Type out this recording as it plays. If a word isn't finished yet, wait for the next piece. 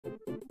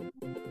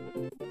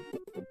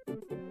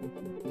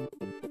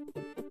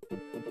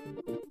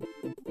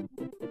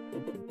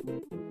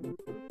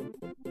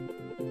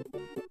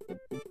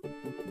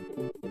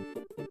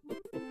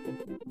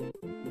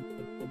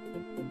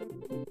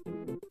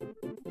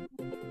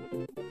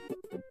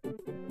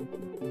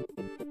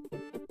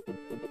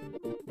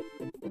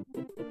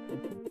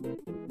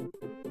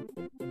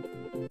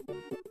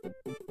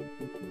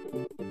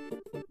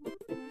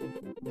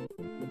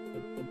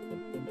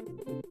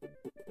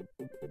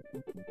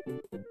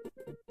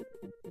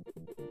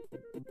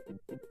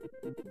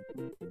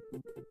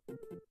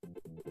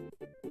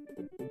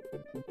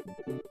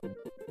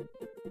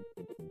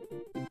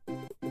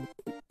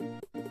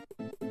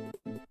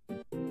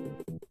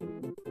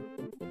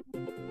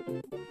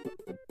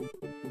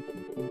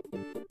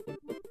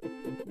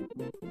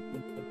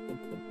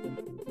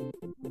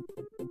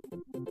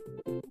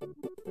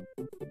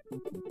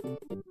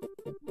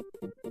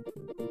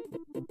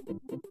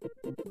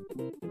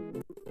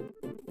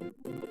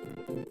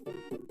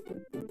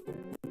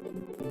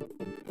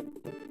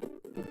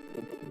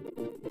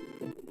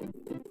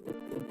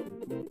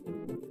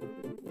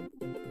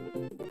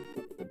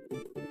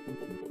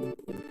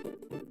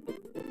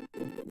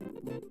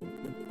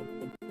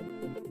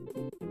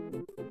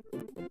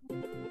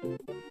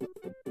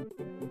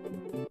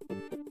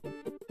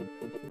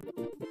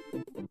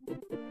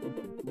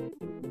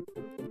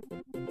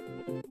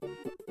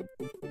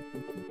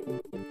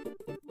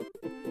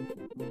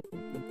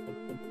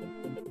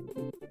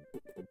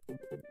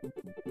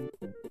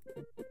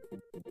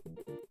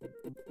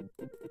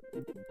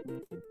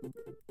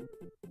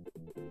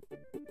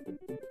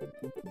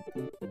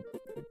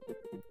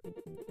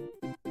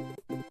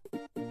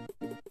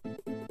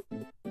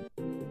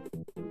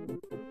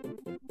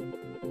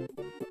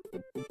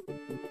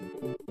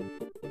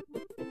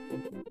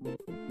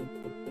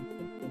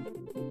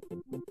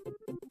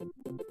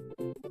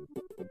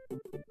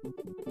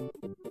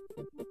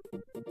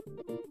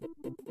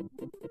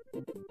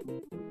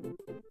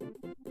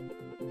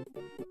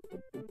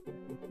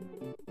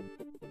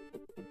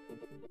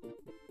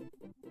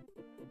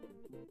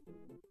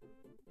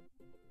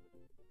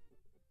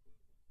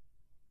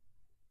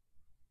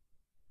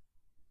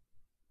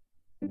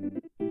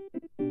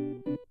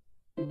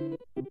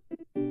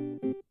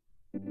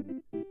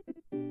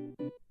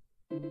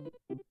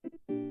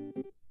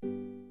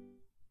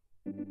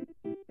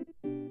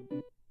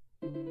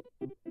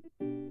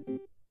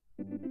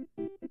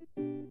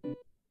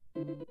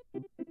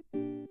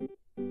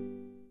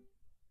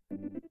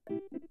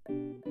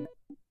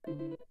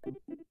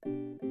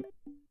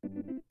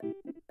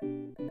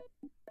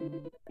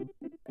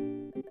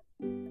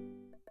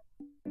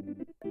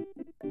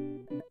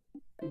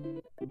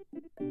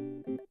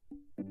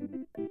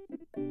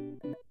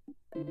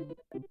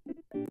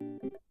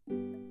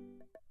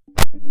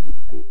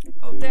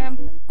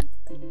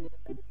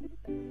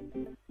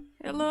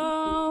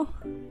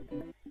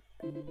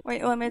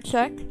Wait, let me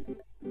check.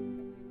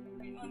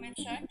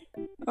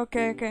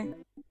 Okay, okay.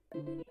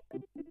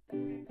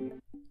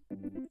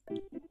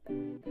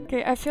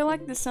 Okay, I feel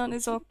like the sound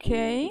is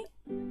okay.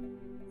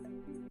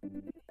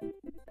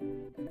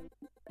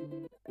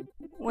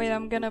 Wait,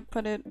 I'm gonna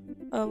put it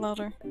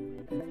louder.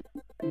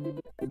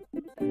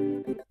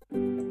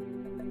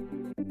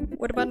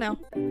 What about now?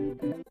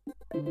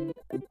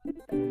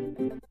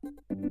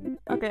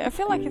 Okay, I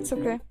feel like it's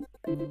okay.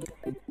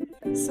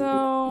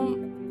 So,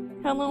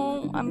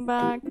 hello, I'm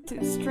back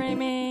to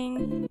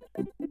streaming.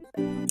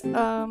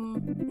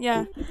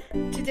 Yeah,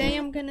 today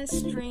I'm gonna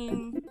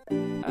stream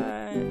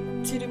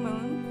to the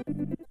moon.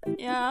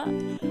 Yeah.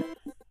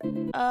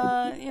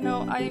 You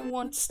know, I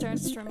want to start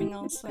streaming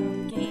also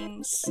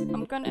games.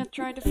 I'm gonna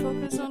try to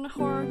focus on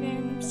horror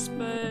games,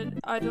 but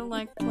I don't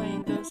like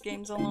playing those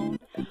games alone.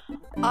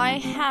 I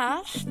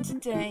have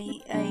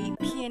today a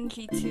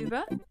PNG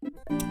tuber.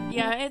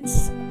 Yeah,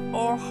 it's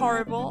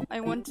horrible. I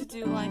want to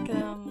do like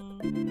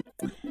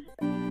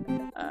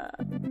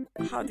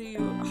how do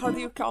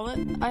you call it?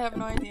 I have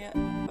no idea.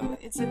 Oh,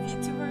 it's a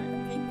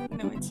VTuber?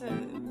 No, it's a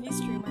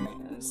V-streamer.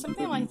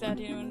 Something like that,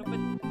 you know, but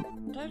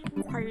that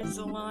requires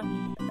a lot.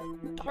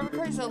 That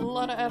requires a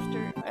lot of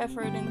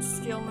effort and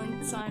skill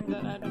and time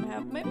that I don't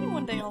have. Maybe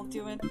one day I'll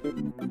do it.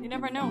 You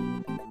never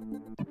know.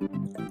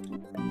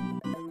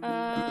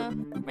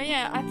 But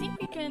yeah, I think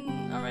we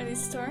can already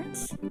start.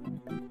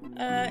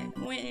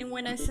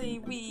 When I say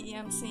we,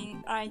 I'm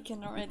saying I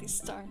can already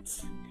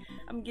start.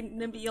 I'm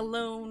gonna be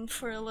alone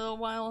for a little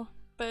while,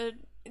 but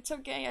it's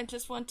okay. I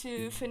just want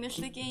to finish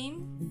the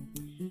game.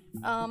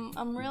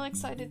 I'm really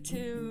excited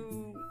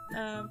to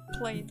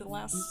play the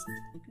last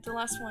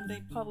one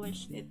they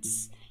published.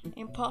 It's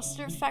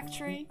Imposter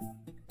Factory.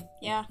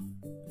 Yeah.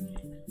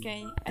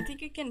 Okay, I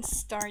think you can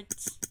start.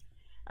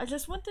 I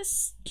just want to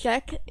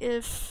check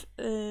if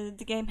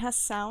the game has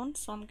sound,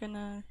 so I'm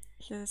gonna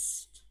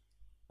just...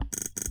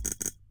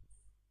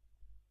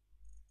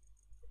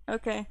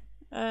 Okay,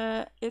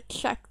 it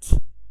checked.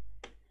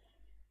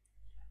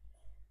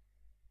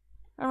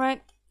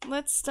 Alright,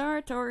 let's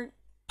start our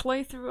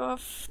playthrough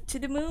of To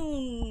the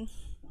Moon.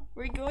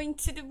 We're going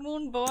to the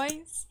moon,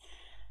 boys.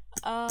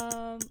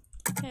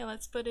 Okay,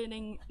 let's put it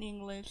in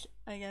English,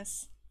 I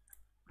guess.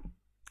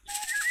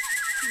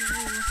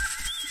 Ooh.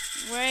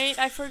 Wait,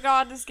 I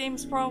forgot this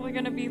game's probably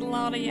gonna be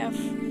loud AF.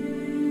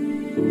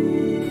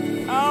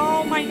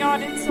 Oh my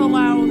god, it's so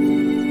loud.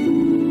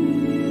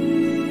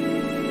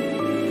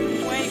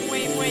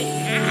 Wait.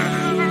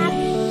 Ah!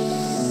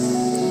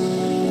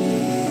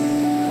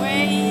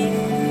 Wait.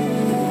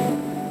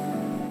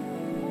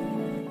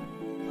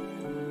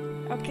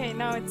 Okay,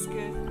 now it's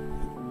good.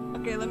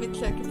 Okay, let me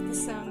check if the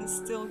sound is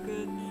still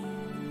good.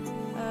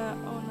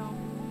 Oh no.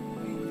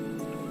 Wait.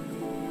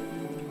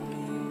 Let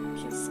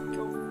me just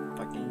go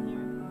fucking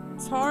here.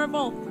 It's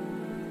horrible!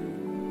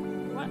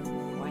 What?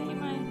 Why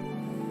am I...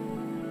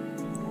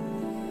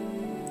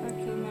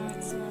 Okay, no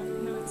it's not.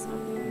 No, it's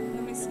not.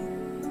 Let me see.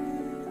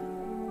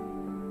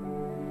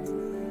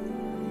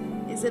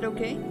 Is it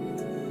okay?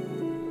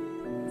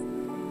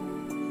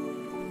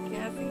 Okay,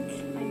 I think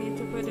I need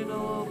to put it a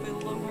little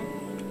bit lower.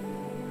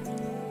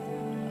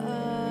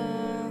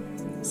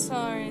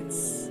 Sorry,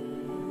 it's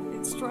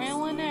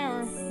trial and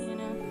error, you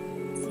know.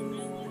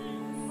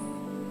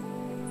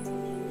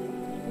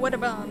 What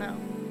about now?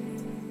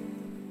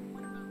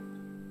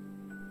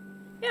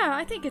 Yeah,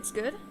 I think it's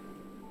good.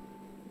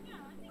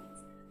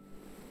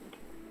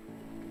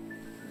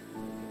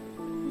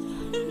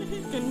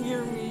 You can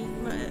hear me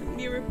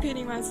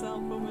repeating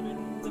myself over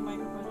the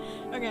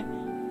microphone. Okay,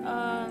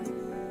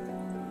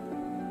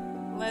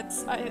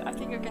 I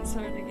think I can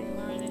start the game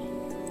already.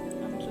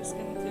 I'm just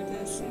gonna do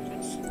this if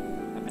it's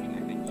happening.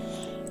 Okay.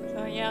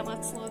 So yeah,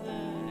 let's load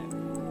the...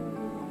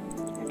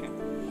 Okay,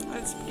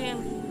 let's begin.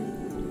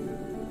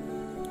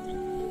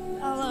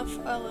 I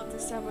love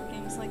this type of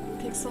games, like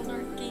pixel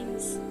art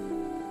games.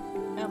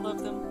 I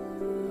love them.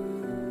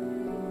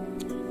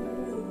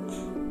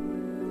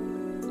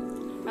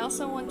 I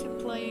also want to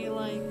play,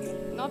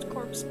 like, not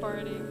Corpse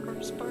Party.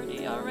 Corpse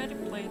Party, I already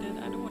played it.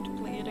 I don't want to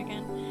play it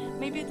again.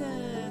 Maybe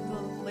the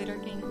later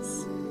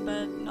games,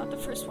 but not the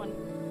first one.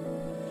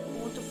 I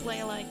want to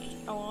play, like,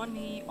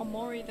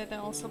 Omori that I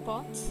also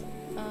bought.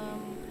 I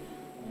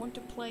want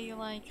to play,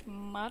 like,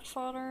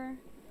 Madfather,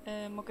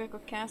 Mogeko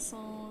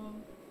Castle,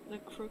 The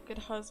Crooked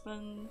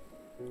Husband.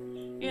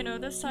 You know,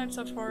 those types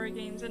of horror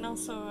games, and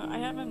also I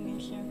have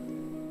Amnesia.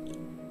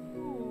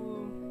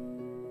 Ooh.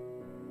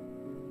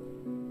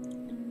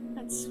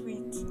 That's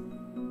sweet.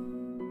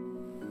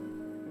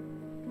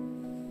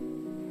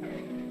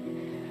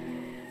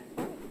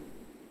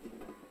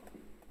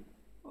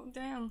 Oh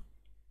damn.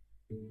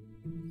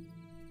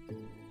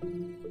 Oh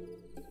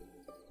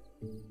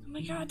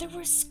my god, there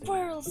were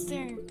squirrels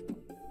there!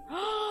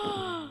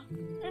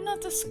 They're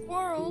not a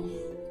squirrel!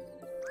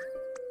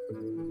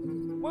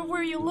 Where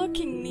were you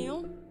looking,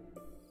 Neil?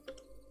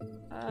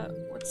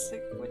 What's the...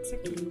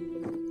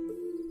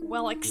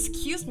 Well,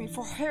 excuse me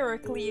for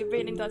heroically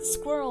evading that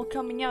squirrel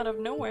coming out of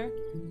nowhere.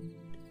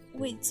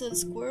 Wait, so the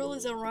squirrel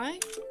is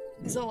alive?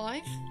 I'm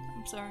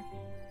sorry.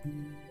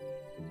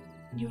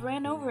 You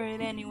ran over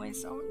it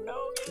anyways. Oh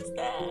no, he's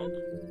dead.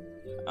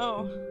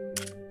 Oh.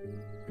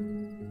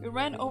 You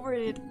ran over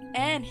it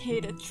and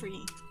hit a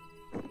tree.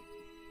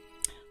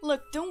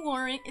 Look, don't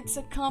worry, it's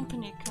a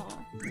company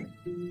car.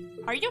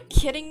 Are you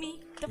kidding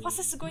me? The boss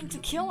is going to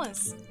kill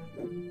us.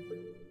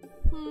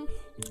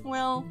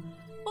 Well,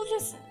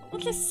 we'll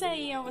just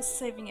say I was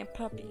saving a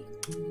puppy.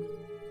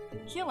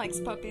 He likes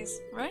puppies,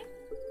 right?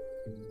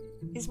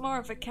 He's more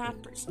of a cat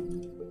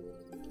person.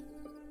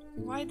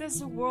 Why does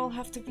the world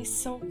have to be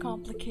so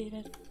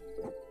complicated?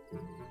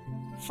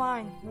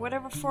 Fine,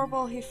 whatever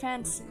four-ball he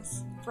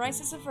fancies.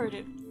 Price is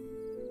averted.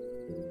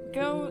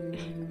 Go...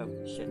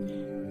 oh shit.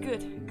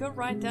 Good, go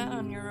write that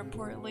on your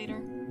report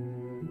later.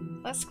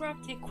 Let's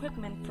grab the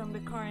equipment from the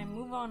car and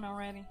move on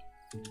already.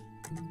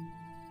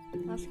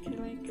 Let's click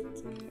to...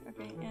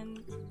 okay,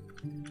 and...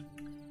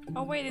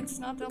 oh wait, it's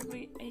not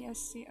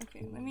WASD.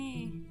 Okay, let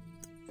me...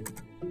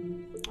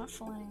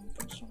 offline,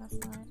 pretty sure that's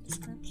not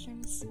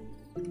descriptions.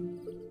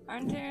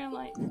 Aren't there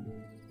like...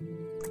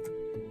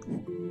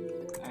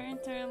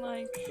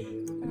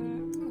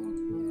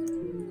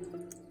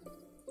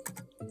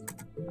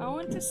 I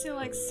want to see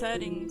like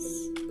settings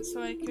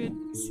so I could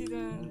see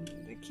the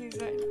keys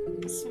that...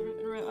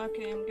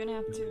 okay, I'm gonna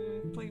have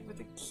to play with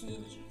the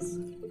keys.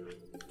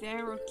 The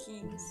arrow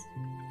keys.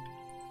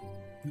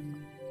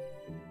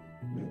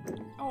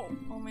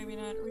 Oh, maybe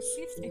not.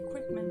 Received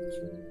equipment.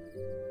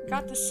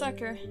 Got the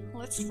sucker.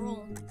 Let's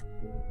roll.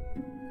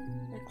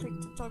 I click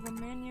to toggle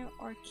menu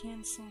or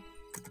cancel.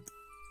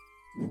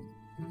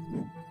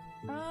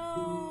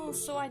 Oh,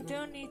 so I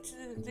don't need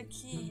the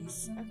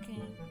keys.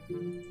 Okay.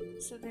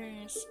 So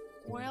there's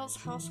Wales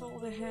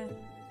household ahead.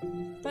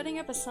 Putting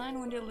up a sign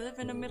when they live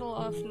in the middle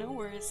of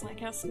nowhere is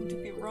like asking to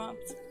be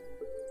robbed.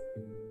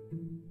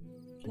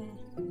 Okay.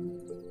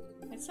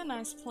 It's a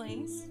nice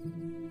place.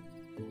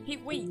 Hey,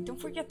 wait, don't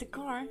forget the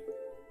car.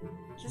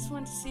 Just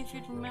want to see if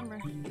you'd remember.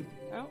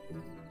 Oh.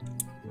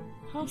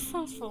 How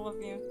thoughtful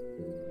of you.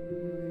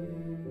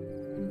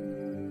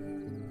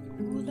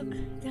 Oh, look,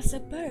 there's a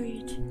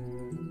bird.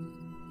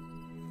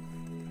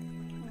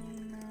 Oh,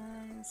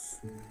 nice.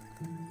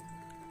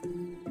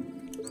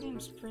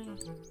 Seems pretty.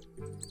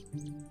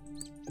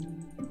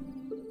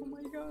 Oh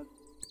my god.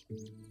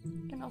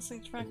 Can also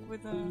interact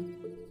with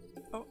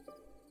oh.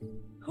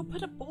 Who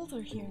put a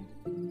boulder here?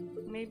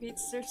 Maybe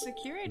it's their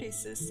security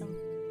system.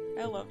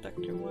 I love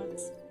Dr.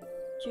 Woods.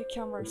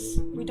 Cucumbers.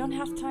 We don't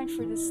have time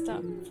for this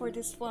stuff. For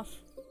this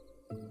fluff.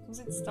 Was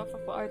it stuff?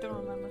 I don't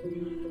remember.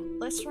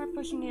 Let's try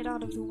pushing it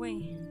out of the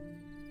way.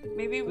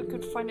 Maybe we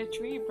could find a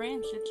tree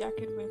branch to jack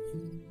it with.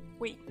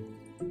 Wait.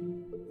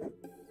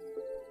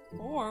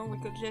 Or we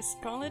could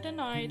just call it a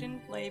night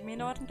and blame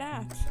it on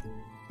that.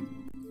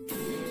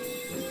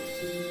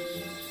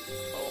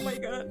 Oh my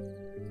god.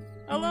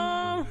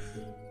 Hello!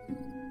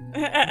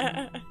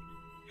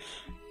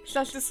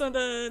 Estás o som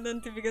da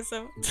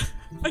notificação.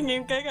 Apanhei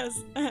um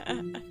cagaço.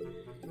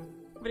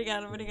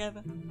 Obrigada,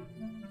 obrigada.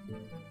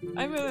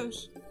 Ai meu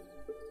Deus.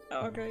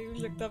 Ah, ok, o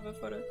jogo estava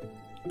fora.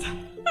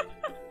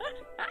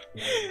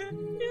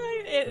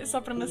 É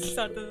só para me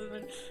assustar, estás a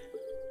ver?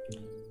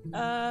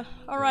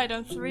 Alright,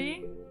 on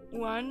 3,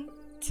 1,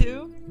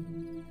 2,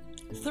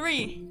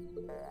 3.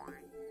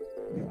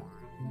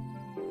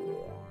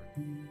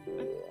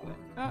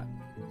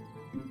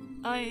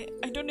 I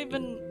don't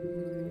even...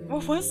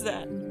 What was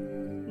that?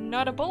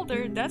 Not a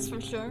boulder, that's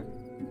for sure.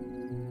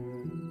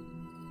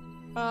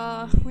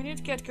 We need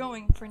to get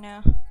going for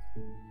now.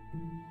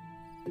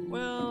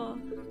 Well...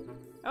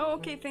 Oh,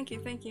 okay, thank you.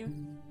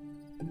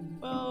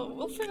 Well,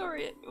 we'll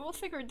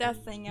figure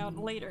that thing out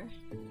later.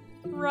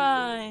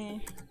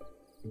 Right.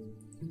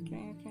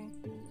 Okay.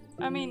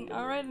 I mean,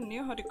 I already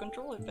knew how to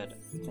control it, but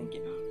thank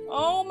you.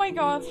 Oh my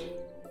god!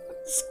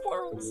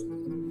 Squirrels!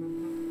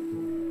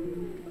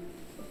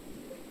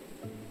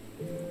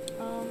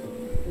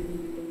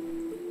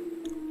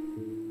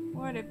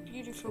 What a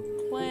beautiful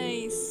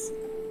place.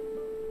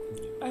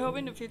 I hope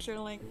in the future,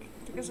 like,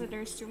 because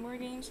there's 2 more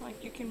games,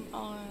 like, you can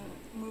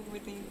move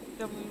with the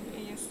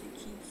WASD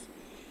keys.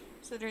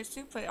 So there's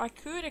 2 play. I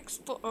could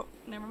explore. Oh,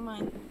 never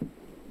mind.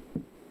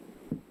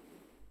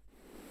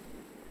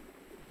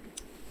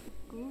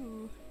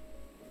 Ooh.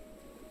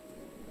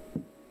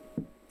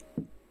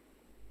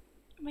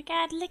 Oh my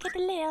god, look at the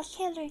little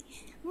children.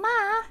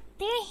 Ma,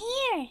 they're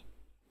here.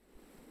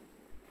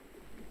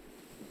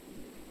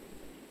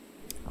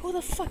 Who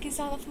the fuck is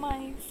out of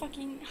my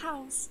fucking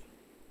house?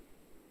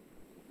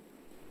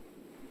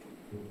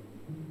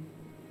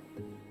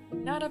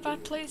 Not a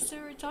bad place to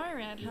retire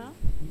at, huh?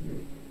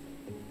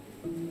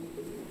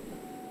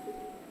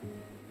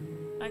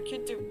 I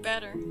could do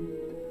better.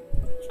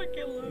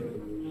 Fucking love it.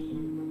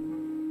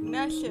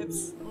 Now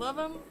ships. Love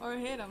them or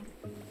hate them?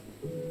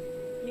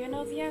 You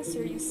know the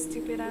answer, you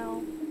stupid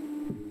owl.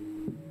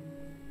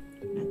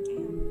 God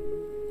damn.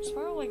 It's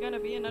probably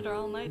gonna be another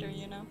all-nighter,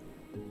 you know.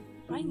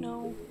 I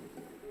know.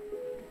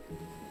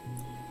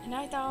 And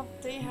I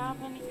doubt they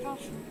have any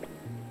coffee.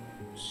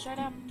 Shut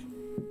up.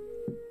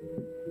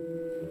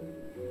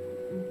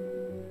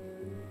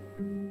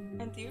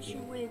 And the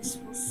ocean waves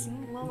will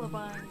sing lullaby.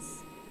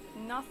 bugs.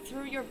 Not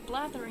through your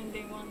blathering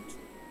they want.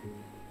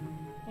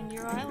 And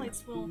your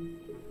eyelids will...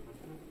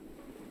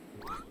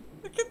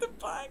 Look at the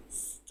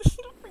bugs!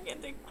 Don't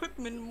forget the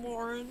equipment,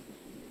 Morin.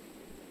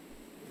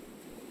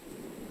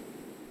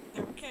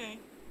 Okay.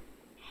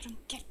 I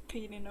don't get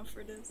paid enough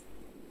for this.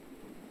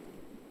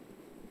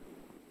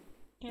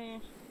 Okay.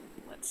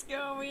 Let's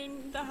go,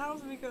 in the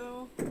house we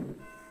go.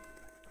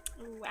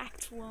 Ooh,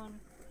 Act 1.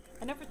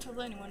 I never told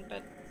anyone,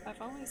 but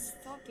I've always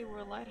thought they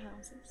were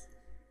lighthouses.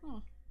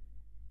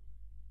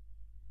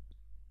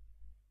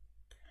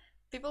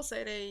 People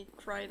say they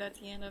cried at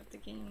the end of the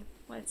game.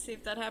 Let's see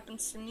if that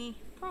happens to me.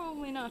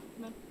 Probably not,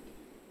 but...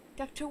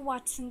 Dr.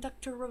 Watson,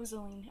 Dr.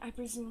 Rosaline, I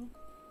presume.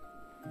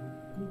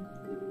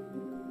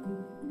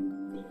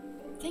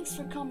 Thanks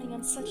for coming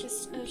on such a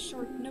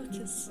short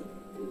notice.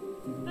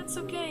 That's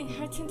okay,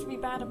 I tend to be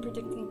bad at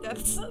predicting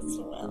deaths as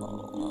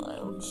well.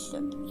 Oh,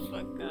 shut the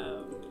fuck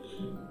up.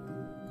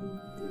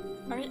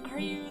 Are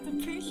you the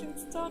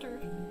patient's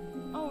daughter?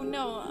 Oh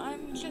no,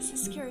 I'm just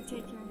his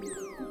caretaker.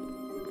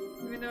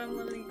 Even though I'm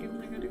literally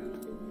I gotta go.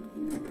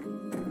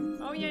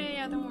 Oh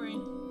yeah, don't worry.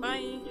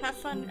 Bye, have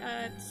fun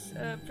at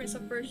Prince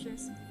of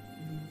Persia's.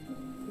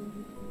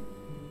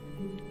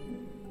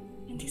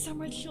 And these are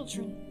my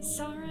children,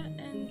 Sarah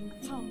and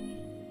Tommy.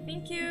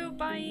 Thank you,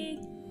 bye!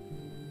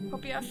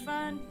 Hope you have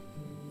fun.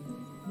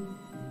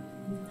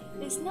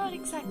 It's not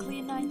exactly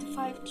a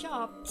 9-to-5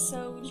 job,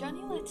 so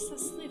Johnny lets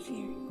us live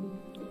here.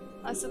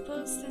 I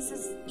suppose this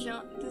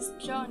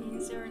Johnny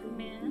is your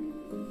man.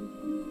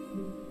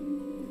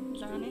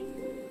 Johnny?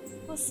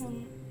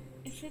 Listen,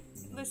 if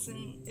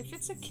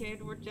it's a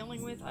kid we're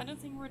dealing with, I don't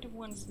think we're the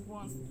ones who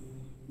want.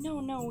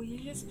 No, he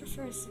just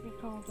prefers to be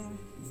called in.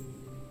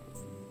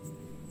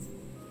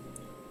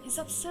 He's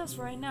upstairs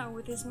right now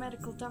with his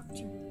medical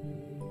doctor.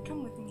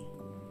 Come with me.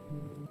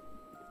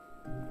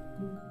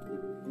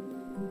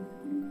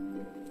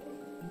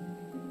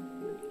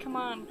 Come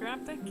on,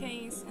 grab that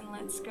case and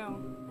let's go.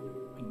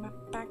 When my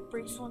back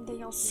breaks one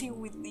day, I'll see you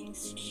with the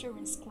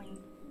insurance claim.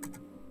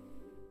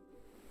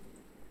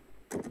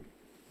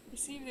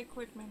 Receive the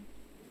equipment.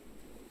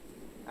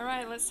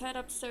 Alright, let's head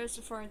upstairs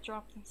before I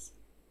drop this.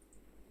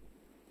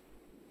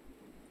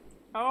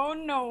 Oh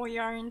no, we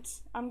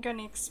aren't. I'm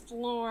gonna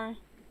explore.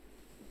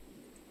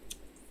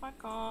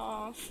 Fuck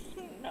off.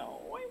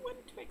 No, I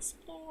want to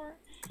explore.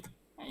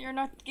 You're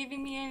not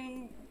giving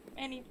me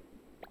any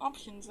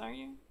options, are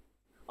you?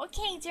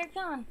 Okay, they're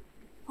gone.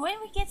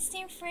 Whoever gets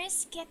there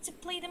first gets to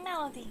play the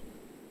melody.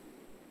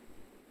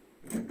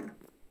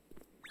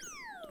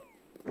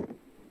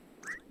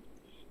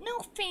 No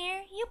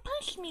fair, you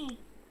pushed me.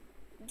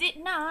 Did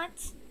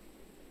not.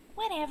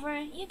 Whatever,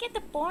 you get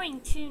the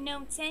boring 2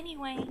 notes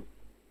anyway.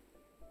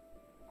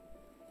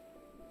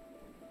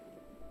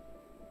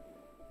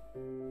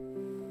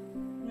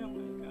 Oh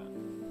my god.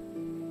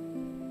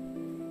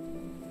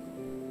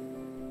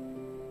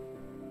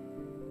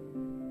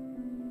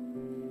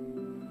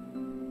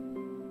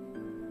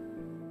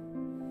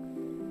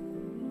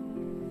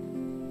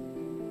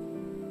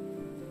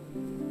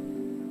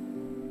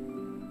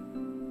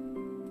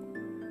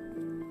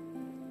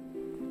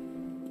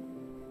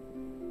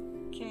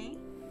 Okay.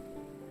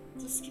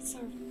 Those kids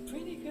are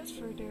pretty good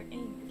for their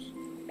age.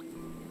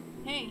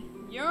 Hey,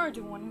 you're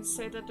the one who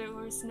said that there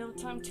was no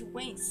time to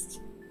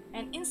waste.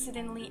 And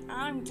incidentally,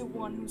 I'm the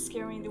one who's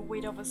carrying the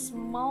weight of a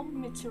small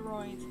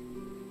meteoroid.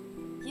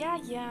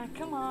 Yeah,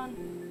 come on.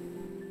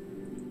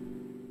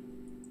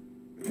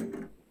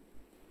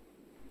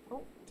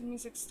 Oh, the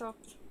music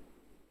stopped.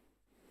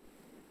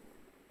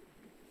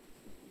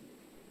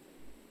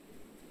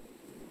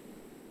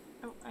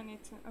 Oh, I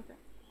need to, okay.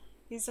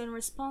 He's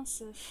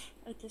unresponsive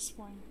at this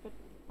point, but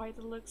by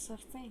the looks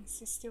of things,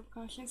 he's still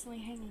consciously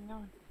hanging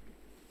on.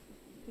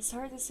 It's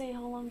hard to say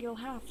how long you'll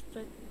have,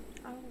 but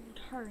I would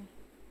hurry.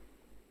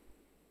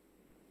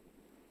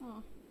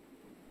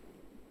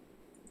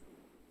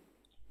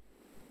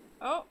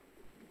 Oh!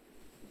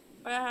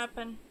 What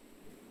happened?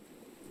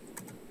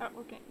 Oh,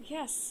 okay.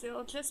 Yes,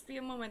 it'll just be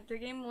a moment. The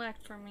game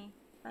lagged for me.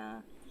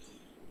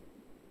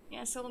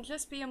 Yes, it'll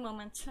just be a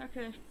moment.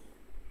 Okay.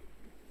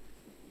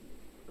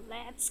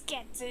 Let's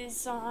get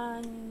this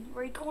on.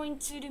 We're going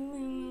to the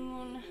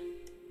moon.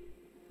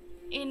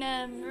 In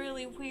a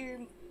really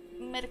weird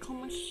medical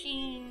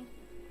machine.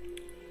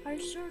 Are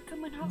you sure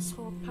common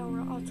household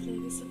power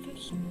outlet is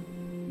sufficient?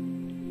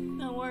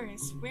 No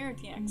worries, we're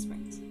the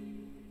experts.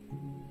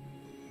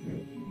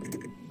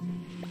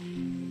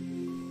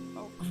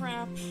 Oh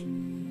crap.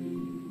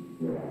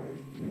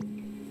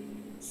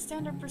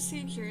 Standard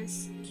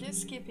procedures,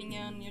 just keeping you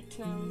on your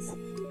toes.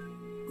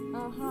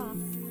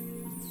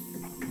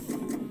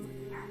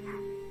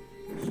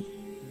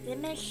 The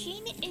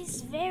machine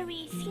is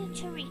very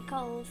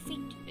futurical,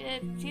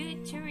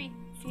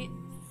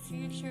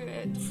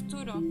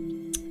 futuro.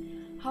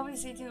 How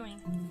is he doing?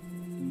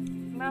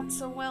 Not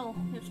so well,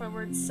 if I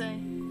were to say.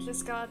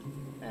 He's got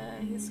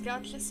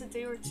just a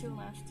day or 2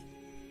 left.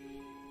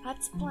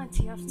 That's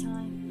plenty of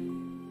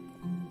time.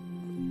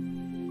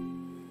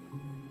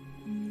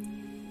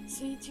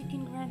 So you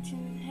can grant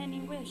him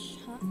any wish,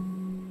 huh?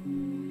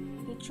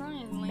 The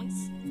try at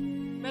least.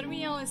 But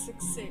we always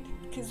succeed,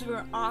 because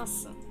we're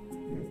awesome.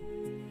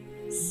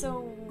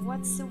 So,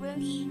 what's the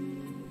wish?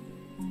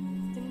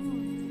 The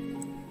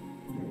moon.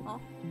 Oh?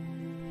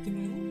 The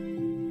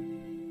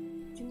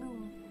moon? The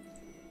moon.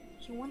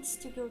 He wants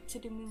to go to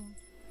the moon.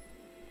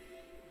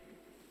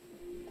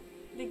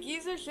 The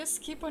geezers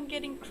just keep on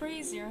getting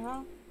crazier,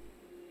 huh?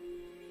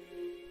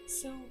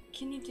 So,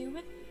 can you do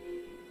it?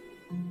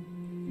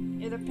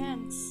 It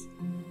depends.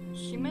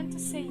 She meant to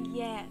say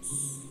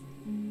yes.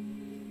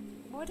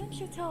 Why don't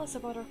you tell us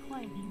about our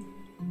climbing?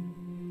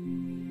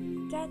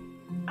 That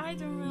I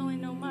don't really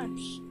know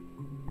much.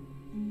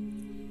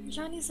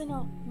 Johnny's an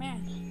old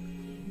man.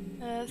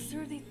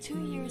 Through the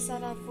 2 years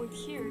that I've worked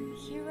here,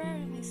 he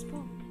rarely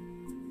spoke.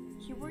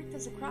 He worked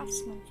as a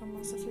craftsman for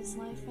most of his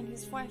life, and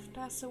his wife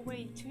passed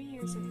away 2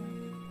 years ago.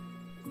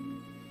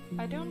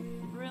 I don't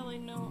really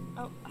know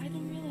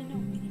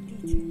many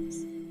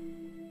details.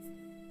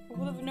 I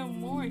would have known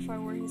more if I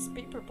were his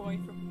paperboy,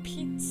 for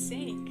Pete's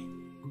sake.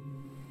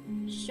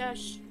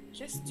 Shush,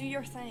 just do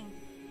your thing.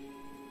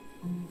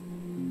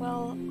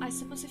 Well, I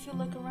suppose if you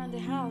look around the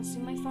house,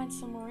 you might find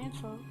some more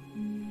info.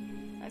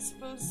 I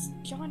suppose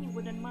Johnny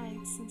wouldn't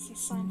mind since he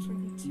signed for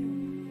you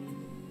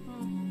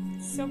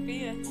too. So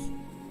be it.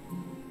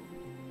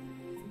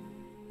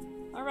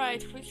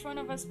 Alright, which one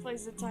of us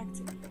plays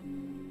detective?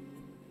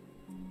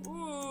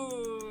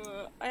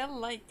 Ooh, I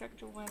like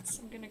Dr. Wentz.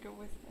 I'm gonna go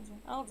with it.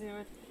 I'll do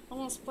it. I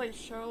almost played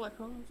Sherlock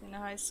Holmes in a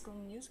High School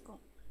Musical.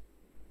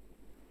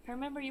 I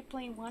remember you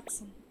playing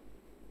Watson.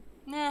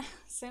 Nah,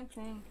 same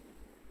thing.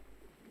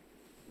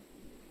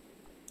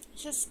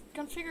 Just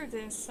configure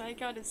this. I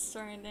got it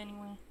started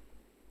anyway.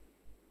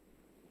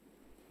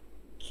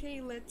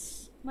 Okay,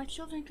 my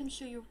children can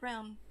show you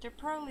around. They're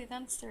probably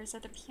downstairs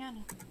at the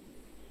piano.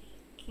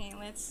 Okay,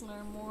 let's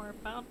learn more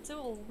about the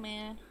old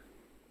man.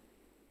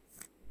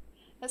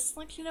 A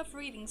selection of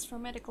readings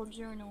from medical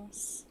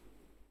journals.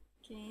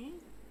 Okay.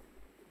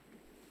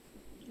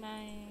 Can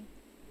I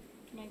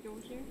go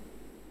here?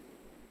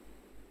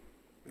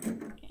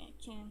 Okay, I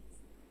can.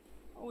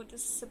 Oh,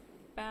 this is a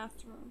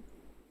bathroom.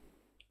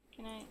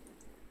 Can I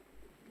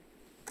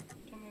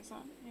turn this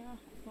on? Yeah,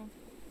 okay.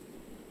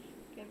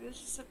 Okay, this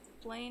is a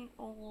plain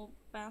old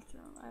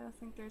bathroom. I don't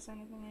think there's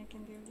anything I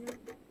can do here.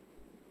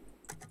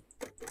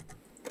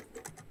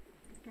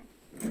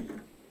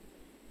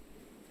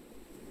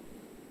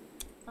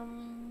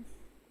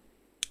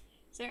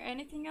 Is there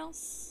anything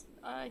else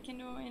I can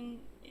do in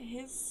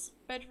his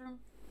bedroom?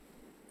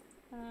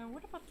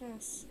 What about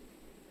this?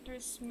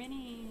 There's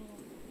many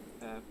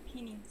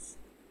paintings.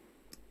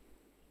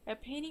 A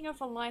painting of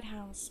a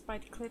lighthouse by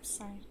the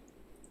cliffside.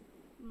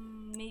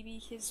 Maybe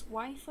his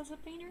wife was a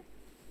painter?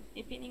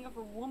 A painting of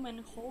a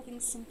woman holding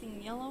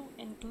something yellow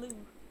and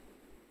blue.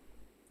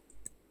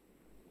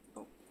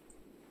 Oh.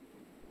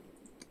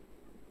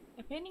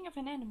 A painting of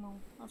an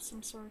animal of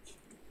some sort.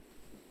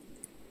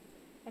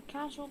 A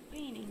casual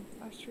painting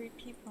of 3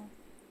 people.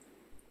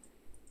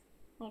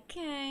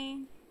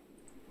 Okay.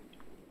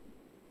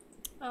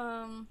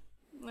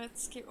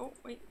 Let's keep. Oh,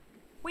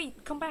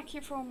 wait, come back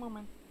here for a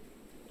moment.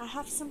 I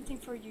have something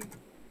for you.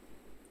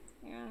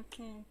 Yeah,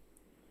 okay.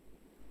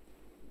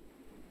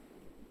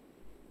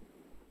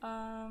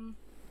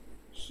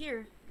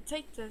 Here,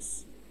 take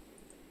this.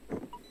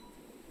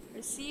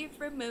 Receive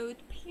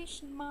remote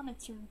patient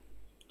monitor.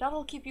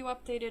 That'll keep you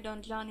updated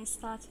on Johnny's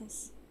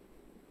status.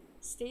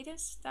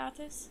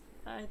 Status?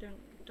 I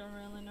don't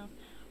really know.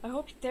 I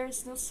hope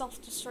there's no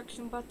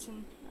self-destruction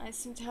button. I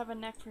seem to have a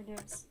knack for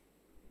this.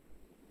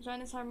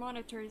 Johnny's heart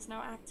monitor is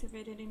now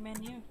activated in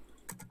menu.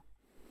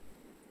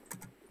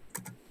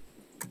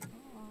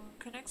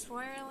 Connects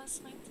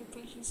wirelessly to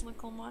patient's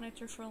local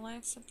monitor for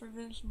live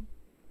supervision.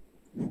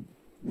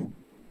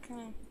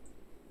 Okay.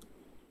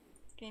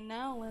 Okay,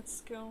 now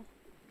let's go.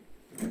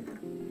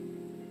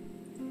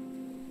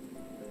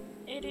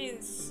 It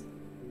is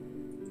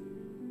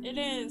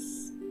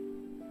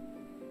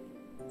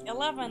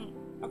 11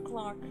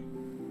 o'clock,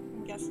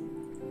 I'm guessing.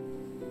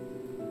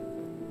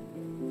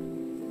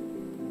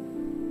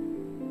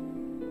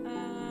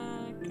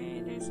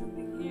 Okay, there's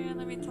something here.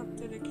 Let me talk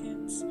to the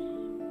kids.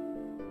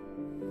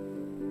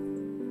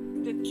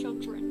 The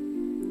children.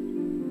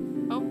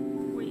 Oh,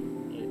 wait,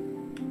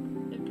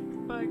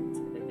 it bugged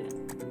again.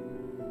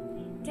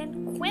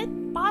 Then quit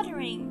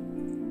bothering!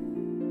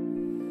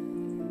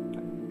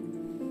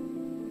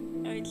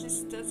 It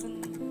just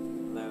doesn't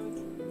load.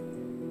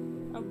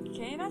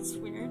 Okay, that's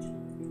weird.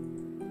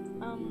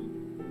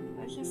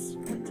 Let's just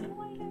continue,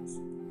 I guess.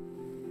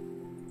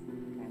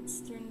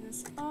 Let's turn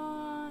this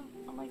on.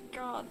 Oh my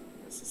god,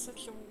 this is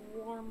such a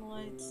warm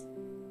light.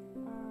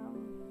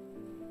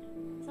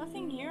 There's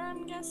nothing here,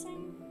 I'm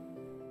guessing.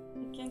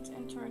 I can't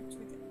interact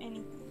with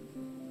anything.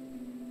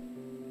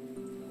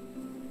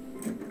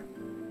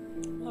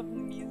 Love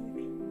the music.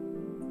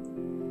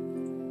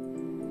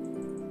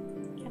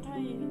 Can't I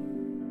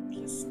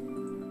just...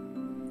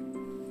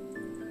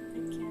 I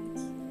can't.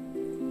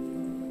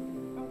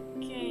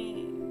 Okay,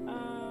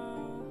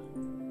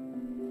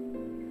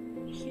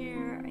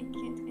 here I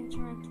can't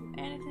interact with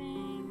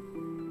anything.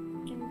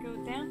 Can we go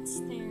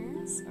downstairs?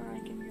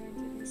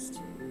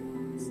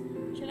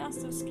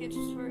 ask those kids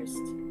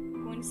first.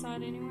 Go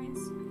inside anyways.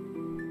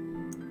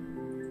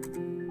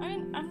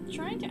 I'm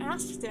trying to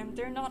ask them,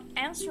 they're not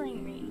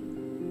answering me.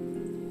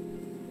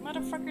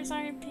 Motherfuckers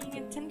aren't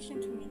paying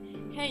attention to me.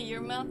 Hey, your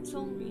mom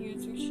told you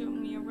to show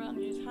me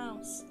around your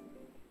house.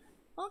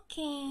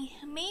 Okay,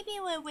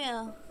 maybe we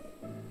will.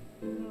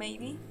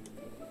 Maybe?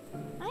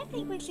 I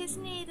think we just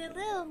need a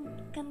little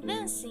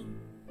convincing.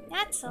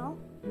 That's all.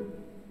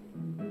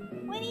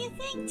 What do you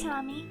think,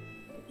 Tommy?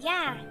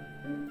 Yeah.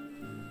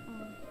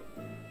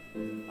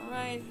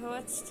 Alright,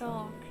 let's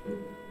talk.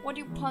 What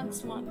do you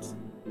punks want?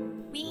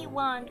 We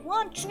want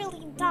 $1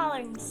 trillion.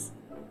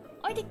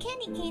 Or the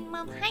candy cane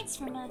Mom hides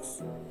from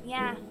us.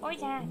 Yeah, or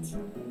that.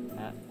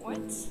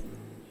 What?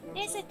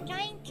 There's a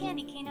giant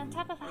candy cane on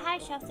top of a high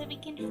shelf that we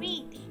can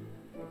reach.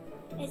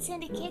 It's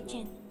in the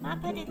kitchen.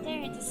 Mom put it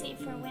there to save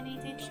for when we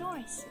do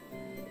chores.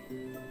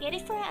 Get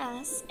it for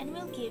us, and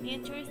we'll give you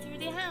a tour through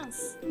the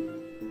house.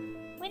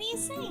 What do you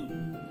say?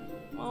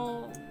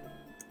 Well...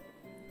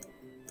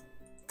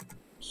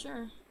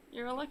 Sure.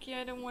 You're lucky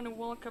I don't want to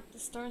walk up the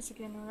stairs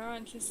again, or I'll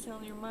just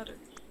tell your mother.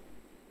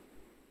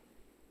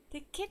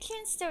 The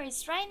kitchen store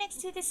is right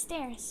next to the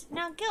stairs.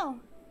 Now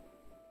go!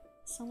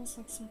 It's almost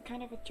like some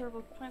kind of a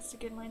terrible quest to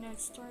get my night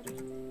started.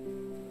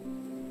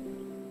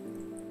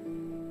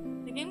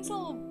 The game's a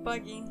little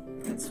buggy.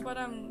 That's what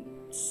I'm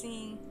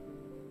seeing.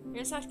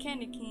 Here's that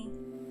candy cane.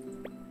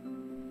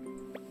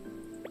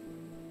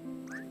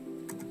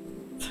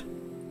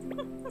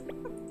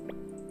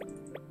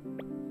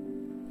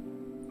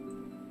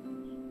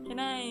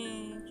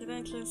 Can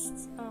I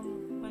just,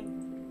 like,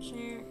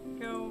 here,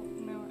 go?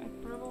 No, I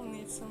probably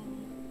need some...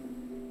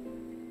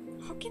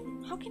 How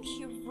can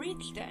he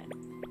reach that?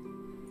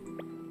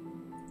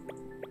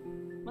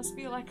 Must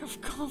be a lack of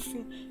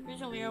coffee.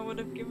 Usually I would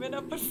have given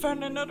up and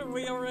found another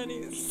way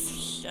already.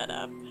 Shut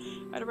up.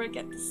 I'd better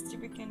get this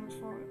stupid can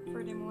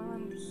for them while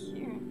I'm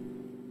here.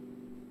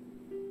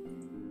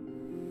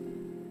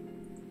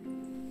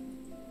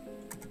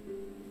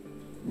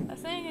 The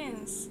thing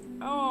is...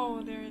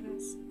 Oh, there it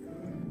is.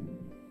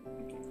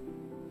 Okay.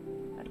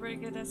 I'd better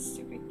get that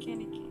stupid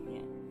candy cane,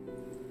 yeah.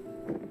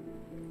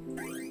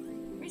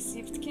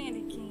 Received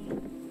candy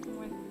cane.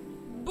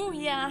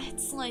 Booyah!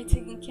 It's like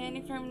taking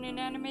candy from an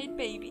inanimate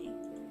baby.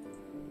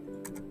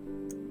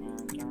 Now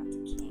I got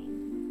the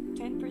cane.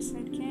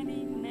 10%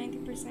 candy,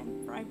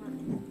 90% fiber.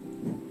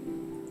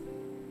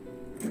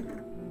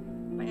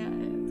 But yeah,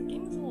 the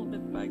game is a little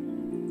bit buggy.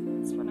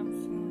 That's what I'm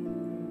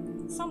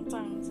feeling.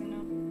 Sometimes, you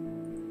know.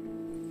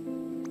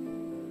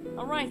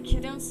 Alright,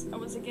 kiddos. I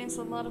was against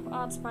a lot of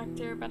odds back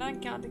there, but I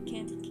got the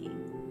candy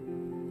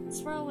cane.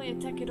 It's probably a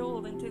decade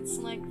old and it's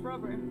like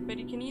rubber, but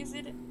you can use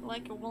it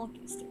like a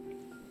walking stick.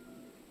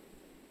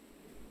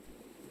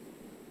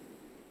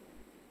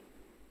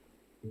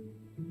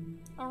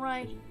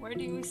 Alright, where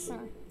do we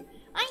start?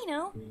 I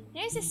know!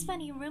 There's this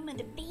funny room in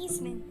the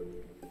basement.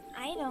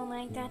 I don't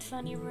like that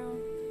funny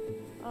room.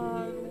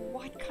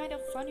 What kind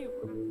of funny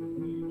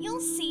room?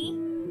 You'll see.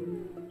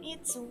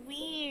 It's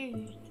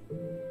weird.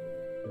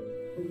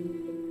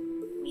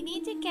 We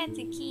need to get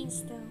the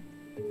keys though.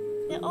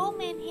 The old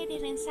man hid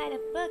it inside a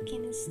book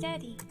in his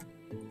study.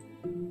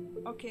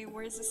 Okay,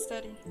 where's the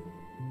study?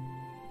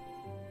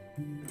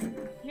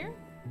 Here?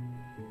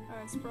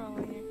 Oh, it's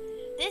probably here.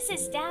 This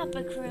is that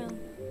book room.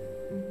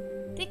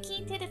 The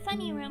key to the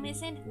funny room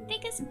is in the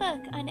thickest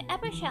book on the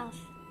upper shelf.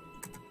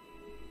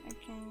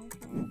 Okay.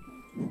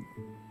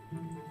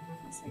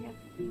 So I got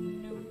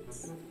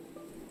notes.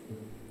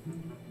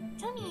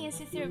 Tommy used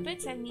to throw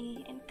books at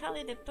me and call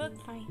it a book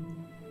fight.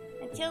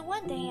 Until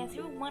one day I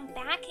threw one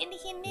back and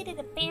he needed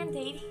a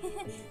band-aid.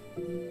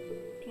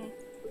 Okay.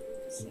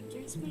 So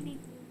there's many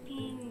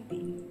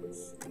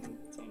paintings.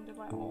 Turn the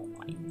light. Oh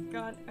my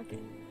god. Okay.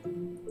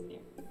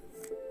 Here.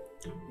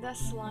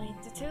 That's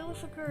Light, the tale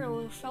of a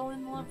girl who fell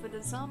in love with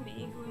a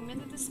zombie who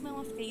emitted the smell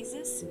of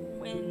daisies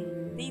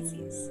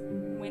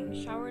when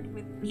showered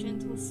with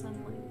gentle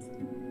sunlight.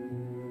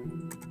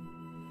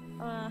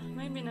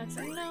 Maybe not.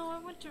 No, I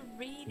want to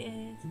read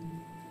it.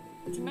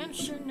 The man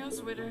sure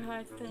knows where to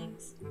hide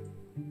things.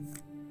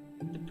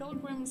 The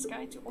Pilgrim's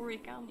Guide to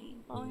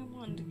Origami, Volume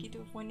 1, the key to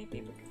 20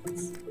 paper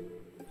cuts.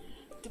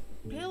 The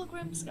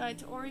Pilgrim's Guide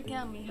to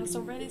Origami has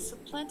already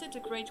supplanted the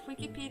great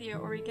Wikipedia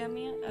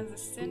Origami as a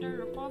standard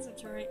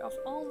repository of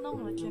all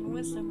knowledge and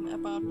wisdom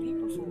about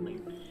paper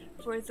folding,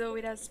 for though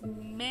it has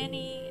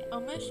many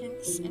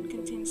omissions and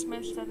contains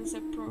much that is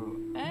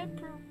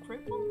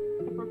apocryphal?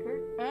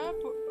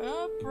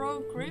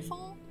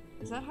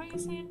 Is that how you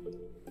say it?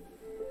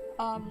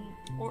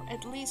 Or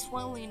at least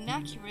wildly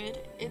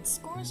inaccurate, it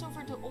scores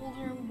over the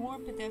older, more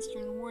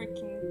pedestrian work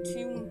in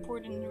two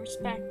important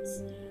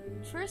respects.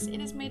 First, it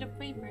is made of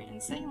paper,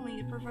 and secondly,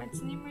 it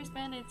provides numerous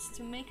band-aids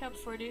to make up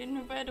for the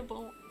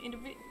inevitable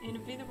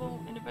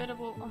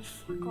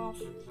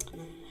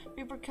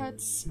paper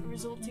cuts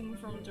resulting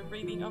from the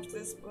reading of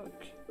this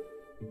book.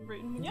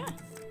 Yeah.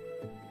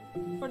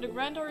 For the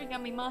Grand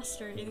Origami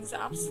Master, it is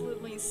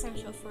absolutely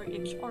essential for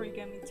each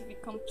origami to be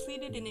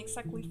completed in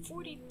exactly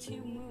 42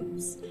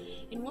 moves.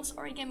 In most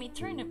origami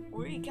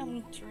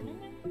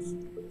tournaments,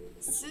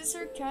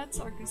 Scissor cuts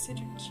are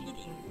considered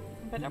cheating,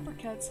 but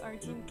uppercuts are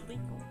deemed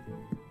legal.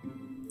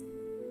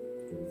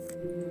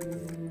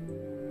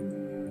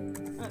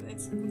 Oh,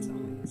 it's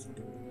always.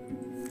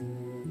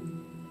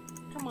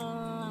 Come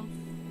on.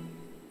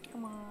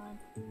 Come on.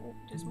 Oh,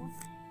 there's more.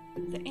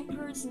 The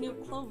Emperor's New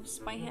Clothes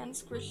by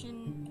Hans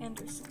Christian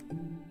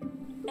Andersen.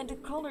 And the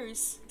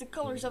colors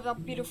of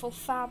that beautiful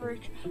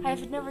fabric. I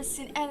have never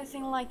seen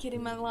anything like it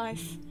in my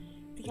life.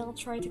 They all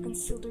try to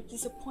conceal their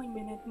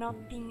disappointment at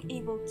not being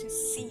able to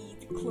see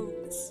the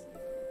clothes.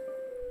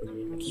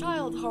 A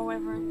child,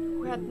 however,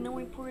 who had no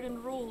important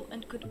role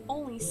and could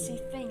only see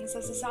things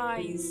as his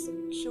eyes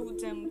showed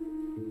them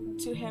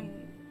to him,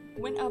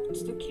 went up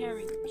to the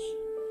carriage.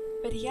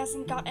 But he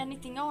hasn't got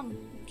anything on,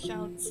 the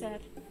child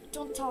said.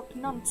 Don't talk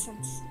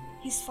nonsense,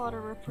 his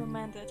father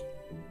reprimanded.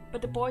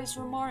 But the boy's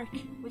remark,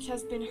 which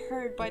has been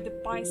heard by the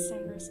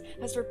bystanders,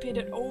 has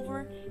repeated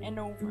over and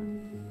over.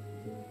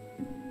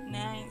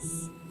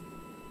 Nice.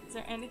 Is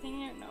there anything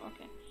here? No,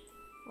 okay.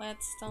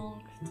 Let's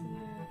talk to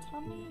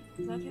Tommy.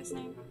 Is that his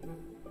name?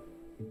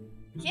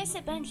 Just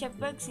a bunch of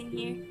books in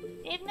here.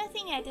 There's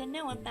nothing I don't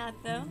know about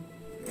though.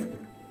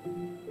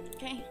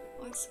 Okay,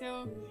 let's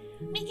go.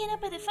 We can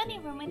open the funny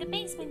room in the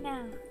basement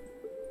now.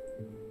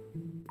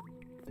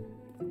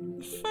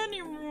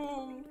 Funny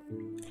room!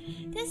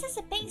 This is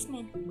a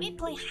basement. We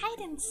play hide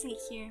and seek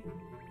here.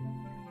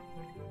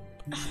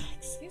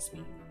 Excuse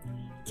me.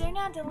 Turn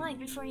on the light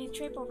before you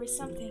trip over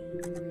something.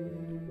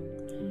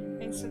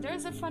 Okay, so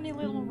there's a funny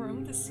little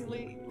room, the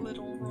silly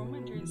little room,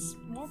 and there's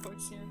more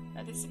books here.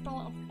 And the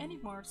spell of any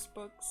Mars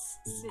books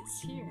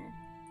sits here.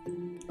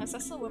 Is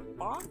that still a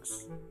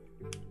box?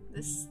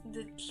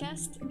 The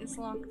chest is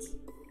locked.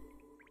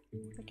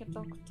 I can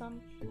talk to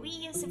Tommy. We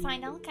used to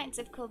find all kinds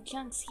of cool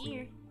junks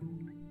here.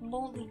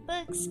 Moldy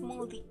books,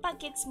 moldy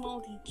buckets,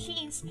 moldy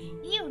cheese,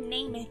 you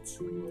name it.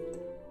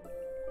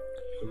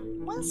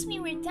 Once we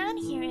were down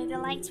here, the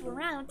lights were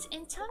out,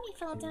 and Tommy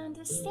fell down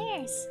the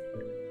stairs.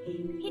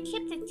 He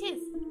chipped a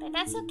tooth, but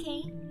that's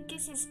okay,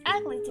 because he's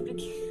ugly to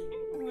begin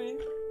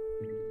with.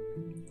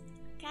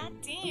 God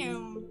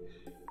damn!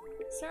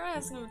 Sarah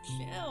has no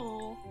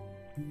chill.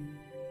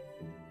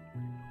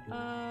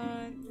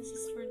 This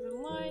is for the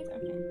light.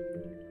 Okay.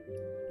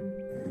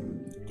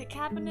 The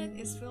cabinet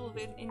is filled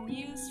with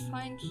unused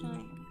fine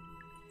china.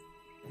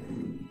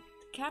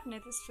 The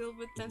cabinet is filled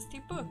with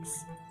dusty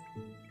books.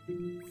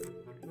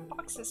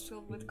 Boxes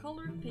filled with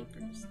colored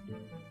papers.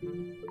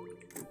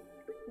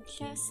 The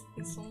chest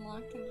is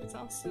unlocked and there's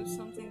also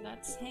something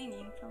that's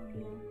hanging from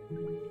here.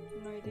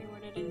 No idea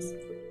what it is.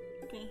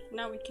 Okay,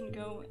 now we can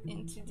go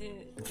into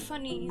the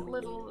funny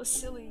little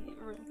silly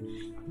room.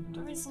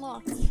 Door is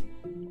locked.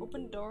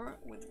 Open door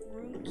with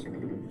room key.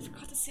 I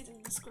forgot to see the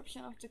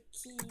description of the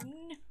key.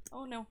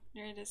 Oh no,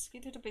 there it is. Key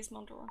to the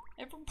basement door.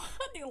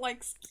 Everybody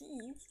likes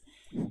keys.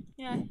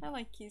 Yeah, I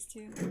like keys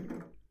too.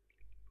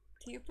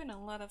 They open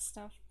a lot of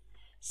stuff.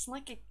 It's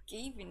like a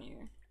cave in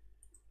here.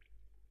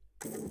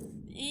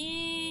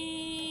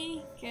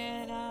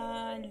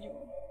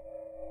 Caralho.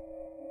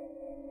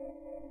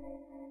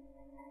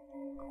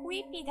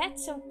 Creepy,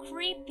 that's so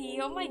creepy.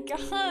 Oh my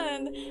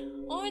god.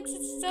 Oh, it's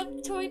a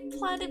sub toy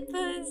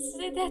platypus.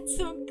 That's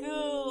so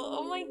cool.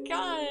 Oh my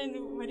god.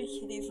 What a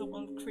hideous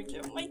little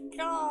creature. Oh my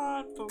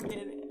god. Poke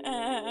it.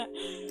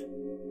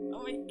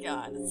 Oh my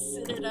god.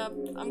 Sit it up.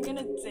 I'm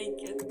gonna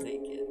take it.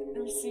 Take it.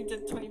 Receive the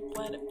toy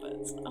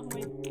platypus. Oh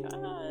my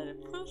god.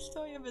 First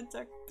toy of a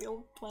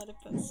duck-billed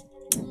platypus.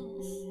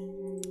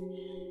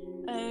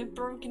 A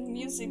broken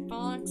music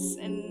box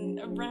and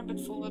a rabbit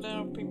folded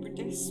out of paper.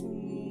 There's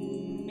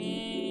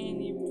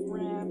many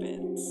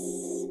rabbits.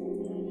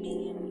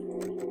 Many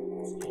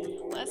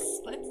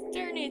rabbits. Let's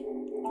turn it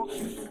off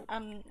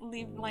and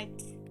leave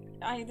like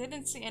I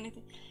didn't see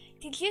anything.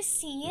 Did you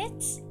see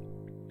it?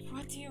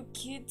 What do you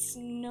kids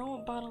know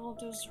about all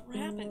those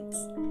rabbits?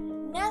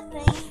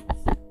 Nothing.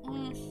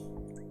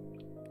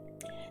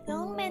 The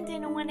old man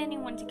didn't want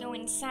anyone to go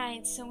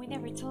inside, so we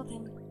never told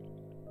him.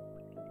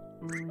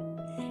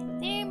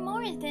 There are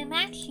more of them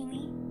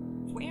actually.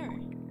 Where?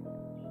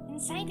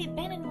 Inside the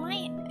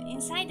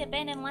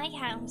abandoned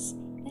lighthouse.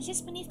 They're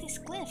just beneath this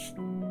cliff.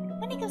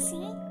 Wanna go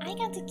see? I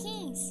got the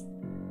keys.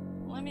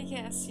 Let me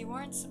guess, you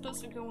aren't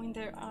supposed to go in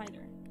there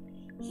either.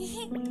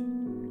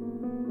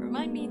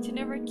 Remind me to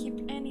never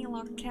keep any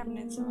locked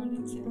cabinets on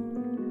it too.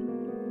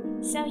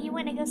 So you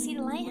wanna go see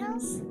the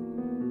lighthouse?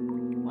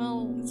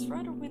 Well, it's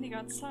rather windy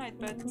outside,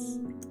 but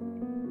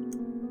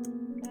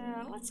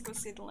let's go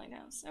see the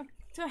lighthouse. Oh,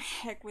 to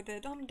heck with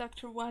it. I'm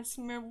Dr.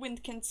 Wasmer.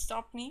 Wind can't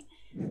stop me.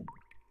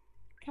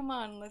 Come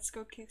on, let's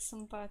go kick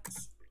some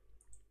butts.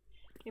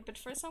 Okay, but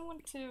first I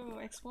want to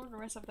explore the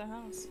rest of the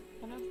house.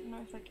 I don't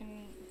know if I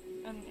can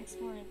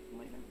explore it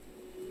later.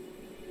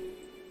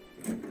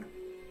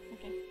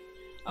 Okay.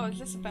 Oh, it's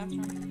just a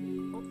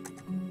bathroom. Oh.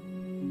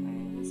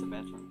 It's a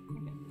bathroom.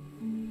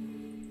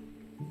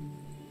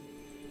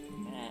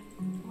 Okay.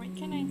 Why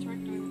can't I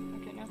interact with it?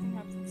 Okay, nothing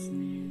happens.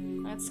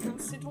 Let's go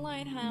see the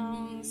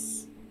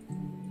lighthouse.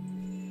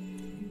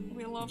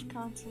 We love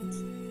content.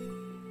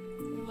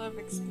 We love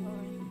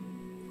exploring.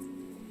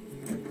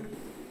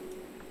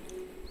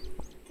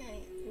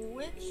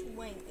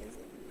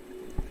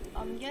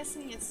 I'm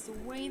guessing it's the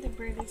way the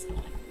bird is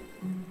going.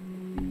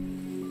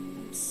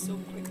 I'm so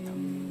quick though.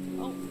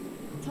 Oh,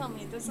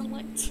 Tommy doesn't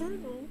like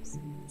turtles.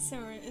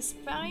 Sarah is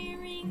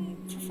firing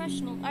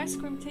professional ice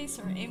cream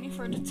taster aiming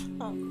for the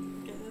top.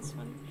 Okay, this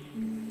one.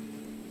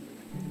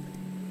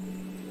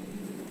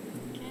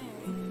 Okay.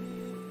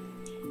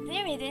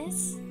 There it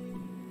is.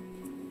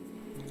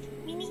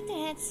 We need to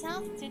head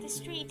south to the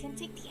street and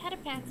take the other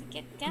path to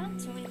get down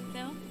to it,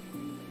 though.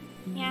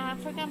 Yeah, I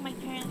forgot my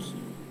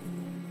parachute.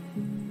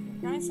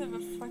 You guys have a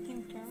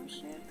fucking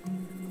parachute?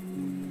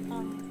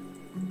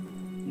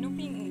 No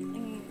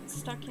being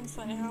stuck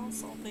inside a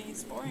house all day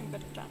is boring,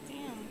 but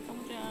goddamn,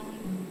 calm down.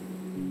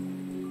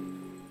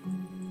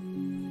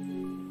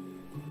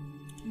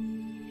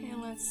 Okay,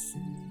 let's...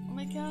 Oh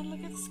my god,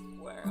 look at the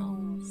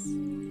squirrels.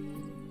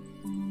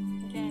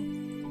 Again.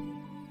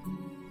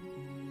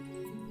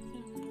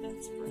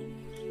 That's great.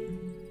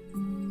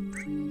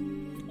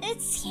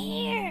 It's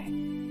here!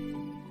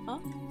 Huh?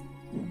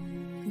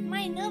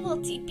 My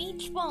novelty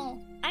beach ball.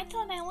 I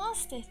thought I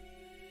lost it.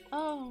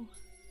 Oh.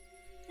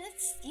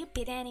 That's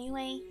stupid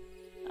anyway.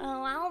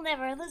 Oh, I'll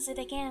never lose it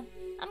again.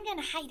 I'm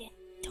gonna hide it.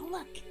 Don't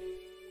look.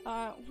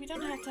 We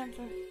don't have time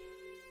for...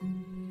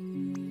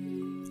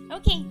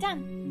 Okay,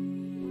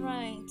 done.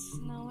 Right,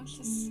 now let's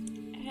just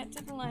head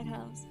to the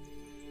lighthouse.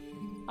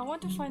 I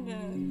want to find the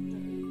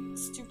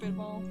stupid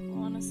ball,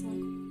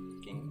 honestly.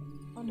 Okay,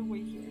 on the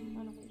way here,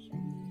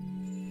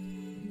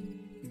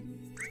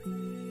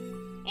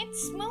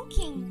 It's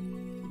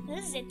smoking.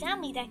 This is the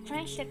dummy that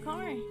crashed the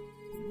car.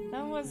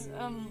 That was,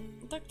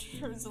 Dr.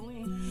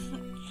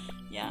 Rosaline.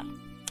 Yeah.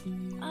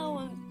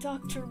 Oh,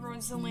 Dr.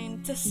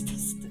 Rosaline, this.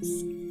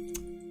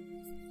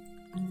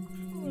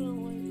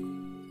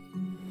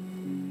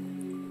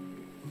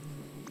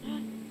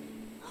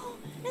 Oh,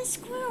 a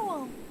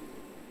squirrel!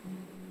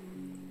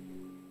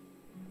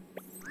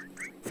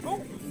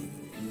 Oh!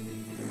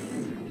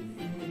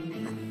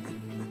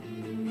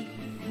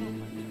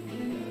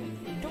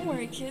 Don't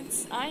worry,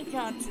 kids. I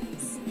got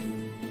this.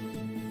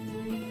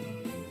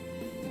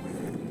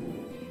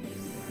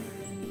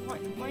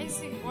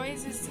 Why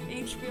is his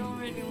HP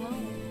already low?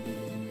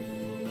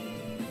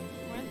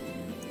 What?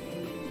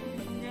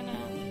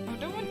 I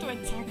don't want to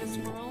attack a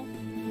squirrel.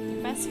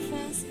 Best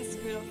offense is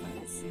good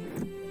offense.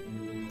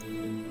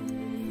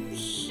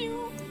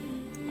 Shoo!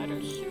 I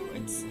don't shoo,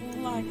 it's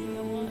lagging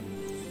a lot.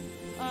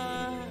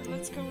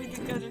 Let's go with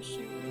the other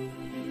shoe.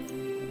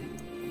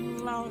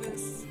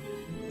 Loudest.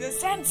 The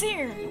sand's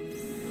here!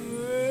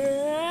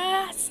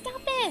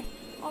 Stop it!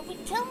 Or we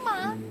tell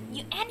Mom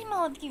you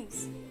animal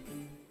abuse.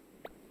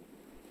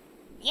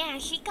 Yeah,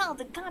 she called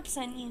the cops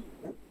on you.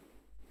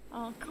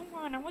 Oh, come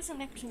on, I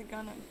wasn't actually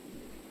gonna.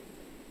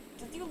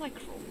 Did you like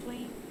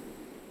roleplay?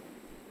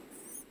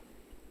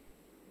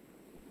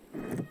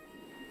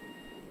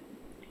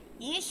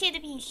 You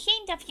should be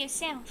ashamed of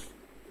yourself.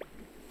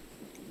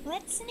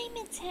 Let's name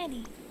it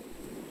Teddy.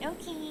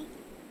 Okay.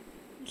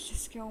 Let's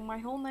just go, my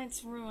whole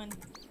night's ruined.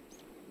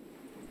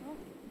 Oh,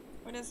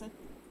 what is it?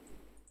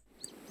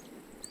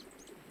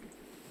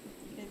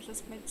 It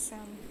just makes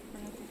sound for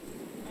nothing.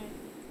 Right.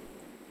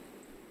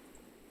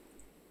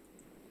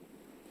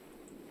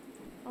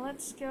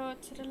 Let's go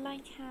to the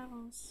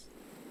lighthouse.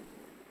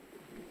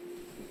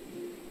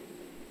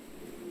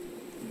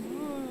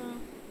 Ooh.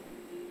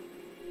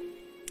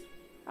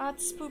 Ah,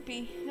 it's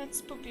spoopy.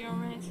 That's spoopy,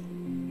 alright.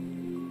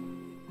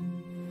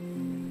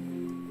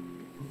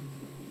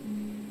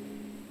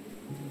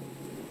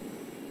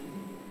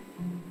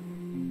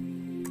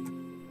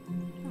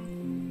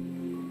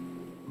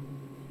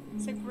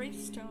 It's a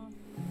gravestone.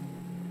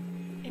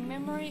 In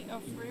memory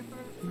of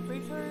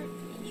River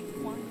E.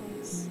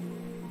 Wiles.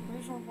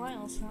 River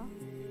Wiles, huh?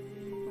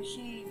 Was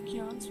she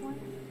John's wife?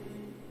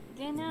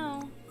 Don't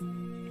know.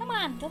 Come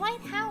on, the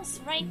lighthouse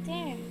right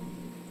there.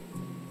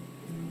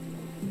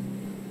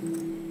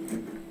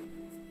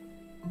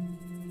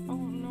 Oh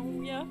no,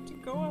 we have to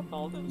go up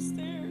all those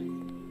stairs.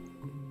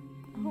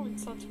 Oh,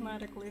 it's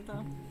automatically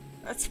though.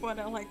 That's what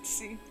I like to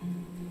see.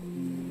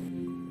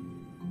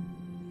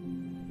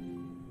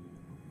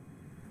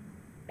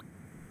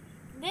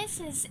 This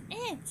is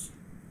it.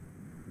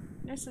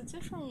 There's a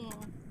different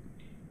one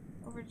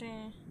over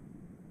there.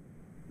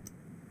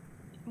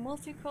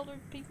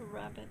 Multicolored paper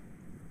rabbit.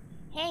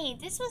 Hey,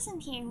 this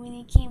wasn't here when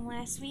you came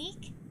last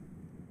week.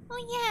 Oh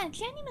yeah,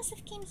 Johnny must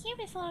have came here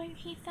before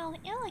he fell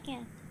ill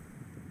again.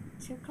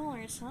 Two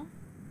colors, huh?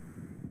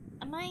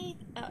 Am I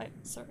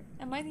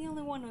the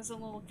only one who's a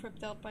little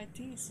creeped out by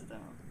these,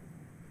 though?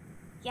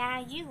 Yeah,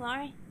 you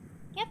are.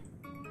 Yep.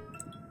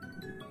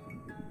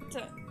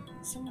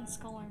 Someone's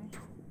calling me.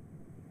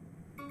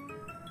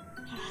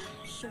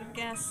 Should have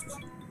guessed.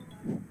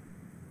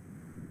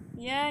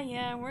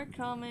 Yeah, we're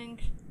coming.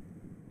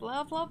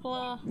 Blah blah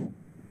blah.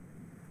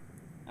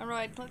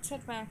 Alright, let's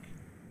head back.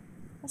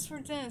 As for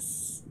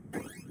this,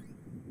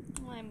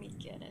 let me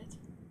get it.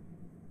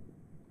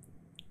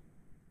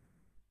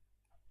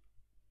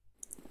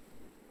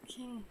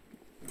 Okay,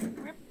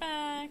 we're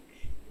back.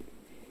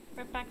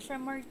 We're back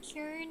from our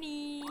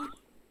journey.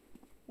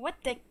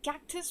 What the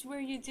cactus were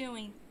you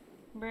doing?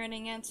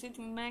 Burning ants with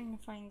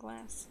magnifying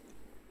glass.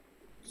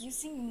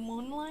 Using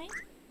moonlight?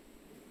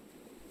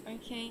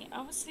 Okay,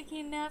 I was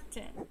taking a nap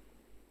then.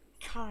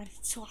 God,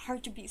 it's so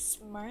hard to be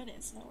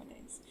smartest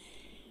nowadays.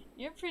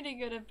 You're pretty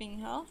good at being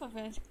half of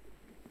it.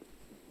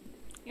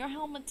 Your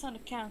helmet's on the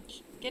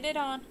couch. Get it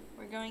on.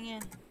 We're going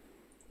in.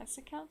 That's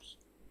the couch?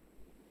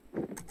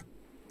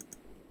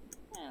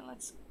 Yeah,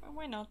 let's...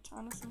 why not,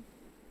 honestly?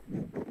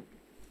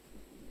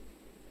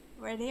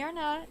 Ready or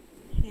not,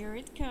 here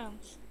it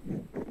comes.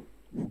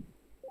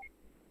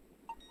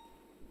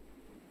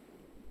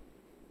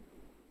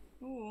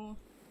 Ooh.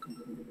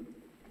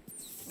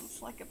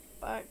 Looks like a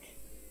bug.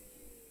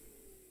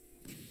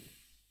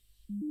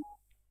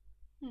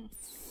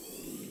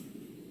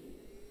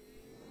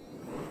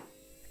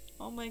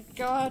 Oh my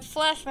god,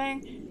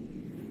 flashbang!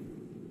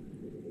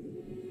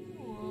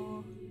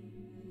 Whoa.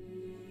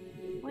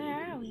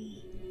 Where are we?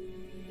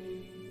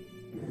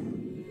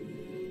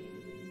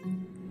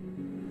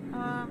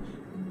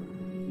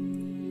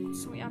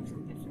 So we have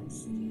different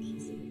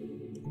stages.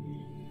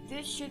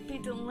 This should be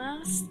the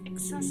last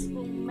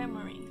accessible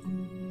memory.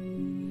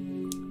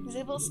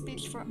 Disable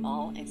speech for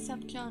all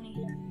except Johnny.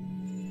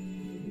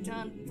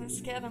 Done.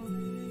 Let's get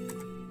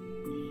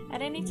him.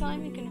 At any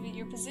time, you can read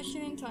your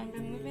position in time by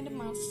moving the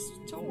mouse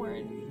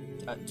toward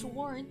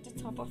the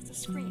top of the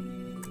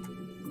screen.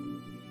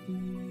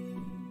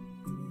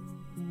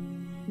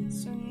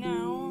 So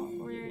now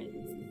we're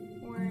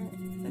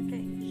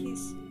okay.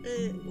 He's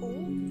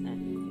old,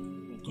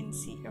 and we can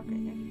see.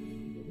 Okay,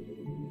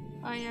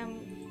 I am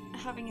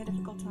having a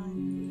difficult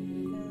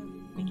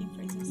time making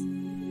phrases.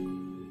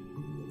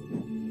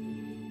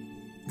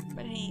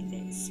 But hey,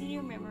 there's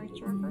senior memory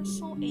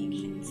traversal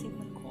agent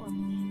Sigmund Corp,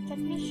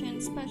 technician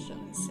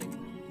specialist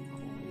Sigmund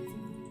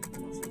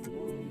Corp,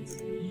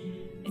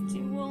 a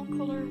dual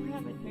color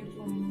rabbit made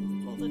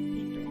from folded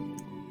paper.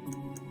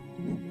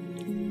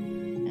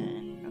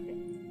 And okay,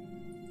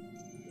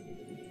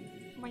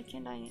 why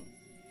can't I?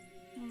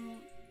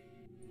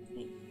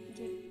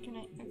 Can I?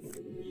 Okay.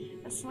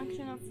 A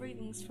selection of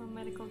readings from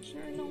medical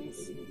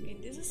journals. Okay,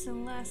 this is the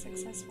last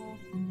accessible.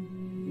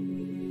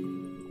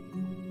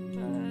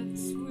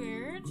 That's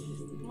weird.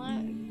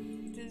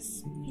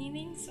 These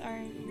paintings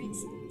are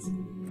recent.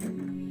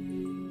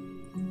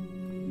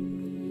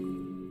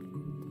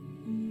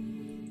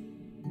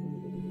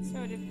 So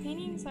the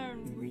paintings are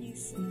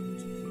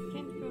recent. We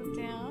can't go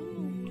down.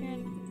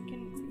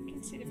 We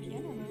can see the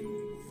piano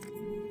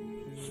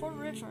though. For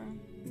River.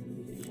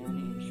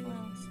 Journey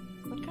Trails.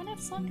 What kind of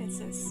song is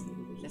this?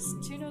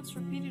 Just two notes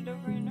repeated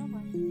over and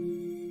over.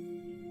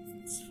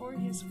 It's for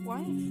his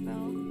wife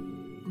though,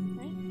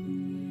 right?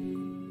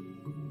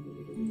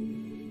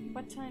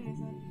 What time is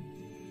it?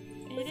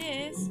 It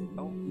is.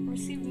 Oh,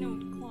 received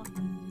note. Clock.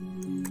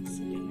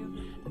 Received a note.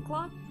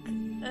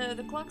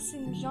 The clocks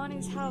in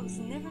Johnny's house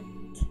never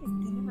tick.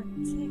 They never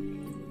tick.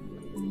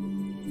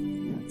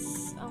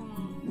 That's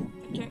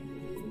okay.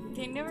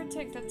 They never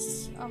tick.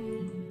 That's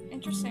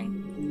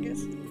interesting. I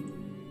guess.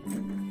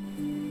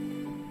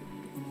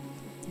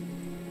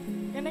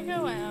 Gonna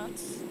go out.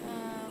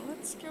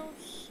 Let's go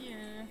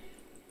here.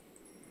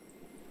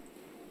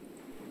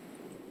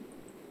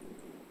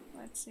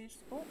 Let's see if...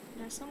 oh,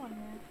 there's someone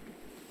here.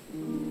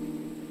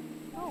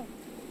 Oh.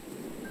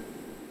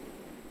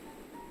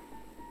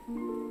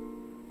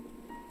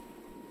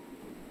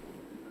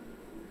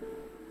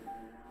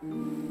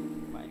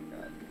 My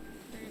god.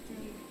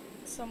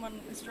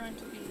 Someone is trying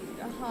to be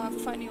a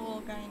funny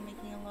little guy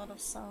making a lot of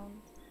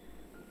sound.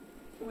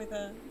 With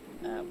a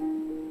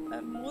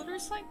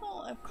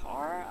motorcycle? A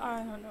car?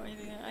 I have no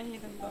idea. I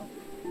hate them though.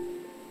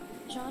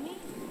 Johnny?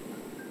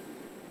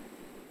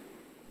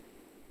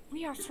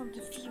 We are from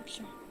the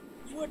future.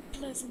 What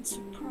pleasant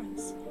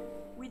surprise.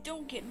 We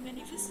don't get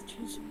many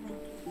visitors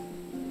around.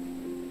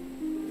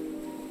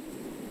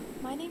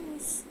 My name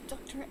is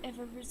Dr.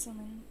 Eva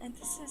Rizzonen, and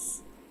this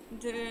is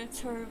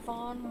Dr.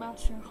 von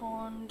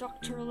Matterhorn,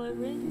 Dr.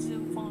 Lorenzo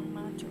von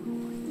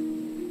Matterhorn.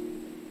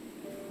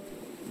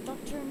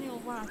 Dr. Neil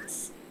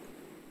Watts.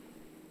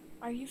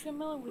 Are you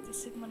familiar with the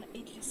Sigmund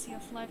Agency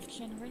of Life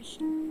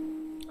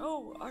Generation?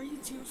 Oh, are you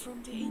two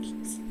from the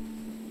agency?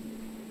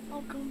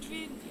 How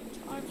convenient.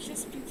 I've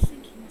just been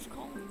thinking of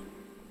calling.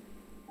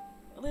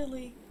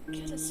 Lily,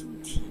 get us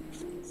some tea,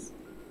 please.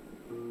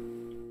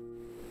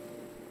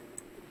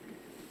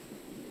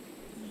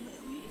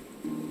 Lily?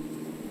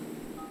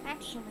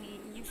 Actually,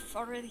 you've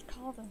already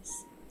called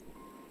us.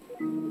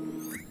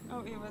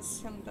 Oh, it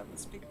was him that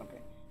was speaking.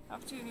 Okay. I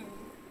have to...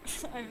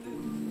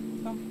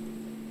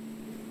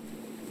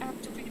 I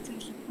have to pay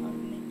attention to our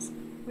names.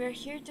 We are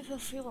here to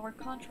fulfill our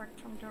contract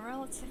from the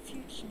relative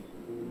future.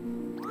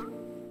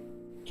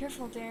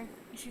 Careful there.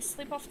 If you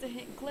slip off the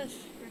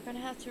cliff, you're gonna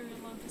have to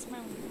reload this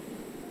memory.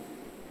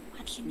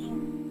 What you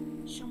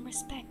mean? Show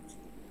respect.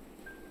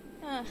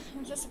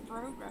 I'm just a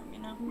program, you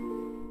know.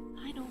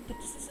 I know, but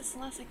this is his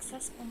last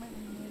accessible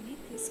memory. We need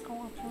this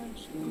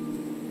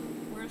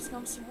cooperation. Worst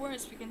comes to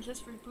worst, we can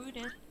just reboot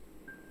it.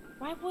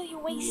 Why will you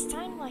waste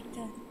time like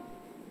that?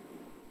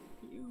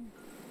 You.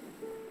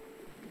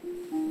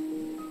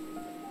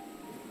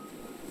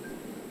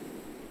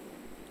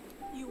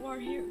 are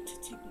here to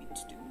take me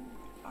to the moon,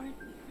 aren't you?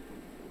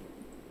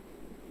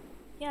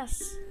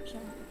 Yes,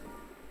 John.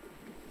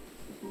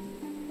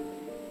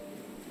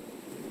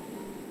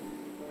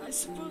 I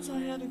suppose I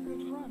had a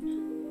good run.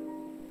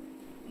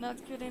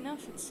 Not good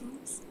enough, it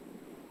seems.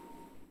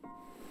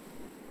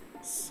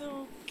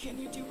 So, can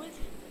you do it?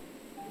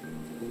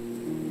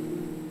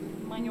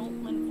 My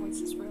old man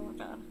voice is really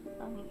bad.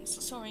 I'm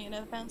so sorry in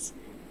advance.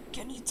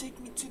 Can you take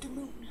me to the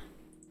moon?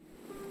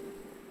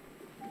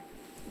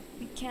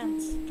 we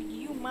can't, but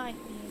you might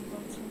be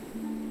able to.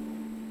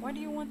 Why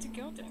do you want to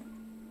go there?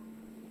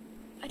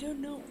 I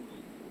don't know.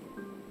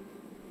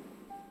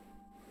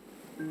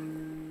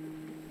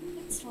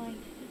 It's fine.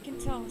 You can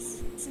tell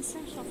us. It's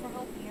essential for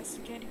helping us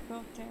to get you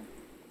out there.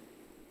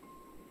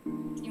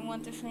 Do you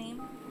want the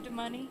fame? The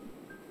money?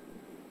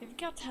 You've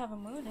got to have a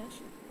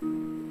motive.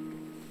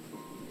 I'm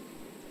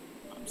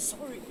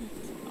sorry,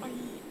 but I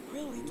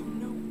really don't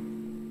know.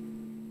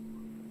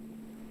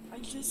 I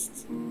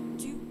just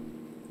do.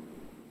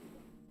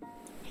 I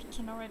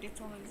can already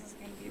tell this is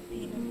going to be a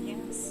pain in the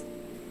ass.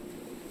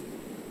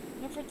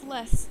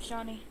 Nevertheless,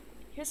 Johnny,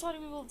 here's what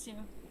we will do.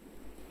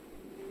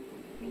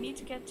 We need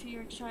to get to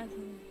your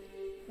childhood.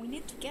 We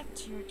need to get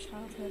to your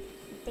childhood,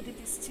 but it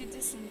is too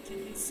distant to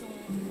do so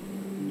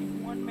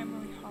in one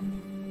memory hop.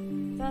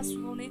 Thus,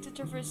 we will need to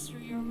traverse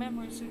through your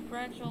memories with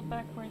gradual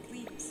backward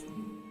leaps,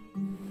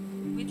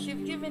 which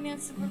you've given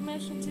us the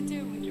permission to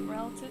do with your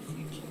relative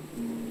future.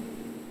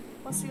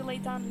 Once you lay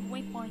down the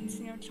waypoints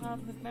in your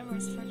childhood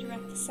memories for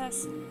direct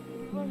access,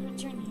 we will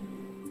return here.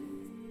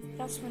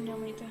 That's when you'll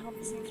need to help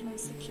us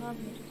influence the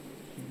childhood.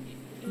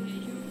 You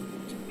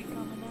to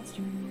become an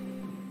astronaut.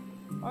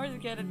 Or to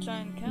get a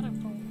giant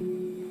catapult.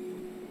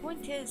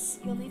 Point is,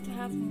 you'll need to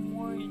have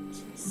more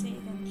to say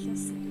than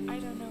just, I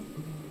don't know.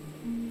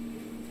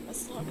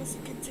 As long as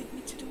you can take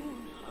me to the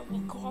moon, I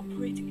will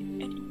cooperate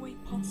in any way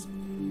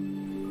possible.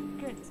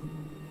 Good.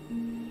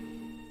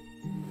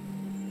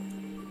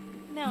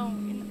 Now,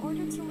 in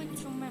order to live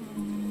through memory,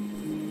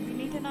 you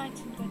need an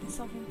item that is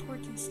of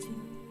importance to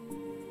you.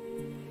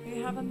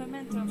 You have a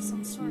memento of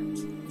some sort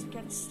to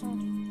get us started.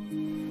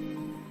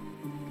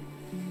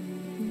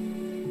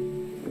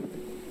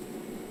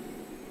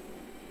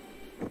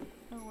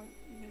 Oh wait,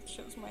 it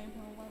shows my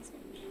whole last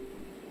name.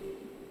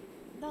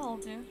 That'll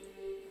do.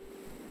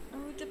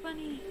 Oh, the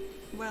bunny.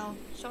 Well,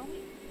 shall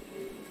we?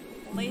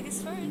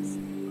 Ladies first.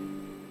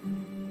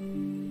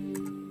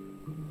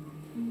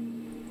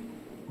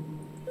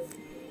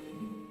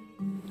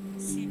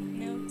 Secret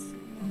note.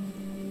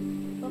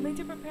 We'll need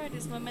to prepare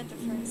this memento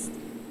first.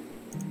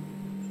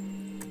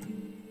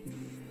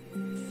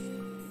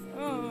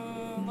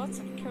 Oh, lots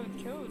of code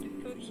here,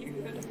 code.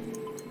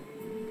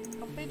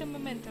 Complete the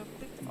memento,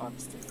 click the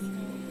obstacle.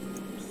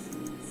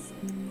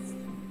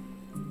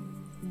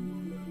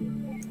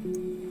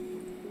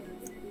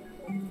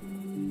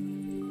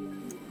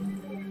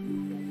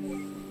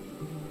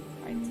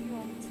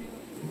 Ideal too.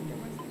 There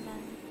was an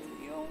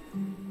ideal.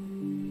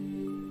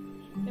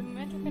 The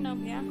memento can now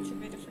be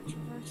activated for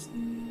traversing.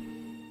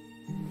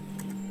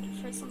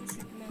 Traversing the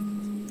secret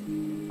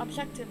note.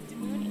 Objective, the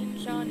moon in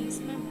Johnny's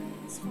memory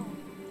is full.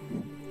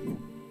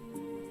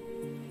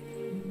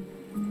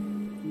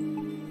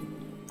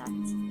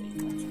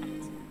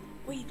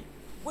 Wait,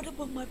 what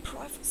about my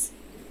privacy?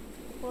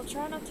 We'll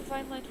try not to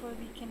violate what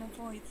we can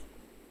avoid.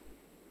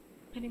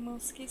 But in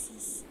most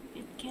cases,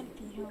 it can't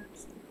be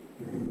helped.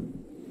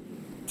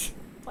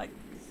 Like,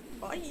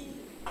 bye.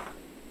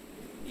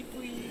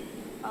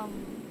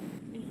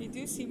 If you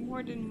do see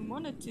more than we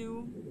wanna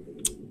do,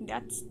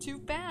 that's too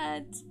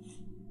bad.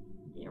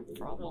 Your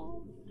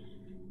problem.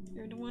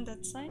 You're the one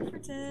that signed for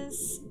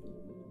this.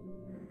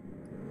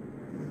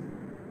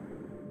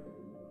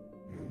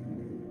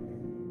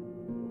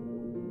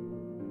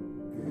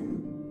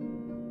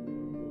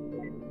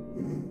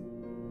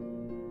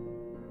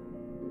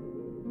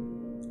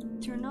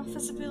 Turn off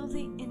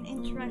visibility and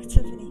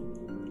interactivity.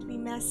 It'll be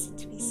messy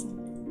to be seen.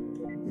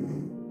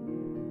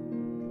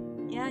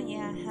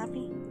 Yeah,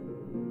 happy?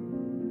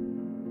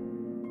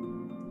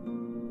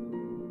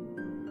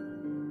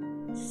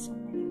 So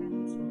many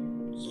rabbits.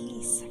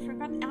 Jeez, I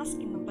forgot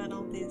asking about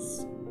all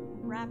these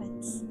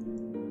rabbits.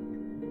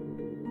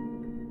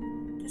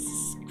 This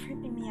is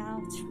creeping me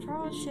out.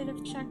 Probably should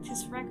have checked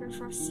his record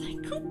for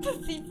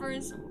psychopathy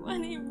first.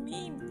 What do you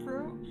mean,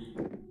 bro?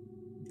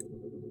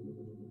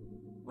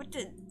 What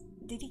did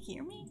he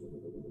hear me?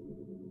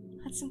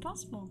 That's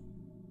impossible.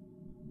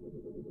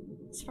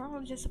 It's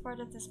probably just a part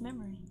of this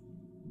memory.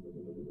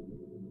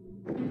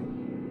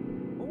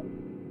 Oh.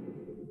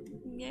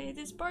 Yeah, it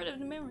is part of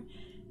the memory.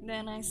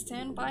 Then I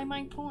stand by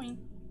my point.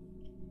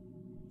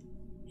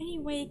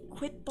 Anyway,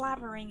 quit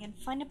blabbering and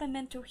find a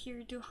memento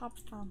here to hop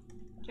from.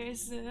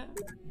 There's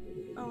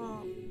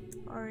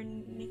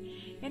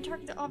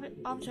interact the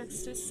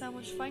objects to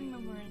establish 5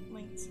 memory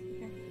links.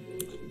 Okay.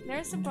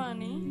 There's a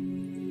bunny.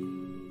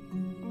 A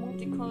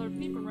multicolored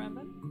paper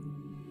rabbit.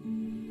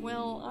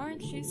 Well,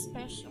 aren't you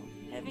special?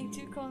 Having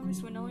 2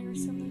 colors when all your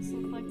siblings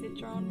look like they're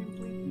drawn in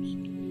bleach.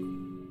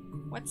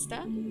 What's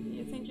that?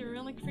 You think you're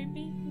really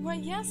creepy? Why,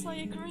 yes, I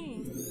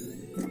agree.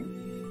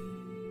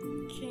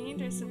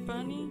 there's a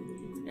bunny,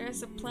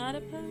 there's a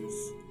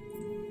platypus.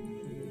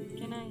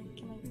 Can I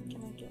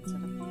get to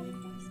the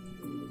platypus?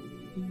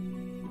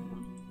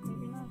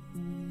 Maybe not.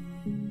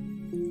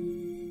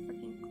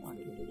 Fucking clock.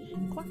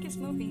 Clock is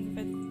moving,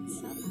 but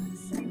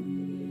sadness.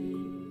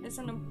 There's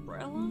an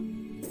umbrella.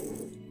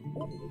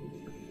 Oh.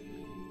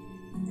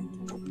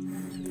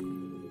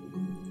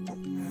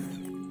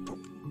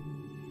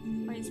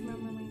 Why is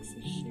murmuring so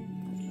shit?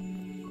 Okay.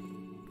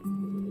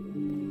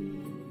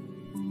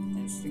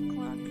 There's the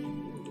clock again.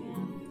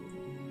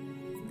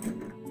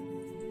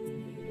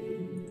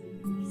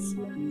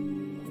 So,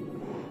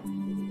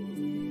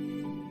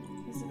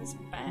 is it this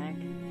bag?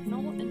 No,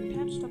 and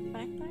patched up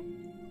backpack?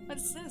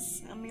 What's this?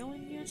 A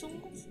million years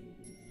old?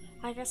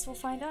 I guess we'll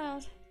find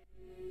out.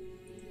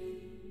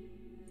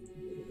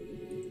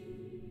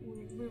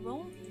 We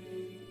will.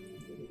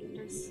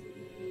 There's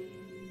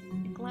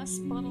a glass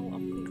bottle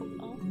of pickled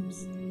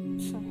olives.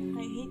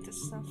 I hate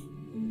this stuff.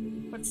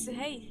 But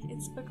hey,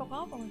 it's pickled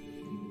olive.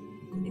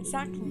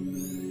 Exactly.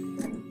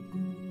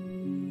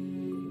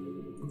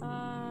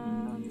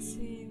 Let's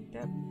see.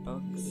 The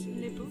books.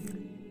 Le book.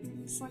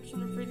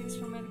 Selection of readings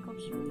from medical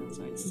journals.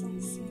 So it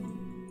says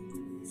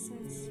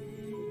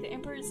The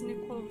Emperor's New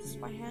Clothes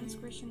by Hans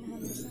Christian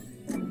Andersen.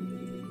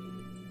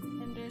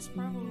 And there's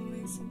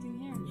probably something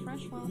here.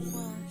 Fresh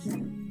wildflowers.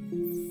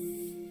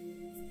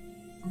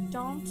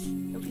 Don't.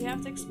 If you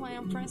have to explain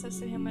your princess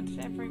to him at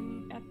every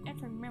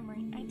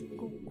memory, I'd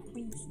go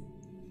crazy.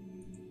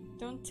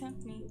 Don't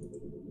tempt me.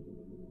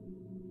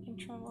 In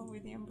trouble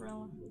with the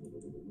umbrella.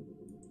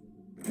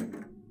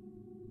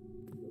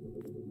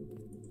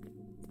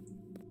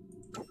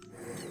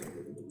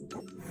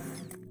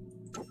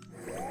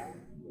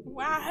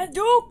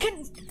 Hadouken!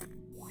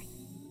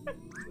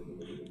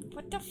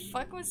 What the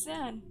fuck was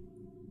that?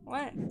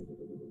 What?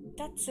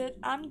 That's it.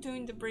 I'm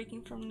doing the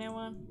breaking from now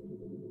on.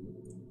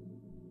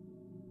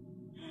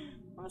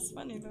 That was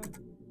funny though.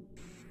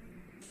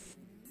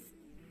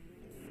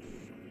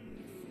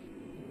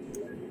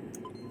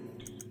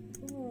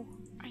 Oh,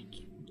 I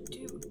can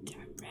do the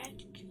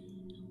red.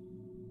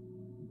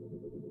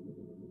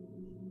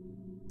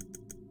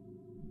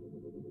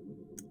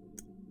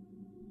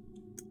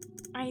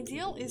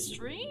 Ideal is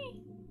 3?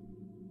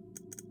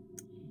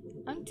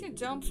 I'm too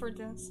dumb for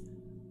this.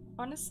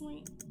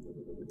 Honestly.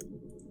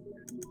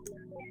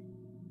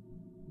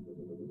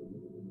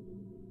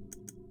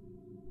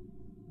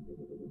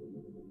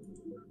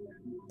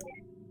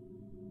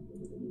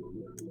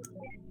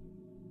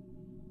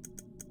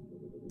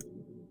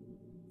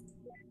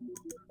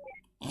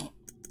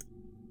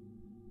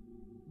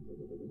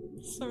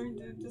 Sorry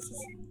dude, this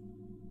is...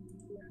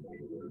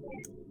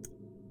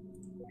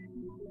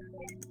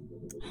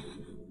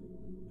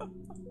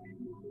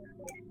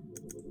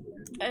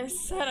 I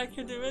said I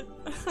could do it.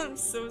 I'm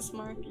so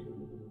smart.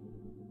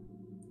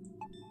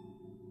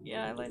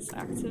 Yeah, let's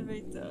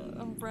activate the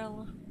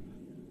umbrella.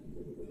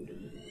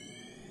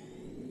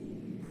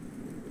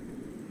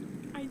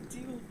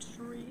 Ideal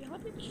 3. How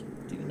did you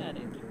do that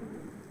intro?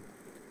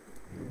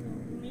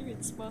 Maybe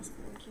it's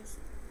possible in case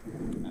I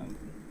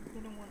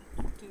didn't want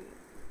to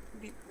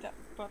beat that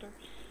butter.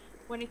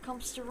 When it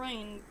comes to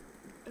rain,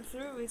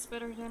 through is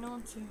better than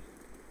onto.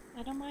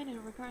 I don't mind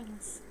it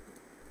regardless.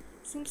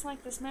 Seems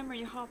like this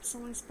memory hops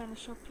only span a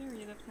short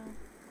period of time.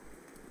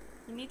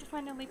 You need to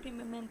find a leaping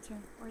memento,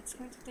 or it's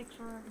going to take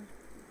forever.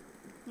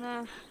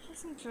 Nah,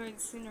 just enjoy the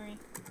scenery.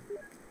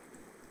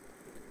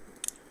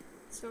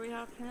 So we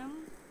have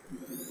him.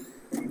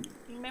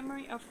 In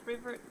memory of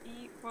River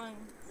E.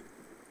 Wine.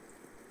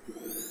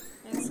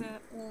 There's an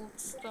old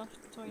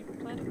stuffed toy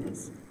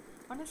platypus.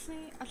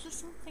 Honestly, I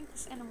just don't think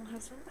this animal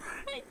has a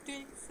right to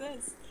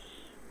exist.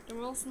 The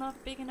world's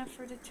not big enough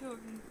for the two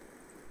of you.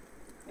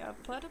 Yeah,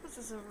 platypus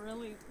is a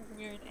really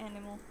weird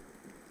animal.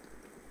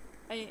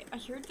 I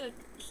heard that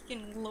he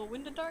can glow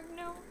in the dark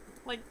now?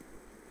 Like,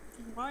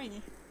 why?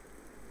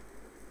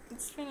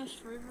 It's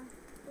finished, River.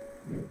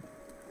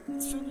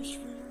 It's finished,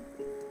 River.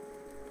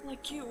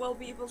 Like you, I'll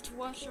be able to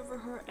watch over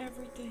her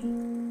every day.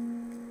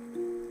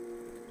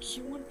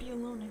 She won't be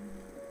alone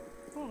anymore.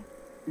 Oh.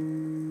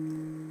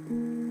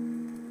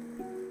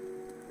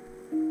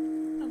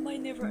 I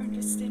might never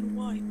understand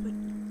why, but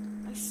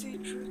I stay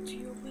true to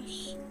your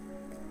wish.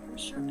 I'm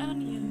sure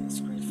Anya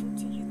is grateful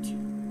to you too.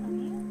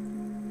 Anya?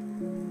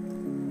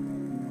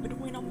 But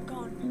when I'm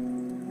gone,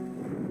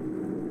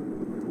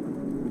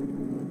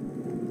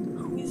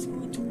 who is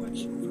going to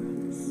watch over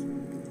us?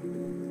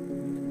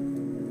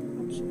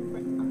 Watch over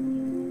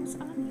Anya? Who's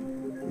Anya?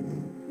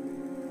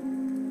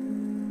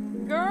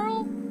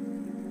 Girl?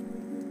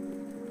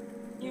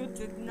 You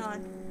did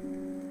not.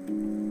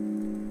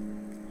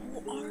 Who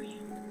are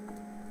you?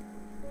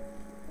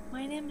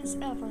 My name is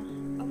Eva.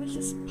 I was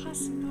just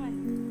passing by.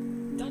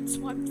 That's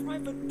my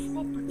private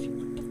property.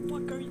 What the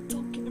fuck are you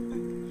talking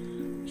about?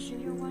 Is she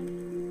your wife?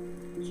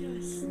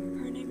 Yes,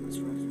 her name was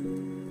River.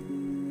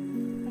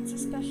 That's a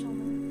special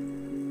name.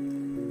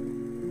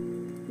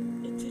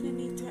 It didn't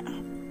need to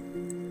happen.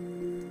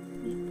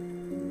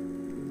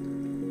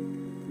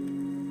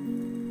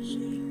 She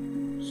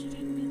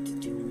didn't mean to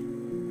do it.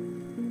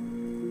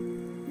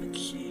 But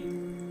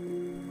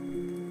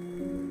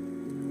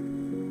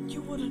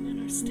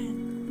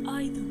understand.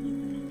 I don't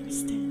even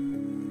understand.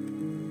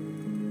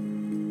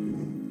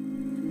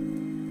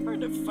 Where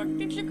the fuck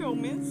did you go,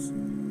 miss?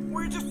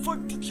 Where the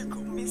fuck did you go,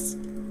 miss?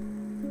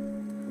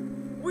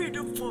 Where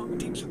the fuck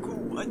did you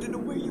go? I don't know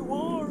where you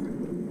are.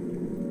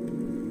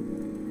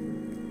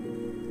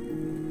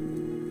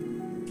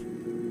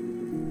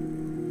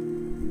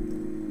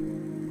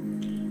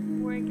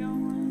 We're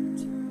going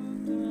to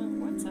the...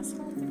 what's this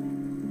called again?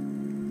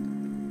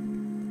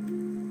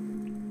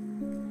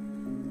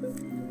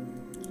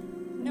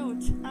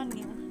 Note,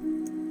 Anya.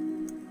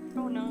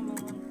 Oh no, I'm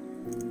alone.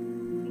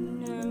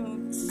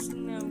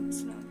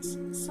 Notes.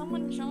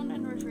 Someone John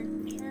and River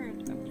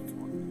cared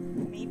for.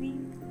 Maybe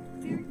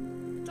their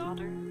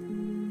daughter?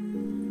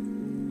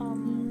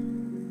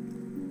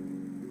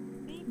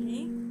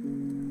 Maybe.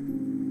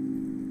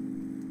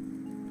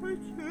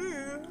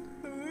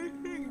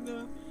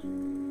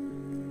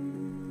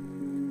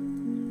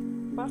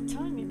 About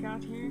time you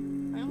got here.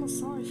 I almost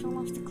saw you fell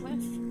off the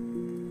cliff.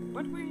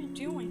 What were you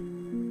doing?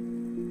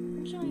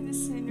 Enjoying the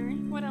scenery.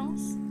 What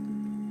else?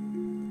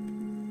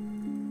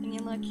 Any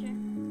luck here?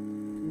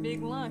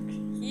 Big luck.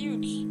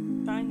 Huge.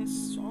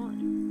 Dinosaur.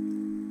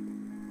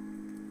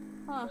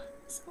 Huh.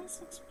 This place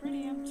looks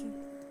pretty empty.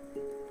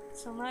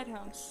 It's a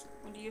lighthouse.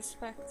 What do you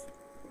expect?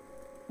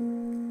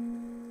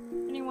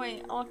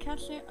 Anyway, I'll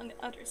catch you on the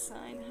other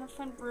side. Have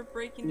fun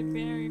breaking the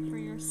barrier for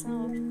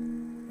yourself.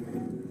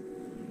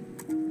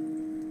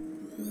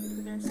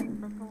 There's a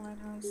broken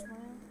lighthouse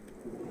now.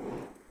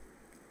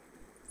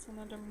 It's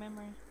another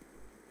memory.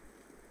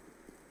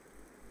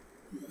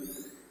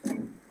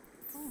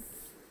 Oh.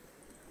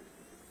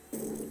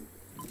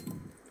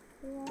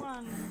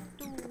 1,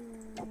 2,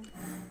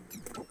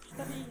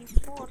 3,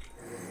 4,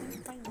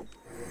 5.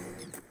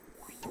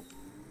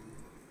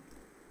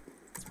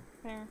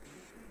 There.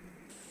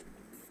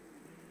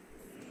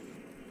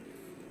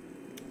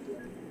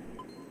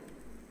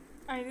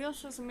 Ideal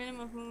shows a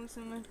minimum of moves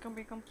and it can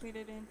be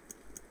completed in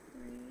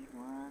 3,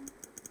 1,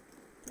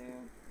 2,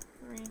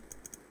 3.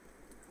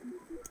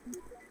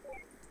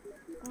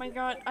 Oh my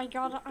god, I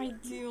got an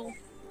ideal.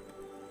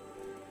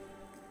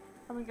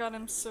 Oh my god,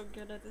 I'm so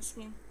good at this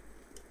game.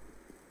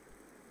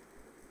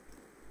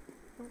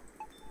 Oh,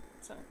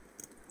 sorry.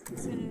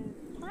 It's a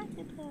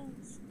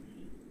platypus.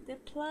 The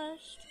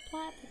plushed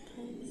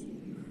platypus.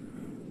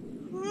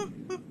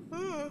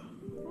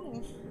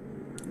 Oh.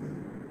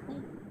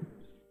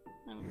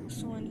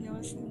 So when he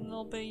was a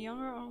little bit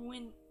younger, or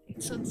when?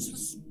 So this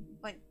was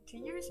like 2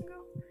 years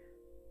ago?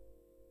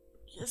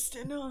 Just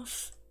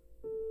enough.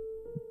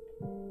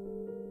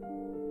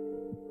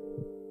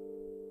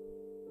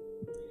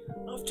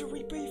 After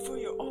we pay for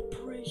your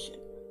operation,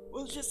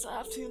 we'll just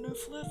have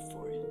enough left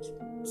for it.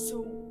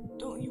 So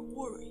don't you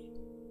worry.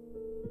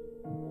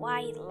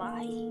 White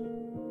lie.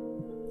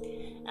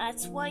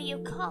 That's what you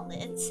call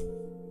it,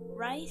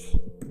 right?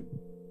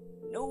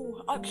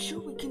 No, I'm sure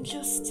we can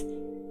just...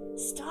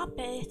 Stop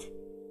it.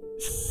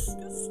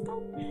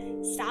 Stop.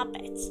 Stop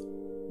it.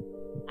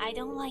 I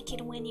don't like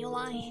it when you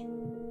lie.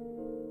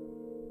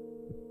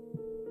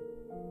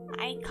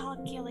 I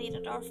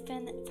calculated our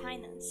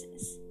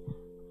finances.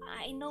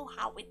 I know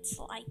how it's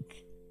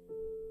like.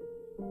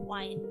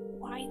 Why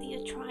do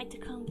you try to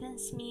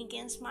convince me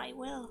against my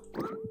will?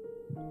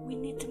 We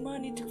need the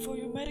money for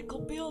your medical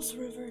bills,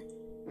 River.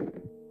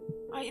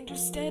 I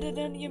understand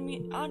that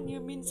Anya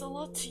means a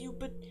lot to you,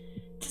 but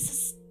this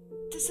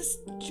is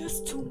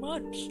just too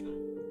much.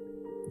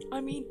 I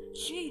mean,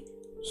 she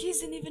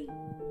isn't even...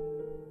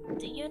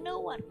 Do you know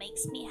what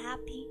makes me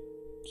happy,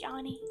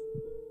 Johnny?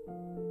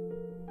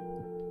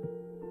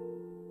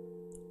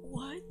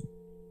 What?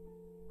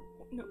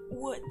 No,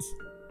 what?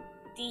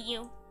 Do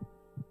you?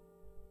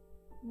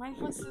 My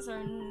voices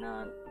are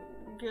not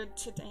good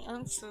today.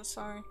 I'm so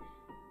sorry.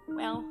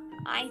 Well,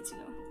 I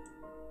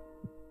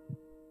do.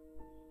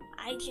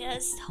 I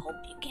just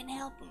hope you can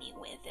help me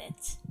with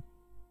it.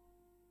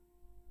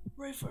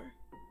 River.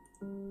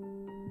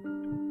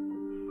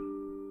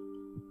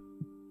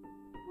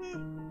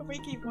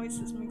 Reiki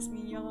voices makes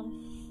me yawn.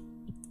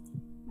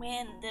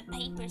 When the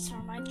papers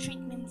for my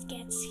treatment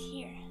gets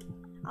here,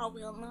 I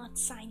will not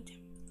sign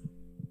them.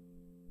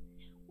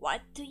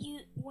 What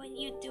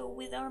you do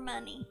with our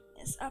money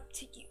is up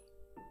to you.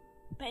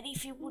 But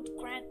if you would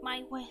grant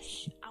my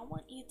wish, I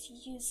want you to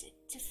use it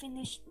to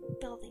finish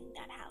building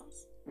that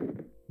house.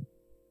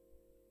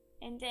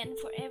 And then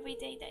for every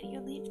day that you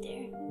live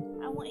there,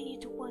 I want you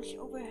to watch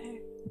over her,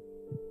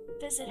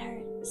 visit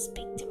her,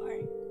 speak to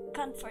her,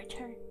 comfort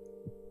her.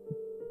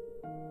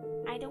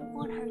 I don't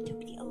want her to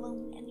be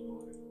alone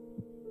anymore.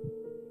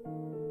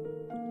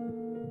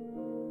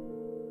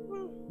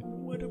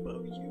 What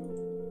about you?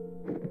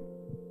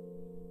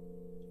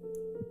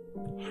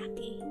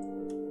 Happy.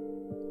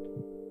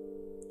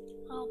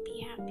 I'll be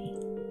happy.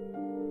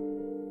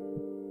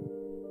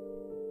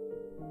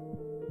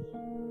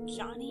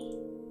 Johnny?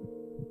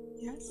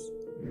 Yes?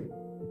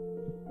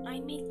 I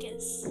made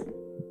this.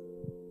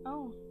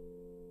 Oh,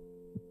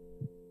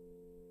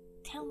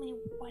 Tell me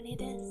what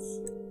it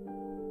is.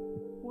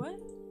 what?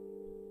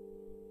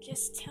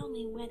 Just tell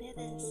me what it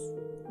is.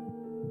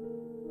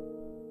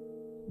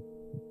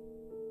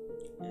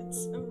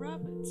 It's a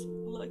rabbit,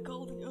 like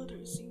all the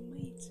others you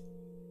made.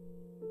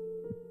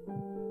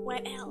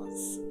 What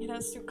else? It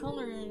has two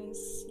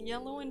colors,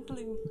 yellow and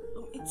blue.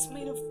 Oh, it's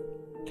made of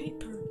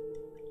paper.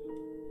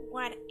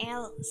 What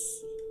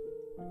else?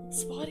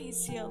 Its body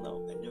is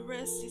yellow and the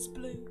rest is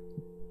blue.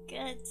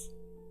 Good.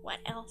 What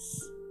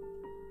else?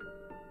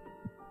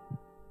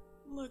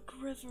 Look,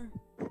 River.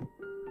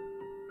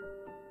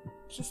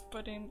 Just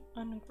put it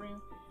on the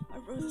ground. I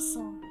wrote a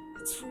song.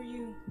 It's for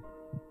you.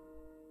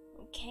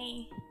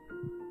 Okay.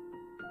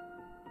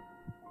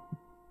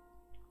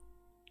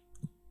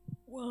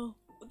 Well,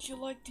 would you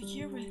like to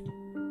hear it?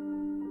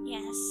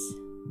 Yes.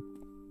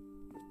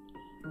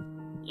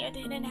 You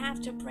didn't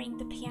have to bring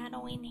the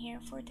piano in here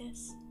for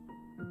this.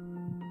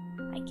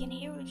 I can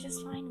hear it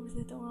just fine with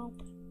the door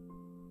open.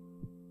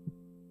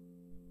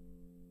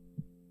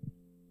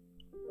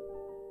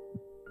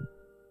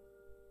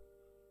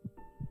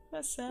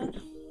 That's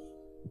sad.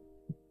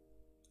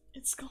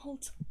 It's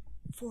called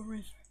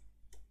Forever.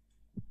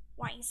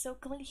 Why so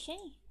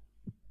cliche?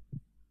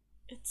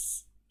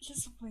 It's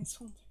just a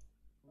placeholder.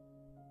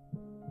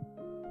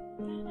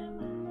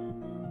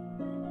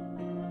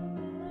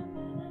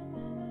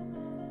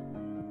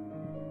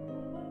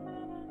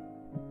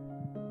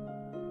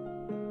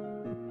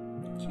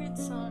 Cute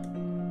song.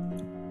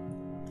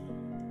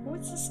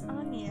 What's this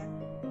Anya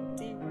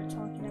they were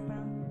talking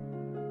about?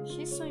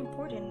 She's so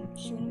important.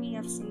 Shouldn't we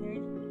have seen her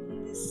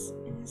in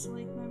his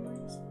late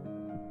memories?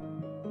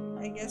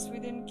 I guess we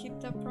didn't keep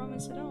that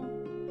promise at all.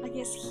 I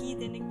guess he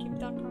didn't keep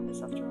that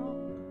promise after all.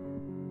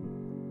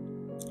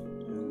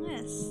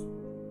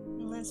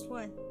 Unless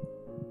what?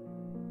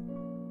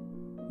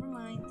 Never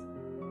mind.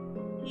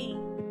 Hey,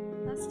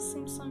 that's the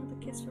same song the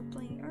kids were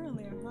playing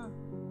earlier, huh?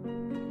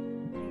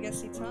 I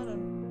guess he taught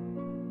them.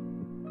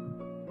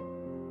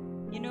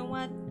 You know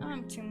what?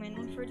 I'm too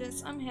manly for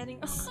this. I'm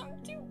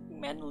too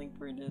manly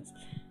for this.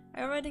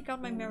 I already got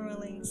my memory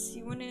links.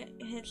 You wanna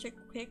hitch a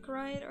quick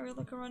ride or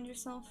look around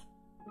yourself?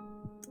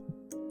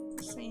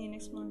 See you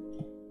next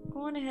month.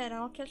 Go on ahead,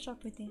 I'll catch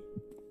up with you.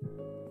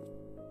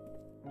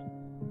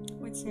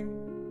 Wait, sir.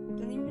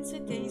 Don't even say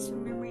days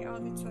when memory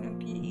audio to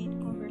MP8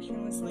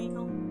 conversion was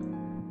legal.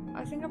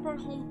 I think I brought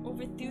home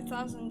over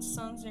 2,000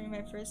 songs during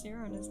my first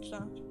year on this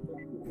job.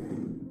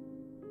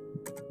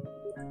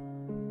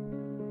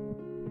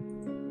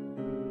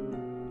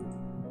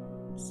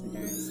 So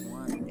there's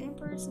one. The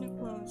Emperor's New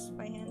Clothes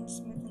by Hand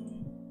Smith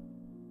and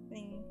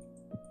thing.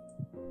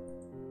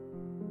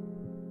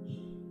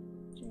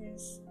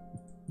 There's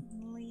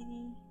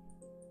Lady.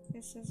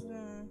 This is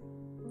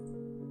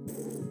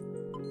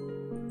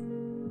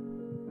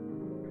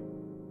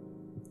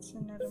it's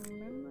another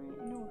memory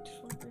note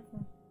for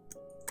River.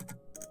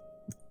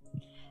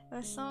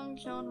 A song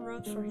John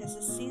wrote for his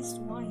deceased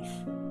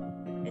wife.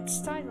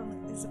 Its title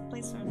is a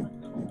placeholder.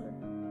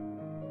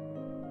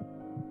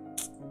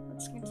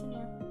 Let's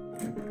continue.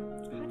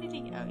 How did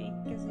he? Oh,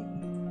 because he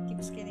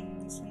keeps getting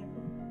this in the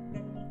book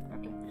than me.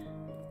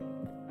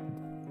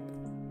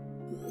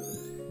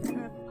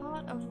 Okay. A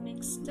pot of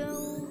mixed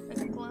dough,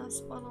 a glass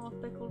bottle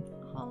of pickled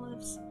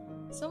olives.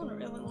 Someone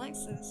really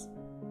likes this.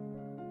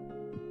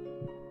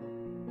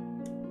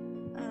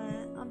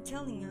 I'm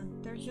telling you,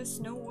 there's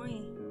just no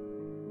way.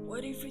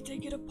 What if we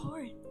take it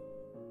apart?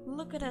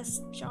 Look at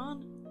us,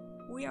 John.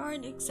 We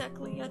aren't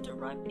exactly at the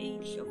ripe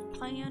age of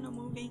piano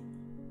movie.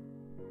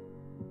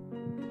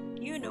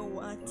 You know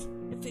what?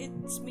 If it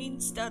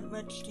means that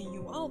much to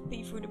you, I'll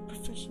pay for the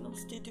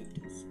professionals to do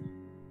this.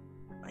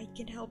 I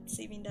can help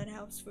saving that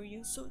house for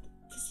you, so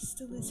this is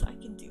the least I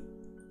can do.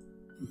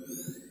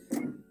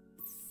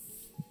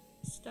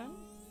 It's done?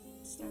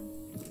 It's done.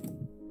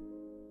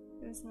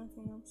 There's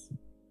nothing else.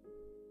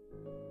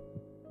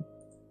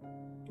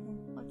 Okay,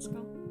 let's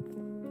go.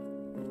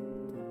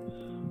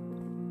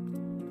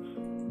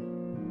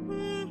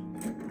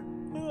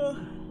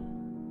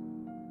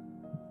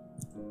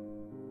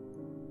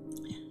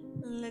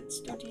 Let's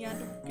do the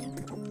other thing.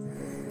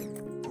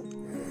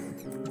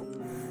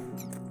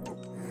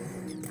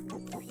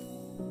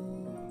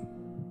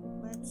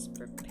 Let's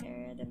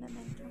prepare the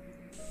memento.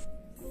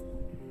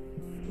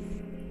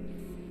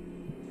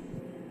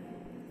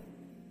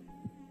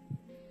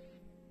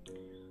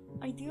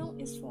 Ideal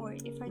is 4.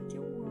 If I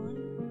do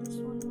 1, this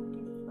one will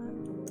be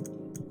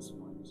 5. This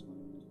one will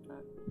be 5.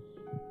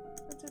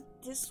 Let's do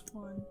this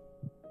one.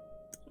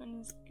 This one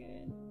is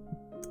good.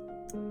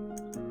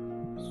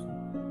 This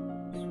one.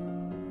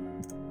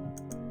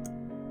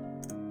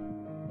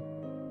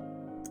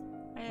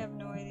 I have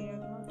no idea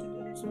how to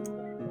do this one.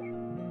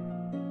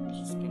 I'm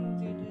just gonna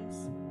do this.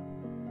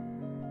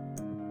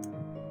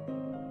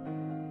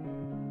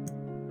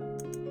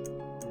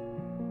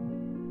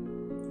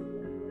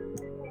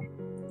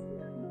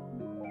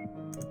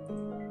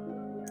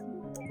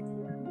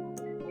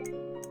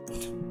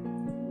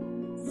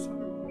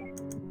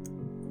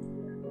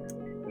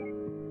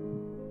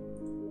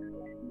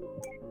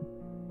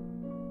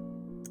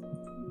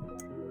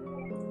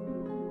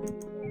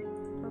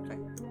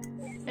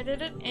 I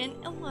did it in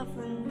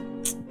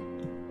 11.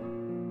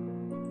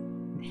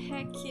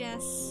 Heck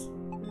yes.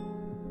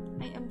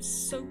 I am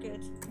so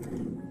good.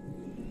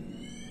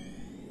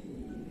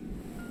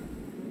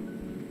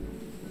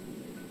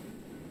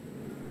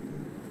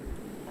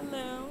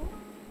 Hello?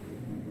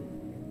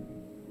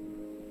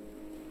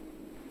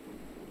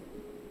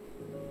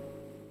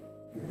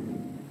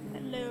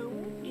 Hello?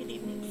 Good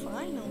evening,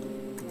 finally.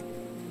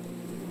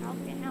 Calm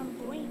down,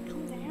 boy,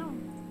 calm down.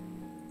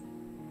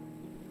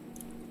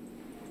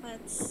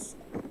 Let's...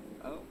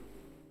 Oh.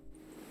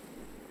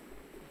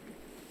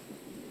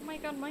 Oh my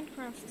god,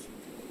 Minecraft.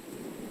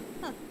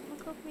 Huh,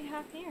 look what we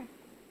have here.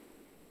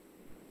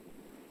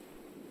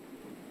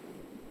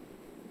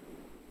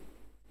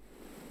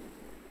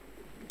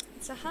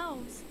 It's a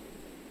house.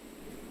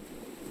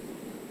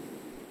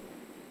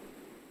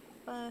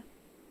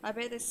 I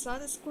bet they saw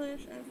this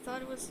cliff and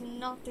thought it was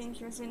not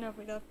dangerous enough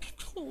without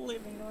people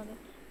living on it.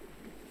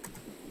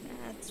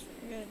 That's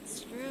good,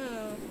 it's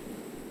true.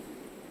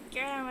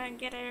 Get him and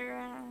get her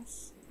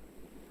ass.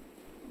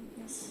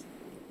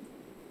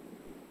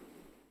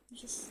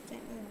 Just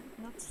stand,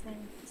 not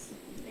stand,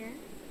 there.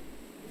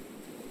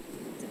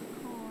 The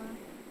car.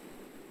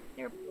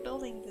 They're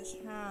building this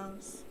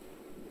house.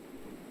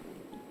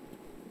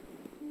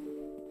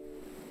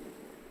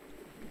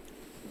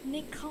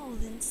 Nick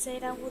called and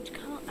said I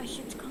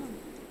should come.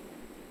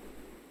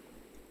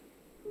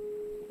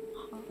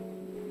 Huh?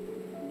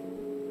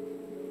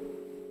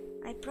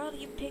 I brought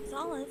you picked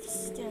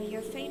olives. They're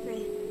your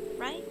favorite,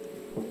 right?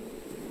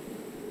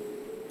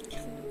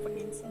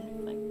 Fucking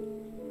sound like.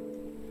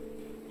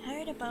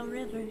 Heard about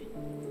River.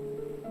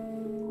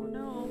 Oh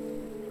no.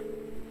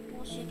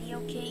 Will she be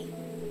okay?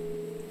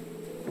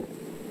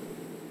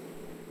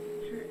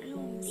 Her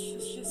illness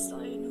is just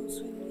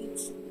diagnosed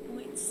with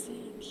late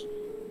stage.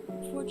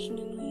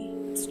 Fortunately,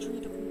 it's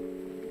treatable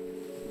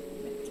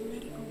with the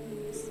medical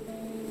bills.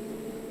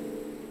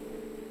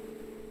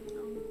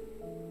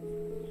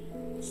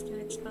 It's too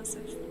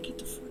expensive. We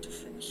can't afford to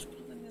finish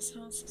building this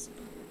house,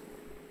 Isabel.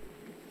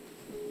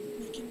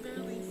 We can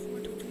barely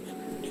afford to pay for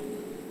her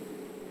treatment.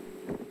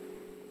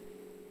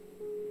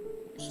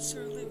 She's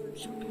her liver,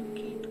 she'll be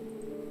okay, but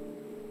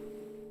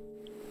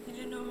I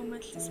don't know how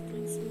much this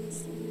brings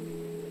us.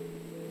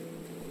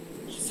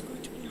 She's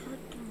going to be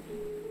heartbroken.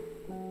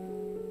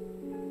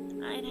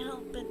 I'd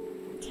help, but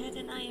Ted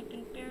and I have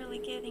been barely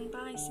getting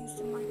by since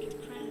the market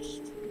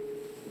crashed.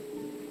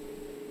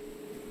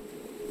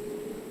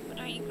 What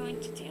are you going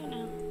to do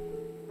now?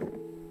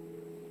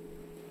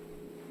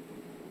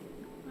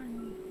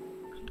 I'm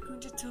going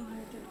to tell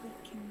her that we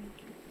can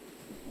make it.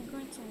 You're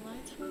going to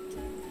lie to her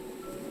too?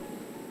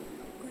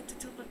 I'm going to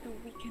tell her that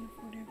we can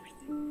afford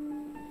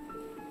everything.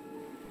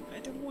 I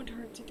don't want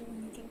her to do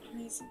anything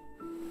crazy.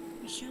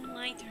 We shouldn't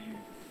lie to her.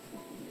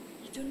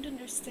 You don't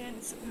understand,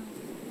 Isabel.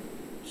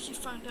 If she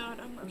found out,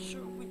 I'm not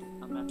sure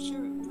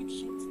which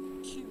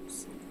she'd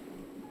choose.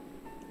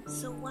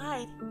 So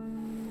what?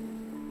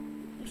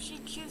 If she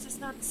chooses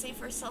not to save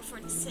herself for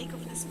the sake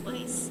of this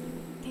place,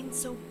 Then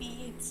so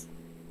be it.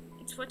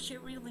 It's what she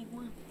really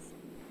wants.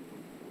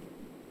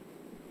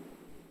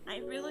 I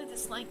really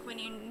dislike when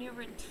you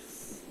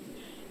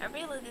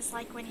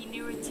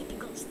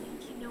neurotypicals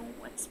think you know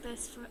what's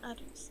best for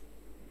others.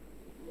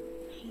 I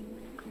hate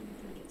when you call me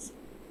that, Isabel.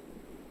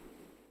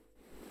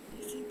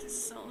 You think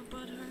this is all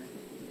about her?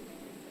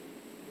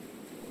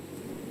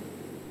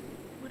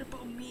 What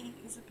about me,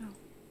 Isabel?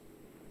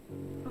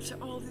 After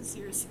all these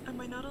years, am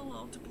I not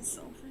allowed to be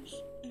selfish,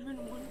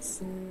 even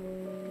once?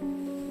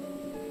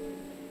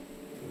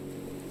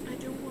 I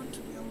don't want to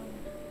be alone,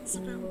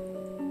 Isabel.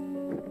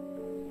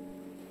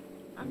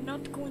 I'm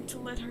not going to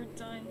let her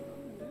die.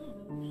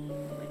 Oh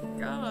my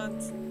god.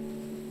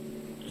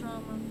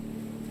 Drama.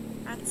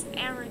 That's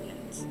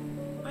arrogant.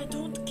 I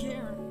don't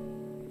care.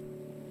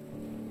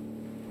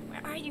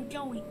 Where are you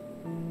going?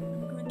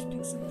 I'm going to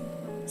pick something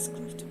from this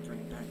cliff to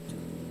bring back to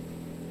her.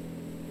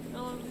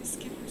 I'll at least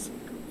give her some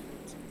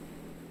comfort.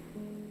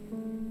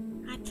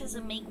 That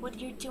doesn't make what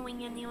you're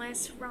doing any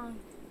less wrong.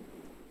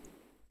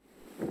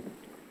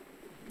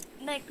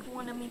 Nick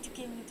wanted me to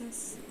give you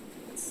this.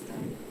 What's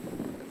that?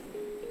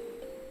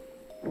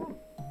 Oh.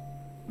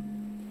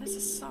 There's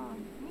a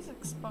song.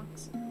 Music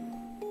box.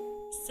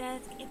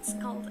 Said it's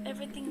called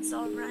Everything's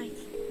Alright.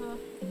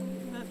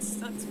 That's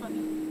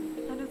funny.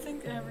 I don't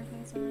think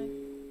everything's alright.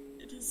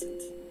 It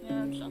isn't.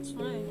 Yeah, that's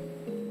right.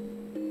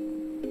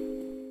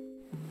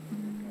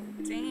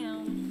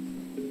 Damn.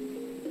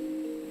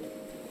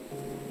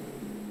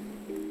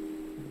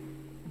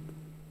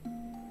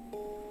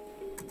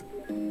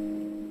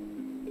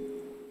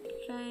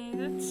 Okay,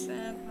 that's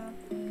sad.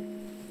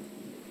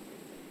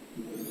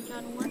 We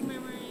got one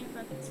memory,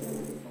 but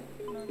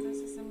oh, no, this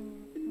is a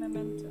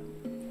memento.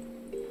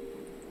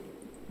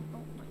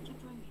 Oh, what are you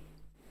doing?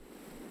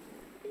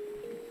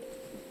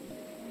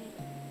 Wait,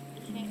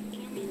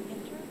 can we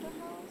enter the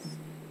house?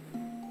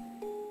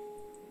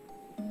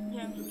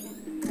 Yeah, we can.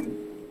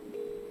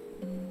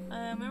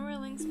 Memory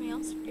links may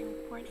also be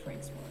required for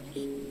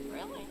exploration.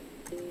 Really?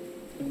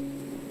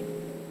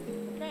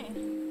 Okay.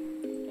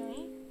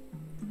 Okay.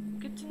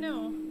 Good to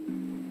know.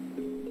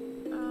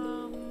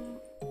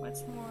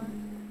 What's more?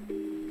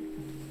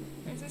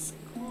 There's this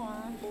car.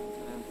 I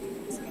don't think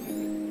it's gonna be.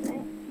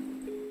 Oh.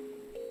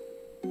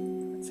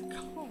 It's a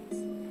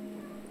ghost.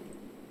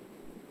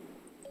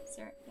 Is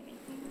there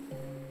anything?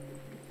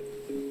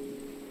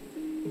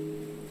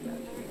 No,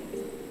 there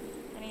is.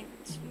 I need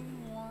 2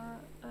 more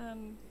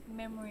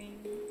memory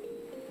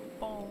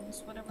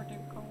balls, whatever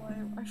they're called.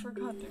 I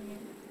forgot their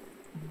name.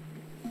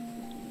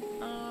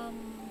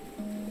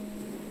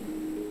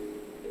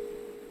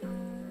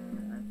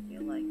 I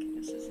feel like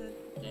this is a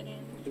dead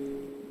end.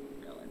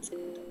 No, let's go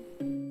down.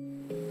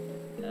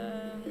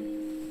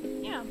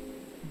 Yeah.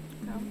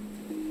 No.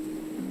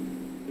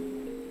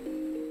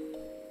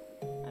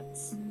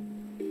 That's.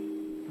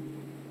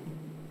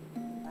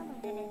 Where am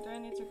I gonna? Do I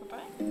need to go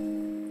back?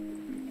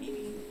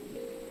 Maybe.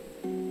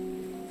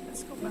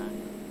 Let's go back.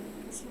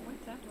 Because he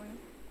went that way.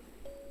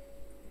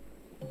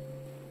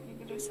 You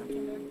can do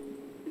something there.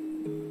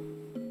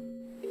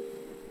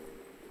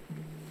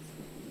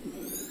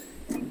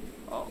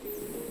 Oh.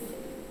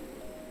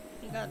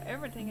 He got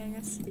everything, I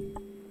guess.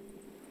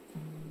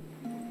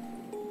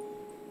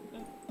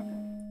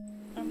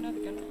 I'm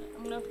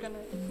not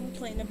gonna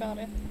complain about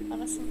it,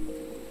 honestly.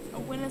 A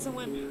win is a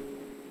win.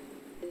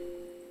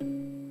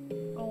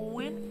 A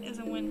win is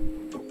a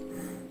win.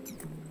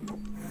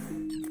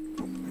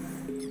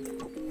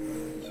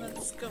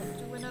 Let's go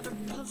do another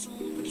puzzle,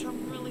 which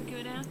I'm really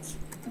good at.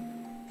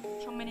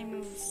 How many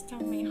moves?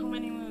 Tell me, how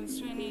many moves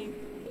do I need?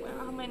 Well,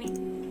 how many?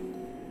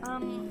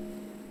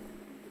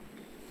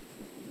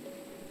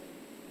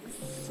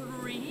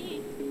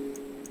 3.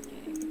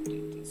 Okay, do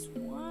this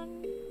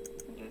one.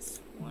 This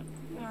one.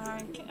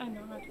 I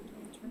know how to do it.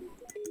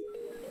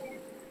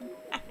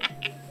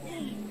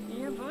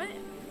 Yeah, boy.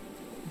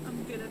 I'm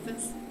good at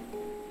this.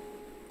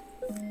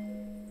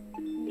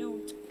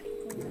 Note.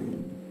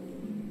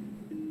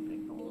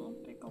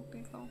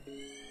 Pickle.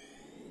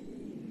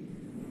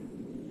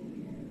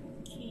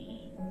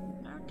 Okay.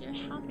 Now they're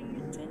having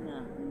a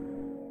dinner.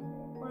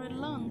 Or a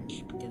lunch,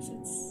 because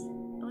it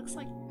looks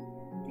like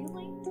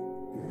daylight.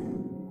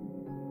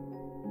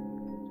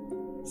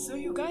 So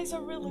you guys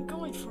are really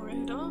going for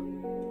it, huh?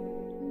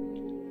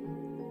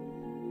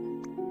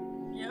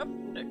 Yep,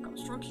 the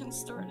construction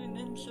started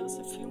in just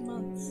a few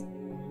months.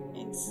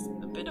 It's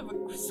a bit of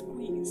a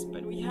squeeze,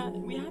 but we had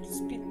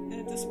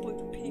to split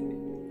the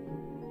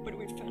payment. But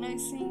with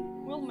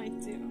financing, we'll make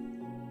do.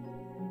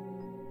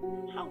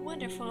 How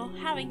wonderful!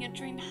 Having a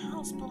dream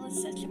house built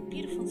is such a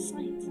beautiful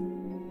sight.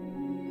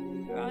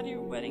 You had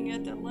your wedding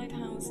at the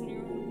lighthouse near.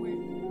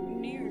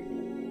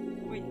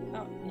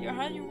 You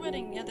had your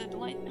wedding at the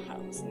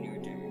lighthouse near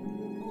there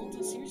all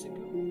those years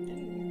ago, didn't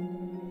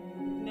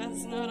you?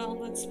 That's not all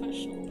that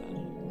special about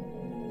it.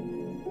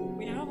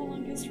 We have a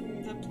long history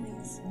with that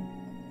place.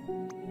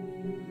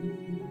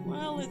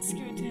 Well, it's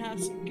good to have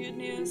some good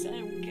news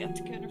and get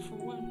together for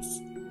once.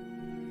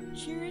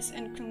 Cheers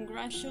and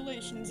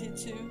congratulations, you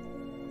two.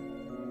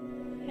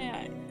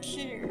 Yeah,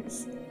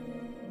 cheers.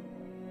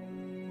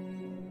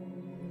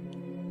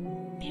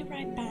 Be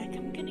right back,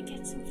 I'm gonna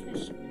get some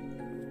fish.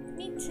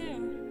 Me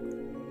too.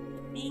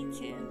 Me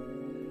too.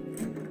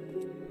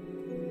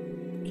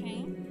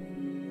 Okay.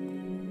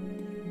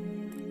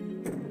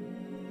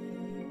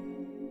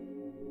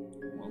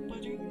 Well,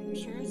 buddy,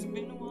 sure has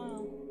been a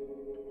while,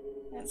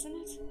 hasn't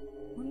it?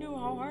 Who knew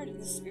how hard it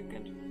is to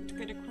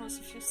get across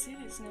a few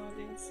cities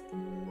nowadays?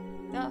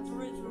 That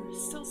river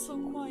is still so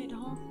quiet,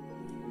 huh?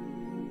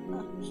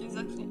 She's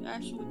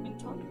actually been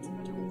talking to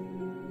me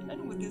too.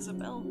 And with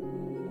Isabel.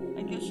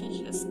 I guess she's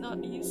just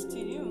not used to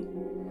you.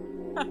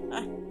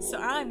 So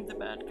I'm the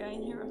bad guy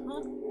here,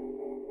 huh?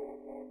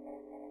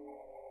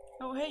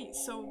 Oh hey,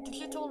 so did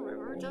you tell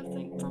River that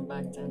thing from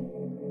back then?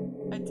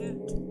 I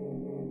did.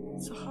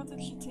 So how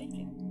did she take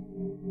it?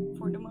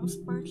 For the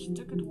most part, she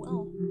took it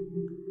well.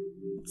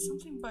 But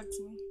something bugs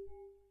me.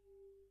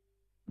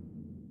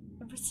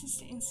 Ever since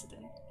the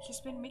incident,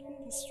 she's been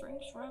making these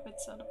strange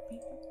rabbits out of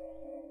paper.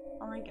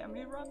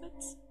 Origami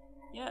rabbits?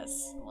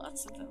 Yes,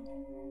 lots of them.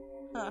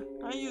 Huh,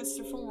 I used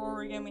to form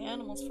origami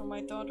animals for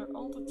my daughter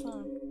all the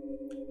time.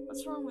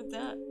 What's wrong with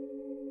that?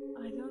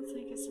 I don't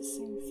think it's the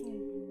same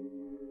thing.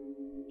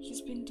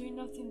 She's been doing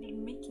nothing but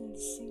making the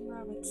same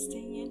rabbits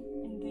day in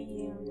and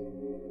day out.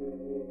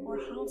 Our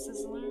house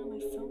is literally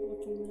filled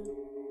with them now.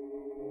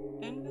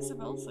 Didn't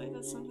Isabel say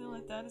that something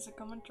like that is a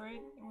common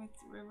trait with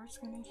River's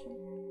condition?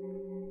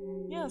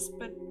 Yes,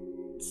 but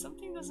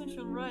something doesn't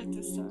feel right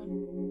this time.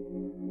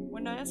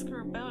 When I ask her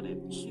about it,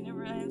 she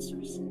never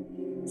answers.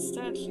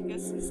 Instead, she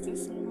gets this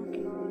distant look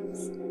in her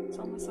eyes. It's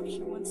almost like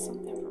she wants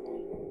something from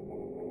me.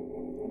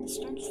 And the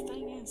strange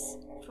thing is,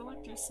 I feel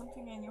like there's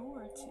something I know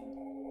her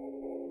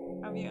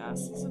too. Have you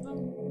asked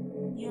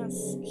Isabel?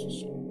 Yes,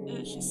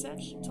 she said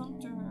she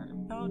talked to her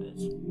about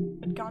it,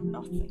 but got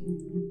nothing.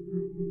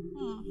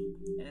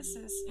 This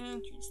is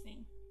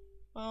interesting.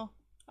 Well,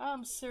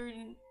 I'm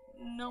certainly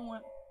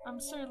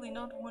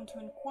not one to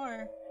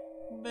inquire,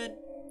 but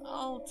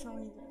I'll tell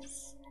you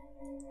this.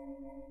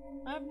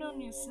 I've known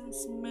you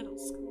since middle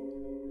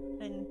school,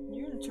 and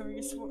you're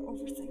notorious for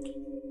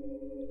overthinking.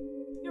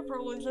 You're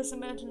probably just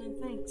imagining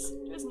things.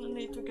 There's no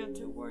need to get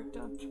too worked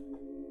up.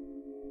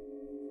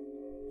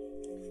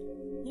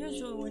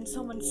 Usually when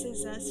someone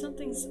says that,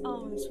 something's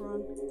always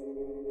wrong.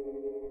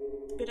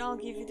 But I'll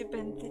give you the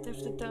benefit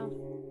of the doubt.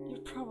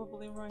 You're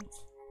probably right.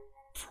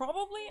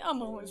 Probably?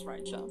 I'm always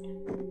right, John.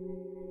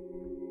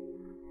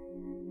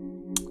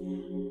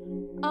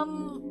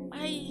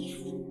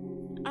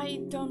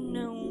 I don't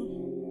know.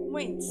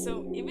 Wait,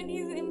 so even he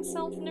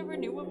himself never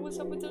knew what was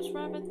up with those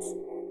rabbits?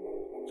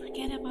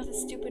 Forget about the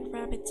stupid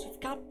rabbits, we've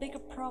got bigger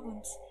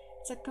problems.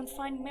 It's a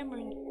confined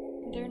memory,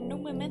 and there are no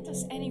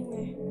mementos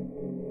anywhere.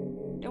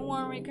 Don't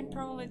worry, you can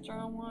probably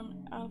draw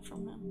one out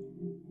from him.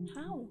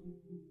 How?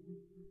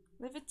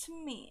 Leave it to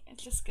me. I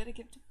just gotta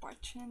give the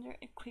bartender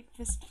a quick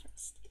visit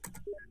first.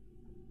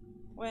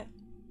 What?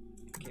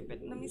 Okay,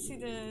 but let me see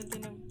the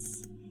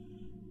notes.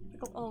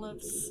 Pickled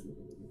olives.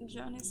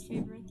 Johnny's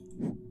favorite.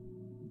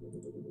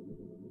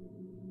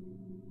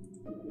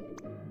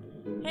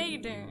 Hey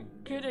there,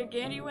 could I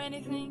get you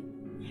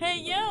anything? Hey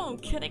yo,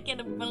 could I get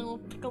a bottle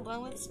of pickled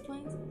olives,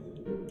 please?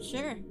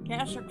 Sure,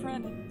 cash or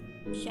credit?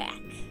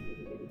 Check.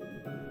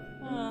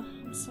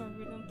 I'm sorry,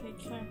 we don't take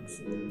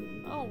checks.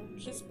 Oh,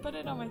 just put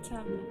it on my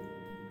tab then.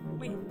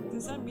 Wait,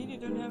 does that mean you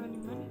don't have any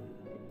money?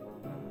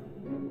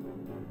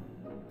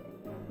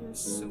 You're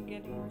so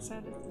getting more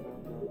excited.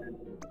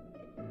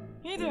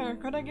 Hey there,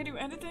 could I get you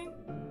anything?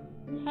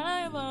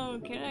 Hello,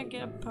 can I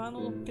get a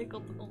bottle of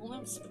pickled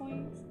olives,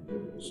 please?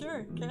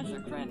 Sure, cash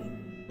or credit.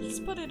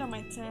 Just put it on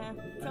my tab.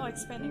 I feel like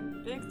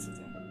spending big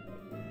today.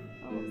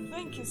 Oh,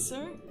 thank you,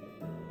 sir.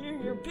 Here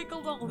are your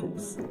pickled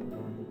olives.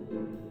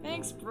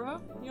 Thanks, bro.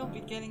 You'll be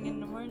getting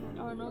an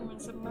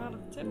enormous amount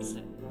of tips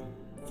then.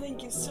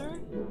 Thank you, sir.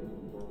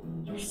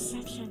 You're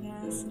such an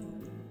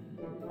asshole.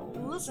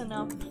 Oh, listen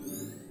up.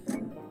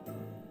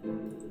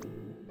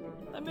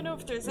 Let me know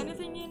if there's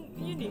anything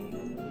you need.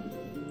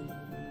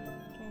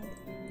 Okay,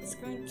 it's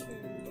going to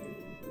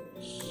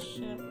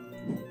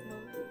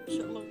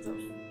shitloads of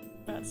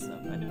bad stuff.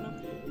 I don't know.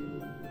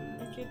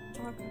 I can't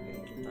talk. Okay,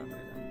 I can't talk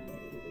right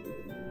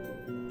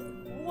now.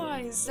 Why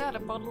is that a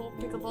bottle of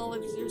pickled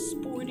olives you're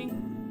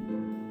sporting?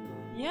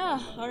 Yeah,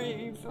 are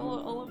you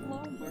fellow olive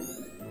lover?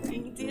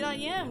 Indeed I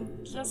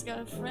am. Just got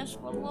a fresh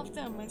bottle of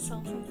them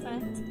myself, in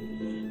fact.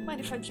 Mind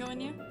if I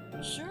join you?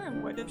 Sure,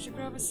 why don't you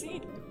grab a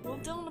seat? We'll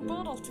down the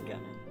bottle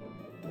together.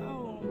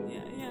 Oh,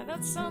 yeah,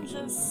 that sounds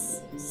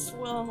just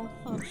swell.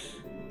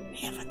 We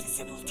have a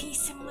disability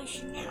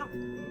simulation now.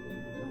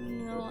 Oh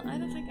no, I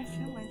don't think I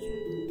feel like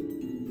it.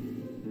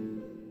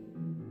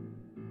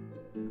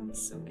 I'm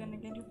so gonna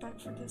get you back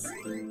for this.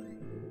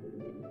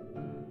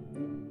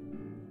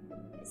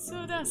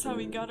 So that's how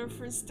we got our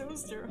first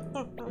toaster.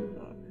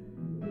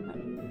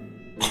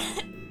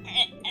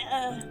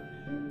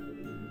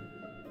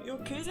 You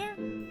okay there?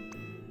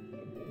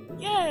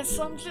 Yes,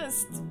 I'm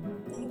just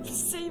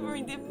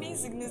savoring the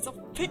amazingness of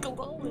pickled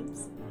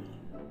olives.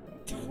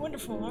 They're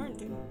wonderful, aren't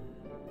they?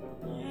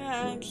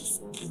 Yeah, I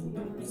just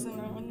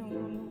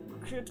no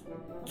could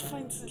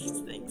find such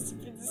things to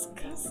be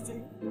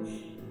disgusting.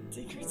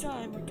 Take your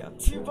time, we got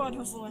 2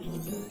 bottles left.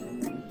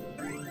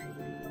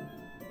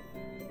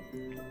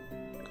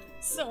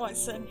 So I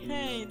said,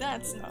 hey,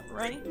 that's not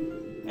right.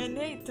 And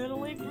they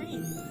totally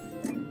agreed.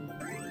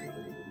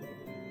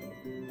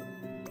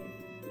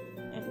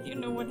 And you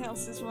know what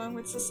else is wrong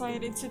with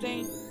society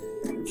today?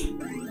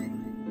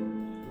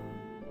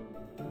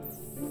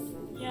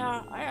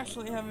 Yeah, I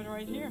actually have it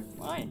right here.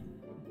 Why?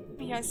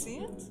 May I see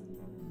it?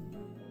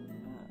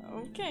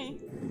 Okay.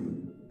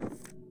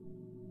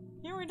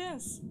 Here it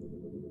is.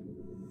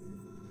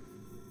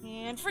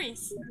 And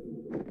freeze.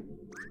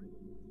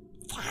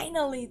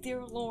 Finally,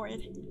 dear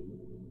lord.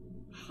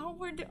 How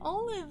were the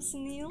olives,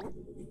 Neil?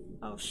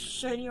 Oh,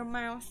 shut your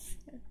mouth.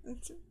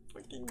 That's a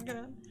fucking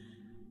gun.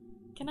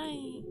 Can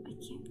I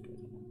can't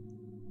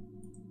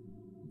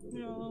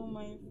go. Oh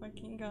my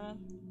fucking god.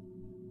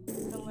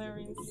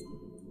 Hilarious.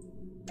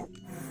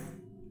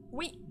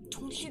 Wait,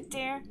 don't you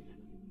dare.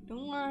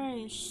 Don't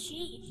worry,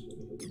 she.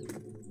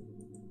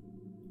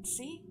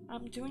 See,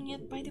 I'm doing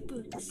it by the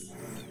books.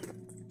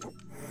 I'm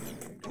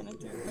gonna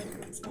do it by the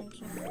books,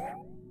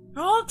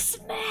 Hulk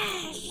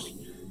smash!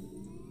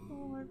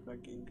 Oh my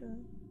fucking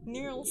god.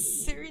 Neil,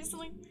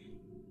 seriously?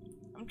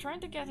 I'm trying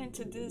to get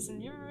into this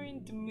and you're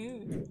in the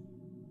mood.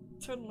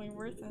 Totally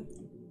worth it.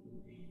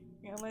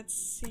 Yeah, let's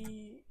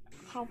see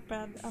how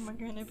bad am I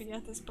gonna be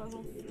at this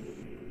puzzle.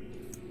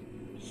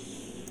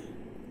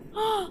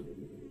 Ah!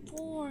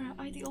 4!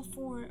 Ideal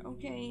 4.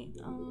 Okay,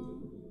 I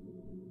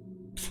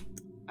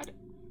don't...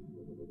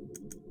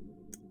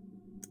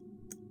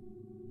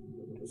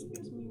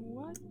 Excuse me,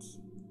 what?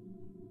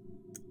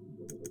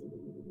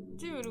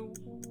 Dude,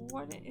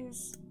 what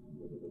is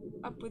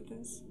up with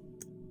this?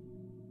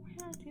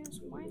 Why are they as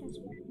white as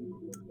me?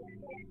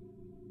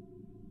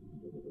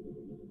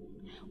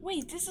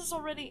 Wait, this is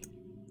already...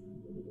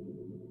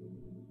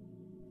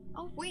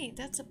 Oh wait,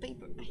 that's a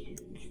paper. I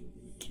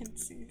can't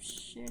see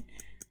shit.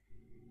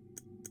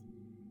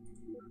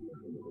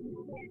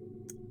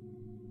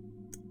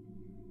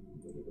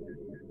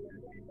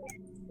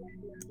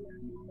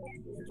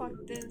 Fuck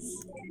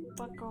this.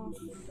 Fuck off.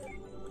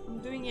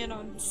 I'm doing it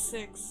on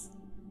 6.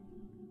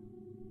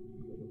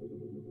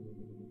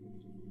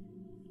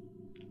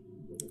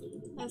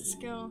 Let's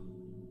go.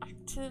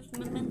 Active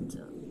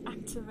memento.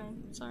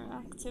 Activate. Sorry,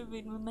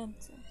 activate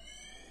memento.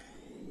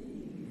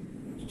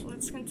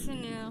 Let's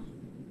continue.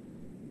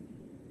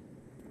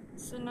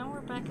 So now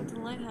we're back at the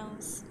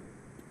lighthouse.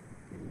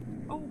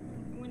 Oh,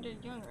 when they're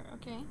younger,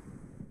 okay.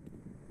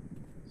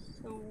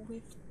 So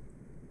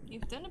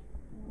you've done a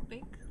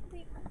big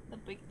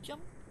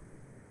jump,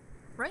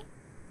 right?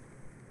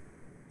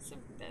 So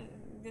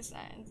this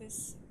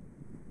is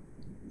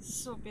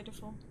so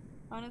beautiful,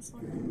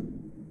 honestly.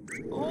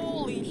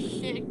 Holy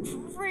shit,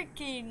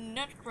 freaking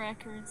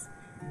nutcrackers!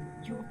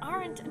 You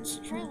aren't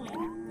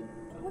Australian.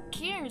 Who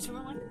cares?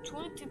 We're like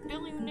 22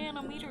 billion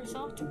nanometers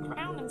off the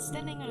ground and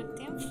standing on a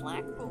damn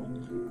flagpole.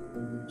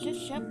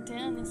 Just jump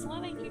down. It's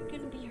not like you're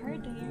gonna be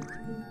hurt here.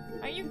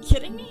 Are you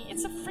kidding me?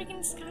 It's a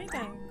freaking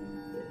skydive.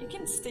 You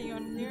can stay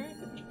on here.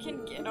 You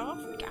can get off.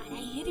 God, I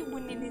hate it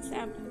when it is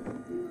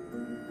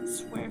happening. I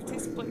swear if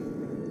this place.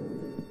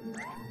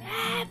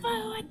 Ah,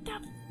 but what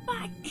the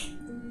fuck?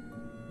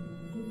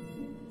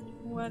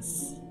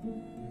 Was.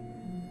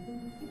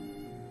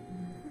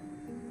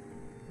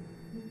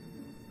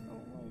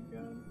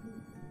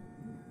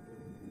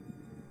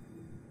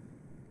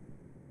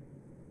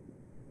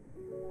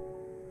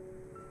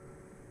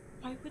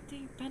 Why would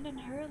they abandon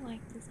her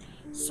like this?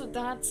 So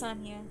that's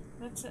Anya.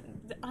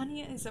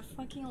 Anya is a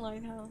fucking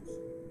lighthouse.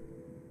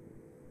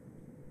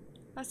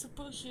 I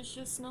suppose she's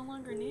just no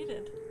longer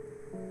needed.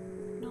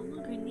 No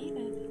longer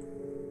needed.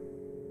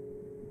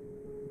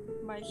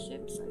 By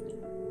ships, I mean.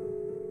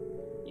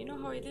 You know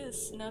how it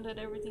is now that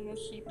everything is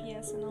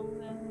GPS and all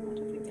that. I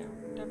don't think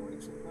that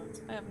works in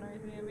France. I have no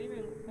idea.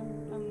 Maybe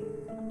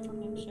I'm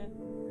talking shit.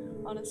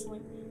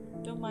 Honestly,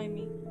 don't mind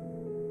me.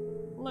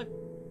 Look,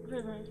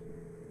 River.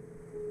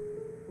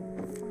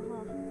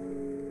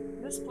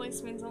 This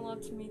place means a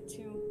lot to me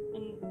too,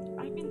 and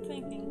I've been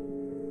thinking,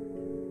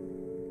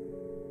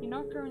 in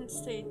our current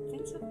state,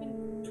 things have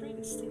been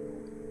pretty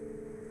stable.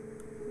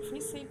 If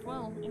we save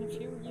well, in a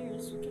few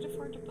years, we could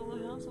afford to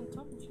build a house on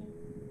top of here.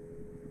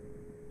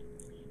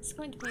 It's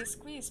going to be a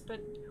squeeze,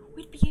 but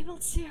we'd be able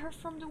to see her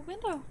from the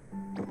window.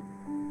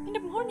 In the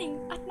morning,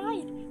 at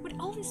night, we'd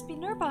always be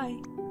nearby.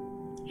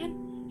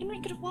 And we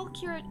could walk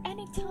here at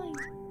any time.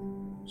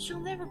 She'll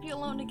never be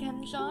alone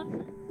again,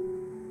 Jean.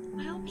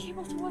 I'll be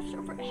able to watch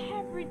over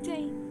every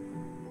day.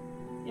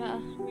 Yeah,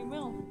 we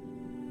will.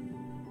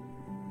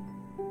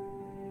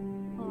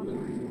 Oh.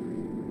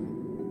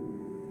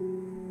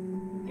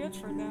 Good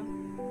for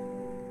them.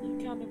 You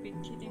gotta be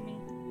kidding me.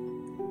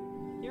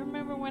 You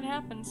remember what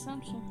happened,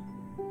 don't you?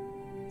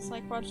 It's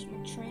like watching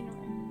a train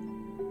wreck.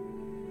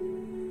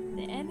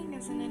 The ending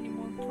isn't any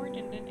more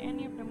important than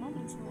any of the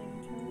moments in the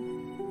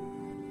entire.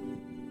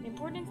 The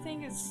important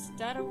thing is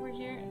that over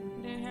here,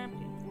 they're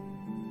happy.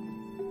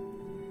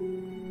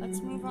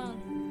 Let's move on.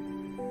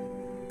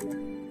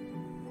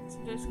 So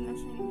there's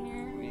nothing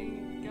here, we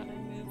gotta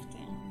move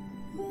down.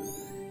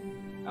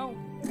 Oh,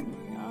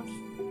 we're off.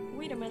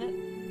 Wait a minute.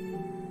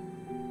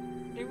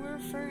 They were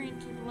referring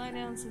to the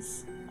lighthouse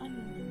as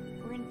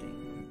unrenting.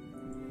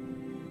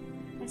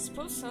 I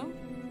suppose so.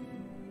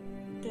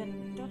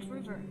 Then that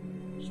river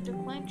should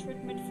decline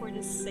treatment for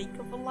the sake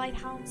of a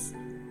lighthouse.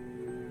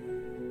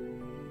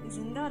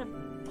 Isn't that a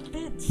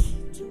bit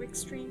too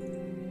extreme?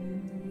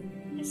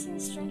 I've seen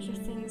stranger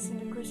things in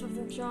the course of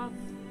the job.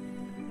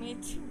 Me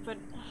too, but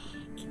I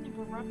can't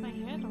even wrap my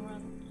head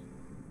around it.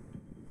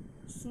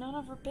 It's none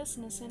of her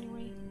business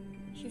anyway.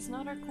 She's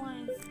not our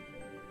client.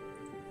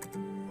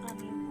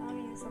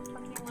 Annie is a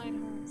fucking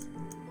lighthouse.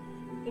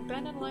 The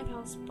abandoned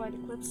lighthouse by the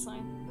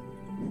cliffside.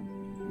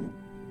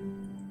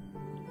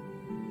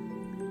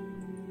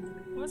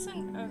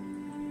 Wasn't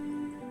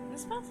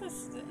this path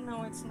is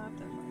no, it's not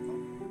that far.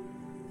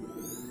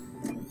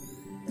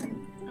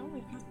 Oh,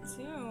 we got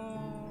two.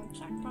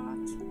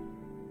 Jackpot.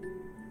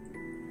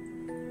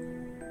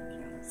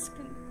 Okay, let's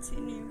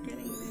continue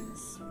getting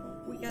this.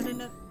 We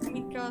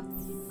got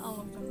all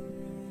of them.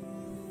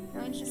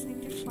 Now I just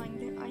need to find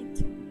the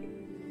item.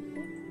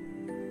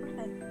 Go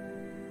ahead.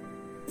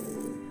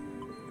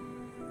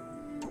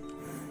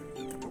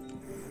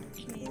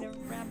 Okay, the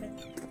rabbit.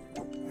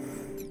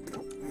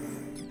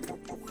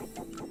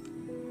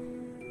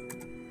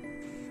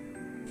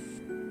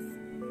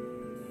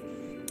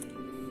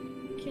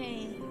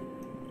 Okay.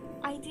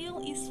 Ideal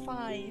is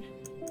 5.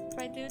 If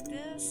I do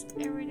this,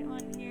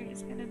 everyone here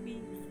is gonna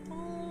be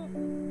full.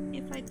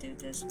 If I do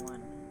this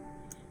one,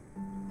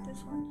 I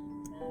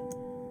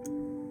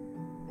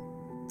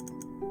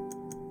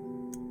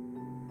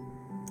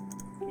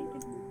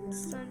can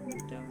start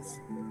with those.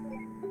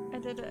 I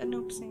did an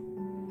oopsie.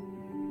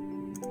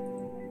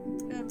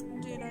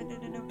 Dude, I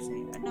did an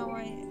oopsie, and now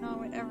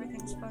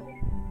everything's fucked.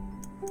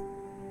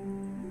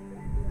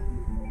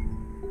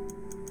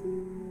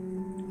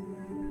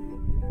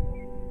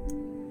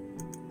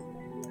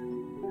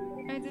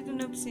 I did an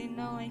oopsie,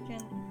 now I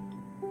can.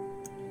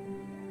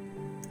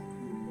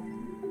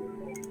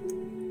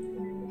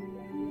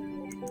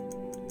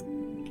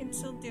 I can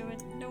still do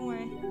it, don't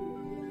worry.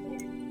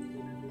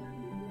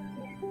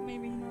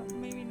 Maybe not,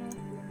 maybe not.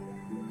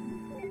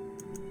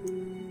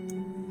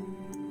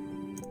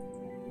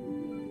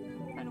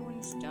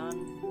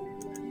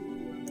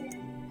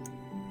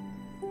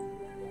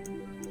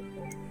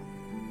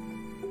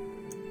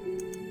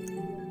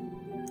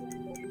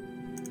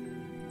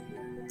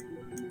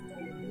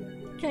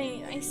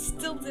 Okay, I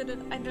still did it.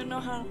 I don't know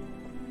how.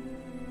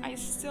 I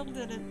still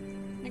did it.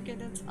 Okay,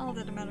 that's all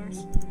that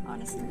matters,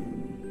 honestly.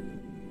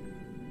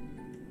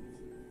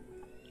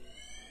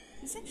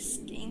 Does this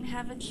game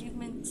have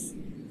achievements?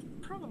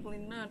 Probably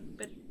not,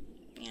 but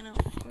you know,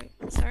 wait,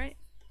 sorry.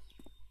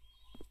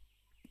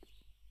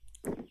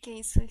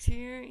 Okay, so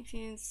here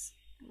is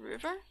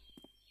river.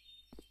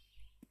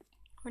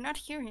 We're not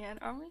here yet,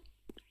 are we?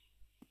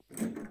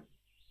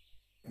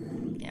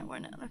 Yeah, we're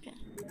not, okay.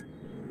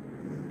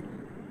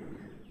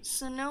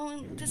 So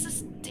now this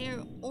is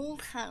their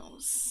old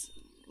house.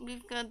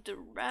 We've got the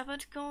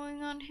rabbit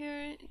going on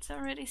here. It's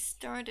already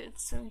started,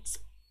 so it's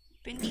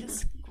been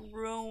just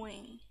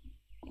growing,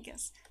 I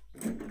guess.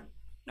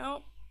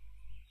 Nope.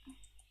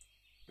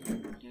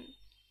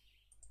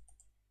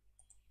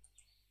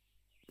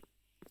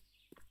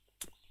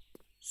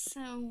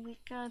 So we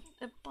got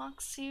a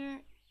box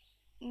here.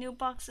 New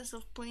boxes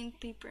of plain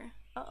paper.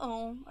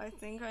 Uh-oh, I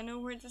think I know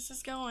where this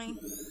is going.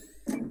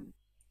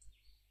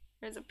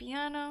 There's a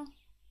piano.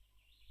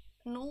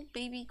 An old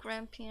baby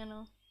grand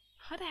piano.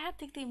 How the heck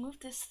did they move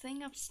this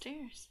thing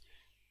upstairs?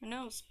 Who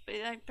knows, but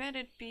I bet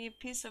it'd be a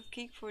piece of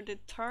cake for the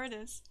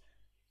TARDIS.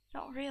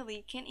 Not really,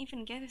 you can't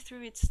even get it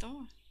through its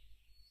door.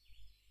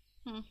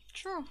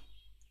 True.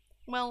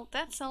 Well,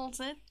 that settles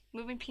it.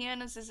 Moving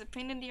pianos is a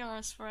pain in the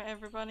arse for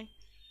everybody.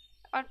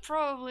 It'd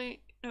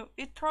probably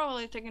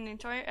take an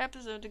entire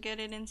episode to get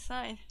it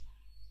inside.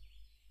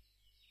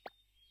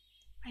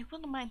 I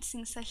wouldn't mind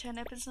seeing such an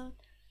episode.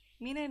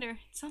 Me neither.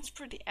 It sounds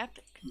pretty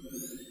epic.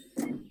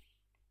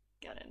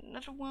 Got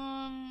another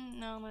one.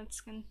 Now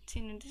let's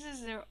continue. This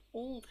is their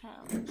old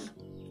house.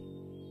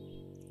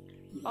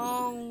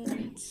 Oh,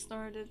 it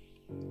started.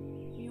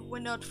 We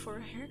went out for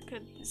a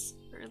haircut this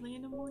early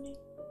in the morning.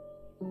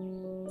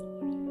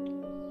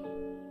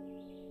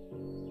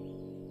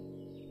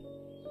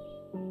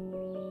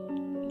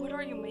 What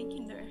are you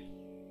making there?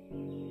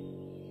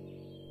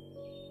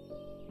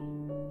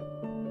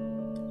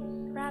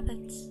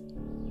 Rabbits.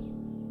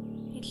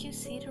 Did you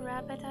see the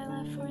rabbit I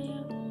left for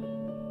you?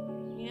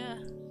 Yeah.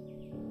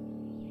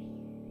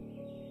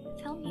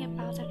 Tell me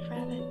about that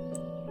rabbit.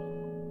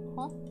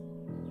 Huh?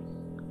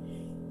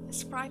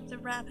 Describe the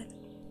rabbit.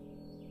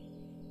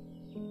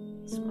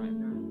 Describe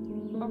the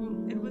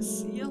rabbit. It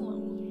was yellow.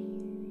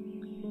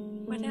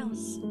 What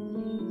else?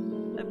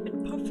 A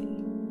bit puffy.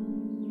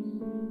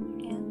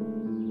 And?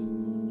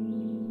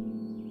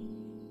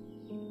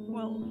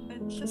 Well,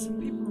 it's just a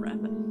paper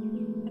rabbit.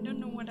 I don't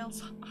know what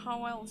else,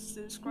 how else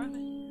to describe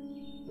it.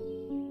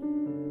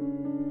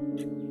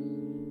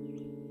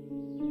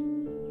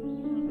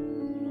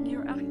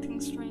 You're acting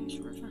strange,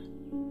 River.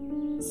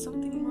 Is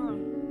something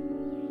wrong?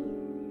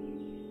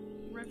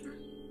 River?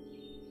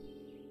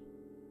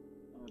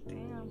 Oh,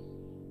 damn.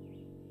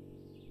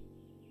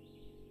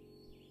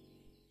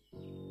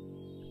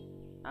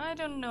 I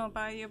don't know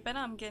about you, but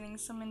I'm getting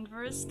some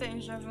inverse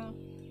deja vu.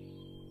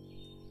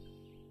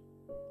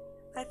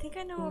 I think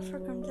I know of her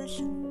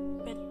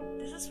condition, but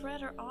This is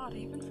rather odd,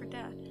 even for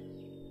that.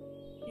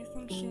 You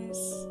think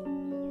she's...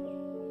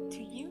 to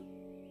you?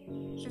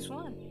 She's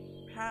one.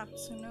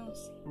 Perhaps, who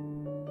knows?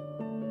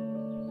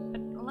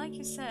 But like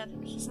you said,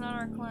 she's not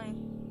our client.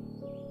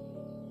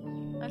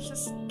 Let's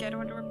just get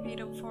what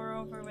Rapido for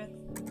over with.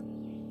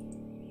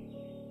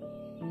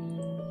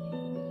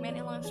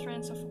 Many long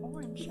strands of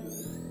orange.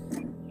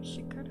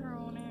 She cut her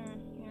own hair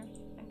here,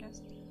 I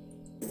guess.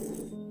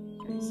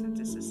 Okay, so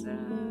this is the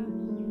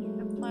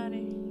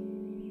platy.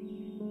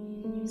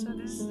 So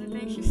this is the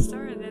day she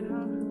started it,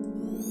 huh?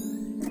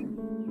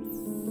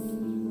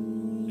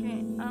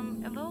 Okay,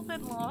 I'm a little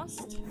bit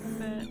lost,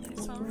 but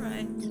it's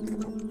alright.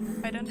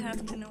 I don't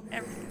have to know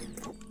everything.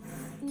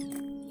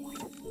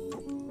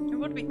 It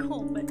would be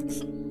cool, but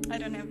I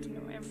don't have to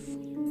know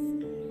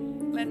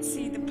everything. Let's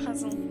see the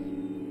puzzle.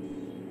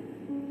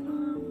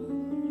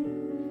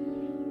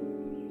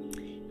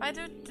 If I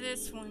do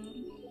this one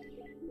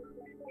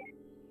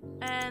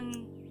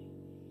and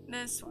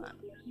this one.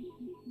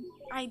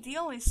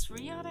 Ideally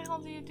 3, how the hell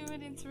do you do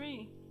it in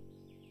 3?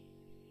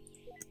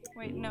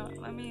 Wait, no,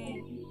 let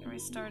me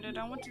restart it.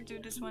 I want to do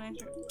this one in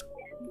 3.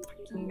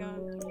 Fucking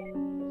god.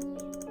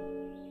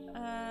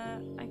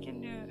 I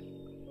can do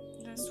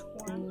this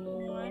one.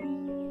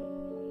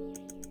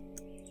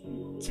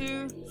 1,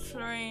 2,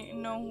 3,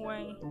 no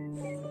way.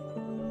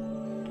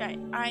 Okay,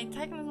 I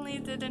technically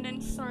did it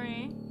in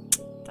 3.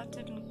 That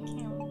didn't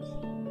count.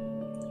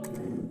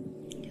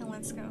 Okay,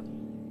 let's go.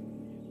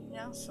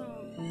 Yeah, so...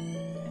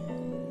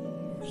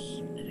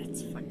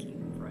 It's fucking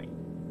bright.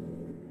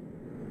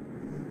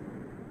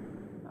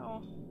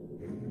 Oh.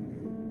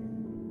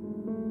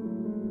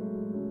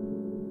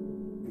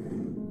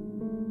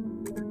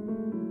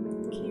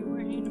 Okay,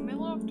 we're in the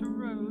middle of the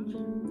road.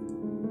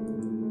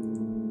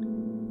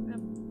 The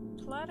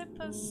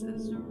platypus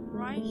is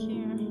right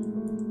here.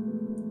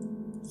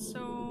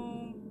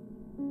 So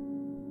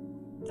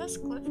this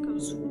cliff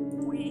goes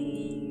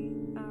way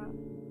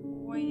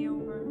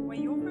over.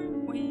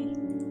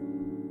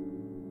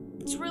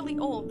 It's really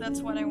old,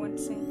 that's what I want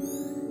to say.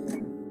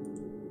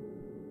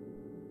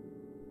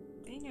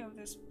 They know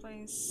this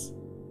place.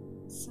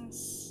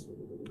 since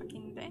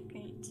fucking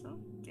decades. Oh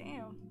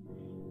damn.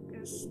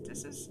 Because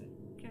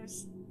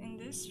in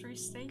this 3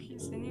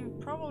 stages they knew,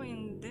 probably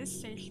in this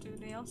stage too,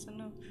 they also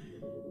know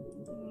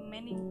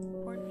many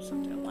quarters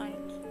of their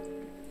lives.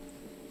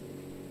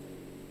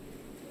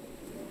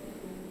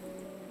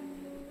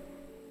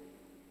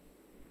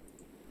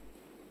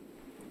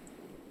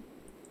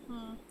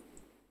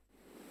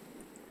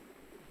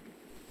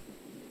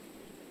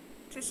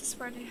 This is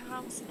where the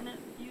house in it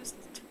used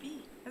to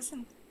be, isn't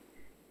it?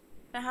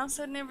 The house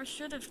that never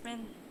should have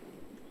been.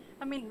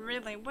 I mean,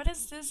 really, what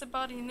is this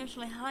about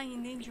initially high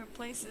in danger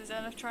places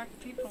that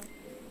attract people?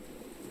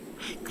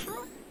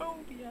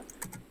 Acrophobia.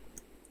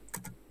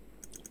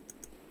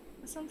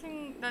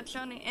 Something that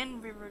Johnny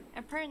and River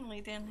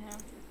apparently didn't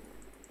have.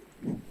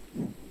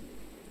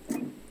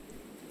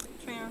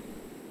 Fair.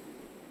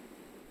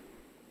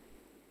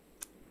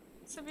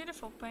 It's a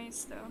beautiful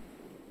place though.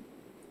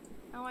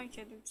 I like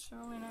it, it's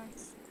really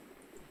nice.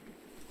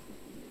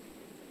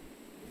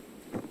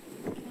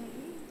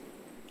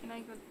 Can I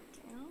go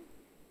down?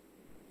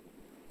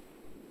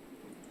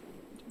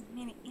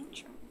 Many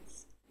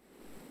entrances.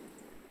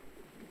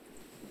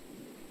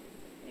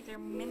 Like there are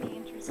many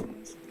entrances in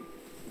this.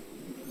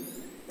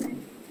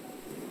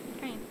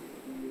 Okay.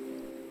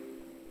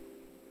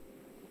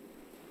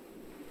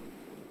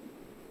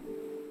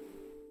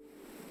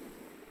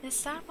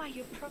 Is that why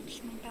you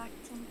approached me back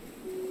then?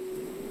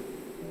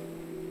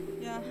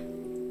 Yeah.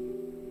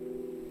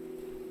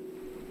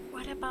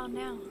 What about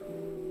now?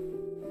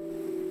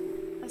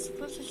 I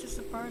suppose it's just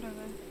a part of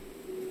it.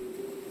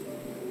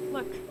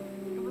 Look,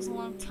 it was a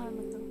long time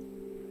ago.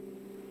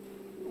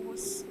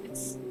 It's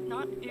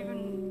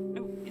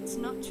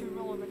not too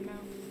relevant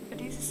now. But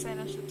Izzy said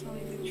I should tell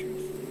you the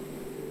truth.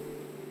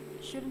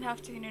 Shouldn't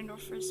have to end our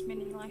first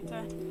meeting like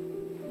that.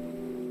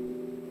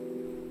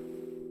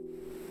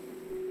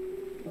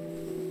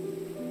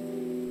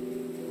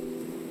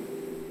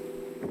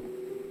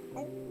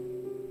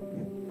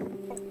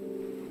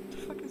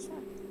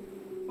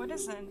 What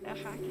is that? A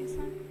hack is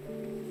that?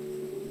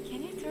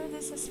 Can you throw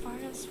this as far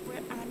as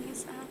where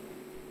Annie's at?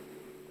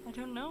 I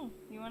don't know.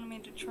 You want me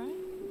to try?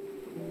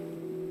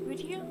 Would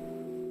you?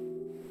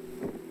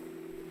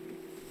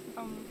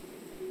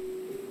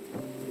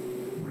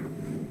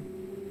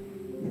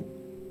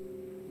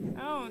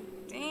 Oh,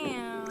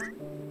 damn.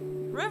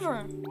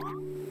 River!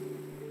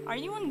 Are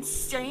you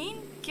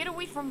insane? Get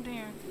away from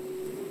there.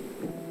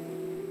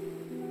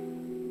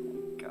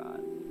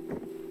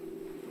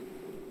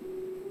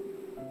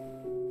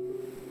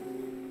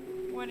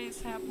 What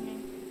is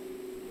happening?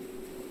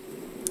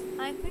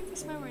 I think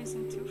this memory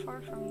isn't too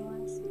far from the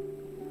last.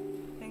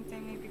 Think they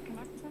may be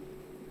connected?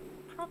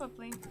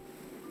 Probably.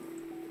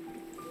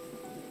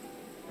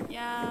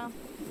 Yeah.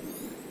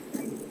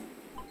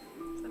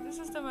 So this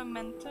is the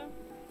memento.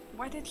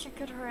 Why did she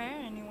cut her hair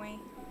anyway?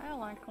 I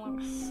like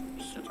looks.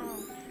 Shut up.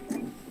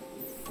 Okay,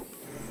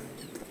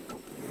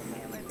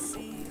 let's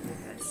see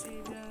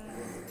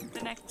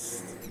the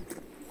next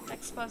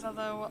puzzle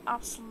that I will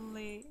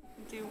absolutely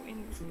do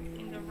in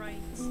the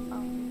right thing.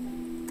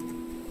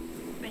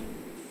 Okay.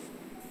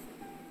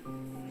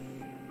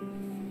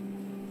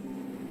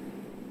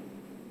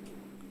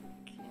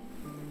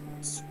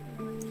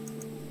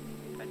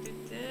 If I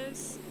did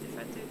this, if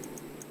I did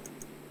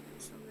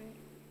something.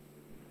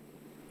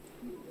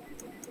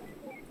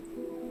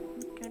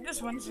 Okay, this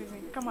one's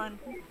easy. Come on.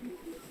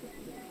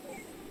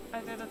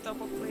 I did a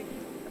double click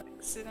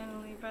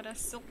accidentally, but I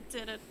still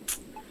did it.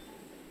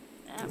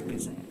 Ah,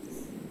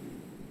 business.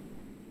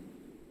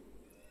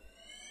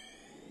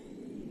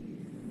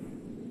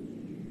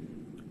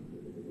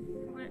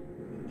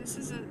 This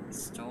is a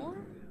store?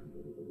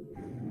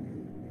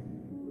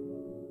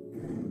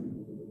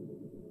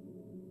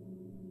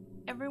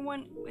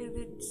 Everyone with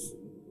its...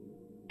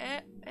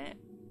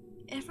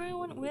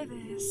 everyone with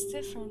it is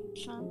different,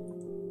 Sean.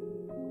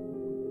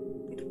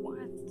 With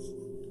what?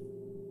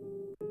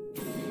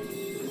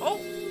 Oh!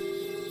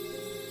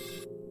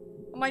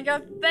 Oh my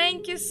god,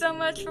 thank you so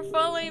much for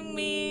following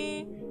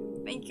me!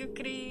 Thank you,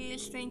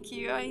 Krish, thank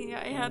you.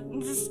 I had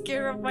the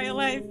scare of my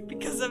life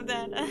because of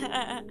that.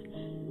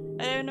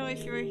 I don't know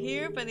if you're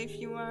here, but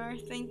if you are,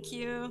 thank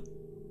you.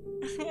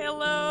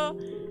 Hello!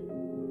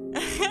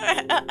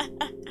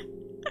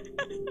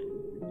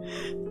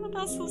 That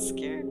also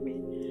scared me.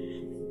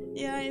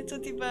 Yeah, eu tô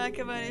tipo a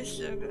acabar este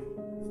jogo.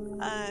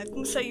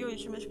 Comecei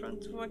hoje, mas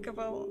pronto, vou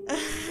acabá-lo.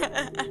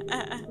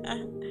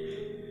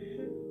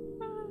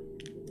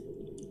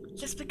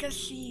 Just because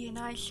she and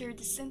I share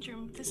the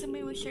syndrome doesn't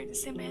mean we share the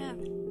same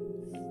head.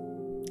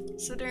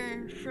 So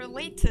they're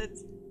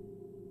related.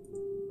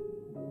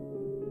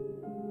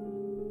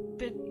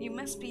 But you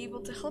must be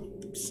able to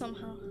help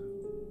somehow.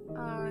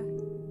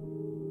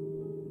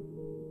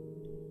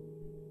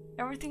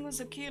 Everything was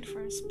okay at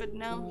first, but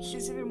now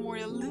she's even more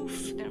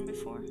aloof than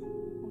before.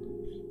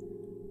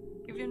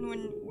 Even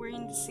when we're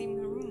in the same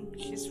room,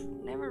 she's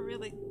never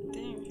really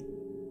there.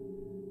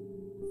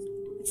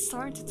 It's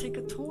starting to take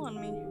a toll on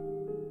me.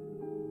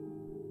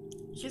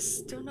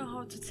 Just don't know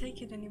how to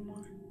take it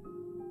anymore.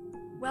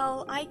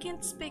 Well, I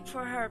can't speak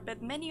for her,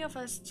 but many of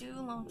us do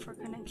long for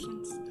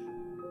connections.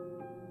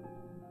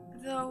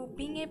 Though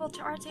being able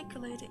to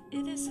articulate it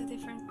is a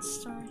different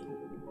story.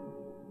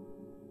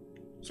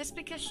 Just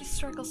because she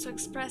struggles to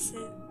express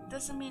it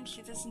doesn't mean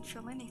she doesn't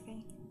feel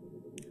anything.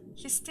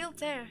 She's still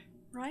there,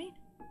 right?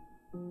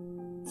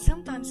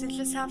 Sometimes you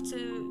just have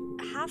to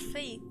have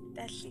faith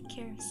that she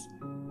cares.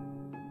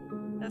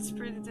 That's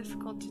pretty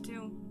difficult to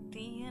do,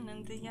 day in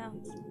and day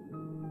out.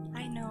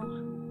 I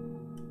know.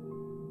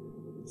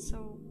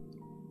 So,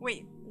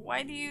 wait,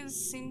 why do you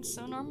seem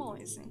so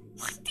normalizing?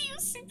 Why do you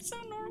seem so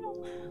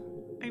normal?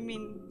 I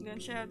mean,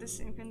 don't you have the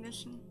same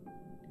condition?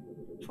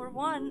 For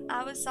one,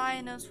 I was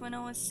diagnosed when I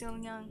was still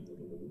young.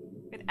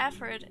 With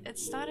effort,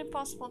 it's not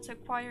impossible to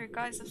acquire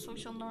guise of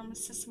social norms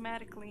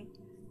systematically.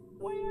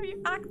 Why are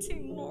you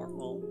acting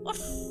normal?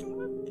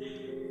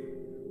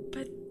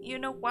 But you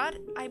know what?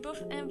 I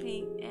both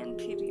envy and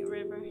pity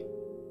River.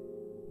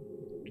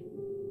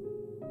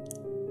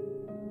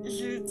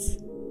 Shoots.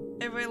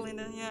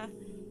 Evelina, yeah.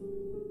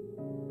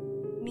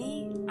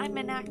 Me, I'm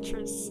an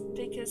actress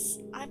because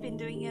I've been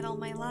doing it all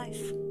my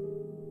life.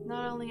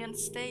 Not only on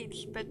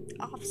stage, but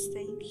off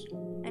stage,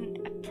 and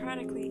at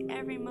practically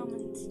every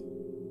moment.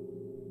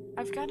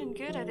 I've gotten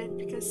good at it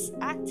because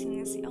acting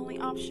is the only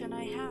option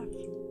I have.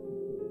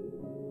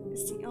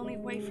 It's the only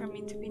way for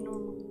me to be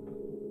normal.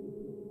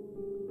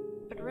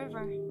 But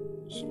River,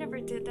 she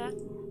never did that.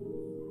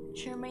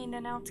 She remained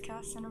an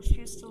outcast and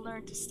refused to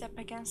learn to step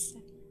against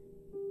it.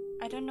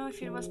 I don't know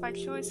if it was by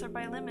choice or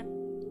by limit,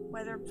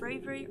 whether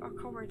bravery or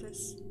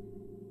cowardice.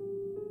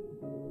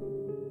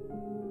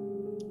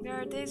 There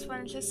are days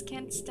when I just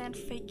can't stand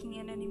faking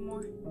it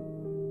anymore.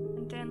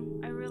 And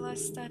then I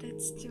realize that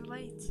it's too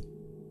late.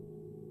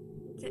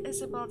 The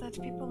Isabel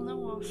that people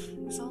know of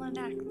is all an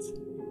act,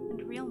 and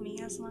the real me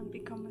has long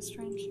become a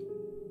stranger.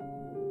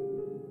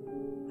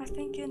 I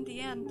think in the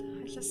end,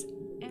 I just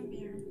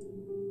envy her.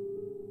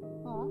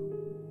 Aw.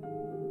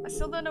 I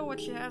still don't know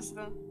what she has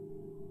though.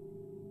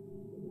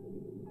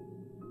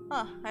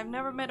 Huh, I've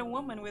never met a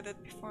woman with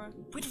it before.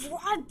 With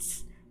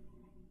what?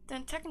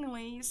 Then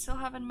technically, you still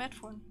haven't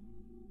met one.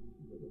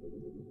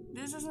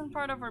 This isn't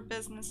part of our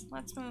business.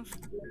 Let's move.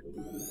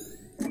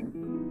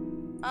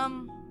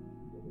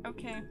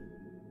 Okay.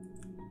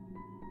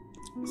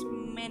 There's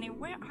many.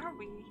 Where are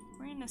we?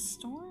 We're in a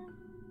storm?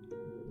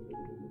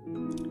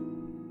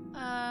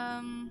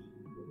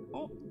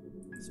 Oh,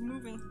 it's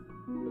moving.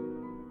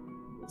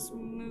 It's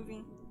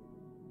moving.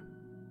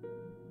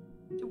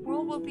 The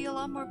world will be a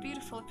lot more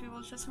beautiful if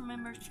people just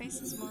remember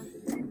faces more.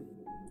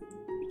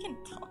 We can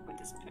talk with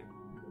this pair.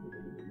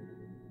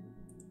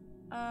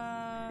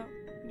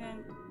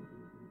 Then.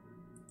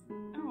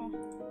 Oh.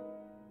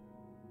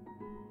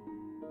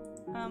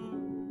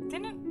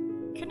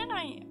 Couldn't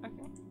I?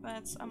 Okay,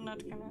 I'm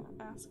not gonna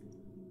ask.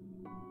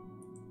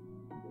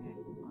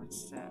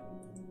 What's that?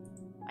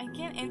 I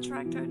can't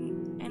interact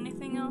with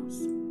anything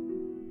else?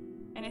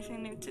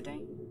 Anything new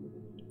today?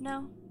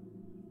 No.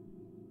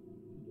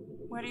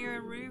 What are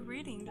you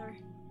rereading there?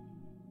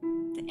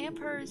 The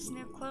Emperor's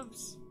New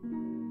Clothes.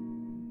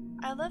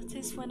 I loved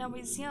this when I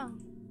was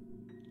young.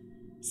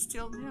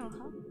 Still do,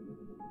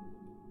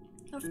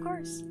 huh? Of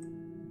course.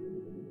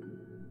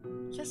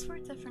 Just for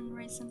different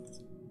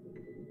reasons.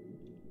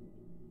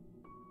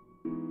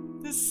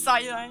 This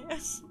side-eye.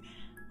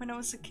 When I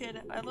was a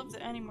kid, I loved the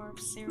Animorph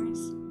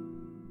series.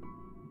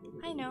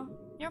 I know.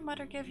 Your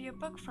mother gave you a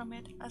book from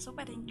it as a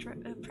wedding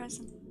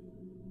present.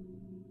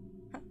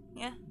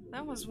 Yeah,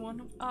 that was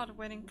one odd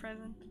wedding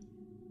present.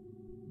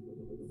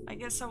 I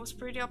guess I was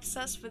pretty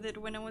obsessed with it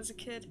when I was a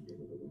kid.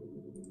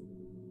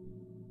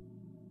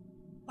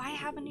 Why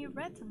haven't you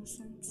read them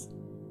since?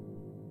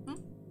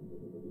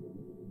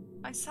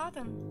 I saw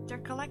them. They're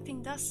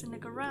collecting dust in the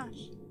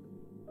garage.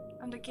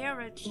 On the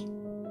garage.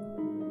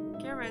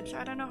 Garage,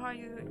 I don't know how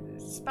you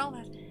spell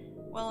that.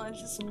 Well, I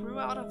just grew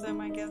out of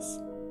them, I guess.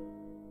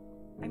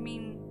 I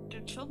mean,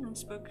 they're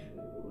children's book.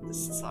 The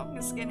song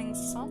is getting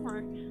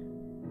somber.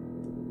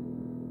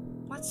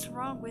 What's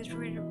wrong with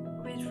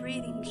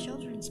reading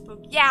children's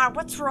book? Yeah,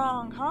 what's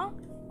wrong, huh?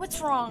 What's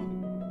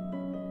wrong?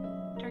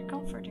 They're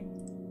comforting.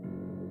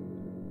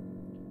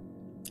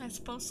 I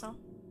suppose so.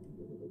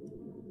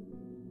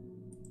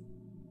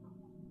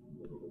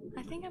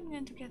 I think I'm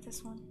going to get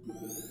this one.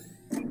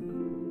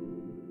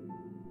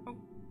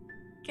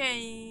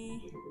 Okay.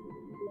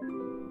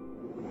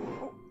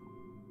 Oh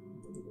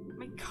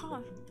my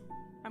god.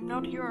 I'm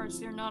not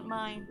yours, you're not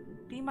mine.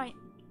 Be my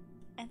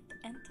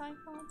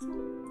antipod?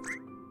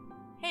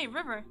 Hey,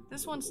 River,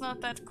 this one's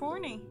not that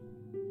corny.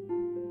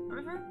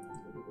 River?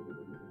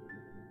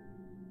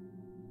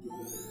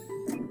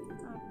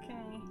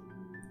 Okay.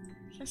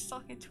 She's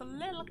talking to a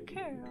little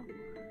girl.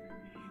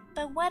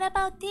 But what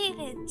about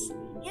David?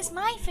 He's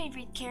my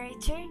favorite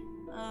character.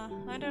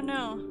 I don't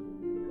know.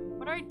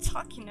 What are you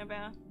talking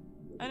about?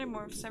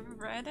 Animorphs, have you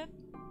read it?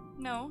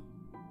 No.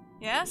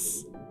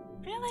 Yes?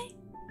 Really?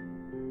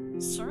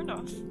 Sort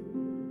of.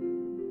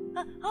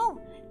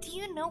 Oh, do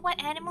you know what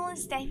animal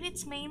is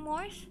David's main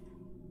morph?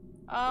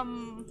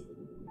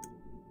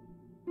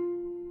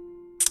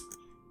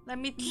 Let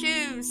me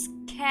choose.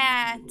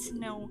 Cat.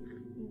 No.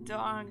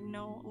 Dog.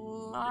 No.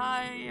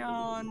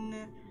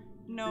 Lion.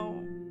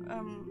 No.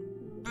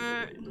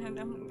 Bird. No,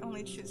 I'm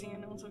only choosing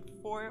animals with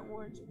 4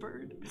 words.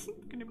 Bird.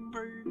 Gonna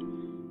bird.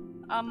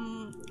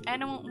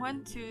 Animal.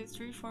 1, 2,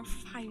 3, 4,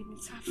 5.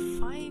 Let's have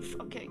 5.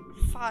 Okay,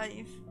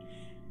 5.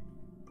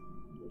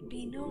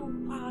 No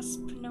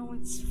wasp. No,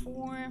 it's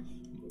 4.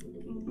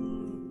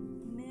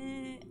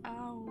 Ow.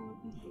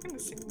 I'm gonna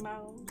say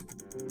mouse.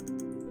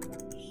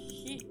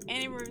 He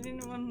anywhere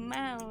didn't want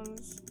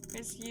mouse.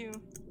 It's you.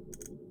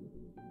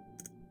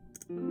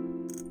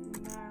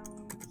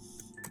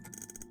 Mouse.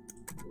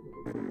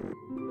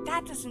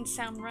 That doesn't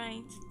sound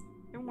right.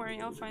 Don't worry,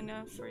 I'll find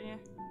out for you.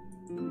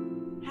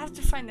 Have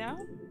to find out?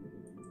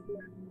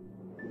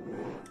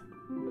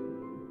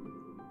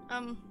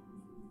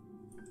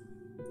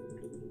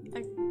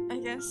 I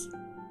guess.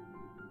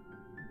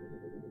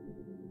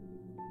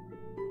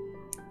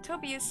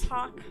 Tobias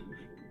Hawk,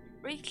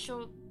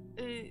 Rachel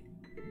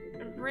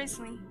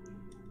Grizzly,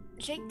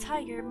 Jake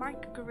Tiger,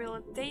 Mark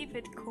Gorilla,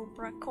 David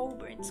Cobra,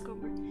 Colbert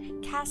Cobra,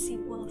 Cassie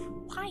Wolf.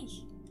 Why?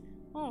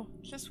 Oh,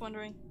 just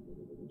wondering.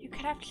 You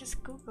could have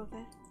just googled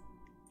it.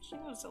 She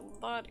knows a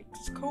lot.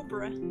 It's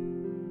Cobra.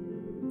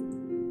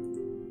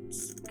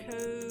 It's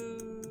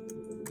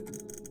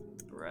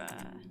Cobra.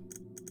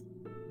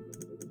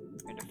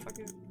 Where the fuck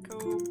is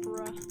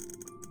Cobra?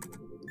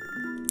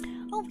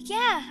 Oh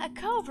yeah, a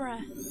cobra!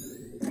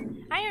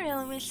 I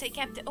really wish they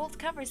kept the old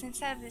covers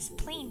instead of these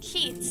plain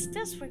sheets.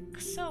 Those were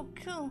so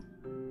cool.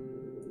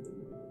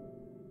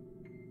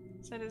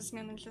 So this is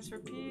gonna just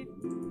repeat.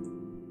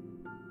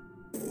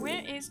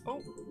 Where is...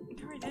 Oh,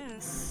 there it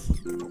is.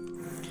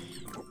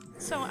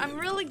 So I'm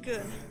really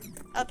good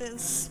at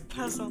this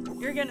puzzle.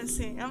 You're gonna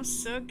see. I'm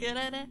so good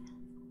at it.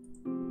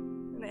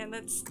 And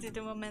let's do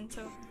the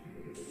memento.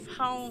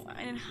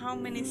 How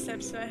many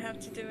steps do I have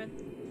to do it?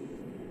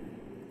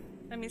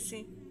 Let me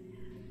see.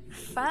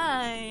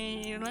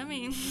 5. Let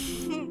me...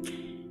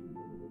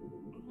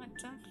 What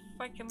the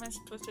fuck am I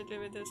supposed to do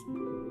with this?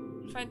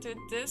 If I do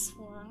this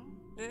one,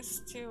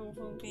 this too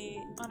will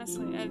be...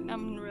 Honestly,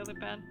 I'm really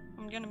bad.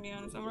 I'm gonna be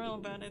honest, I'm real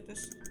bad at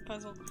this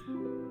puzzle.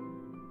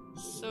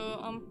 So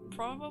I'm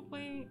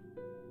probably...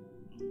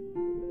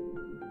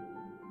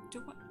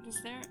 What? Is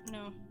there?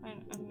 No, I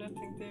don't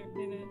think there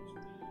it is.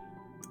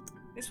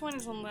 This one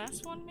is the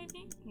last one,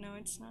 maybe? No,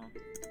 it's not.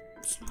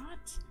 It's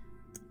not?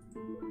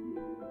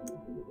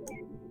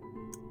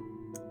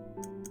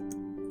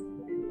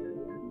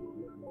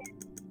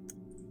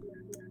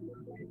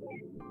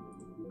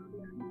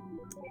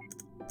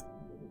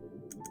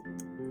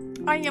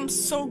 I am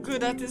so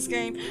good at this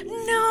game.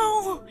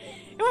 No!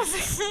 It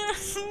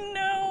was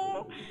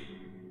no!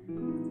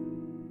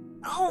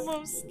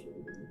 Almost.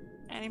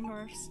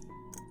 Animorphs.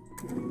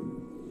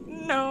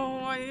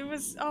 No, I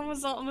was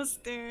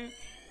almost there.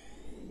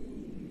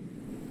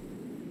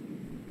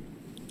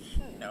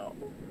 No.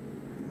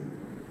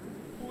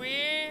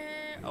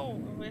 Where? Oh,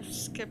 we've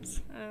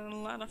skipped a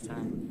lot of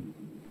time.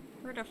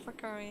 Where the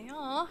fuck are we?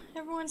 Aw,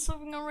 everyone's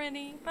leaving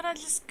already, but I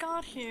just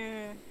got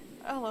here.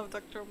 I love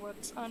Dr.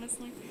 Woods,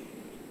 honestly.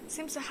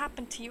 Seems to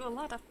happen to you a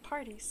lot at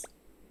parties.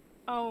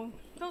 Oh,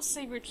 don't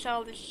save your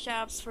childish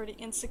jabs for the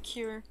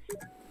insecure.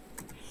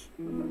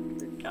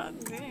 God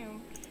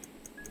damn.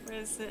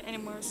 Where's the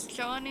animals?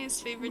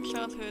 Johnny's favorite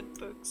childhood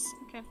books.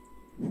 Okay.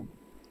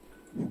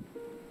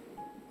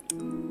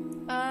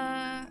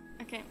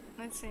 Okay,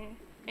 let's see.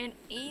 In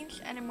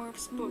each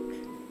Animorphs book.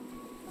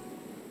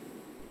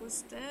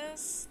 Who's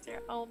this?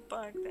 They're all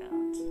bugged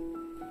out.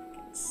 You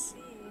can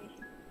see.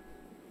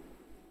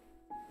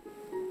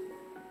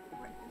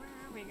 Where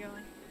are we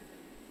going?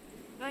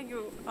 Do I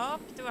go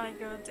up? Do I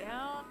go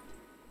down?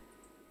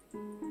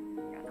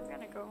 I'm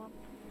gonna go up.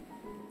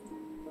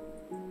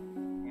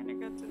 I'm gonna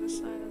go to the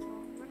side as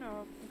well. We're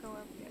gonna go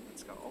up. Yeah,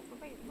 let's go. Oh,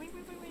 wait.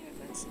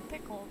 That's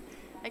pickled.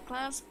 A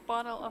glass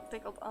bottle of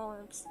pickled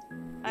olives.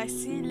 I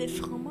see le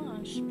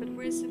fromage, but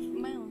where's the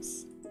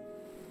mouse?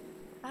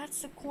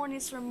 That's the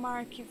corniest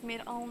remark you've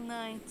made all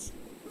night.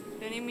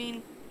 Don't you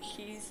mean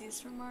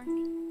cheesiest remark?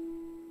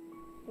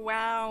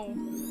 Wow.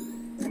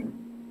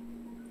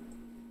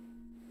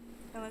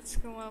 Now let's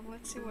go up.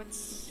 Let's see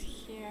what's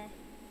here.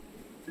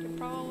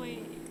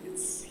 Probably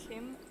it's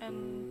him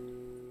and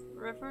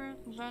River,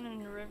 John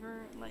and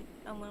River, like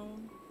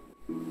alone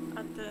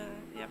at the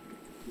yep.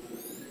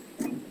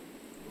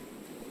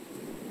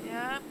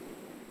 Yep.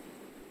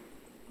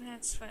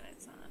 That's what I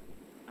thought.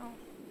 Oh.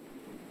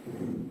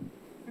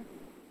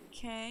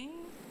 Okay.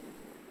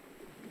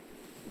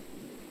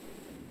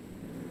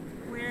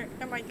 Where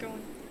am I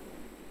going?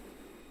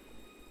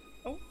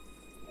 Oh.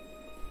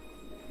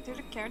 Do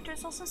the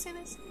characters also see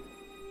this?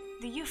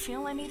 Do you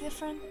feel any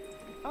different?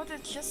 Oh, they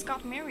just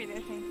got married, I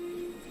think.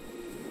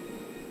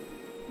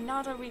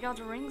 Now that we got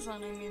the rings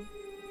on, I mean.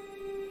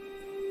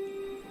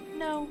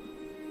 No.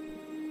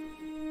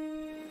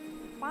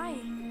 Why?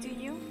 Do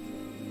you?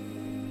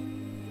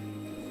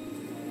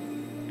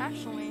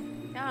 Actually,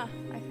 yeah,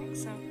 I think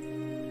so.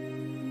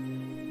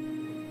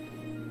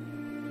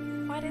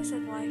 What is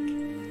it like?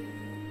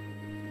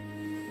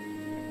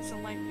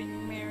 doesn't like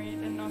being married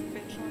and not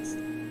bitchless.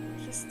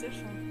 It's just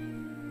different.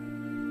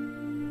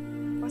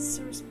 What's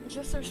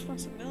just a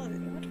responsibility?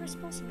 What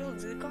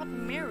responsibility? They got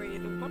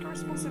married. What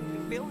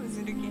responsibility is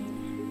it again?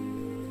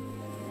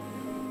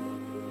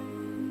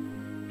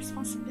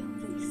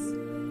 Responsibilities.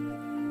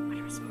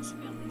 What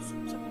responsibilities?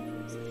 I'm so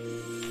confused.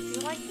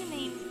 You like the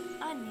name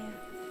Anya?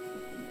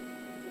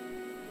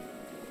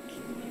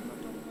 Keep me up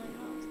on my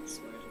house, I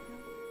swear to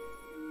God.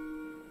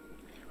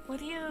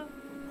 Would you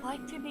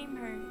like to name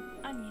her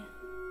Anya?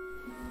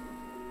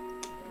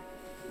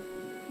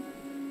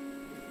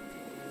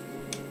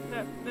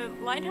 The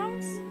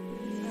lighthouse?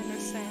 I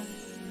understand.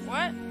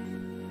 What?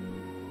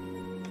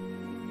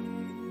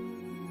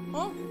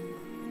 Huh?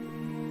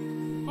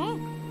 Huh?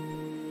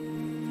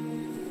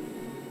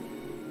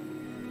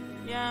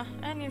 Yeah,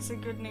 Anya's a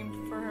good name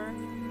for her.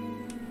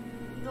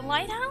 The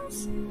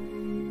lighthouse?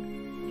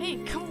 Hey,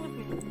 come with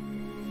me.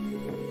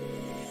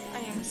 I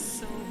am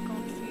so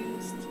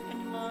confused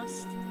and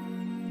lost.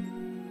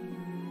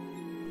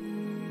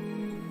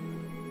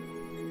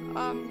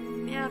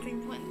 Yeah, they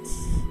went.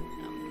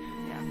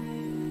 Yeah.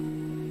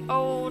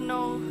 Oh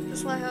no,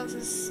 this lighthouse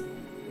is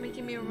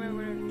making me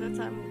remember that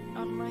time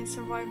on my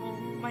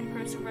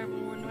Minecraft survival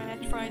when I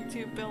tried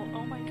to build.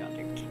 Oh my god,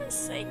 I can't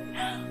say.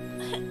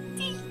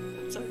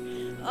 I'm sorry.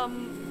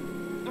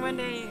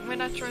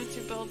 When I tried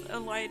to build a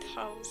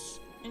lighthouse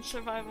in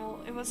survival,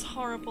 it was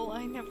horrible.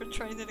 I never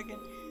tried it again.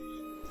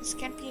 This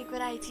can't be a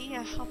good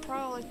idea. I'll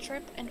probably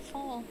trip and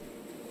fall.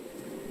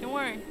 Don't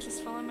worry,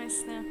 just follow my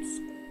steps.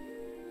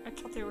 I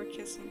thought they were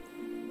kissing.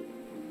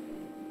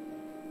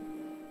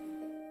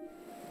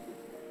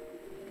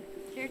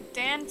 You're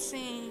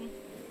dancing.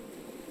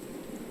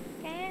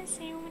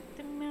 Dancing with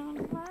the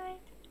moonlight.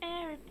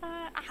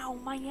 Everybody. Ow,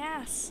 my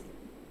ass.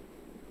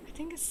 I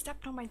think it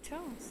stepped on my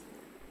toes.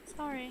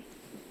 Sorry.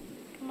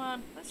 Come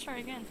on, let's try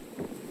again.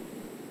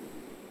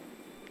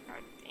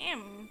 God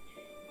damn.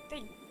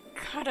 They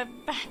gotta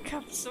back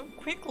up so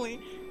quickly.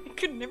 I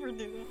could never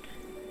do that.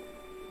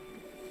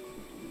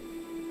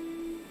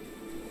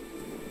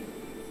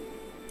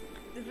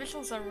 The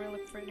visuals are really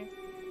pretty.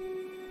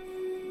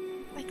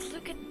 Like,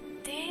 look at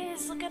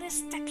this. Look at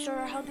this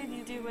texture. How did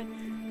you do it?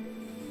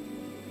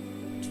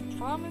 To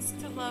promise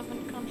to love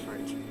and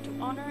comfort, to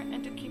honor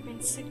and to keep in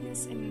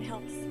sickness and in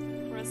health,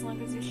 for as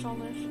long as you shall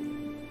live.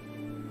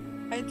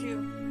 I do.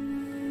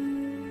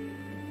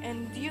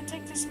 And do you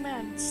take this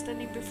man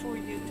standing before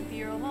you to be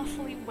your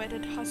lawfully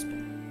wedded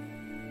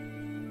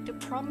husband? To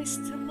promise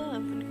to love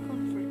and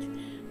comfort,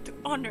 to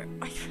honor.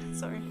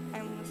 Sorry, I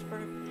almost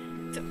broke.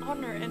 To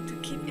honor and to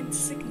keep in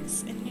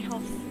sickness and in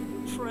health,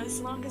 for as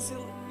long as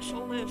you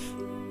shall live.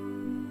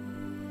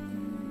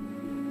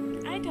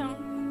 I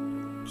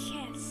don't.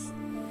 Yes.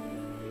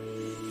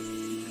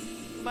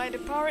 By the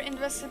power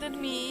invested in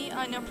me,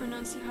 I now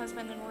pronounce you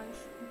husband and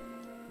wife.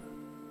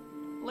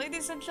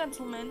 Ladies and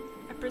gentlemen,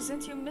 I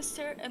present you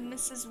Mr. and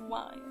Mrs.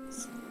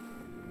 Wise.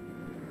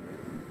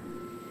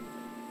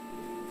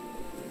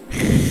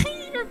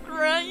 You're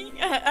crying.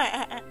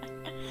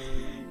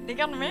 They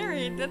got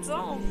married, that's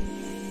all.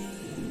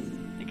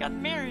 They got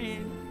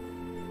married.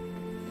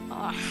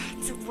 Ah,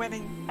 it's a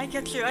wedding. I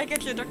get you,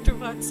 Dr.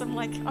 Watts.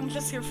 I'm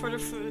just here for the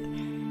food.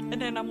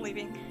 And then I'm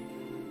leaving.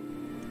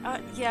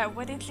 Yeah,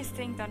 what did you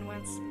think that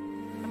was?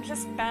 I'm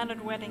just bad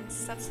at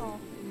weddings, that's all.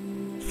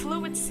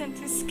 Fluid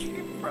scent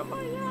escaped from my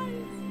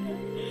eyes.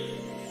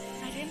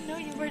 I didn't know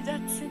you were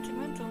that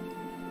sentimental.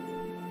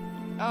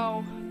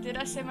 Oh, did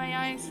I say my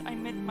eyes? I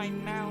meant my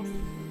mouth.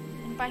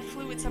 And by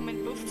fluids, I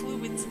meant both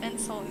fluids and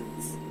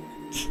solids.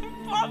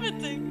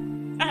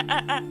 Vomiting!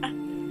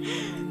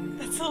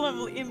 That's a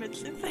lovely image.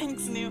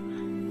 Thanks, Neil.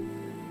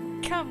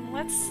 Come,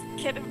 let's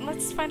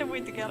find a way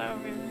to get out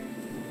of here.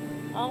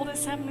 All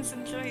this happiness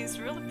and joy is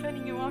really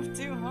putting you off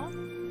too, huh?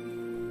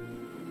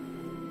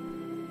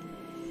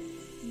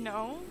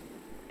 No.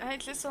 I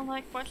just don't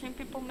like watching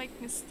people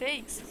make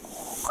mistakes.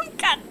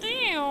 God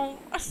damn!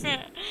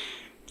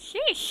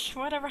 Sheesh,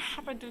 whatever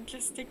happened to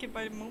just take it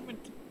by the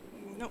moment?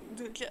 No,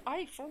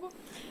 I forgot.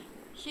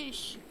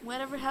 Sheesh,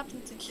 whatever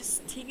happened to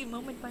just take it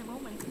moment by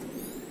moment?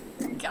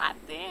 God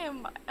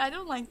damn, I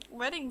don't like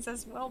weddings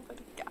as well, but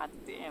god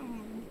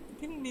damn,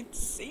 didn't need to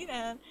say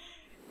that.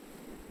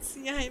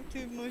 See, I am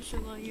too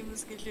emotional. You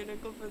must get your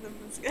go for them.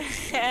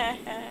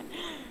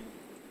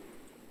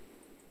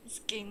 This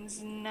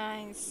game's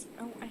nice.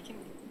 Oh, I can.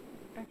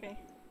 Okay,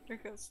 here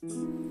goes.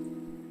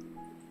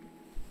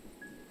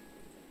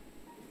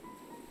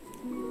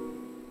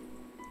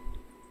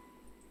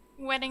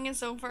 Wedding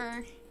is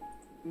over.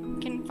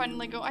 Can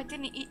finally go. I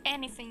didn't eat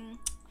anything.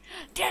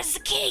 There's the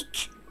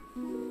cake!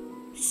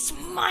 It's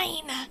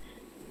mine!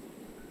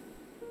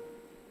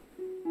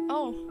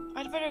 Oh,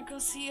 I'd better go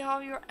see how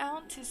your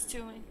aunt is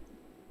doing.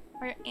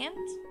 Or your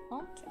aunt?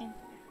 Aunt?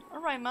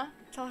 Alright, Ma.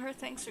 Tell her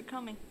thanks for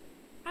coming.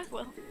 I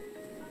will.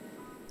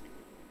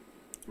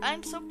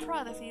 I'm so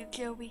proud of you,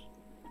 Joey.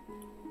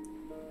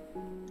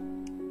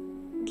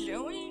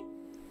 Joey?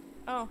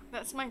 Oh,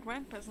 that's my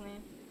grandpa's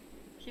name.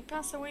 He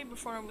passed away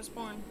before I was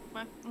born.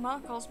 My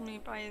mom calls me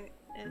by it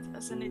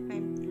as a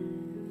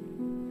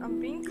nickname. I'm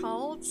being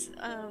called,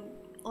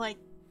 like,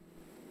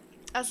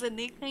 as a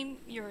nickname,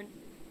 your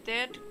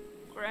dead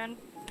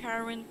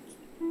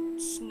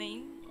grandparent's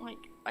name. Like,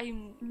 I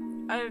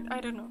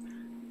don't know.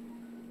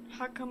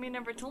 How come you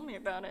never told me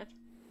about it?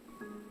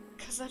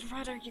 Cause I'd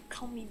rather you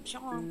call me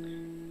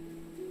John.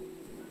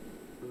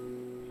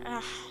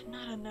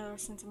 Not another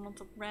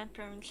sentimental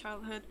grandparent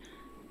childhood.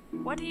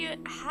 What do you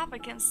have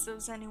against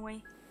those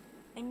anyway?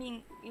 I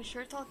mean, you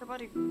sure talk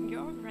about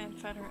your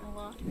grandfather a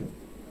lot.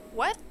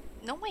 What?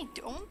 No, I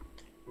don't.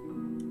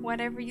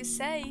 Whatever you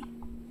say.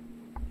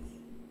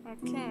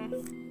 Okay.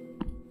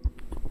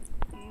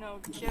 No,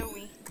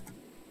 Joey.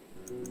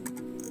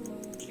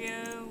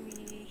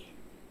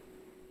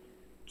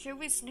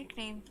 Joey's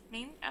nickname,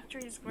 named after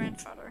his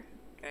grandfather.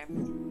 Okay.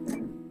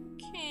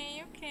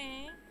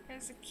 Okay.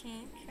 There's a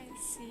kink. I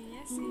see.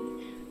 I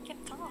can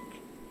talk.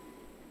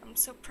 I'm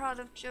so proud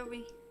of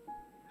Joey.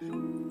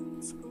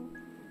 It's cool.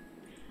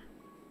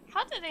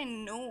 How did I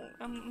know?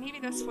 Maybe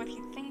that's what he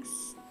thinks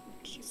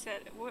she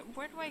said.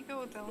 Where do I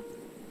go though?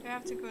 Do I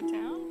have to go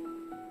down?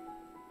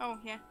 Oh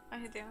yeah, I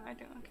do,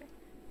 okay.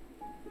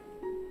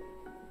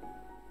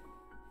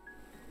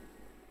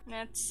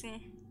 Let's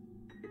see.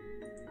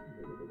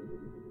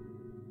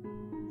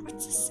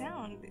 What's the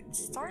sound? It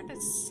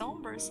started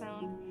somber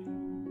sound.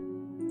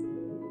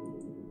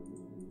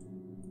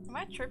 Am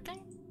I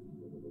tripping?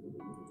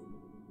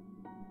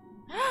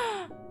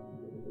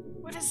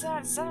 What is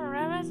that? Is that a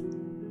rabbit?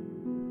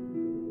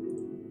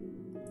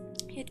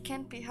 It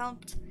can't be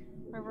helped,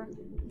 River.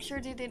 I'm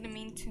sure they didn't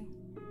mean to.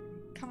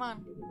 Come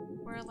on,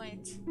 we're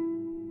late.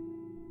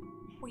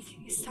 Wait,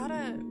 is that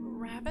a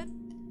rabbit?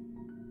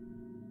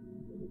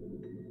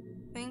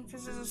 Think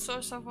this is the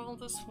source of all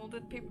those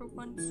folded paper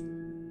ones?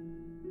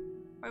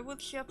 Why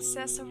would she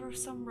obsess over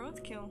some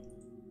roadkill?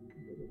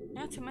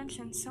 Not to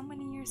mention, so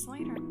many years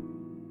later.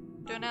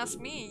 Don't ask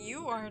me,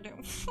 you are the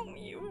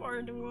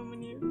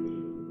woman here.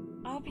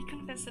 I'll be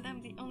convinced that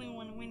I'm the only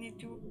one when you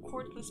do a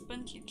cordless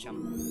bungee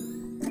jump.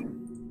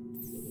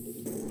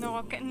 No,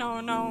 okay,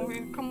 no,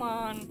 come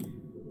on.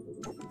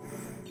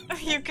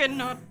 You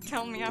cannot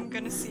tell me I'm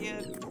gonna see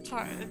a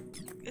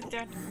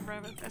dead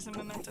rabbit as a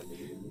memento.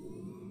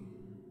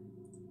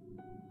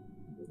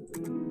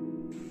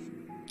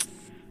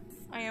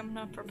 I am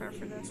not prepared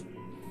for this.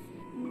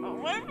 Oh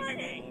my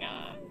fucking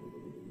god.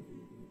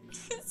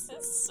 This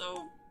is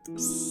so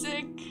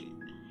sick.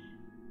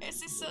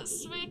 This is so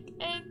sick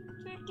and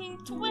freaking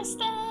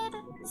twisted.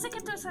 Sick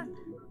and twisted.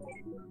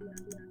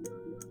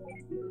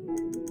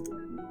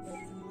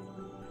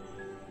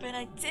 But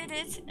I did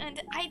it, and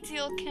the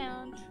ideal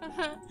count.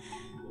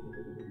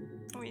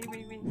 Wait.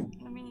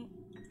 Let me.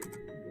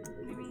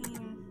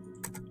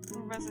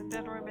 Where was it?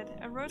 Dead rabbit.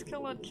 A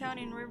roadkill at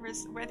County and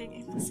River's wedding.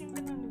 It wasn't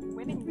even on the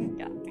wedding ring,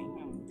 goddamn.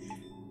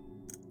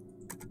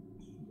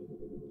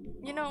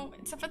 You know,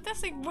 it's a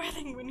fantastic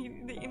wedding when the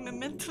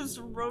Memento's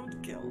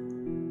roadkill.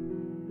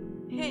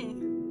 Hey.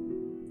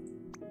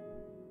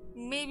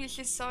 Maybe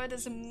she saw it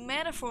as a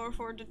metaphor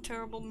for the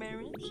terrible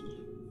marriage.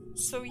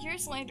 So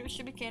years later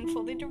she began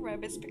folding the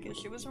rabbits because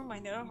she was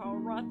reminded of how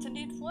rotten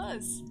it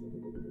was.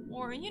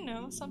 Or, you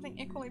know, something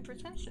equally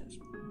pretentious.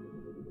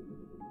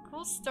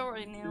 Cool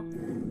story, Neil.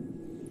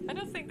 I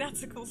don't think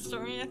that's a cool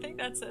story, I think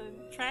that's a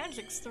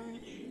tragic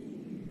story.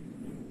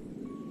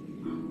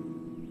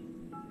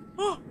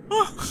 What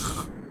the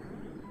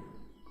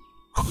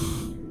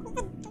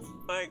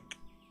fuck?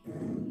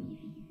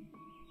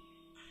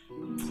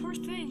 Poor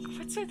thing,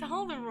 what's with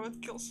all the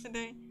roadkills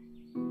today?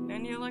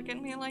 Don't you look at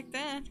me like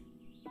that?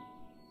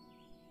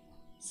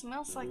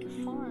 Smells like a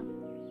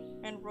farm.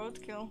 And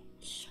roadkill.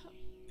 Shut up.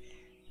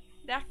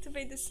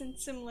 Deactivate the synth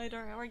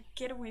simulator or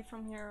get away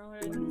from here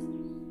already.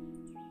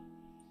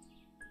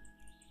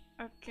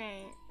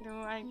 Okay, do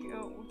I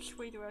go? Which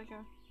way do I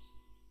go?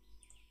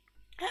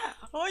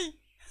 Oi!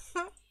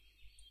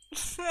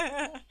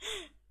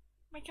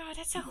 My god,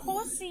 that's a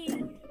horsey!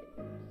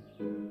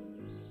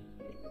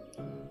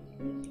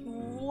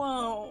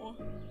 Whoa!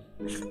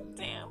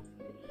 Damn.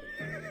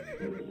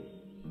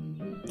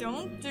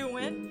 Don't do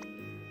it.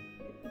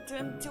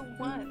 Don't do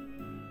what?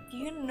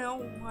 You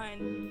know what?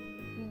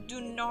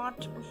 Do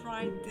not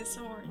ride this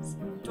horse.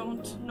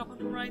 Don't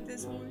not ride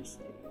this horse.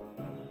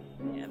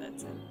 Yeah,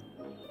 that's it.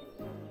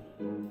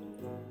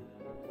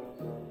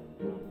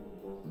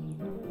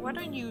 What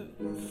are you,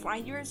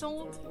 5 years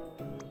old?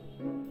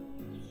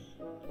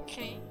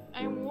 Okay,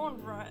 I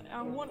won't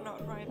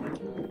not ride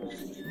it.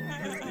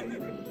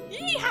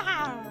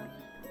 Yeehaw!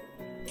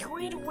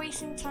 Quit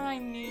wasting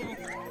time, Neil.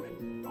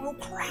 Oh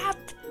crap!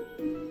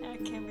 That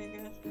can't be good.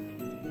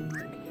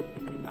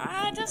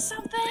 Do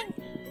something!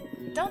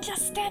 Don't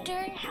just stand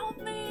there and help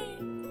me!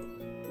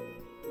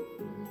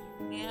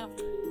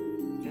 Yep.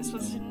 This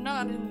was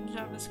not in the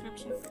job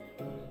description.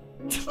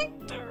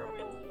 Don't throw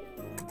it.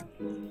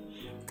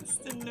 It's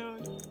the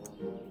note.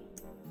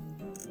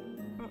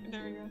 Oh,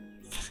 there we go.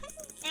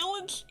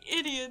 Village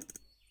idiot.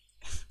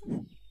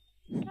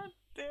 God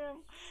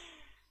damn.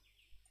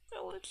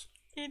 Village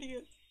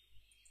idiot.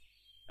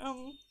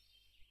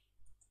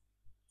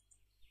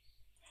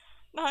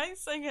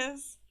 Nice, I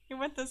guess. He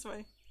went this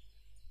way.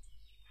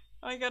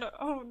 I gotta.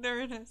 Oh, there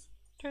it is.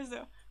 There's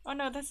the. Oh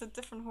no, that's a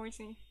different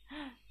horsey.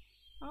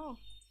 Oh.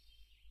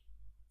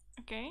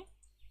 Okay.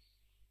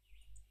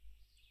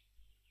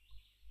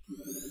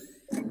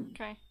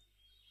 Okay.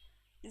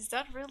 Is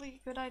that really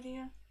a good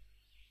idea?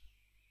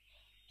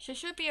 She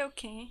should be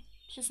okay.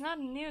 She's not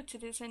new to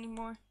this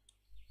anymore.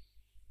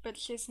 But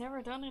she's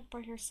never done it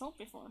by herself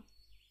before.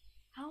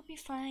 I'll be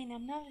fine,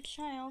 I'm not a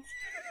child.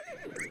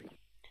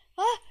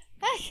 Ah!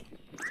 Hey!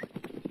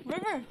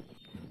 River!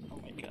 Oh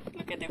my god,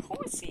 look at the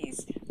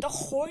horses! The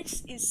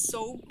horse is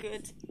so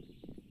good.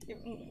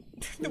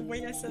 The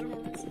way I said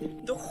horse.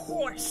 The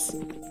horse!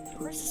 The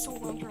horse is so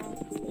well drawn.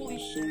 Holy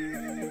shit.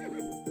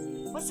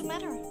 What's the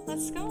matter?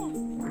 Let's go.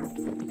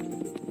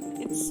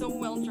 It's so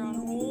well drawn.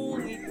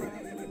 Holy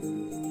crap.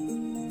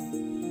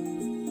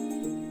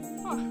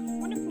 Oh,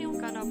 what if Neil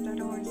got up that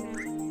horse here?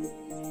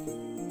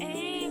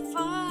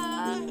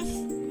 Ava!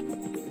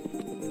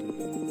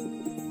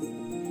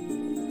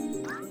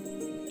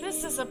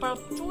 This is about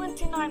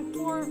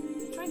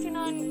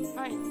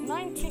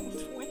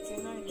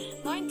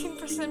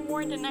 19%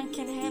 more than I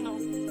can handle.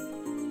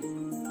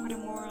 What a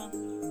moron.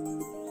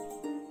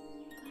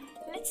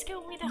 Let's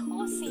go with a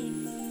horsey.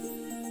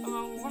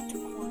 Oh, what the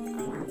corn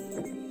god.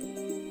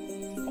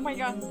 Oh my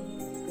god.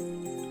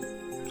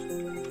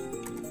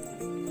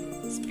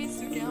 Speeds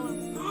to gallop.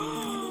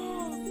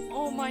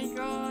 Oh my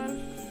god.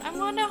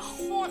 I'm on a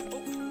horse.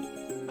 Oh,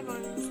 I thought I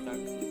was stuck.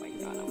 Oh my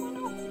god, I'm on a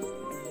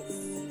horse.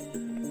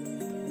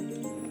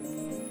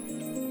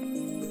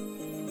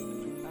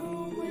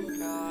 Oh my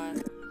god.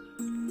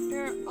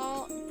 They're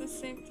all at the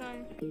same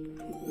time.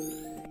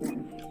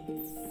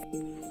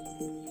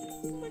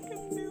 Look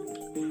at them.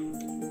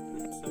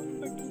 That's so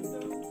fucking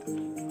dumb.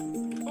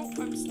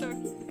 Oh, I'm stuck.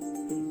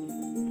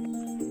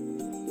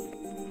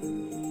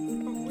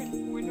 Oh, wait,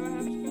 where do I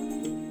have to go?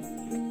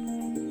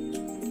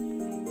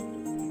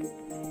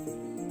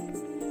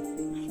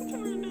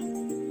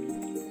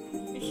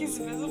 He's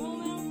visible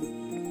now?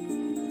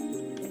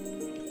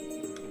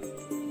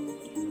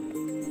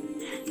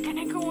 Can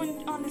I go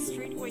on the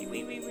street? Wait.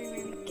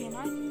 Can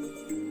I?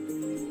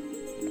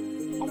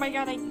 Oh my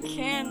god, I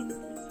can.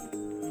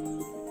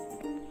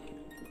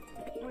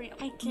 Wait,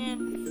 I can.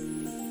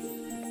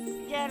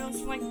 Yeah, it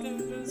was like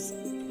those.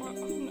 Oh,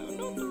 no,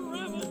 not the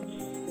rabbit.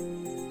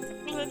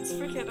 Let's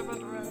forget about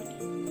the rabbit.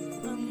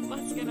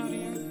 Let's get out of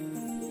here.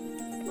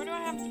 Where do I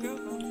have to go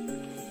though?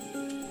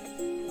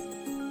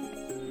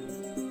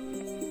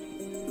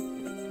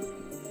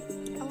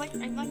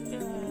 I like the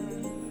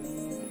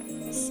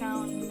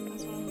sound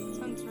as well. It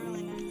sounds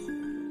really nice.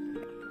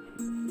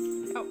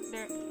 Oh,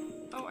 there.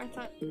 Oh, I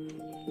thought.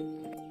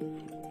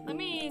 Let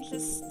me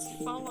just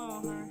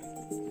follow her.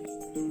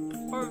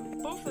 Or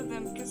both of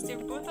them, because they're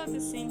both at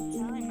the same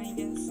time, I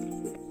guess.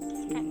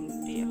 Kind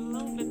of be a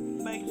little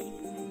bit buggy.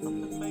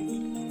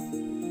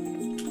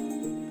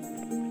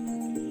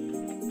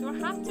 Do I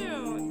have to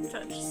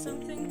touch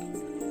something?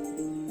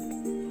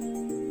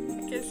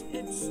 Because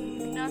it's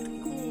not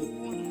cool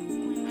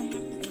when I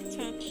have to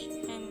touch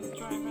and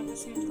drive at the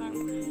same time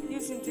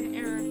using the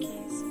arrow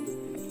keys.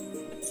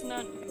 It's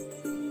not.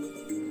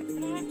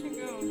 But I have to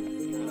go.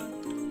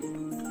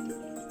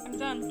 I'm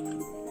done.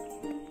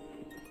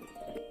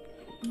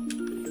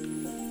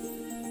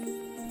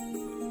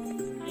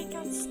 I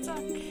got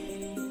stuck.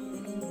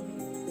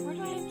 Where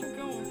do I have to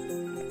go?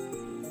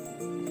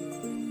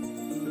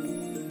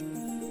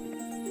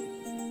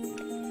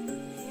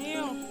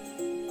 Neil,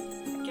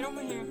 get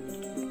over here.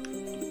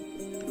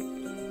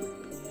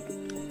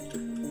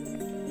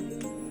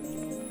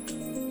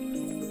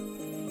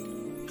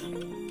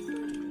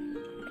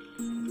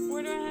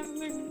 Where do I have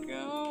to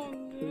go,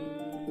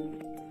 dude?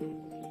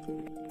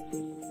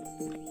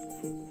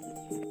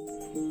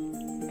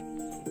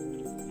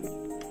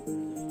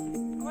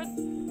 What?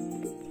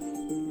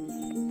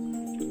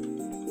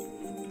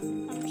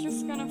 I'm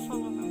just gonna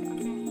follow them.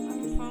 Okay, let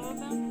me follow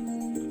them.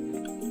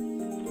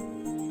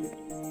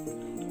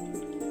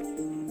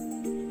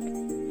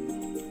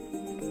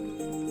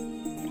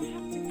 Where do I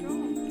have to go?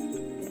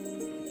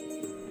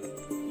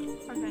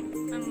 Okay,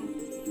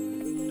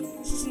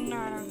 this is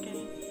not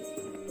okay.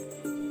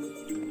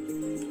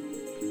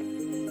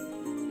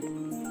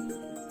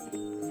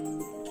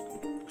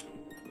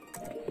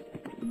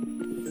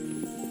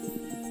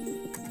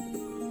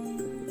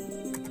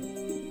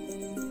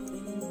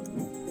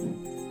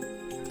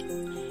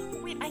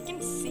 Wait, I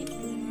can see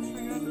them. I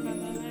forgot about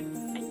that.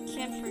 I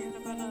can't forget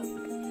about that.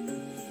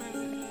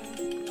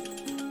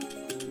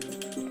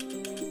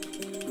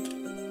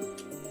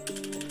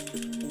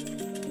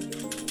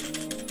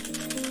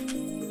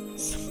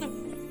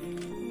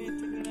 Need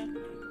to do that.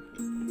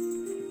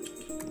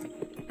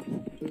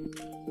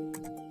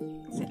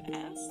 Is it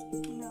S?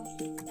 No.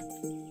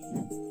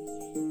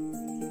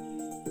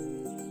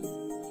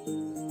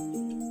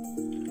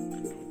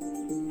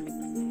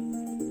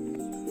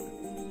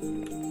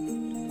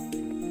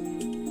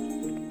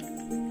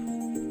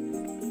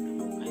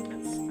 I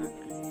got stuck.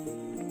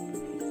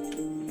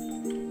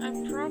 I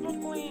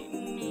probably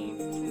need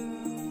to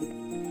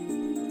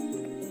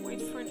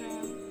wait for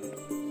them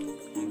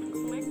and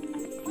click.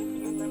 I'm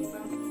clicking on them though.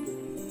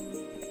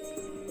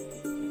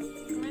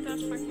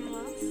 fucking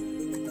last.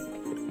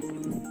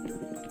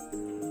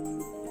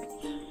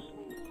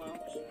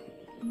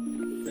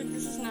 But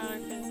this is not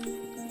okay.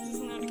 This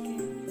is not okay.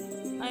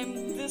 I'm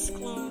this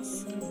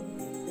close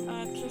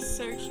to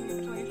searching a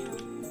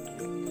playthrough.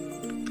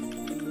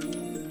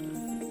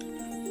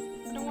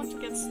 I don't want to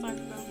get stuck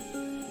though.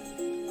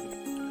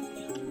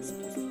 What am I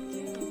supposed to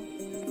do?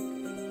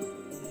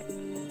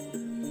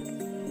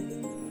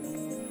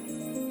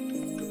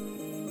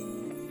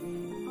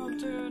 Oh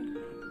dude.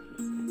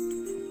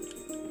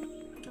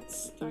 Get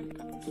stuck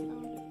on this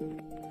phone.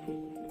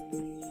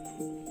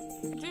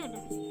 Dude,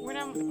 where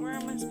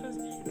am I supposed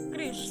to...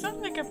 Gris, staat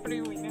lekker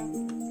preoeien.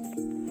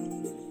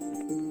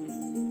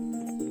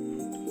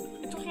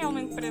 Eu tô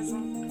realmente presa.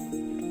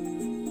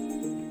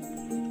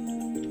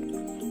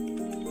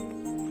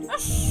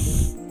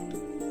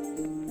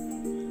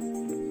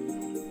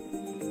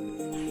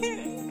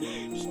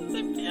 Isto não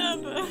tem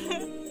piada.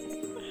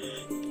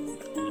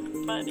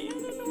 Buddy, I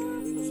don't know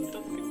where this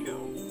stuff could go.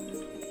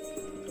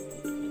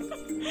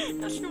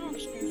 Acho que eu vou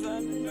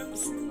pesquisar, não é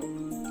possível.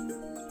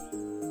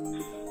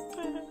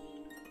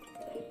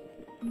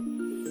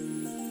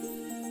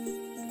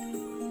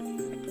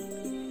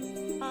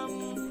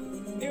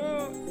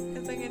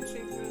 Eu tenho que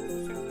dizer que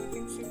eu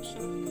tenho que ser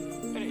chato.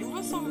 Espera, eu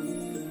vou só...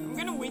 I'm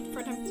gonna wait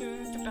for them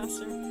to pass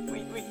through.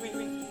 Wait.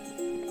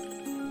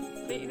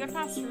 They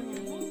pass through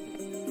here.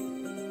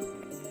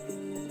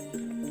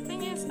 The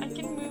thing is, I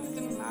can move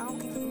the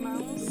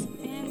mouse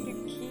and the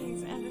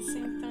keys at the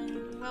same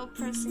time while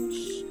pressing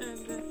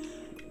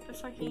the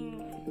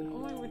fucking...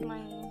 only with my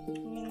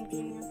main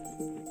finger.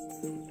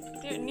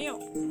 Dude, Neil!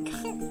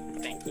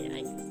 Thank you,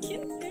 I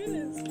can't do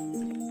this.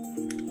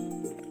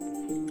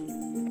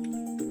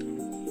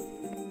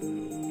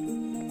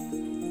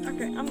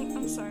 Okay,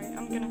 I'm sorry.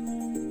 I'm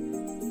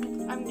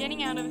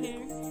getting out of here.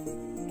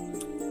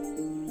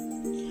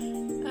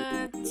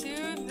 To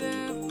the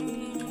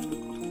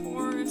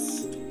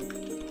horse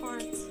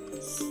part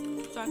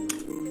stuck.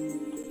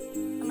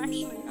 I'm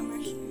actually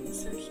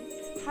searching.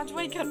 How do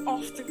I get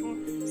off the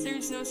horse?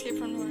 There's no escape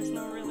from the horse.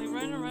 No, really.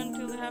 Run around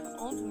till I have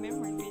all the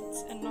memory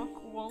bits and knock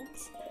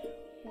Walt.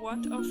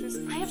 What of his?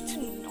 I have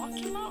to knock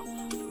him out.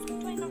 How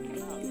do I knock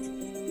him out?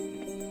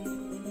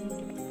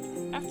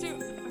 I have to.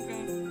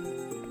 Okay.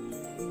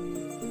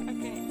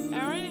 I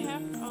already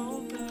have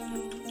all the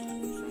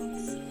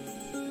things.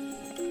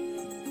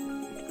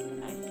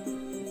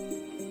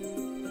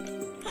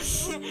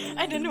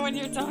 I don't know what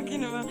you're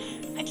talking about.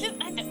 I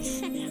don't.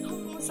 How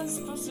was I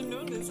supposed to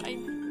know this?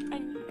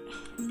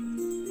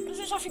 Mas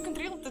eu já fico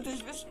entre ele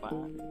tantas vezes, pá.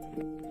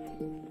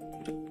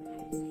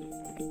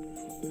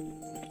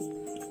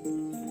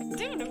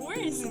 Dude, where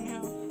is he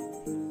now?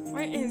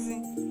 Where is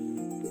he?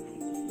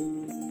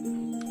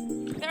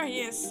 There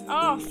he is.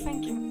 Oh,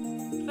 thank you.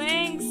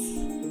 Thanks.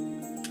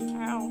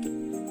 Ow.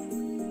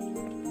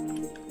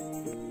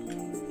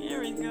 Here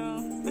we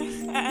go.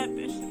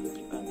 This is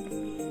fun.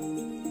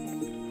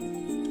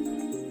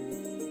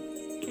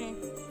 Okay.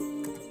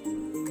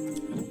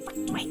 Fuck,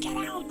 do I get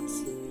out?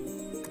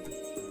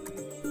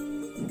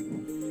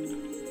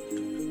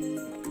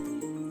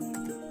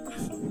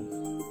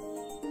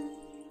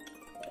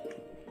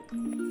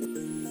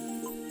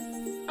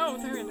 Oh,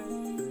 there it is.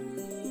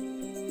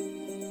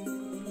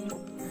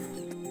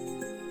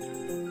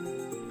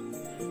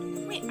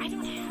 Wait, I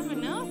don't have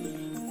enough?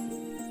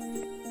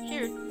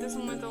 Here, this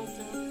one went all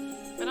too.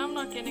 But I'm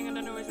not getting on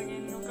the noise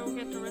again. You'll go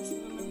get the rest of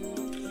them.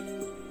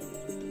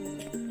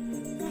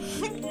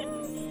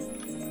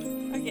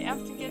 Okay, I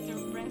have to get the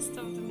rest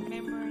of the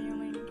memory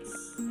links.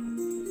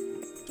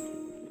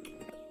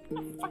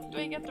 How the fuck do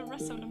I get the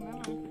rest of the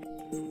memory?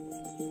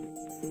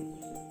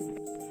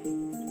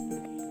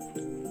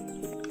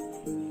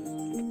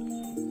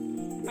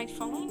 By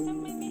following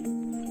them, maybe?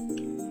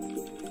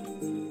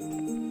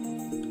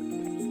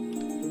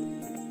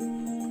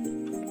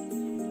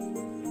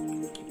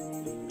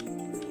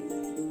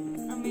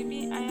 Or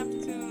maybe I have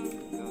to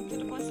go to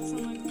the places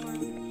and look for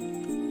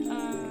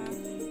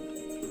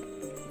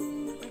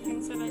the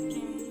things that I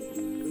can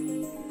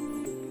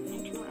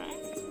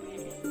interact,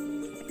 maybe?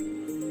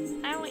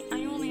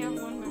 I only have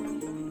one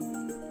memento.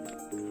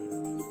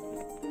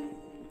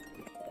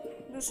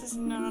 This is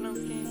not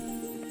okay.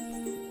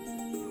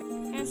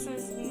 This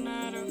is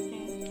not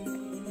okay.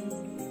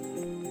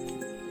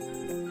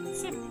 It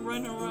said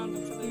run around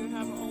until you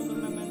have all the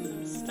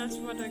mementos. That's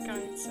what the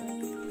guide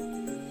said.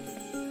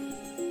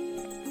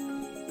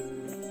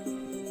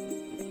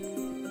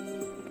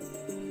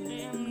 I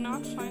am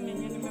not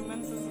finding any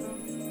mementos though.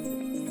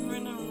 I'm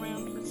running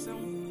around for so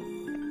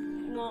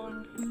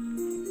long.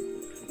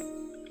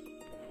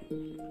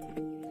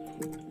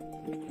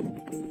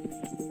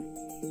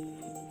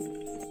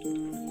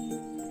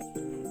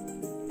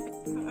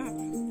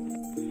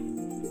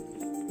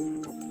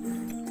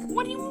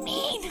 What do you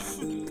mean?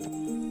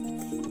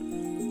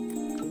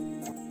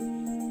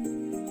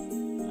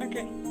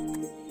 Okay,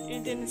 you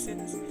didn't see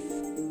this.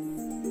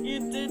 You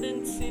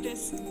didn't see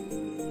this.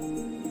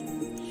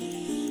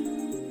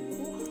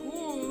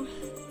 Ooh.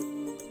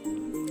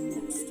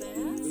 It's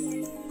this.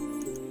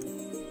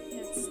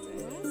 It's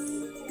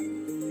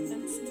this.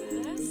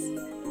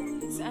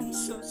 I'm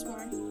so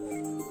smart.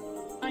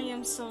 I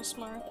am so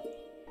smart.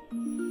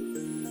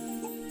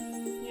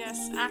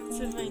 Yes,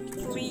 activate,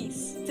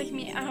 please. Take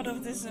me out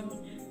of the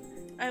zone.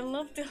 I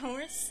love the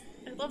horse.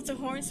 I love the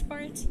horse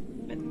part,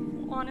 but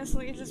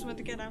honestly, I just want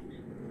to get out.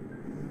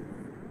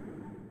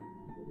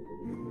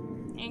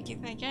 Thank you,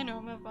 I know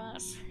I'm a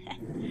boss.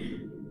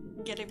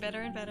 Getting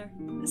better and better.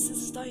 This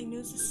is his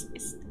diagnosis.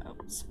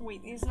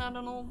 Wait, he's not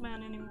an old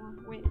man anymore.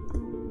 Wait.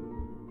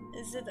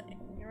 Is it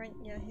right?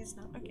 Yeah, he's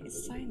not. Okay,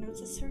 is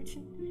diagnosis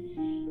certain?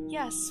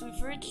 Yes,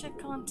 we've reached a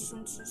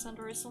consensus on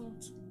the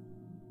results.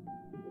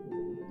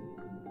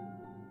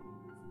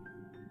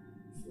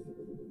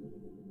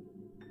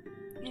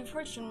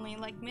 Unfortunately,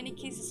 like many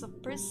cases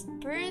of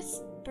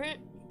pervasive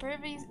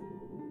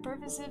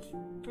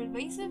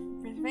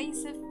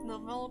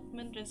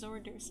development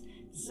disorders,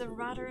 this is a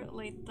rather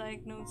late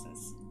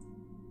diagnosis.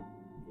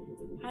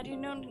 Had you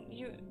known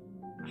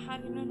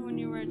when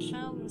you were a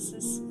child,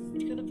 Mrs.,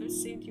 it could have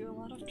saved you a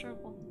lot of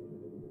trouble.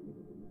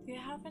 Do you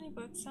have any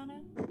books on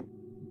it?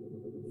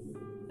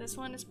 This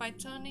one is by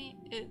Tony.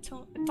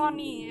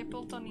 Tony.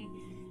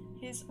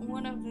 He's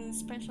one of the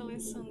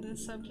specialists on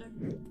this subject.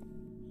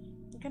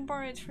 You can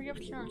borrow it free of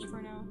charge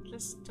for now.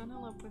 Just don't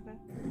elope with it.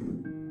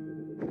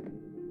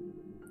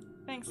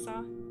 Thanks,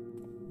 Saw.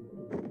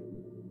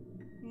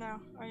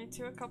 Now, are you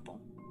two a couple?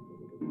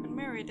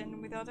 Unmarried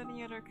and without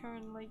any other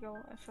current legal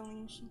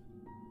affiliation?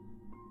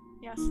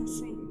 Yes, I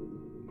see.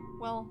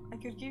 Well, I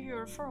could give you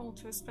a referral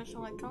to a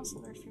special ed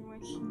counselor if you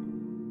wish.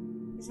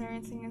 Is there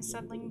anything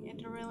unsettling in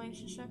the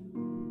relationship?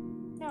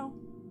 No.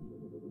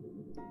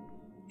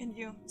 And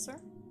you,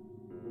 sir?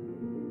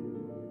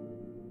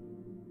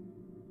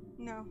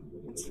 No,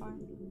 it's fine.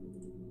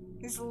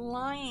 He's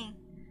lying.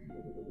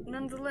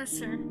 Nonetheless,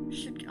 sir, you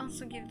should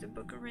also give the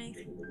book a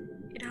read.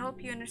 It'll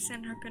help you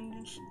understand her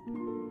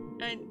condition.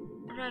 I'd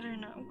rather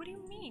not. What do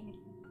you mean?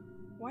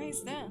 Why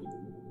is that?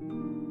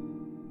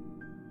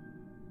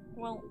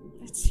 Well,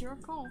 it's your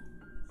call.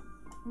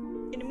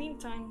 In the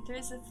meantime,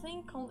 there's a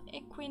thing called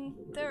equine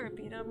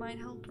therapy that might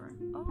help her.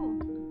 Oh.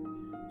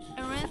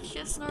 A ranch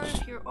just north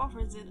of here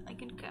offers it. I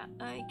can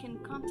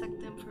contact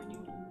them for you.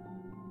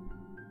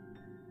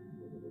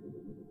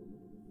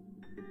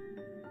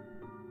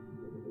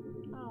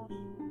 Oh.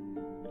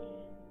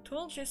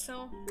 Told you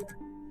so.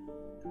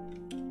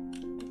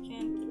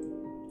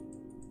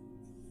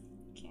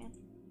 Can't.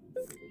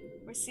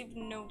 Receive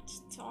note.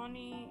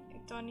 Tony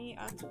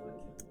Atwood.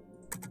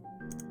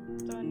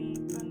 Tony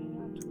Atwood.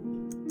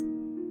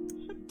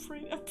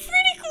 A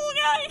pretty cool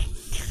guy!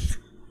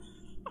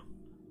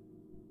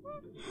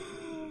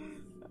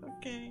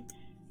 Okay.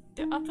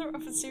 The author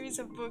of a series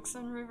of books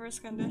on River's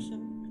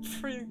condition.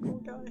 Pretty cool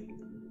guy.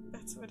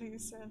 That's what he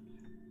said.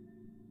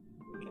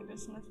 Okay,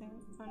 there's nothing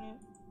on it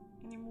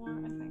anymore,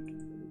 I think.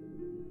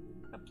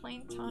 A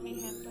plain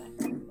tawny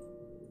handbag.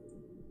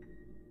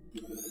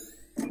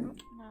 Oh,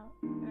 no,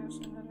 there's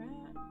another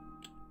hat.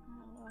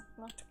 Oh,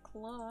 not the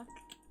clock.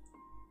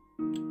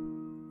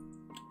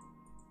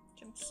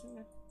 Can see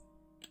it.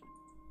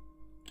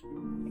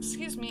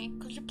 Excuse me,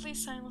 could you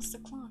please silence the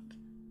clock?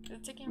 The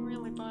ticking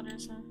really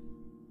bothers her.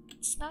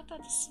 It's not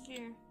that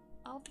severe.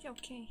 I'll be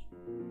okay.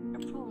 No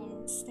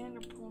problem. It's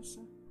standard pulse.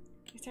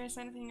 If there's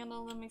anything at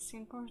all that makes you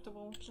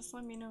uncomfortable, just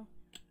let me know.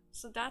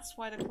 So that's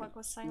why the clock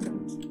was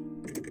silent.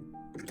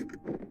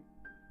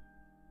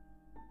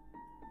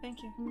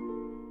 Thank you.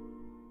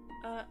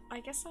 I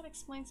guess that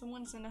explains the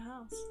ones in the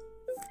house.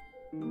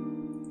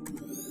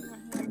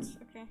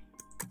 Okay.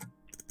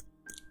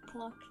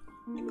 Clock.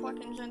 The clock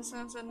engine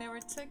sounds that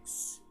never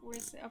ticks.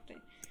 Where's the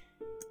update?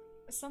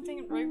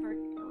 Something River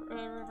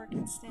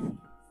can stand.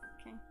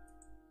 Okay.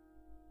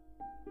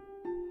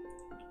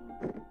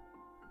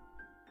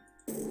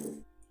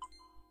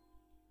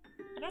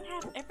 I don't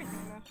have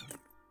everything though.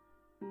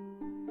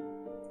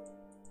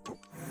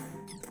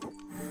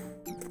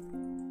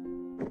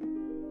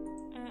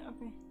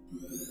 Okay.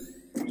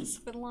 Just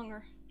a bit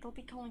longer. They'll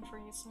be calling for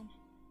you soon.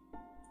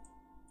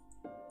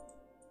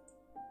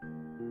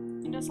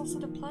 And there's also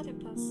the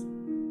platypus.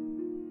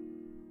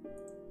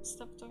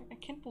 Stop talking. I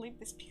can't believe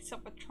this piece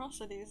of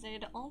atrocity is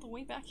laid all the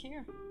way back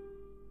here.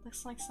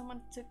 Looks like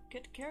someone took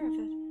good care of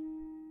it.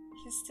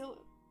 He's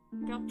still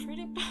got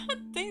pretty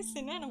bad taste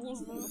in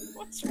animals though.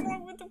 What's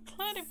wrong with the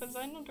platypus?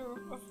 I know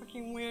they're a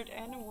fucking weird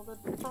animal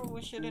that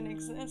probably shouldn't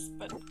exist,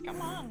 but come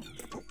on.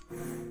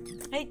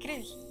 Hey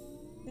Chris,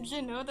 did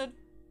you know that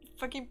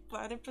fucking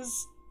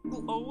platypus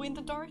glow in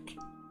the dark?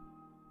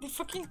 They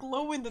fucking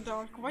glow in the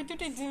dark. Why do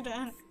they do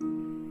that?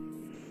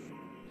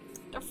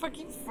 Their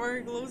fucking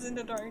fur glows in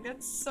the dark.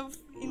 That's so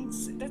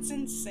that's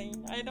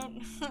insane. I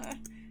don't.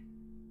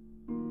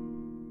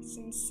 It's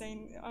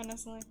insane,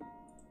 honestly.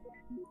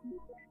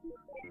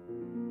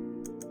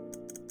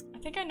 I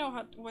think I know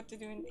what to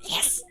do.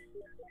 Yes!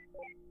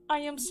 I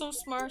am so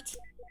smart.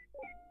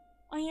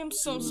 I am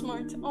so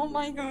smart. Oh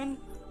my god.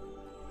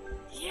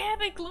 Yeah,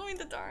 they glow in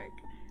the dark.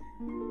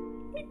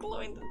 They glow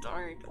in the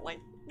dark.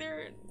 Like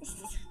they're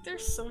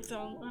so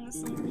dumb,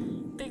 honestly.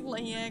 They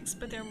lay eggs,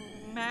 but they're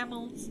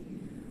mammals.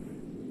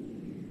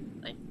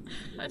 Like,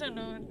 I don't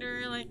know,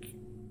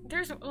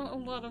 There's a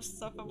lot of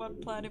stuff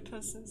about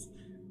platypuses.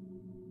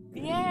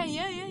 Yeah,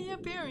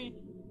 Barry.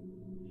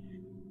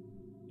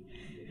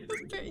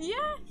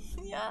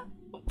 Yeah,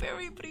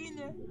 Barry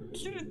brilha.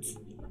 Cute.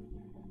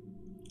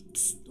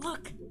 Psst,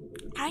 look,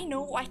 I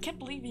know, I can't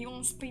believe you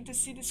almost paid to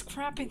see this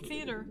crap in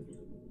theater.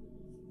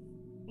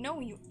 No,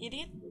 you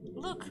idiot.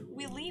 Look,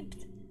 we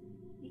leaped.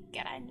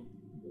 Caralho.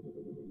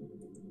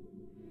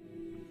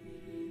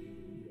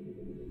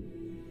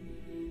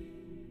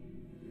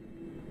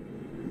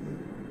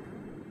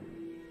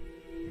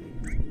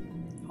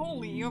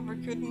 Holy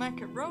overcooked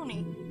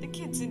macaroni. The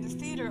kid's in the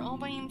theater all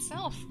by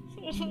himself.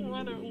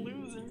 What a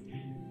loser.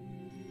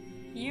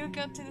 You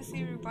go to the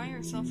theater by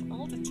yourself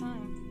all the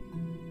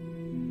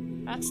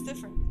time. That's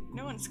different.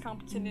 No one's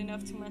competent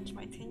enough to match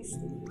my taste.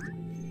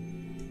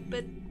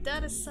 But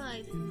that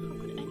aside, how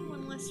could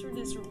anyone listen to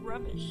this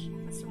rubbish?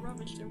 That's the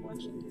rubbish they're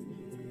watching.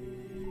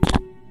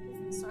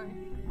 Sorry.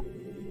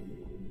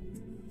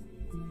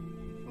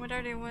 What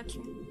are they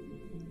watching?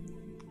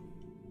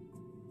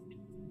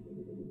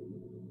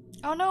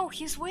 Oh no,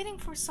 he's waiting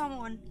for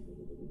someone.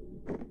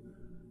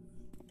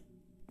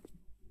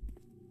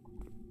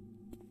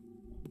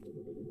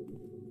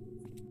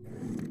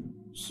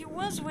 He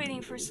was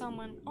waiting for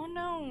someone. Oh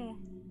no.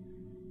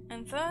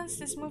 And thus,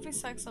 this movie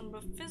sucks on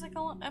both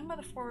physical and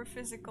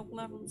metaphor-physical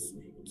levels.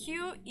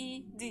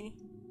 QED.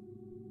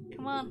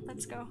 Come on,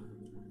 let's go.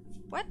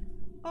 What?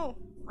 Oh,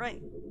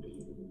 right.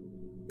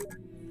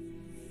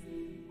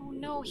 Oh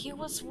no, he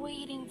was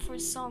waiting for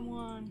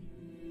someone.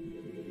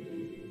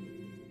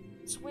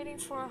 He's waiting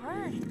for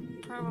her,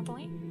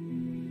 probably.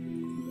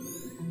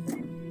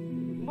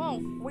 Whoa,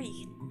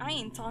 wait. I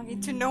ain't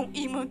talking to no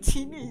emo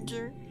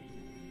teenager.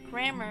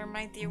 Grammar,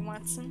 my dear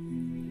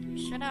Watson.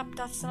 Shut up,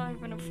 that's not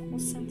even a full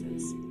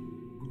sentence.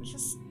 Let's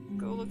just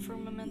go look for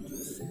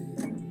mementos.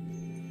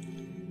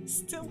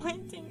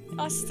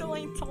 I still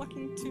ain't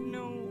talking to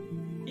no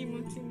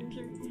emo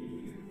teenager.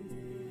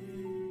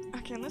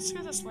 Okay, let's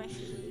go this way.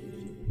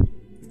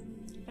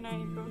 Can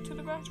I go to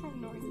the bathroom?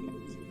 No, I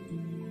can't.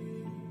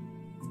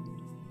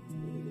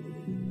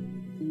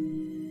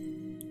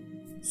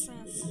 It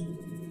says...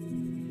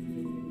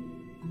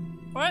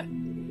 What?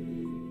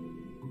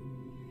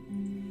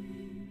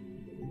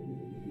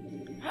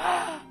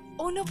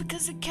 Oh no,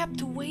 because it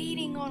kept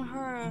waiting on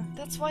her.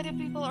 That's why the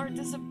people are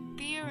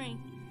disappearing.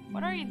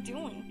 What are you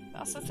doing?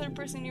 That's the third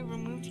person you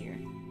removed here.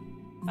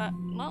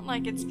 Not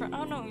like it's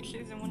oh no,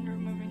 she's the one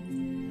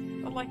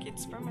removing. Not like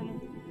it's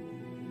permanent.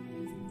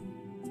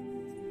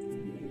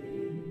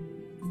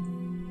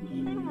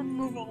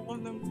 Remove all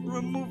of them.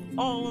 Remove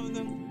all of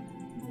them.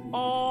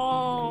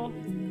 Oh,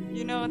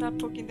 you know that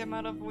poking them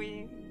out of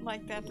way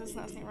like that does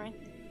nothing, right?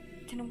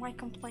 Then why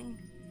complain?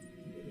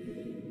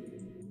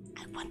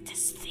 I want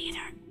this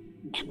theater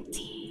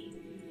empty.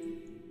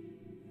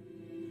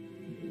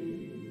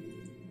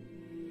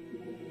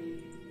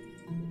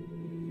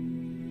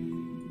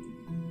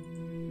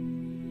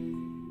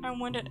 I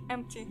want it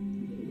empty.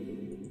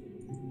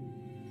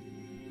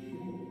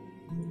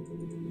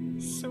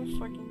 So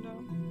fucking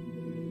dumb.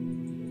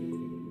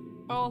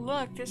 Oh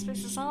look, this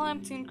place is all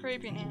empty and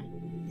creepy now.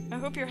 I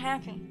hope you're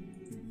happy.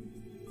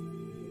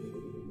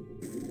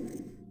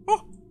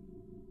 Oh!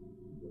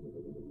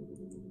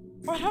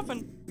 What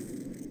happened?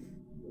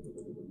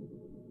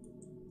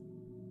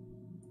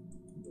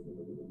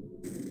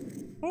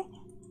 Oh!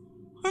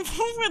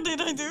 What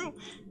did I do?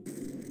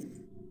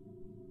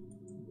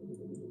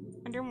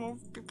 I do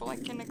move people I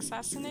can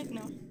assassinate?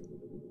 No.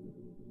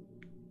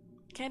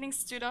 Getting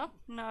stood up?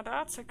 Now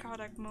that's a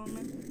Kodak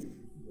moment.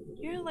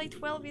 You're like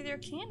 12 with your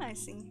can, I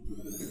see.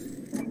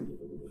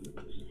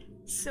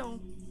 So...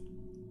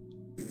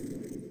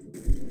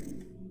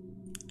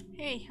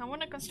 Hey, I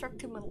wanna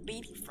construct him a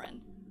lady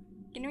friend.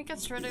 Can we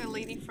construct a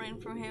lady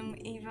friend for him,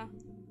 Ava?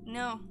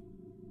 No.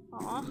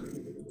 Aw.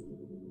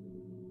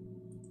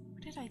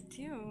 What did I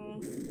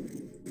do?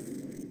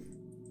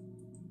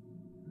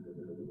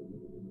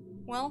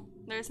 Well,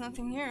 there's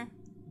nothing here.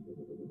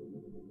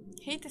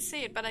 Hate to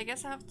say it, but I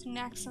guess I have to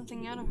knock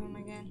something out of him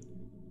again.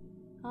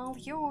 All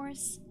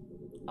yours.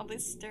 At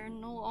least there are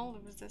no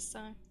olives this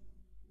time.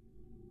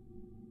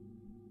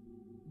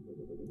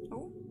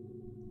 Oh.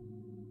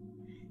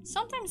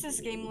 Sometimes this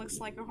game looks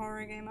like a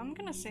horror game, I'm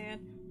gonna say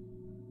it.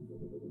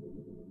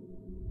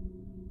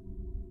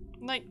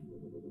 Like,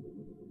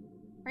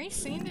 are you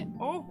seeing it?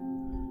 Oh!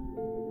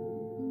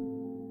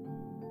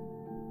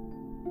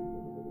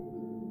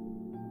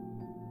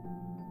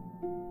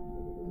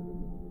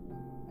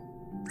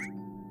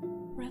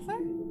 River?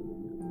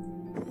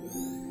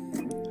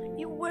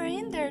 You were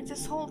in there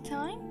this whole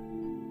time?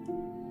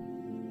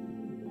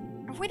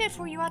 I waited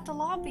for you at the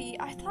lobby.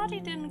 I thought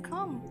you didn't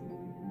come.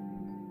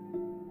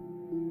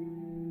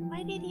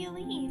 Why did you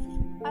leave?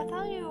 I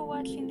thought you were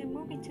watching the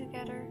movie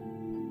together.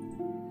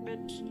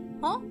 Bitch.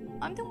 Huh?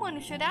 I'm the one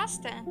who should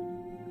ask that.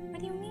 What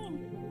do you mean?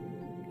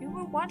 We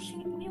were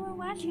watching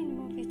the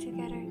movie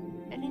together,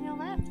 and then you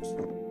left.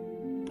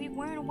 We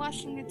weren't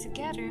watching it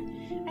together.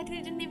 I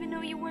didn't even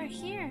know you were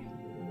here.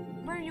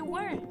 Where you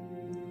were.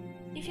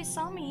 If you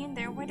saw me in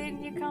there, why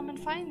didn't you come and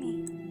find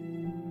me?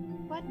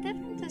 What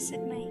difference does it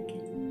make?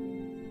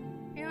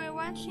 We were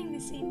watching the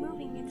same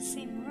movie in the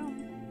same room.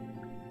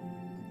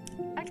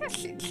 I guess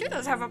she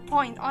does have a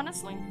point,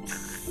 honestly.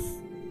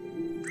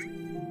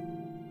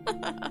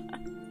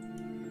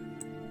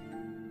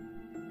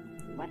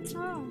 What's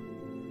wrong?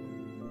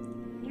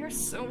 You're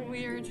so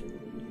weird.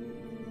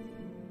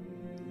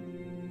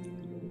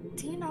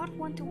 Do you not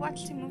want to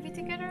watch the movie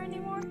together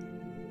anymore?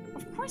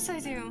 Of course I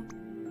do.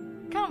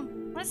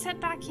 Come, let's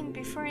head back in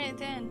before it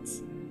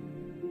ends.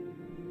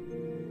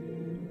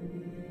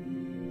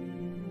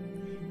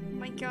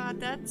 Oh my god,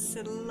 that's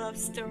a love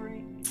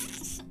story.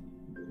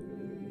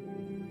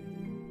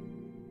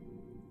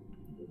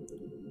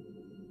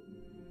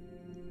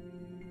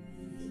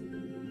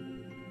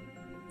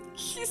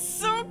 She's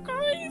so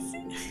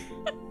crazy.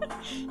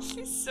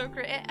 She's so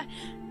crazy.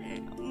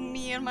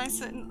 Me and my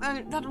son.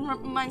 That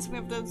reminds me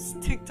of those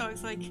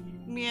TikToks, like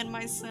me and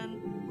my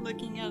son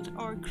looking at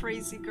our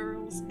crazy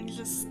girls and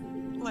just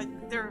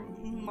like their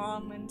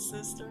mom and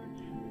sister,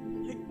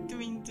 like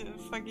doing the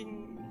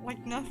fucking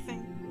like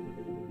nothing.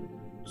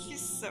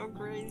 She's so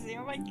crazy.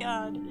 Oh my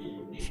god.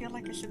 I feel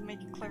like I should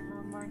make a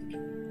clever remark.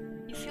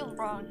 You feel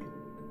wrong.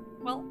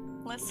 Well,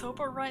 let's hope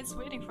our ride's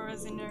waiting for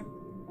us in there.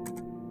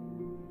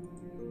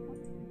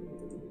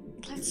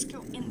 Let's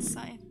go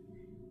inside.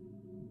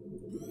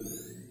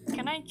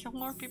 Can I kill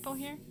more people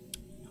here?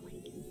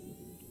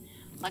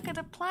 Look at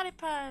the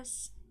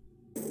platypus!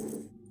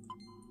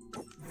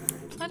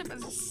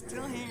 Platypus is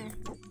still here.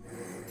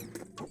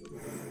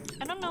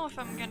 I don't know if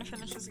I'm gonna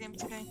finish this game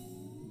today.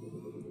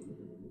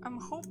 I'm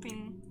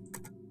hoping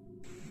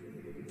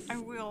I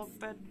will,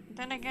 but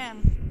then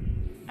again,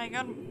 I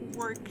got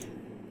work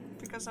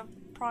because of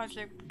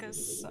project,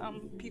 because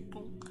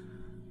people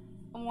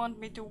want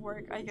me to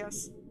work, I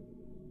guess.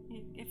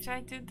 If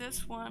I do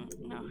this one,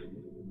 no.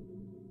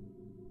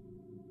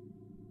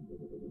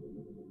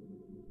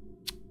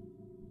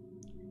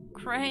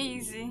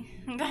 Crazy,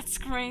 that's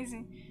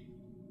crazy.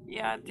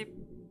 Yeah, tipo,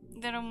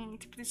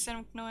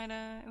 disseram que não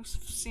era o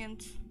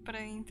suficiente para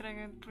a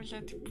entrega do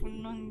projeto, tipo,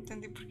 não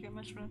entendi porquê,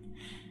 mas pronto.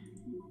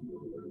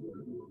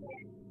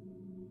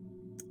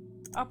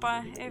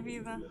 Opa, é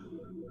vida.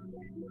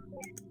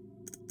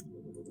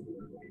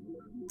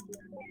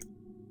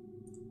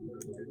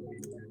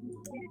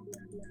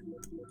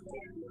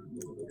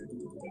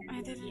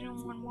 I did it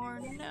in one more,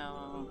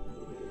 no.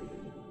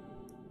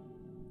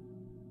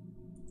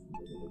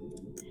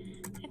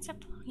 It's a,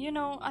 you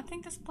know, I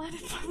think this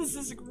platypus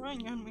is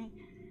growing on me.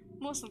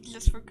 Mostly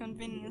just for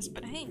convenience,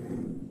 but hey.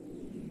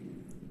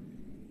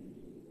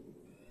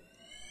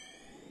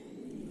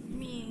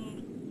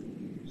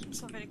 Deixa-me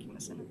só ver aqui uma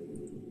cena.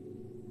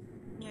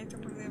 E aí, estou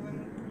a perder bem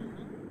muito.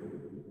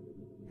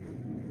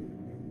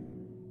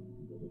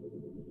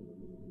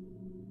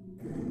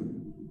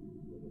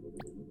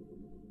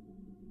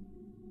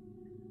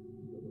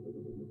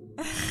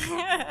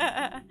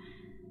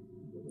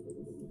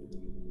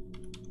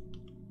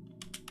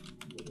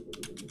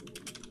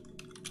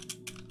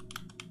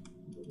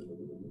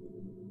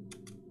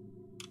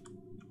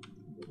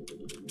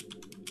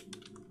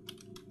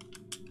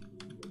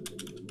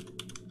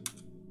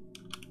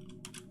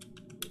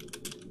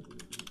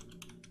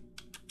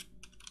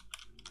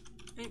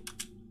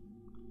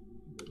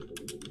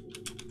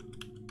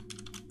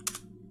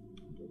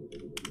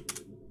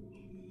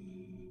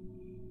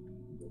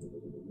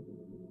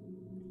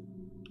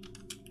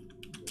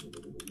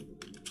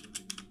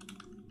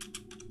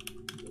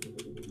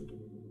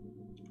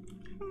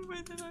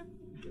 Where did I?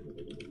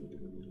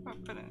 Oh,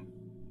 pera.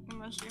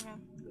 Imagina.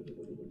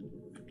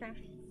 Okay.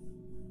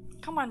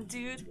 Come on,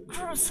 dude.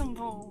 Grow some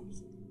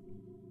balls.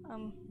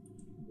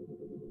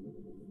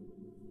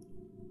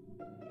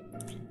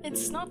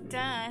 It's not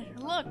that.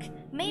 Look,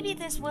 maybe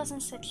this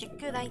wasn't such a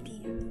good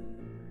idea.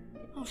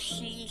 Oh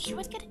sheesh,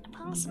 what could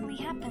possibly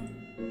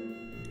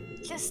happen?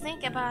 Just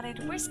think about it.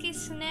 Worst case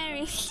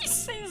scenario. He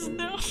says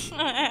no.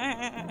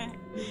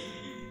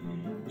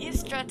 You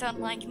strut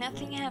on like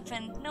nothing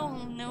happened.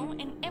 No,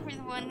 and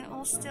everyone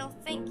will still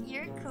think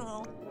you're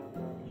cool.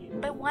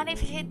 But what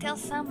if he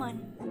tells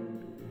someone?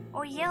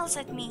 Or yells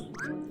at me?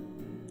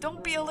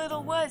 Don't be a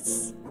little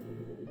wuss.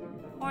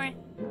 Or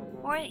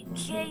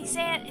he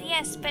said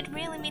yes, but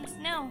really means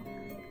no.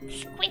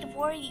 Quit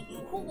worrying.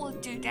 Who will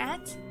do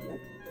that?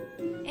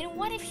 And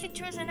what if he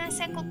throws an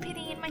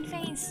encyclopedia in my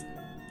face?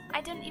 I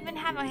don't even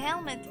have a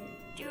helmet.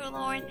 Dear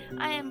Lord,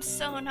 I am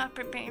so not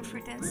prepared for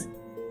this.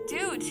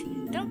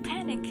 Dude, don't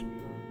panic.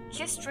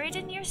 Just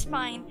straighten your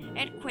spine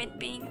and quit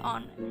being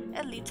on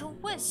a little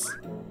wuss.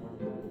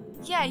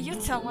 Yeah, you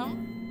tell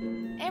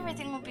him.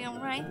 Everything will be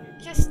alright.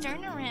 Just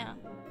turn around.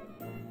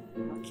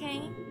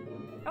 Okay.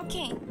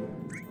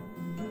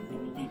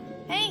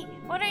 Hey,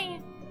 what are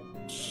you?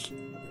 Shh.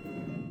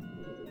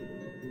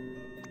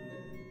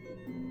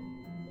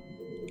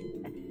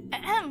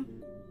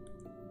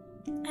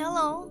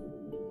 Hello?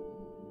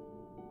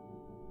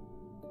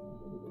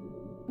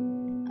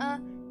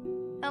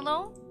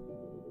 Hello?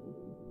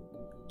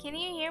 Can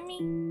you hear me?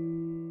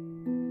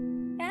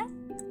 Yeah?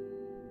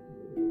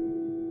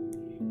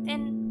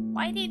 Then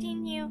why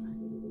didn't you?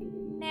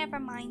 Never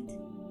mind.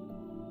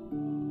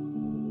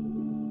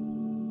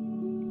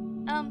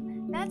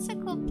 That's a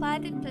cool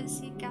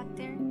platypus you got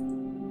there.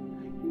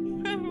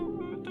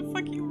 What the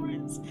fucking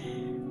words?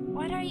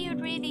 What are you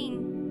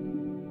reading?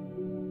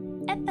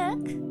 A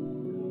book?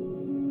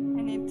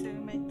 I need to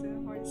make the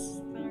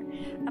voice better.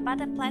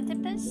 About a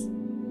platypus?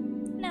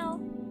 No.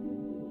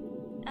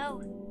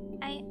 Oh,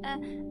 I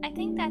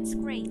think that's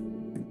great.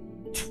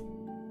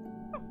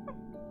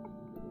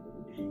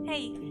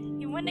 Hey,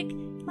 you wanna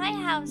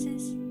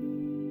lighthouses?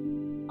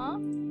 Huh?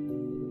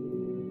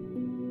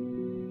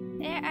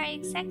 There are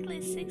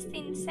exactly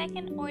 16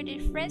 second-order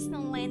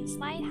Fresnel lens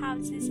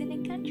lighthouses in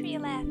the country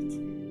left.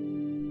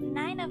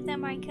 9 of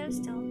them are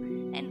coastal,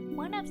 and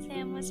one of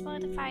them was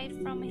modified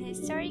from a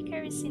historic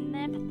kerosene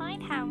lamp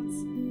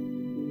lighthouse.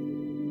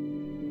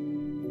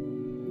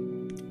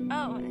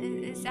 Oh,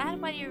 is that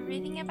what you're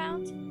reading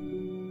about?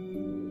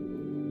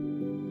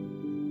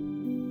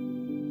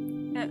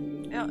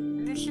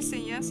 Did she say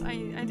yes?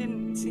 I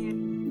didn't see it.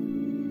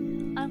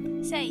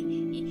 Say,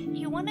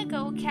 you wanna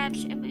go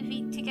catch a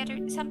movie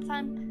together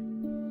sometime?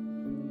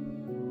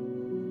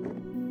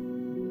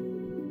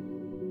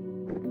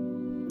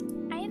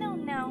 I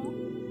don't know.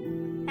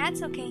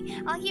 That's okay.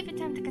 I'll give you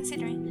time to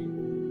consider it.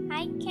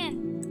 I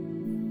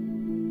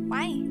can.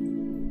 Why?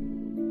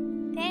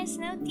 There's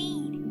no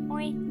need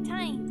or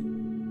time.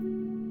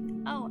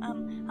 Oh,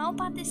 how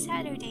about this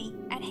Saturday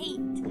at 8?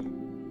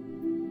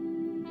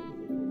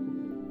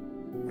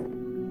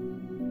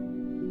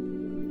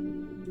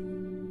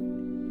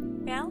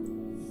 Well?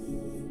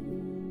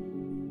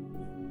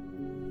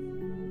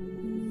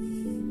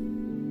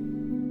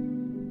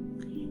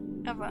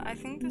 Eva, I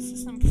think this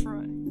is some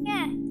fraud.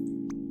 Yeah.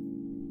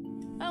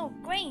 Oh,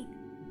 great.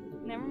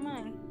 Never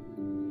mind.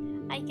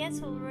 I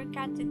guess we'll work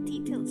out the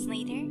details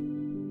later.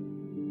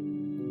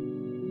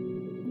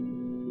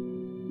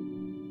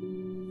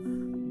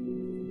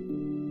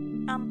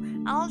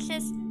 I'll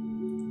just...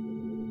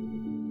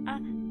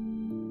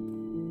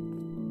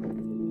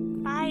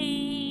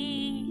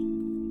 Bye!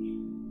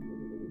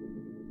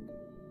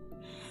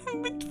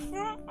 Muito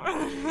fofo.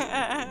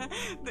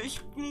 Dois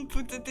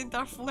puta a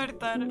tentar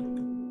flertar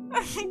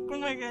com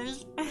uma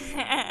gaja.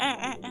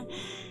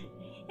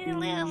 A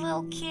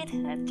little kid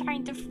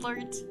trying to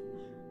flirt.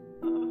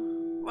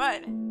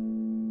 What?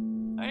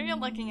 What are you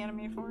looking at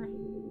me for?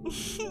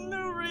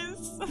 No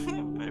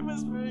reason. But it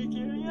was very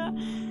cute, yeah.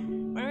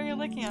 What are you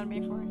looking at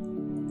me for?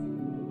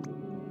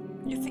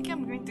 You think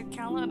I'm going to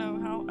count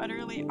on how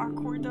utterly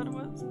awkward that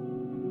was?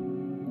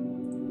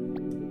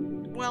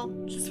 Well,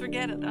 just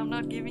forget it. I'm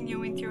not giving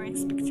you into your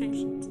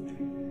expectations.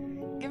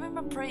 Give him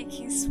a break.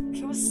 He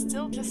was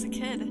still just a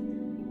kid.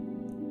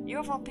 You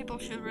of all people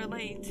should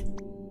relate.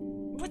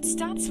 What's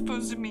that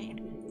supposed to mean?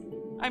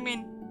 I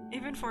mean,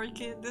 even for a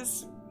kid,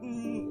 this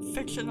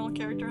fictional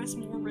character has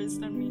more race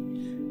than me.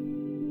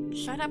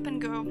 Shut up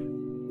and go.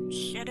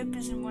 Shut up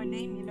isn't my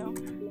name, you know.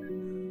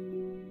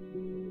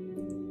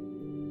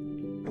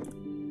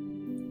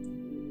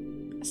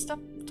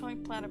 Stop toy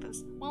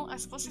platypus. Well, I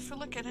suppose if you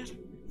look at it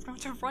from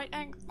the right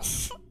angle.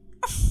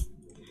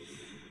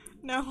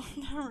 No,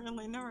 not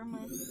really, never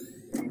mind.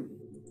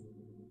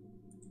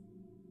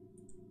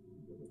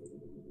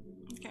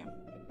 Okay.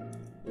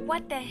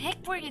 What the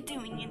heck were you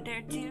doing in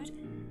there, dude?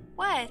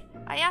 What?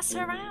 I asked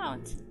her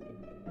out.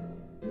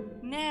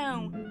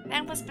 No,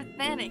 that was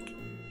pathetic.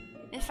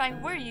 If I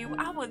were you,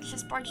 I would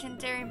just barge in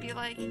there and be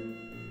like,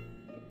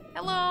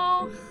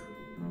 hello.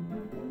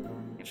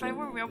 If I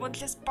were you, I would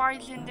just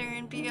barge in there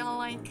and be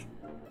like,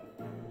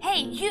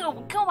 hey,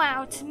 you, go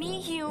out, me,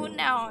 you.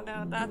 No,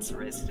 that's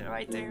risky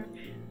right there.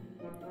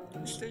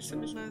 Estou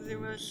somos nós,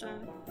 eu acho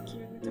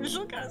que eu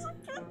sou casa.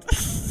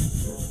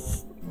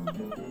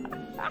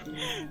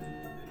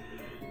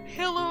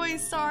 Hello,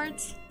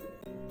 Start.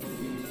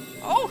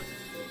 Oh,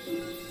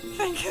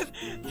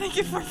 thank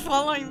you for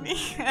following me.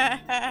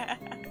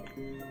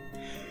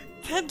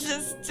 That's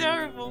just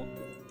terrible.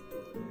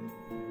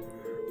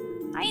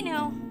 I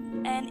know,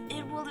 and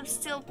it would have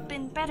still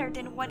been better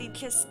than what he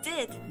just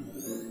did.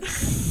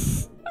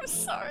 I'm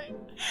sorry.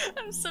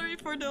 I'm sorry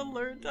for the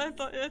alert. I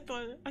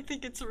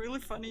think it's really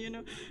funny, you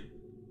know.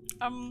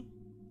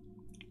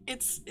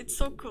 It's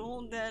so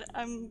cool that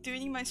I'm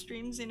doing my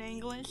streams in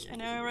English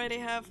and I already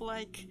have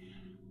like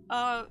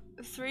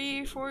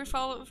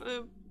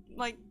 3-4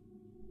 like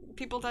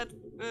people that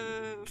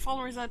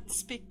followers that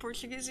speak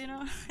Portuguese, you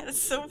know.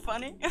 It's so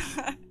funny.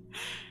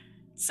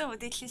 So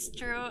did she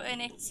throw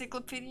an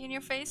encyclopedia in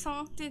your face,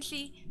 huh? Did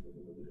she?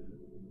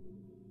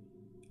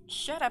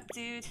 Shut up,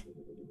 dude.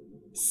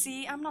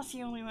 See, I'm not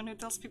the only one who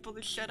tells people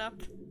to shut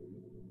up.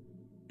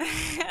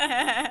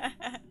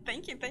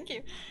 Thank you.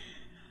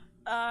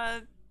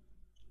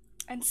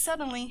 And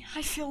suddenly,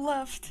 I feel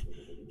loved.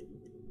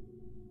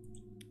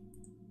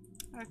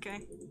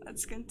 Okay,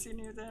 let's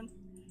continue then.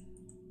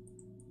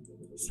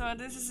 So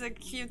this is a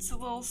cute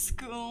little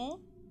school.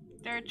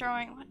 They're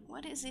drawing...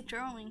 What is he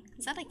drawing?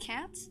 Is that a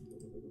cat?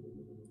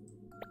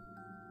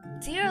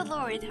 Dear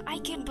Lord, I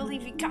can't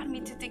believe you got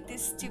me to take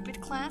this stupid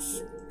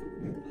class.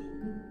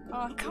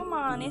 Oh, come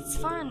on, it's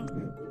fun.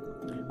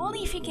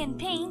 Only if you can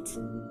paint.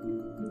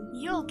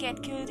 You You'll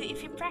get good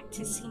if you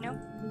practice, you know?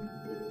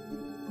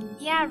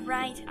 Yeah,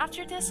 right.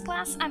 After this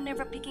class, I'm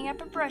never picking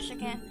up a brush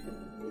again.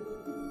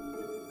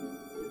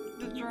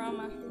 The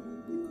drama.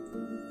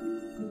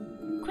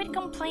 Quit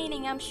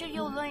complaining, I'm sure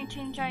you'll learn to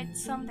enjoy it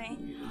someday.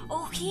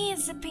 Oh, he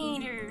is a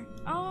painter!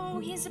 Oh,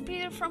 he's a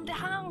painter from the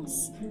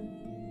house!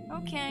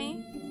 Okay.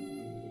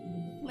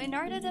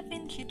 Leonardo da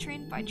Vinci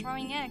trained by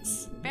drawing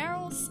eggs.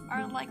 Barrels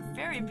are like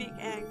very big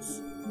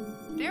eggs.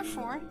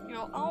 Therefore,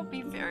 you'll all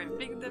be very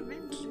big Da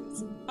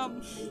Vinci's.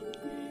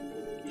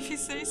 If you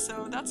say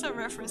so, that's a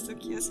reference to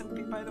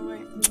QSMP, by the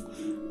way.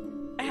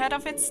 Ahead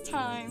of its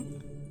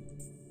time.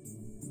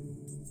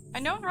 I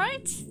know,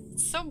 right?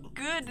 It's so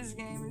good, this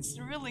game. It's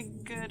really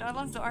good. I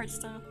love the art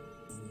style.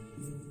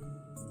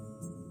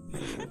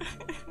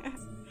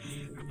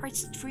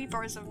 Requires 3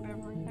 bars of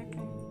memory.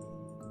 Okay.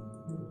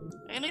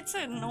 And it's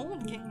an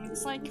old game.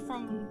 It's like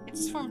from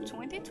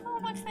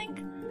 2012, I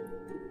think.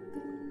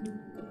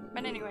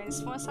 But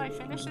anyways, once I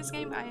finish this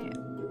game, I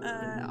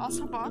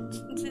also bought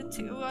the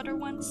 2 other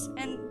ones,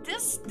 and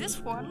this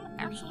one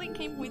actually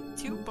came with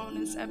 2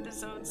 bonus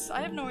episodes.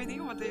 I have no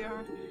idea what they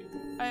are.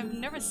 I have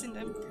never seen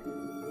them.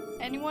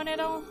 Anyone at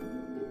all?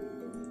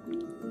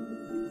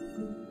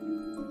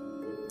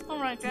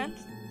 Alright then.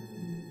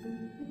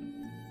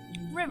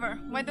 River,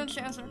 why don't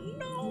you answer?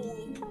 No,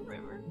 poor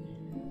River.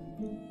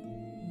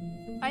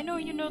 I know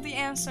you know the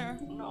answer.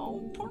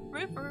 No, poor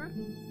River.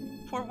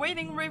 For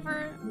waiting,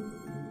 River.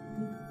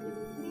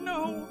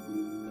 No.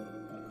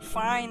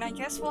 Fine, I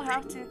guess we'll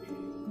have to.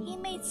 He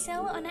made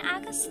sail on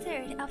August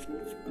 3rd of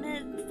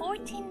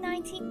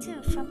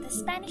 1492 from the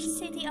Spanish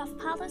city of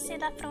Palos de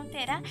la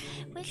Frontera,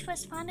 which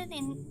was founded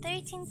in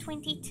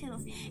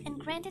 1322, and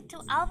granted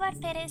to Alvar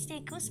Perez de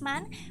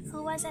Guzman,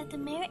 who was at the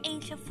mere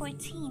age of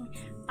 14,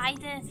 by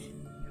the...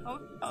 Oh,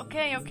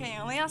 okay,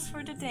 only ask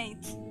for the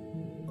date.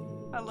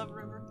 I love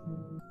River.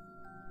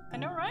 I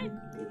know, right?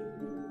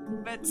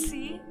 But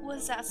see,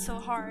 was that so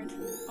hard?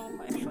 Oh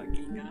my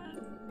fucking god.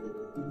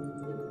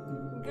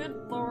 Good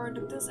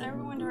lord, does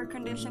everyone in her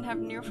condition have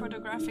near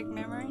photographic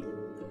memory?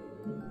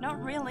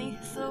 Not really,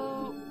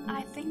 though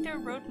I think their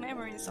rote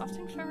memory is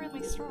often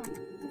fairly strong.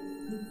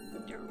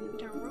 Their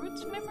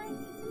root memory?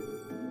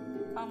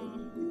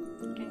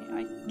 Okay,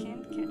 I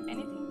can't get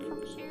anything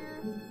from here.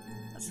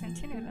 Let's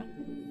continue then.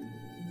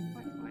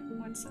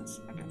 What's this?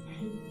 Okay.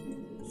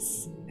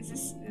 Is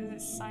this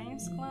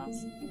science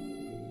class?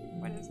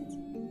 What is it?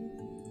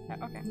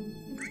 Yeah, okay.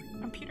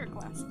 Computer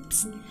class.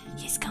 Psst,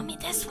 he's coming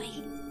this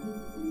way.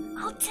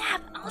 Alt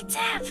tab!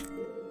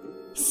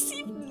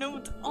 Receive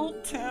note,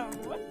 alt tab.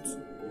 What?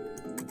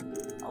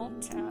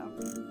 Alt tab.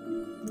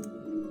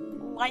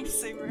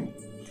 Lifesaver.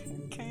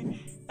 Okay,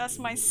 that's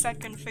my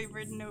second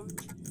favorite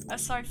note.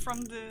 Aside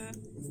from the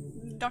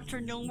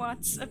Dr. Neil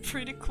Watts, a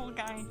pretty cool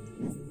guy.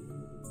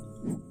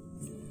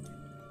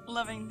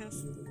 Loving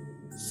this.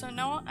 So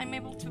now I'm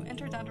able to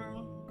enter that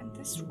room. And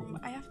this room,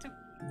 I have to...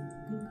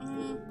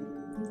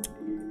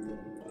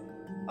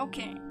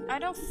 Okay, I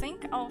don't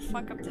think I'll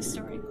fuck up the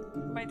story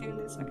by doing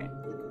this. Okay.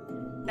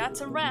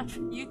 That's a wrap.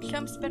 You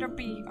chumps better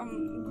be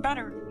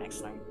better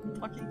next time.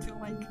 Talking to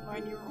like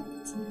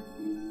 9-year-olds.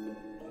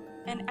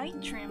 An eye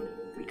trim.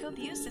 We could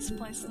use this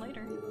place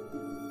later.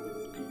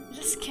 I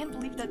just can't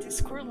believe that these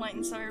square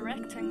lines are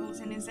rectangles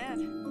in his head.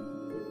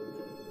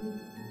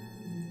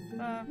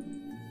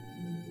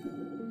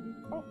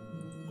 Oh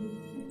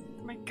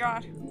my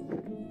god.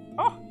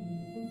 Oh!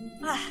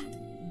 Ah!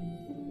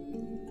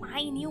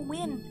 Fine, you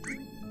win.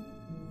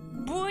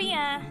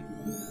 Booyah!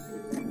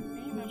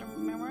 Another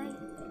memory?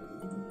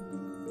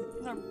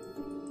 These are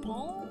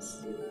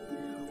balls?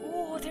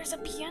 Oh, there's a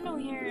piano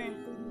here.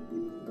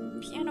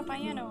 Piano.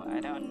 I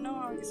don't know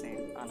how to say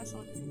it,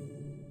 honestly.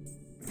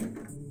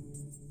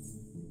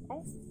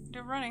 Oh,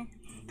 they're running.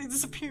 They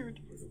disappeared.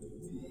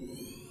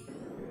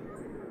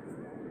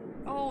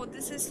 Oh,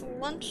 this is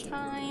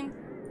lunchtime.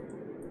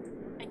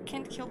 I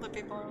can't kill the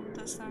people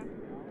this time.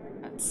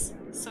 That's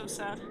so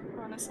sad,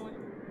 honestly.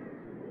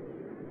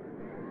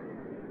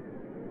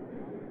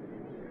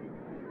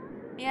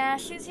 Yeah,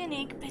 she's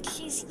unique, but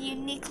she's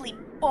uniquely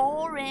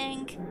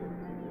boring.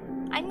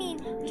 I mean,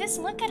 just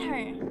look at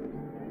her.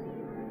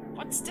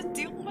 What's the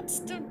deal? What's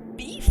the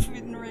beef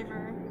with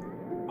River?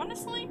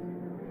 Honestly?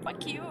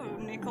 Fuck you,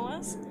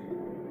 Nicholas.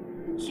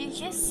 She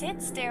just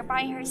sits there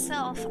by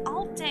herself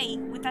all day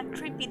with that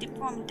creepy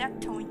deformed duck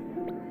toy.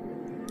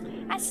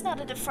 That's not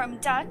a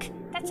deformed duck,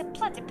 that's a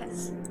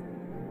platypus.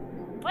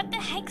 What the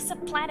heck's a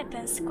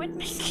platypus? Quit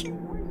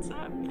making words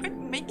up. Quit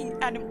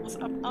making animals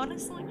up,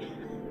 honestly.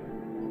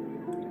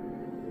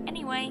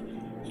 Anyway,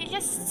 she's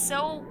just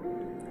so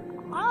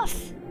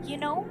off, you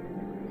know?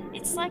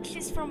 It's like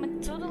she's from a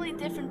totally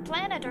different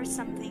planet or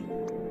something.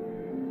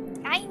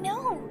 I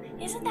know!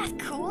 Isn't that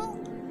cool?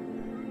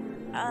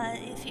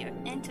 If you're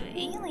into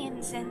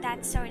aliens and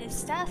that sort of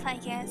stuff, I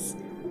guess.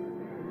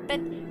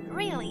 But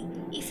really,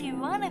 if you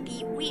wanna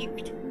be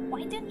weird,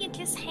 why don't you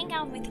just hang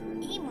out with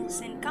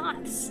emus and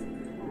goths?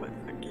 Oh my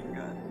fucking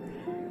god.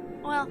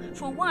 Well,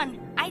 for one,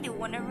 I don't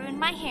wanna ruin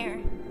my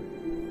hair.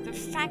 The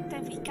fact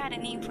that we got a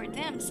name for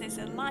them says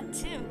a lot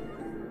too.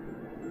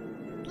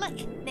 Look,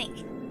 Nick.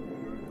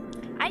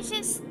 I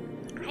just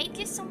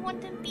don't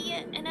want to be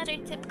another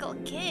typical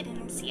kid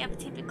and see up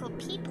typical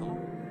people.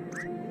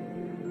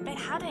 But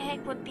how the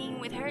heck would being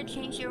with her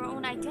change your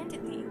own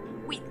identity?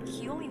 Wait,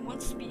 he only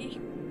wants to be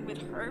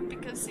with her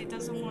because he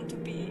doesn't want to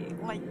be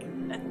like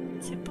a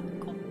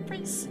typical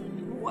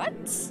person?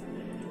 What?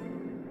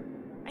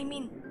 I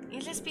mean,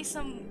 he'll just be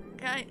some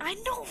guy. I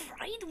know,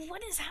 right?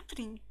 What is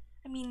happening?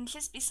 I mean,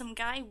 just be some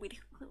guy with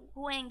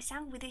who hangs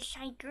out with a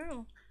shy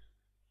girl.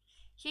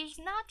 She's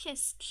not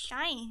just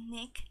shy,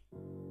 Nick.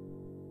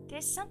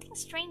 There's something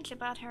strange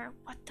about her.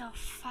 What the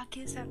fuck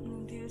is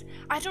happening, dude?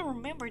 I don't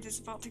remember this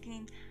about the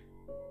game.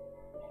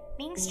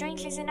 Being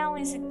strange isn't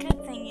always a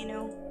good thing, you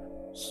know.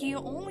 He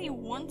only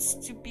wants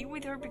to be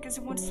with her because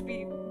he wants to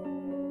be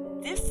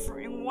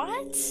different.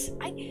 What?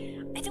 I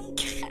don't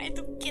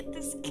get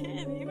this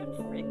kid. Even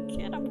for a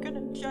kid, I'm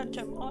gonna judge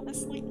him,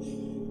 honestly.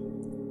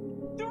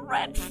 The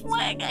red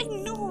flag, I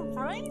know,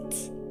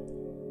 right?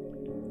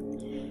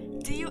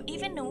 Do you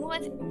even know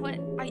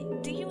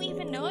do you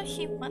even know if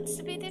she wants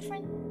to be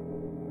different?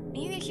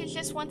 Maybe she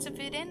just wants to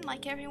fit in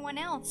like everyone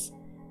else.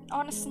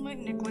 Honestly,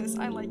 Nicholas,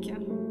 I like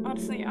you.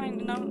 Honestly, I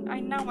know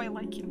I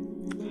like you.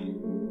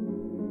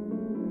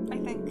 I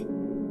think.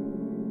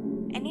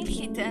 And if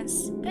she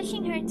does,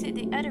 pushing her to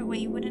the other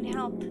way wouldn't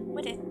help,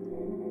 would it?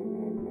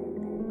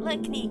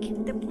 Look,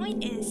 Nick, the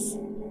point is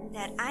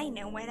that I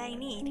know what I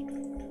need.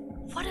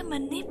 What a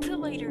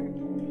manipulator!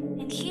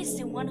 And she's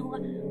the one who...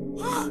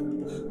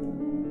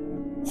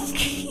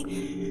 Okay,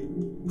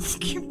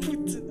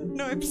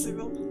 no, I'm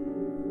civil.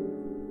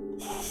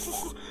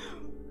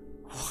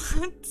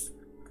 What?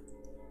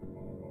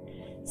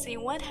 So you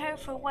want her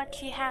for what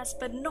she has,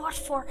 but not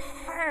for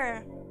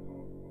her.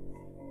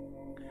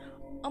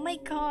 Oh my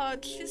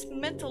god, she's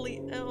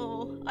mentally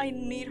ill. I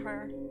need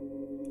her.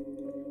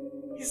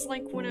 He's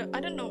like one of...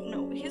 I don't know,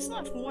 no. He's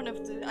not one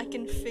of the I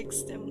can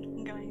fix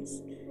them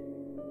guys.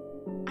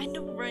 I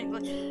know, right?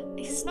 Like,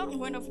 he's not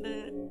one of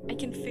the I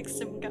can fix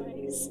them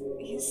guys.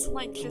 He's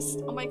like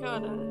just... Oh my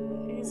god,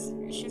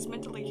 she's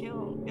mentally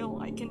ill.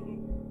 I can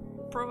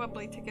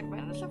probably take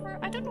advantage of her.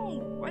 I don't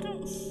know.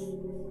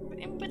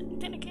 But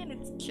then again,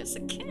 it's just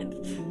a kid,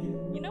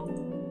 you know?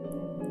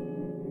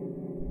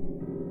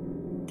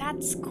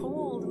 That's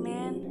cold,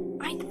 man.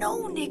 I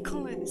know,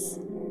 Nicholas.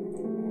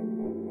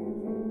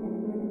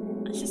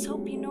 I just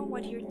hope you know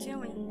what you're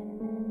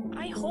doing.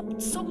 I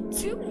hope so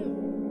too.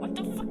 What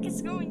the fuck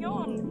is going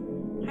on?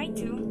 I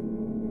do.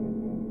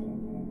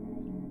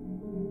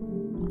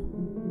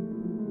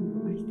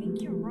 I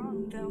think you're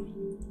wrong, though.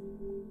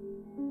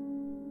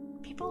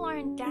 People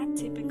aren't that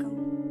typical.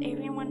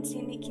 Everyone's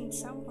unique in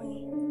some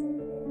way.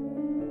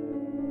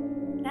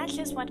 That's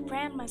just what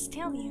grandmas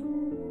tell you.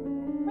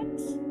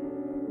 What?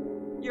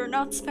 You're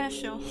not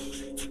special.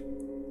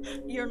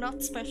 You're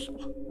not special.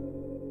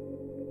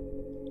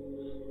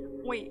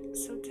 Wait,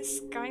 so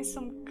this guy's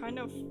some kind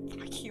of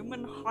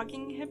human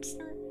hogging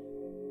hipster?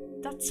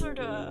 That's sort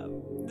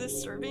of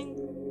disturbing.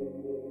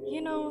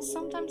 You know,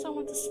 sometimes I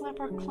want to slap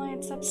our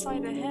clients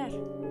upside the head.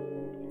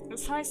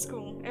 It's high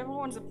school,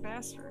 everyone's a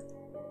bastard.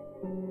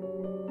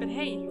 But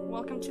hey,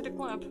 welcome to the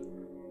club.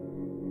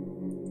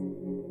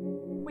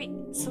 Wait,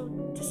 so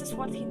this is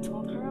what he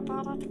told her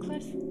about at the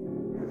cliff?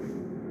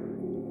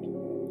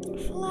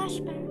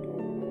 Flashback.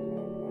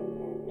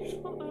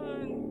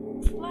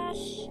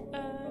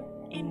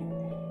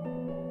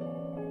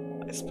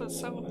 I suppose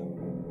so.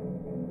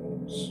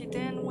 She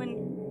then went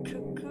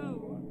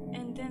cuckoo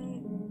and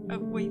then...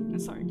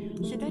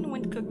 She then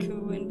went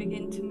cuckoo and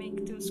began to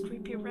make those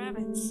creepy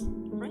rabbits,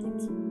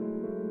 right?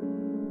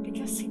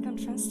 Because he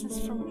confessed this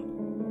from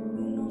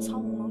who knows how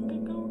long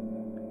ago?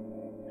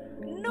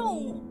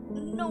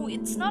 No,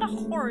 it's not a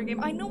horror game.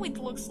 I know it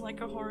looks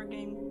like a horror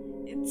game.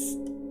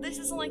 This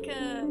is like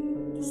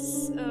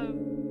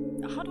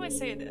how do I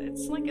say it?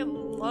 It's like a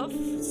love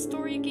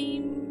story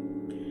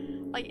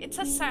game. Like, it's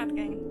a sad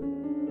game.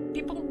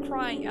 People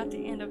cry at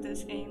the end of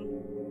this game.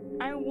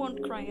 I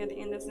won't cry at the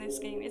end of this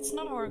game. It's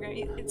not a horror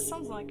game. It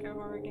sounds like a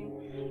horror game.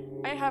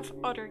 I have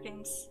other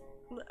games.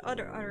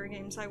 Other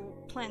games I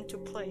will plan to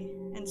play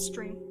and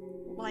stream.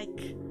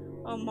 Like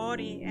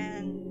VOD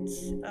and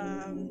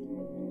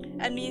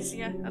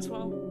Amnesia as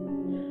well.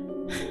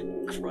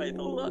 Cried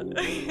a lot.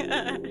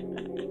 I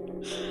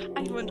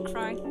won't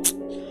cry.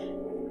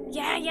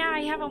 Yeah,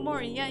 I have a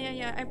more.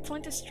 Yeah. I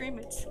plan to stream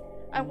it.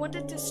 I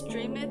wanted to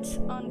stream it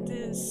on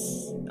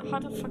this... How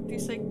the fuck do you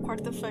say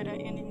quarta-feira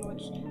in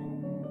English?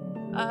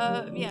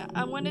 Yeah,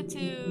 I wanted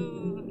to...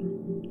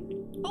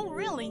 Oh,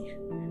 really?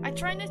 I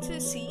tried to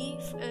see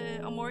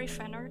Omori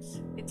fan art.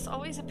 It's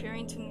always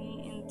appearing to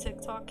me in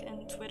TikTok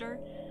and Twitter.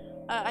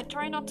 I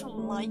try not to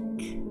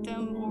like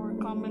them or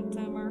comment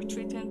them or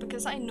tweet them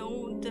because I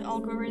know the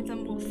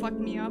algorithm will fuck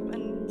me up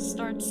and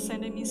start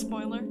sending me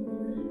spoiler.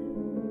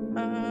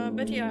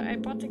 But yeah, I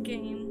bought the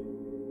game.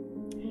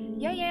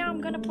 Yeah, I'm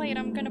gonna play it.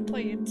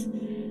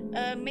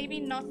 Maybe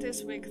not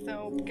this week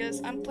though, because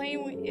I'm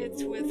playing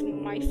it with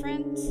my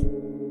friends.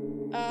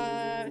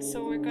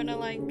 So we're gonna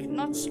like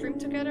not stream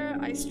together.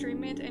 I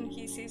stream it and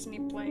he sees me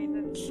play.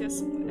 That's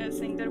just a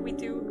thing that we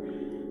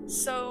do.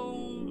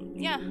 So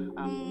yeah,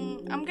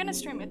 I'm gonna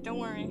stream it, don't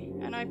worry.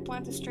 And I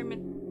plan to stream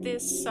it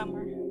this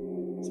summer.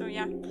 So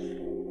yeah.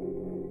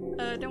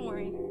 Don't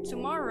worry.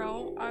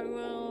 Tomorrow I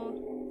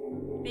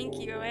will... Thank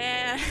you.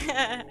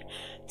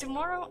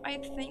 Tomorrow I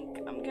think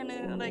I'm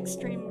gonna like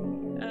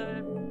stream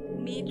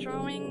me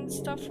drawing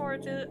stuff for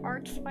the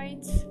art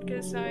fight,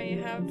 because I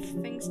have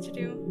things to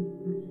do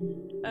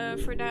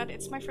for that.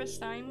 It's my first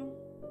time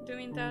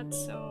doing that,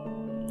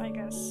 so I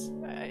guess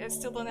I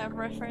still don't have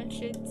reference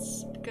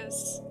sheets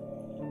because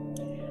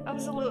I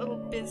was a little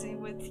busy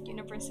with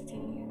university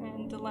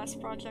and the last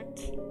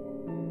project.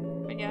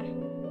 But yeah.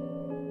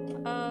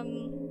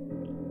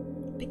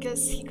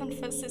 Because he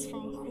confessed this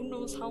from who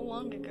knows how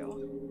long ago.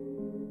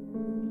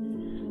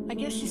 I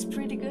guess she's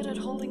pretty good at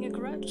holding a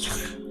grudge.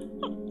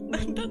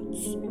 Don't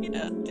say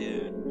that,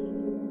 dude.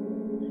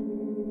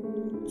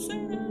 Don't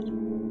say that.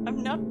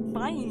 I'm not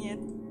buying it.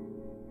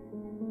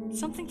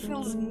 Something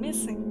feels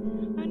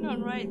missing. I know,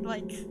 right?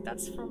 Like,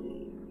 that's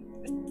from...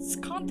 It's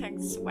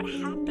context. What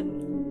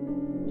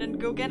happened? Then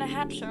go get a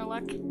hat,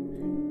 Sherlock.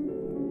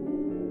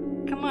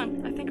 Come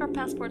on, I think our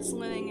passport's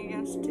leaning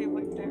against the table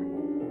right there.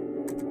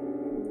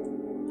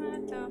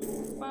 What the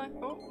fuck?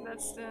 Oh,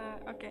 that's the...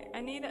 Okay,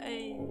 I need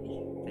a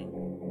thing,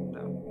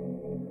 though.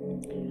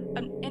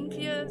 An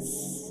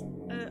envious...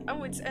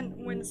 oh, it's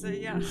Wednesday,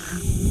 yeah.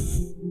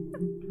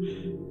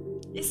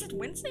 Is it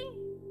Wednesday?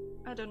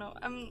 I don't know.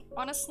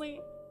 Honestly,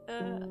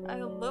 I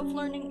love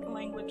learning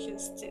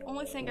languages. The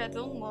only thing I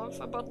don't love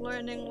about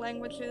learning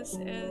languages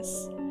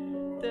is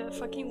the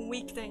fucking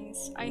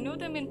weekdays. I know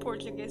them in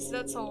Portuguese,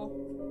 that's all.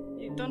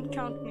 You don't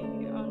count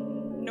me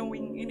on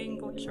knowing in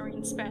English or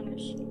in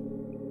Spanish.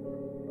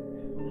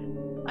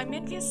 I'm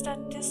envious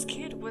that this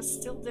kid was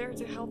still there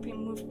to help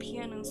him move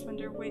pianos when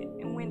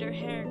their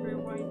hair grew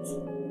white.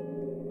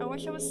 I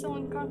wish I was still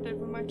in contact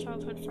with my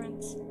childhood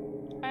friends.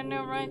 I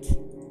know, right?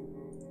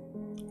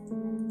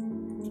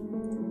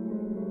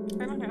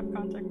 I don't have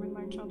contact with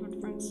my childhood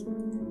friends.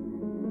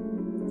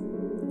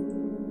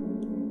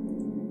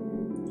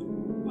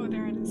 Oh,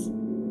 there it is.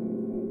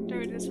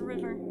 There it is, a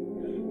river.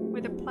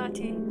 With a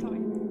platy toy.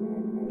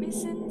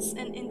 Reasons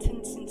and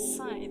intents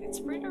inside. It's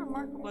pretty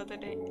remarkable that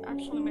they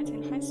actually met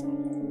in high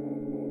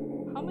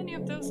school. How many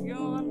of those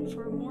go on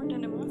for more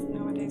than a month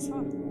nowadays,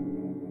 huh?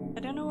 I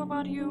don't know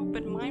about you,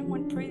 but mine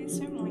went pretty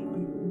swimmingly.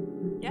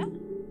 Yeah?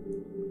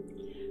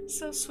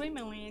 So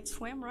swimmingly, it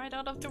swam right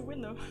out of the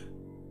window.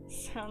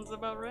 Sounds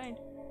about right.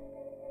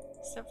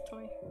 Stuffed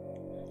toy.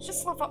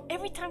 Just love how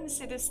every time we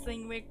see this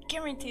thing, we're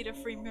guaranteed a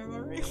free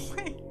memory.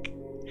 Like,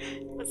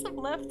 must have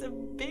left a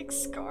big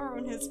scar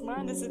on his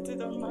mind as it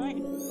did on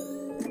mine.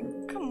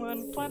 Come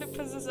on,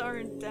 platypuses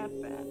aren't that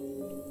bad.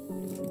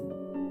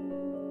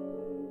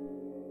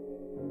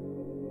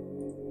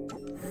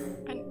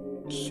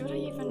 And should I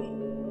even...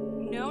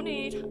 No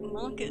need. I'm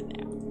all good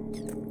now.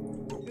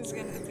 Who's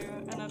gonna do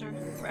another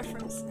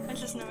reference? I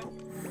just know it.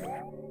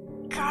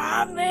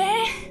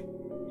 Kame!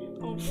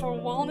 Oh, for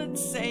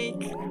walnut's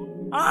sake.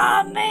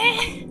 Ame!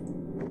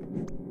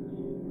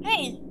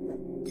 Hey!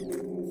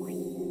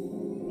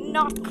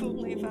 Not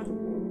cool, Eva.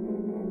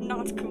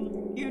 Not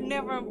cool. You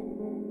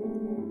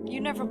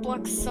never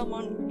block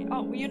someone.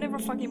 Oh, you never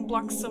fucking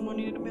block someone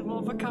in the middle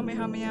of a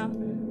Kamehameha.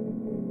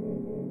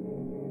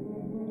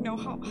 No,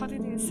 how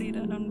did they say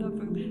that on the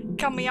book?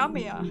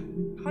 Kamehameha.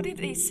 How did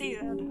they say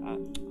that?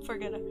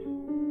 Forget it.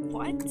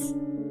 What?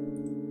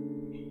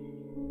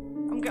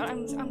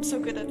 I'm so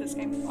good at this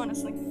game,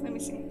 honestly. Let me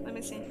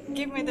see.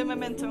 Give me the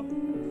memento.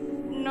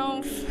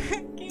 No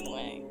fucking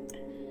way.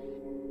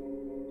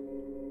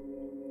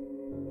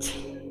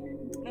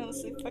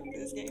 Honestly, fuck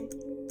this game.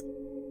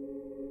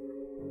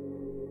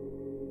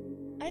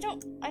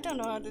 I don't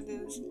know how to do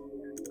this.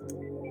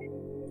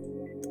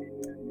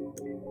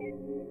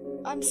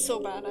 I'm so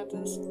bad at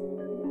this.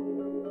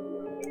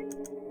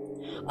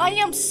 I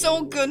am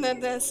so good at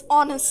this,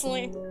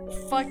 honestly.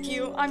 Fuck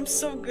you, I'm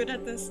so good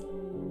at this.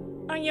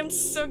 I am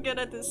so good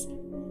at this.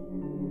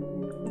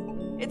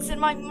 It's in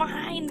my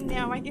mind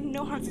now, I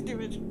know how to do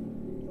it.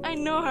 I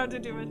know how to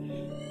do it.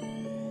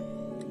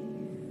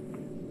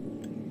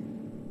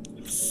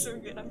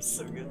 I'm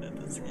so good at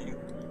this game.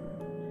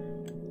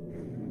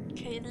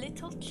 Okay,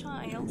 little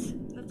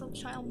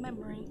child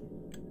memory.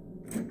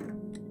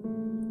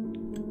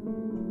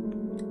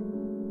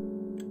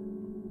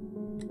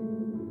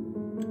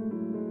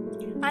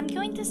 I'm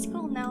going to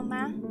school now,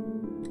 Ma.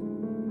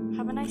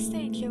 Have a nice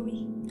day,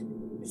 Joey.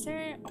 Is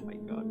there... Oh my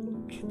god,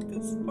 look at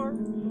this part.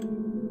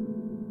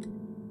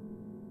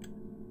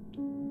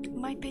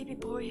 My baby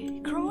boy,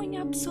 growing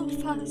up so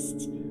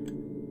fast.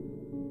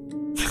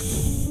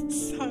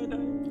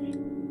 Side-eye.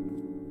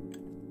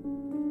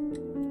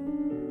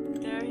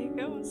 There he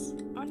goes,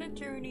 on a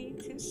journey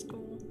to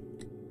school.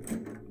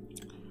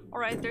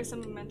 Alright, there's a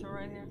memento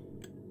right here.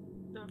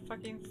 The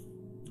fucking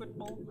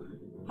football.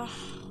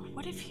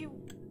 What if you...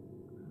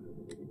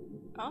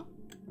 Huh?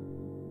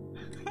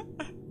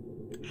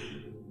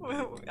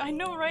 I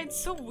know, right? It's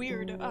so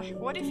weird.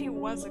 What if he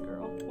was a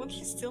girl? Would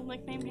he still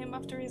nickname him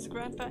after his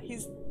grandpa?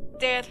 His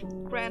dead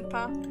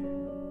grandpa?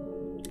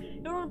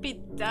 It won't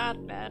be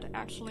that bad,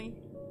 actually.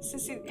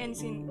 Since it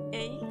ends in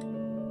A.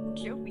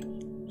 Joey.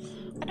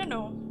 I don't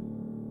know.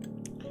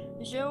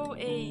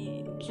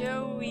 Joey.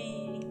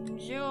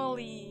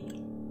 Jolie.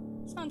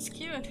 Sounds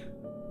cute.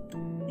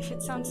 If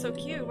it sounds so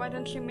cute, why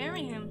don't you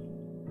marry him?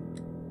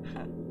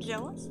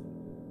 Jealous?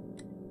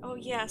 Oh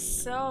yeah,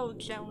 so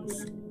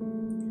jealous.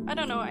 I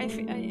don't know, I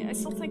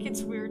still think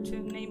it's weird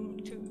to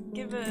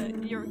give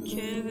your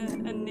kid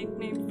a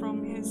nickname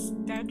from his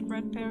dead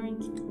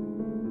grandparents.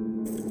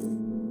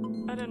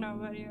 I don't know,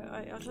 but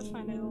I just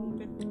find it a little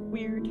bit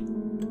weird.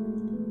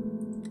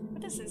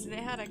 What is this? They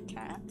had a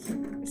cat?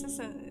 Is this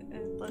a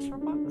letter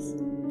box?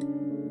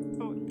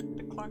 Oh,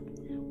 the clock.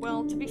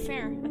 Well, to be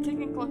fair, a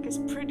ticking clock is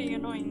pretty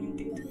annoying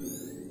indeed.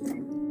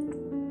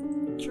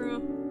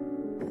 True.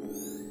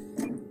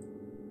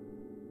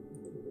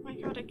 Oh my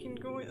god, I can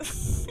go I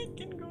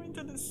can go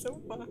into the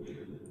sofa.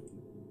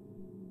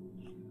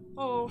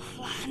 Oh,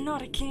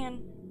 not a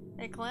can.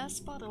 A glass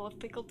bottle of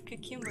pickled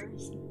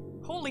cucumbers.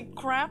 Holy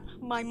crap,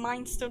 my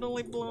mind's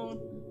totally blown.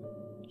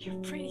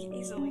 You're pretty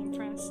easily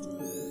impressed.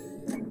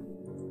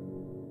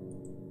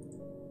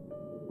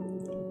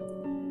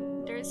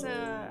 There's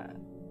a...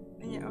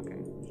 yeah,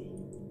 okay.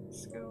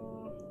 Let's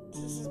go...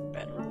 This is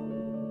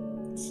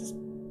bedroom? This is...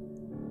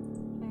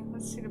 okay,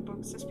 let's see the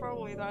books. There's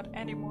probably that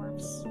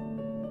Animorphs.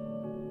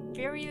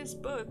 Various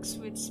books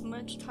with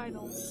smudged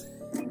titles.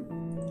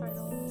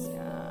 Titles,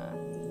 yeah...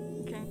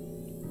 okay.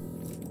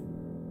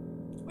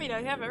 Wait,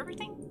 I have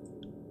everything?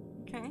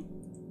 Okay.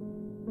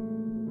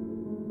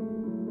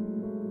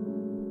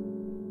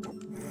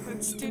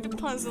 Let's do the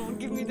puzzle.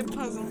 Give me the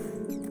puzzle.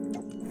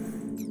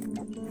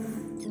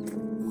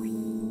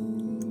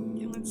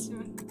 Okay, let's do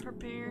it.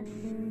 Prepare.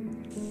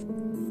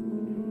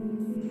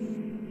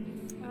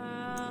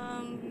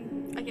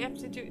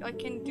 I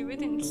can do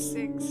it in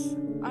 6.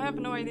 I have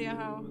no idea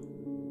how.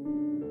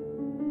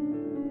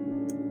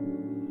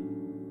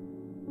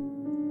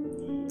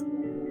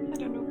 I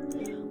don't know.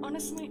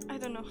 Honestly, I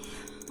don't know.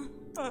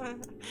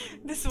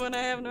 This one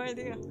I have no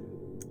idea.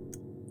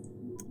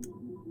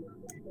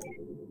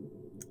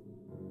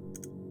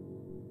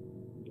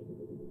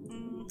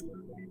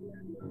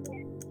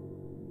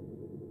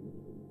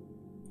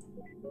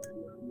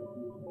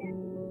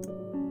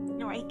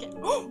 No, I can't.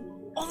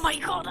 Oh my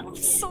god, I'm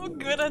so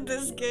good at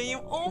this game.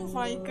 Oh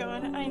my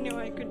god, I knew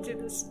I could do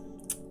this.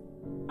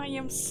 I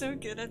am so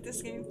good at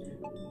this game.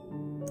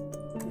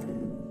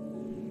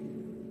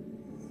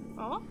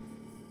 Oh?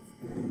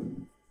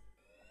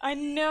 I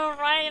know,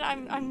 right?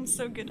 I'm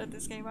so good at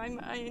this game.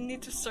 I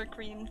need to start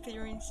creating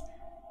theories.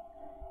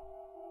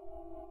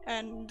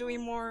 And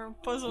doing more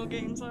puzzle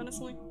games,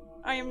 honestly.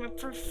 I am a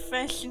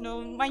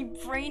professional. My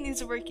brain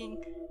is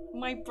working.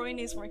 My brain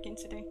is working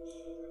today.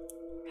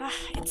 Ah,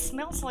 it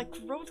smells like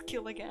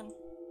roadkill again.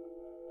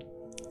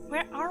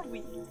 Where are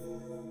we?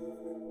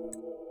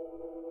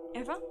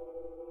 Eva?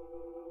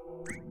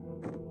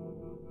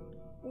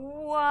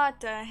 What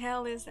the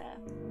hell is that?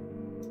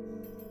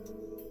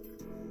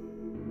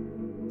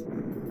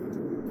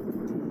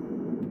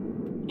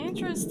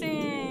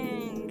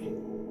 Interesting!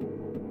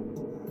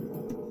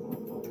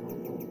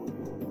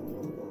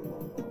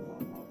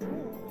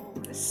 Ooh,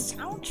 the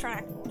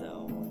soundtrack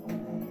though.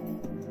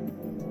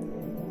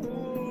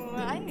 Ooh,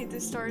 I need to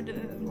start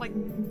like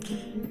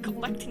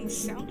collecting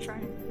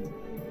soundtrack.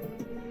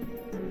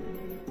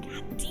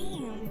 God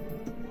damn!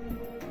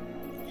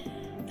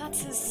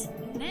 That's his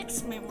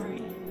next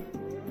memory.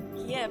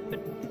 Yeah, but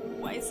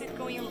why is it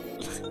going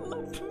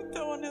Laputa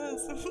on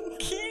us?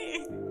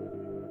 Okay.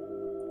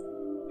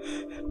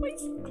 Why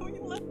is it going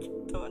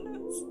Laputa on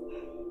us?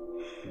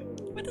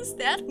 What does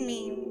that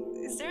mean?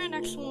 Is there an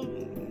actual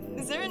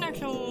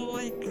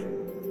like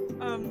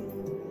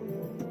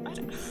I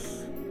don't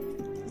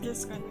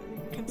just gonna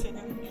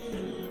continue.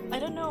 I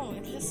don't know,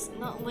 it's just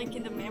not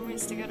linking the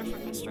memories together for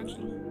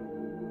construction.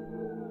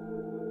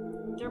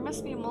 There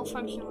must be a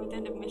malfunction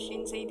within the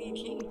machine's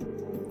ADG.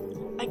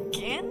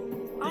 Again?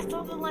 I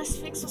thought the last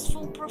fix was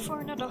foolproof for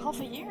another half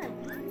a year.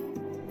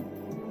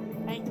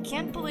 I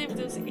can't believe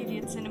those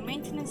idiots in the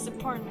maintenance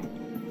department.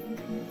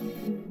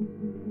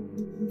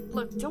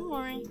 Look, don't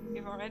worry,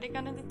 we've already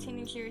gotten the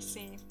teenage years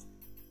saved.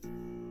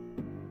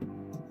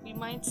 We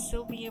might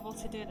still be able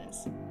to do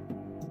this.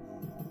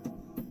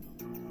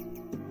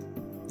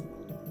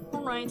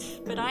 Alright,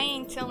 but I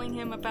ain't telling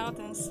him about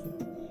this.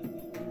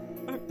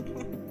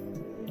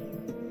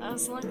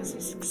 As long as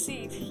we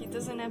succeed, he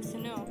doesn't have to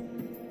know.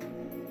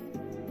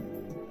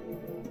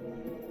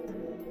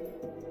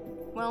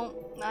 Well,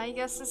 I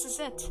guess this is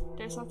it.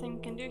 There's nothing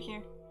we can do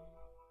here.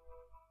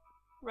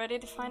 Ready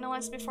to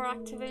finalize before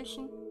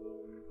activation?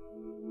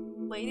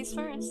 Ladies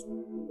first.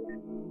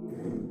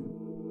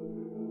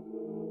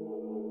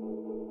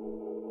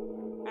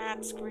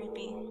 That's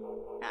creepy.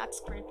 That's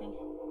creepy.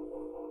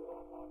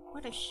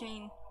 What a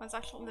shame. I was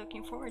actually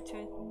looking forward to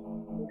it.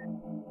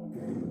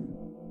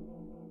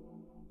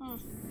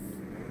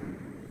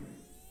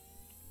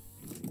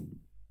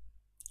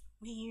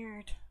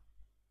 Weird.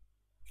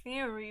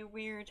 Very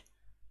weird.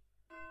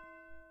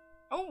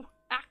 Oh,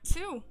 Act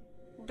 2!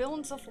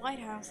 Billions of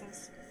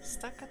lighthouses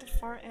stuck at the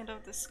far end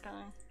of the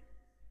sky.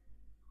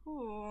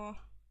 Ooh.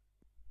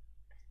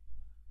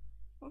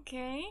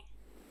 Okay.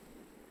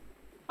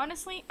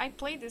 Honestly, I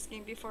played this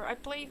game before. I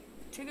played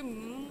To the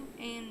Moon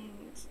and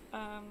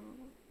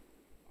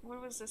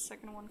what was the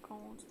second one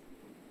called?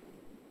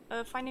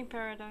 Finding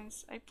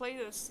Paradise. I played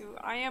those two.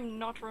 I am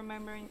not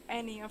remembering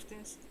any of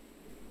this.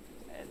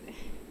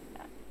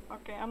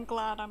 Okay, I'm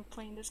glad I'm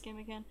playing this game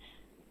again.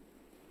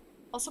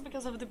 Also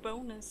because of the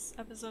bonus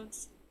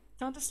episodes.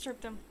 Don't disturb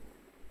them.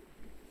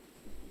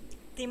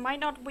 They might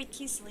not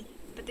wake easily,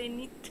 but they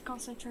need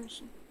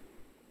concentration.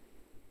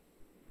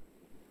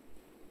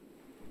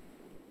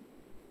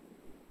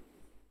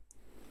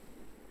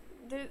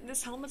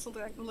 This helmets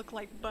look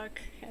like bug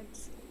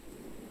heads.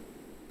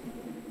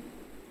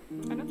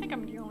 I don't think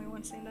I'm the only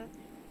one saying that.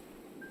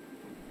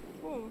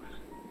 Ooh.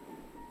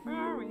 Where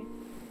are we?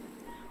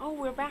 Oh,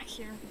 we're back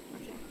here.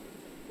 Okay.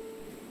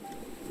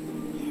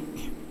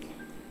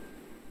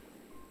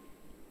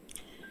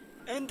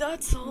 And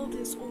that's all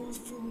this old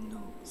fool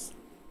knows.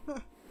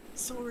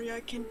 Sorry,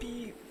 I can't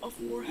be of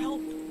more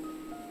help.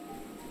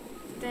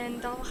 Then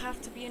that'll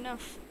have to be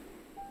enough.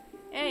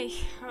 Hey,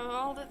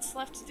 all that's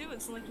left to do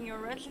is linking your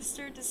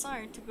registered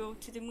desire to go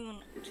to the moon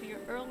to your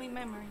early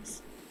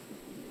memories.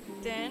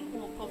 Then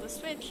we'll pull the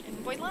switch and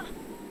voila!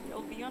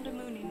 You'll be on the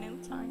moon in no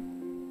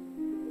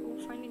time.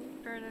 We'll Finding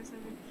Paradise.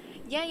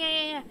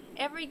 Yeah.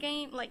 Every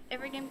game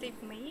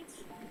they've made,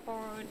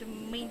 or the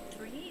main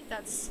three,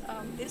 that's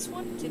this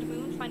one, To the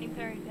Moon, Finding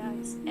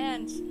Paradise,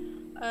 and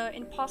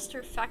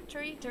Imposter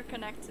Factory, they're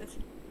connected.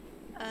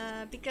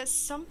 Because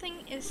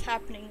something is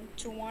happening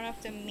to one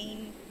of the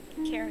main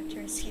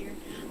characters here.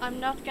 I'm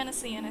not gonna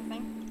say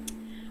anything.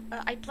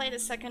 I played the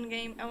second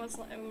game. I was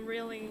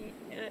really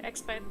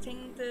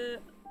expecting the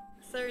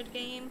third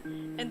game,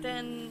 and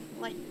then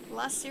like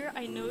last year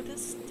I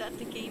noticed that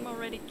the game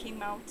already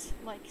came out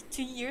like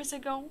 2 years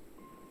ago.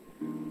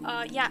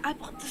 Yeah, I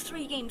bought the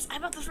three games.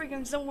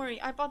 Don't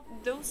worry. I bought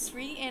those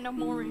three and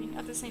Amori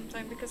at the same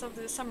time because of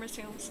the summer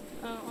sales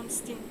on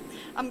Steam.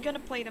 I'm gonna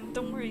play them.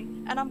 Don't worry,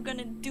 and I'm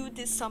gonna do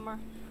this summer.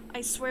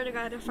 I swear to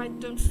God, if I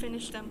don't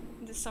finish them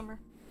this summer,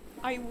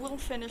 I will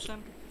finish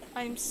them.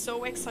 I'm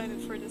so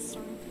excited for this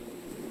story.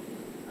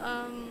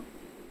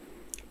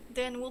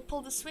 Then we'll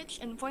pull the switch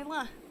and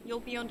voila, you'll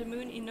be on the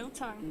moon in no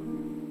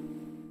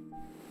time.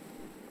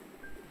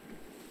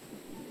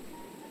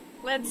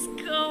 Let's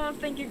go!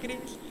 Thank you,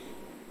 Grinch.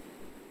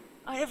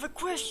 I have a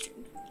question.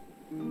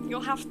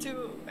 You'll have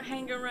to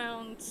hang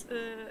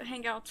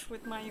out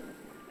with my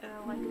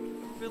like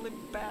really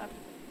bad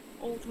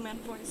old man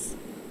voice.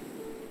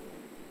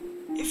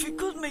 If you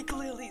could make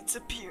lilies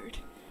appear,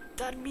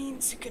 that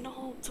means you can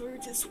alter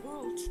this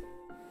world.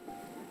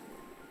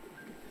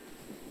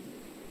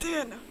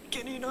 Then,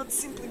 can you not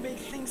simply make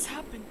things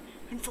happen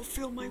and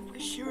fulfill my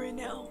wish here and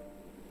now?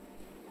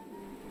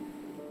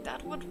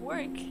 That would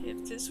work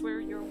if this were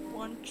your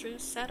one true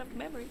set of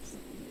memories.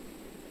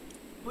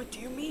 What do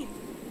you mean?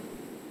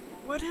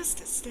 What is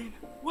this then?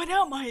 What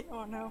am I?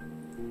 Oh no.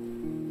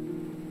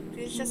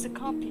 This is just a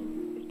copy,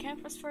 a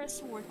canvas for us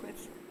to work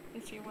with,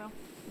 if you will.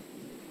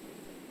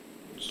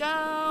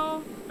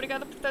 Tchau!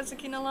 Obrigada por estares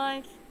aqui na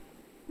live.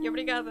 E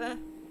obrigada.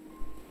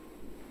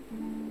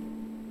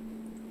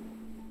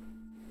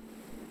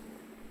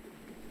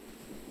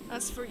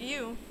 As for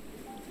you,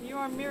 you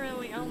are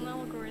merely an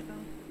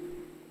algorithm.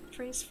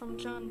 Trace from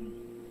John.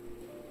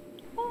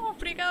 Oh,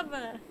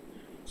 obrigada!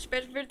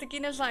 Espero ver-te aqui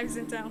nas lives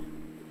então.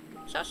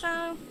 Tchau,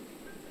 tchau!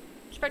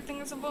 Espero que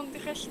tenhas bom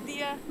resto de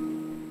dia.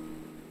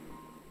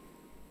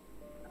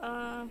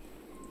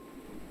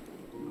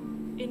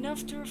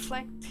 Enough to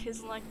reflect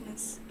his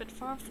likeness, but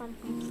far from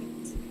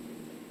complete.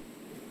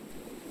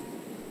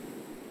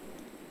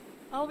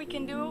 All we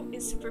can do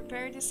is to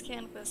prepare this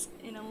canvas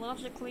in a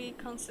logically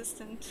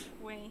consistent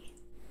way.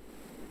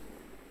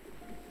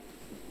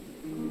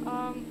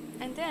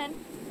 And then,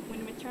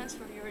 when we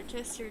transfer your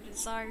registered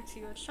desire to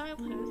your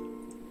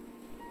childhood,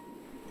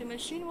 the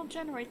machine will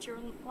generate your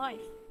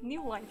life,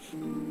 new life,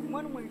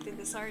 one where the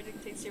desire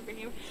dictates your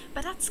behavior.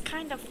 But that's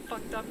kind of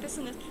fucked up,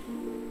 isn't it?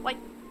 Like,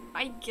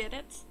 I get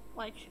it.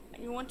 Like,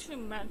 you want to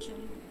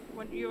imagine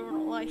what your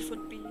life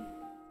would be.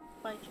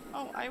 Like,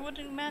 oh, I want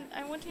to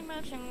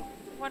imagine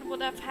what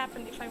would have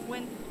happened if I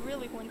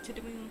really went to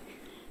the moon.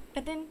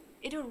 But then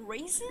it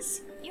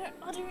erases your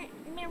other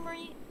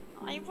memory.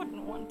 I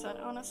wouldn't want that,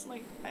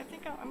 honestly. I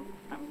think I'm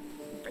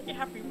pretty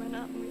happy with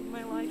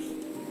my life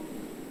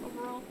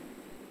overall.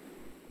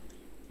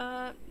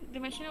 The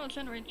machine will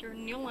generate your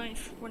new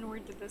life where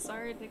the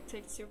desire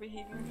dictates your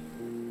behavior.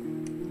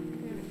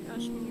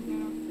 Acho que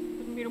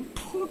admira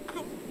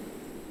pouco.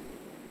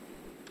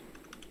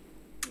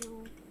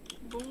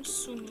 Bom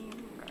soninho,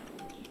 cara.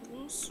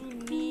 Bom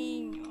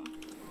soninho.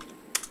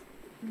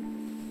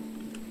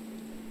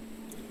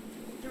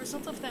 The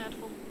result of that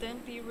will then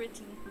be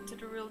written to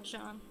the real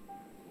John.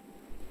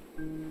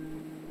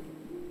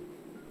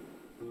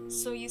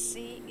 So you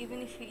see,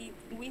 even if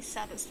we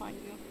satisfy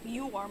you,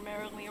 you are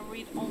merely a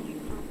read-only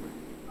program.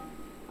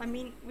 I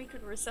mean, we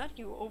could reset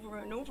you over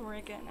and over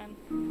again,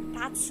 and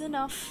that's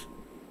enough.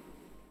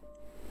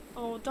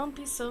 Oh, don't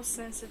be so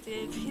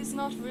sensitive. He's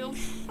not really.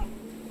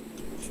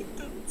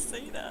 Don't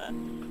say that.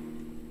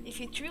 If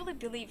you truly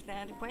believe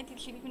that, why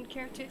did you even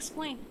care to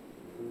explain?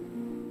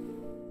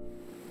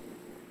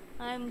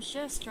 I'm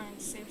just trying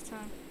to save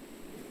time.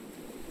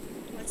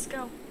 Let's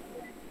go.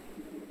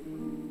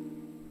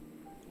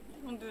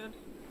 I'm good.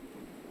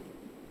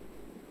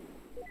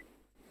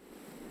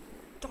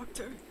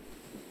 Doctor,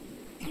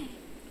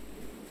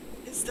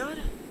 is that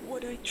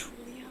what I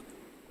truly am?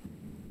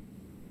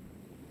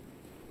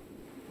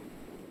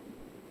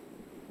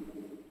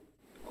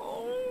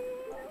 Oh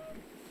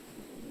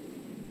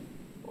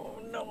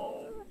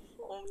no.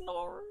 Oh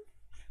no.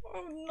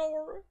 Oh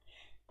no.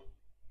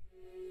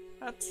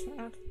 That's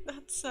sad.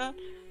 That's sad.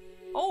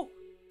 Oh!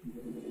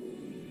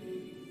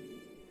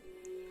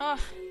 Ah.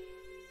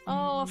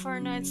 All of our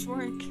night's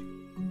work.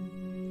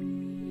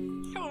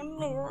 Oh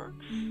no.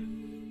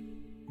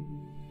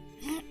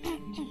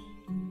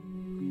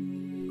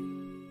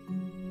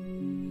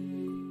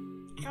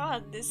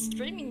 God, this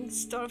streaming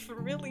stuff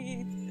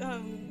really,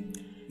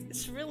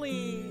 it's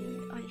really,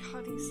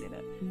 how do you say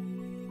that?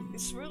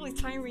 It's really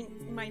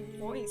tiring my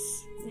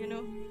voice, you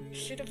know?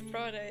 Should have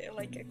brought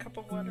like a cup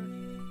of water.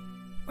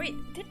 Wait,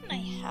 didn't I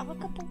have a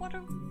cup of water?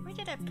 Where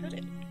did I put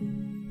it?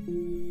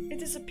 It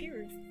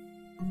disappeared.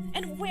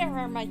 And where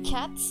are my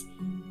cats?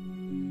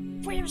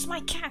 Where's my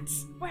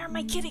cats? Where are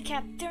my kitty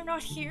cat? They're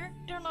not here.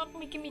 They're not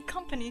making me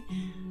company.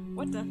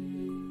 What the?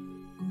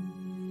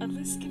 At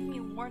least give me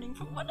a warning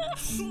for what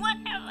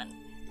happened?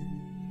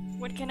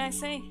 What can I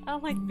say? I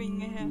like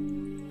being ahead.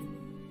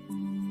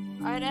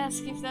 I'd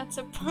ask if that's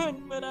a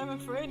pun, but I'm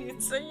afraid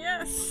you'd say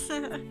yes.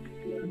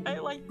 I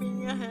like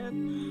being ahead.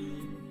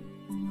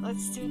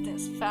 Let's do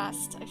this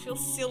fast. I feel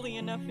silly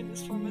enough in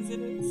this form as it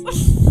is.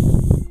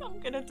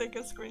 I'm gonna take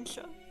a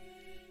screenshot.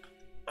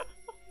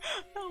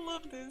 I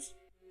love this.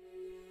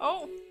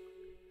 Oh!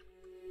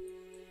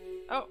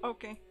 Oh,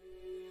 okay.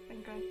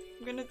 Thank God.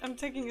 I'm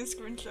taking a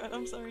screenshot.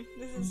 I'm sorry.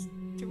 This is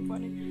too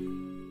funny.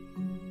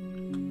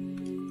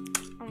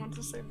 I want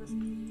to save this.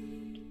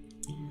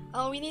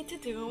 All we need to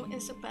do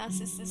is to pass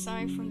this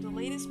desire from the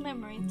latest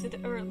memory to the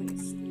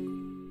earliest.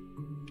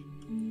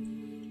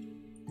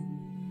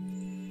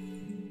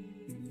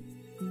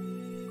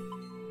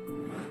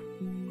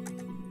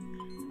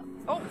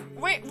 Oh,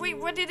 wait,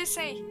 what did it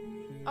say?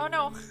 Oh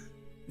no.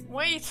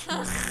 Wait.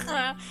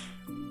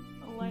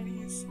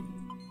 Ladies.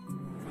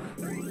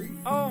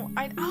 Oh,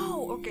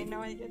 okay,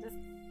 now I get it.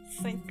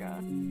 Thank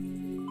God.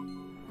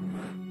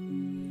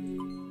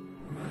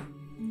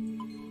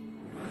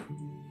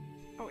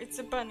 Oh, it's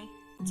a bunny.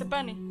 It's a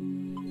bunny.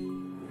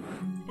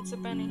 It's a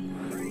bunny.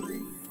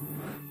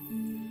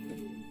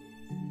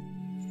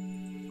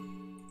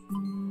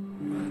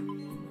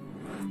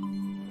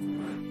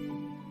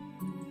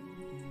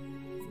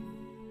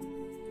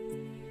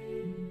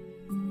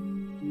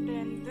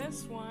 Then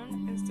this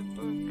one is the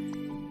book.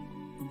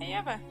 Hey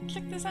Eva,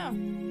 check this out.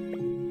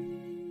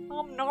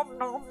 Nom nom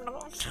nom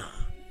nom.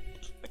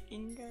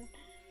 Fucking God.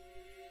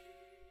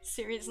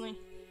 Seriously.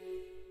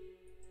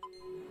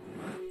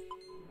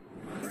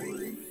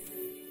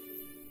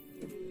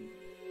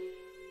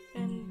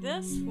 And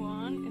this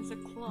one is a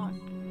clock.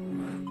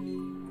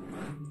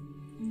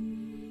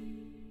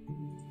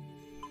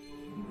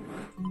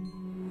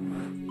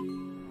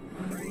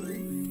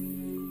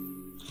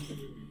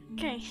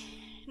 Okay,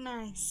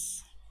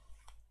 nice.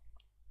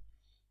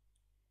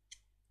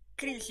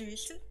 Cris,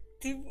 viste?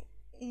 Tive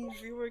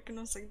viewer que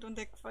não sei de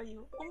onde é que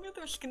veio. Oh meu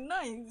Deus, que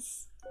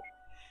nice!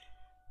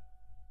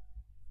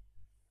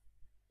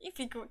 E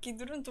ficou aqui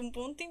durante um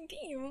bom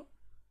tempinho.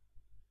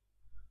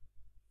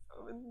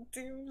 Oh meu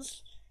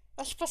Deus.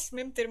 Acho que posso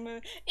mesmo ter uma...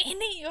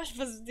 nem eu acho que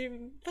posso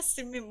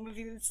ter mesmo uma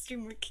vida de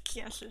streamer. O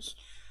que achas?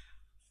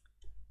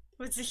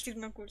 Vou desistir do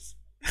meu curso.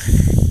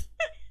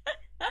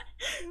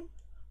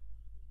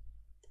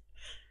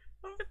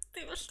 Oh meu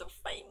Deus, estou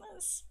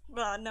famous.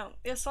 Bah, não.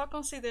 Eu só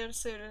considero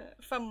ser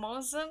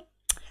famosa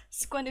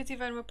se quando eu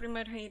tiver o meu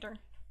primeiro hater.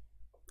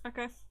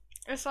 Ok?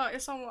 Eu sou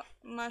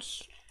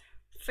mais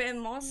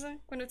famosa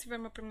quando eu tiver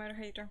o meu primeiro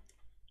hater.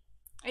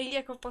 Aí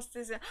é que eu posso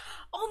dizer: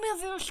 oh meu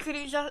Deus,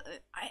 querido,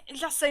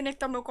 já sei onde é que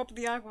está o meu copo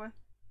de água.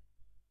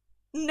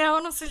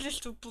 Não sejas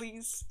tu,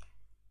 please.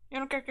 Eu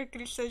não quero que a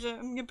Cris seja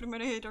a minha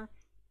primeira hater.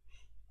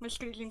 Mas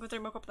querido, encontrei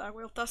o meu copo de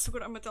água. Ele está a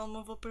segurar o meu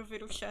telemóvel para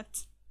ver o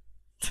chat.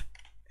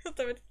 Ele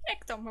está a ver: onde é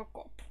que está o meu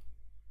copo?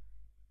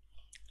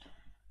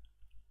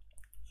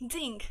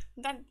 Ding!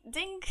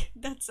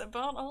 That's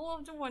about all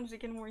of the ones we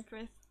can work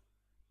with.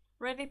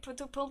 Ready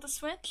to pull the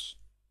switch?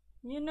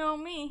 You know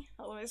me,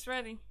 always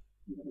ready.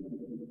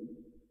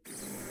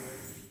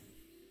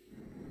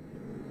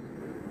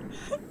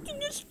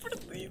 Tinhas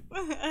perdido.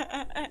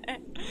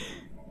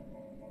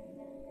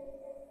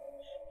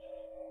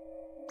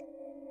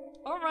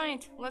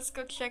 Alright, let's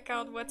go check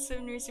out what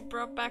souvenirs you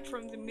brought back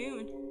from the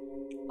moon.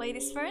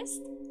 Ladies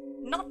first?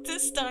 Not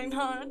this time,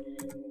 huh?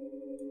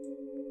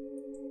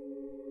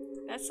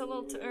 That's a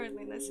little too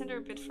early. Let's enter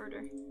a bit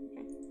further.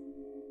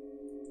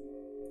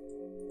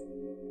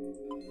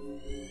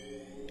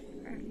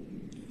 Okay.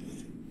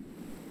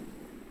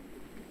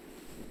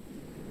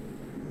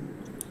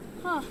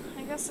 Huh,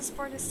 I guess this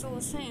part is still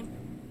the same.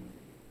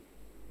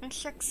 Let's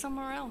check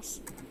somewhere else.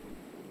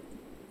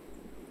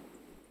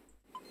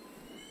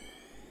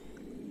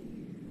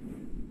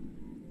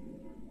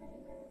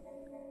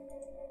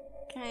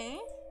 Okay.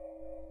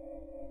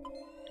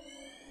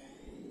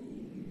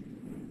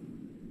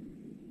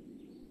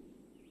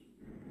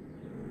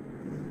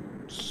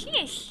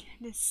 Sheesh,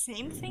 the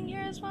same thing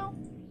here as well?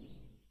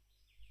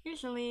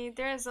 Usually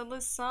there is at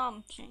least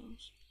some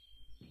change.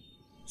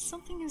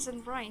 Something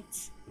isn't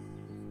right.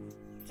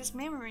 These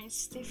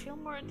memories, they feel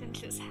more than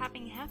just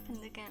having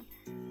happened again.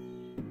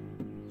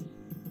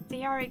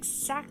 They are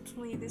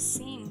exactly the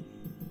same.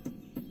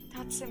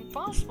 That's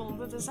impossible.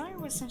 The desire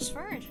was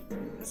transferred.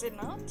 Is it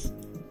not?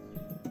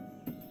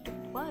 It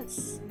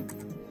was.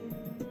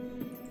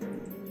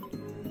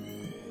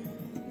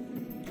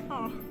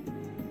 Oh.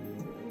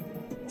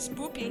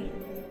 Spoopy.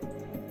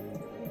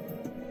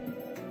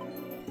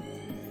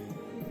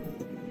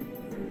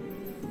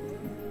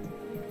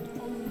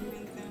 Oh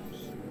my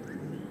gosh.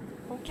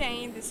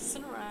 Okay, this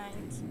isn't right.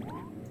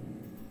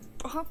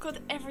 But how could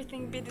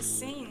everything be the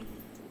same?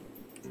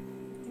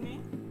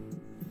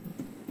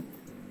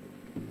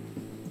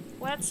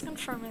 Let's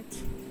confirm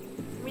it.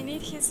 We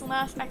need his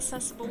last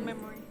accessible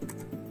memory.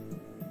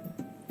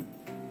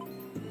 Oh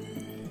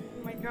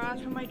my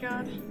god, oh my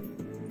god.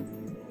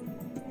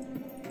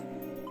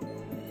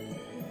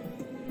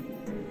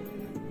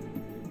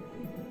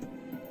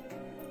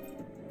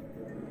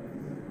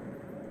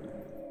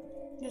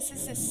 This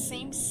is the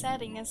same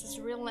setting as his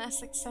real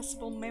last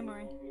accessible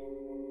memory.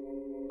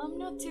 I'm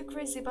not too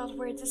crazy about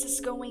where this is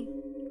going.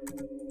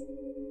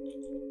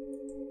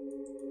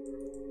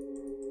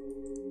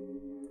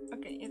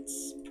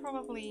 It's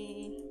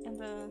probably in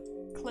the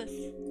cliff,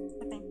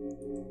 I think.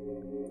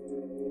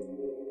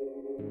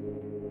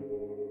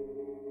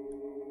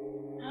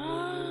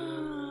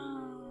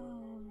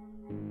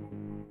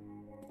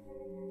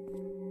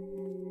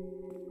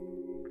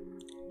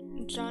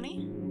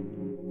 Johnny?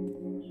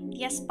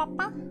 Yes,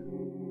 Papa?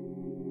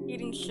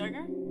 Eating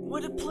sugar?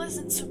 What a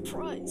pleasant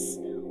surprise.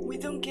 We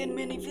don't get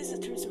many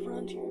visitors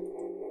around here.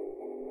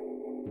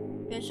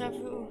 Deja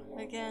vu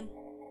again.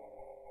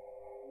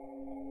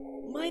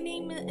 My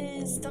name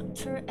is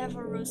Dr.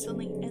 Eva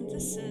Rosalie, and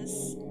this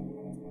is...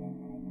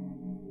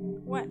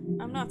 What?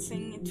 I'm not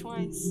saying it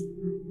twice.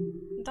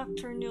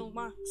 Dr. Neil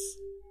Max.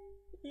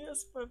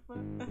 Yes,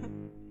 Papa.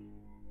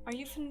 Are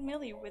you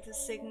familiar with the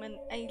Sigmund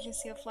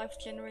Agency of Life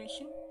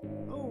Generation?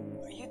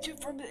 Oh, are you two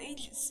from the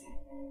agency?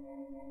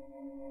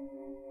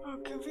 How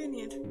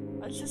convenient.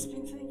 I've just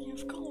been thinking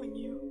of calling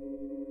you.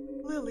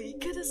 Lily,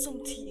 get us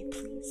some tea,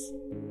 please.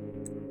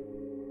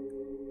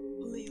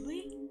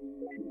 Lily?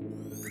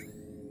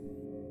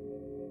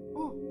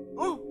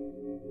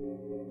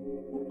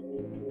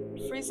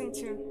 Freeze him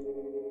too.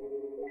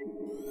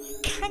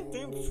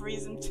 Goddamn,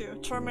 freeze him too.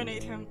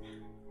 Terminate him.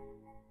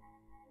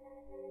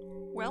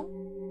 Well,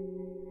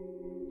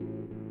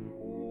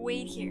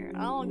 wait here.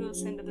 I'll go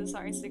send the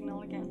desired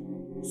signal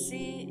again.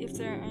 See if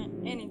there are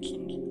any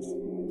changes.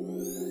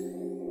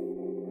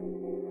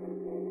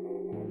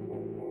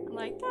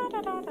 Like da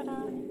da da da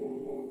da.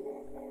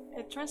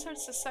 It transferred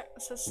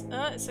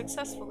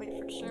successfully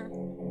for sure.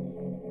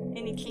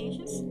 Any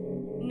changes?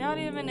 Not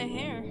even a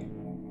hair.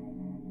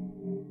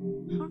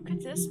 How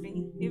could this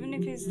be? Even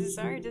if his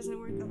desire doesn't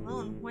work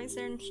alone, why is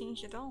there any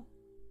change at all?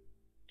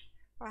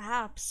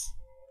 Perhaps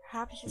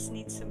he just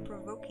needs some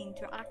provoking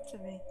to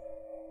activate.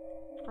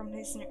 From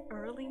his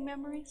early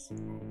memories?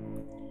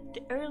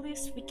 The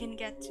earliest we can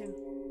get to.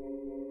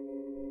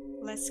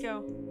 Let's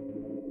go.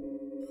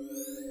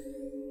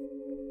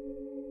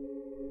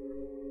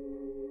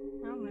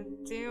 I'm a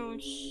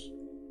douche.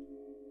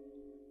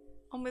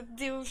 I'm a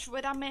douche.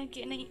 What am I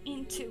getting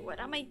into? What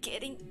am I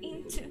getting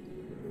into?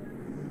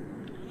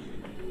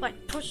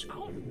 Like, push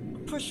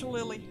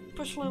Lily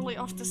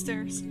off the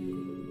stairs.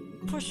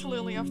 Push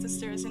Lily off the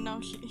stairs, and now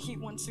he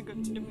wants to go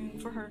to the moon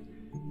for her.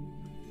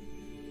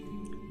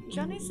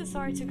 Johnny's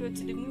desire to go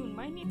to the moon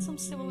might need some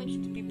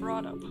stimulation to be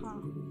brought up,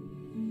 huh?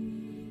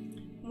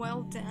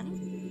 Well then...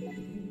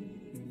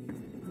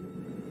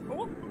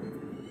 Oh!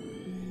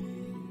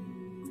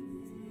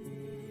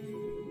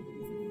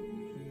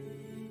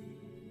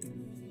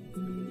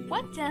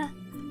 What the?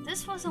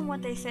 This wasn't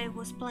what they said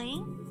was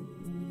playing.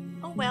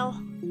 Oh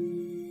well.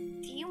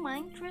 Do you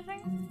mind, River?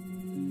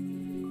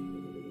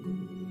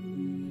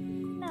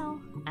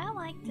 No, I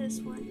like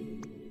this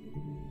one.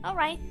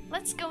 Alright,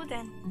 let's go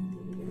then.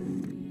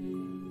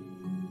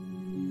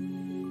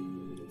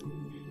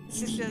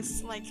 This is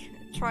just like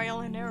trial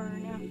and error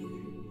now.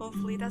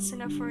 Hopefully that's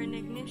enough for an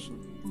ignition.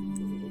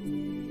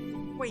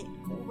 Wait,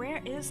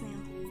 where is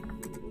Neil?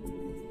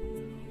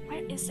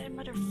 Where is that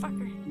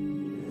motherfucker?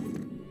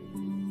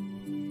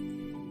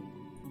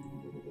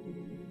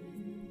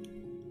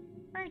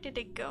 Where did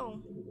it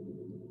go?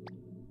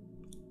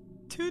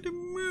 To the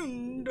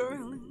moon,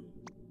 darling.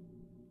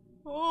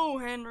 Oh,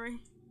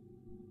 Henry.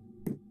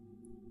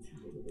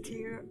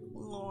 Dear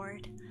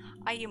Lord.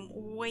 I am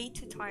way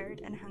too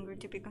tired and hungry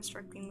to be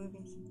constructing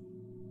movies.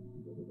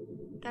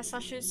 Guess I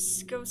should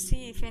go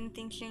see if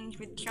anything changed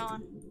with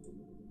John.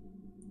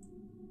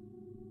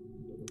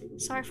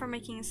 Sorry for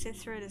making you sit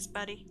through this,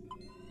 buddy.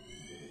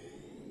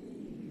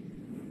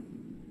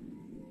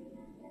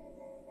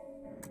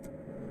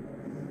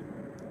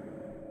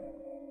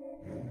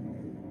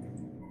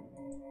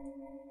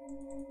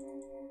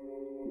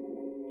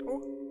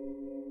 Oh.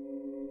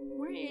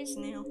 Where is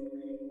Neil?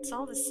 It's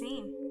all the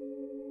same.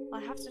 I'll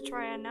have to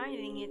try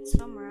uniting it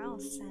somewhere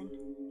else then.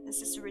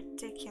 This is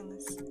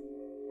ridiculous.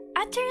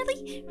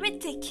 Utterly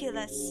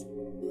ridiculous.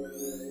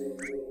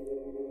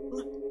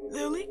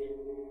 Lily?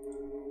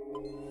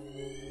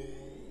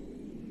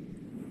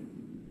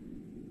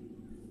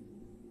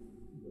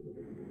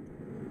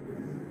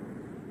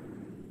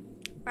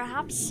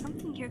 Perhaps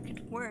something here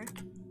could work.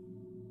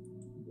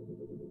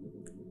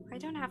 I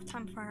don't have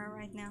time for her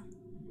right now.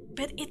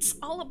 But it's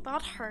all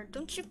about her,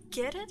 don't you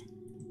get it?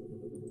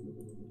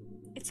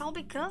 It's all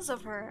because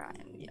of her.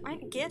 I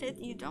get it,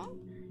 you don't?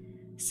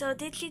 So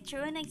did she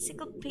throw an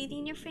encyclopedia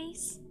in your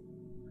face?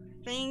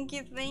 Thank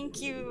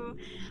you.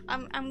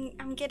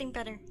 I'm getting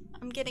better.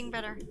 I'm getting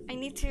better. I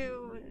need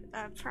to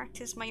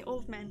practice my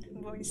old man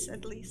voice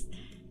at least.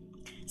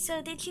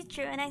 So did she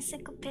throw an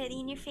encyclopedia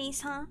in your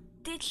face, huh?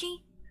 Did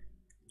she?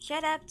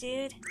 Shut up,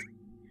 dude.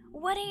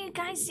 What are you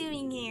guys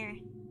doing here?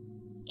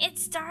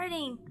 It's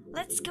starting.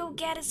 Let's go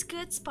get a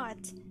good spot.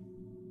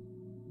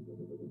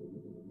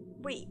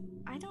 Wait,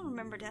 I don't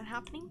remember that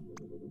happening.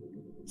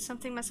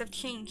 Something must have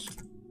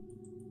changed.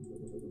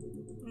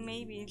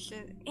 Maybe it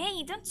should.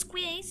 Hey, don't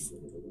squeeze.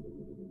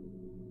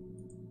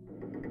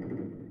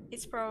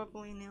 It's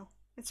probably Neil.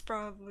 It's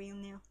probably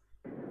Neil.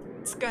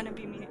 It's gonna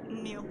be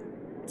Neil.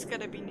 It's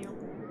gotta be Neil.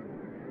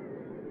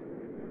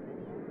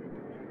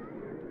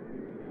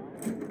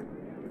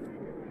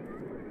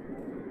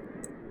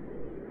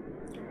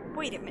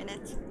 Wait a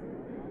minute.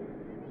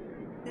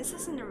 This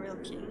isn't a real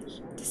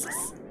change. This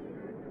is...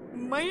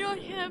 May I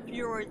have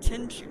your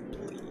attention,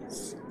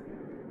 please?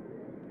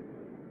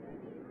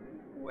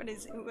 What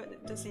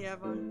does he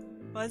have on?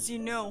 As you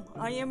know,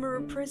 I am a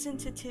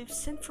representative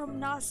sent from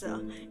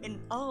NASA in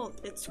all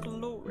its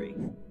glory.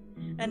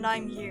 And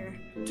I'm here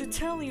to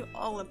tell you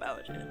all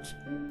about it.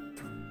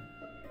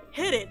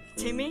 Hit it,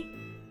 Timmy!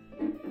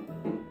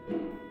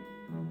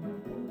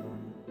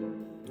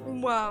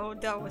 Wow,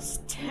 that was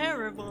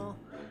terrible.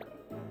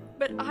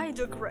 But I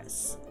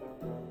digress.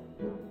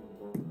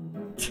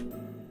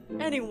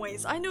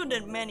 Anyways, I know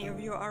that many of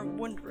you are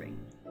wondering,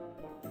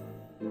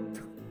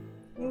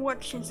 what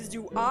chances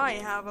do I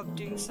have of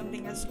doing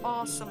something as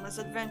awesome as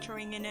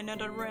adventuring in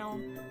another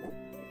realm?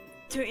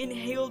 To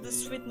inhale the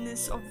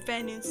sweetness of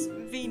Venus,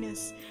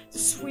 to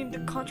swim the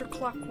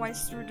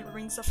counterclockwise through the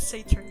rings of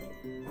Saturn.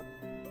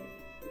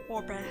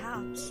 Or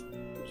perhaps,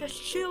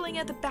 just chilling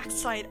at the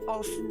backside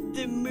of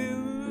the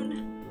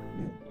moon.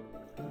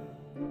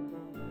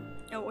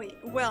 Oh wait,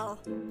 well,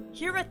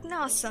 here at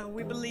NASA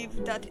we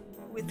believe that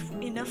with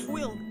enough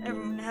will,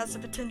 everyone has the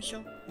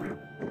potential.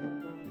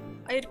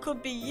 It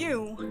could be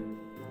you,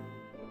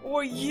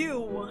 or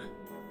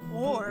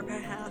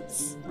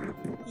perhaps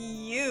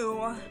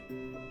you.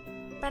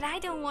 But I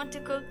don't want to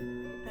go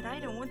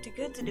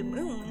to the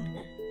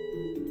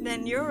moon.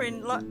 Then you're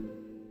in luck.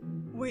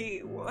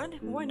 Wait,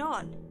 what? Why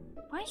not?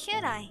 Why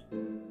should I?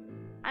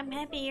 I'm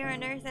happy here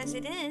on Earth as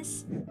it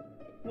is.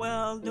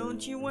 Well,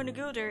 don't you want to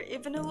go there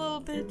even a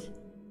little bit?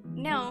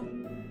 No.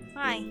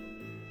 Why?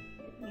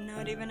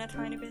 Not even a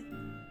tiny bit?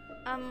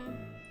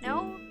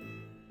 No?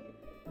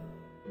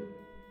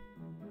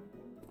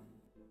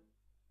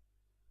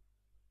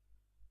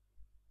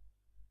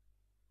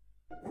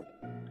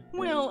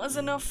 Well, as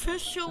an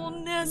official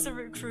NASA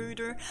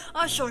recruiter,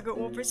 I shall go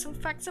over some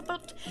facts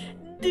about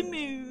the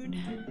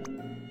moon.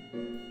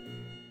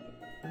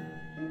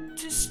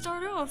 To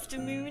start off, the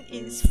moon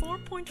is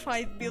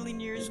 4.5 billion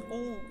years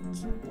old.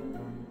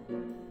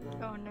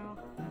 Oh no.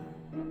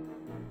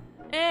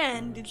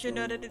 And did you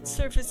know that its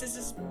surface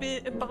is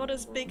about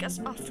as big as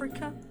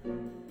Africa?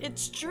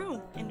 It's true.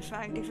 In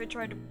fact, if you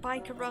try to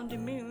bike around the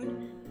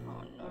moon...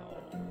 Oh no.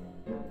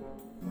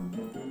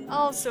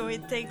 Also,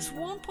 it takes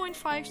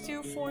 1.5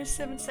 to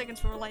 47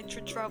 seconds for light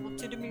to travel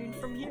to the moon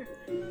from here.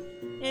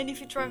 And if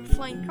you drive a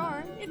flying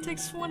car, it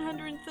takes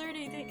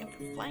 130 days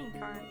for a flying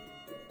car.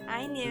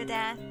 I knew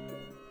that.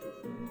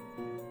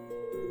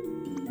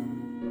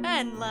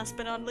 And last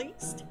but not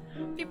least,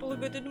 people who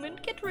go to the moon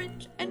get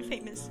rich and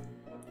famous.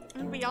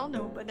 And we all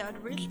know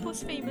that rich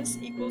plus famous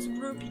equals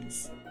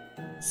rupees.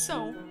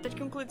 So, that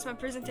concludes my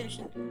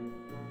presentation.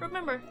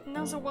 Remember,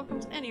 NASA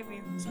welcomes any of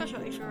you,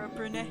 especially if you're a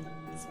brunette.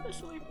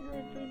 Especially if you're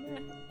a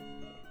brunette.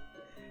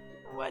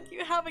 What do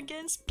you have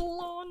against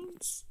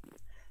blondes?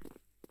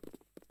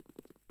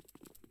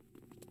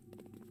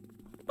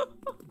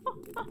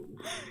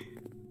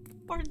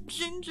 Or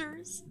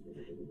gingers.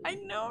 I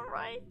know,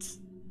 right?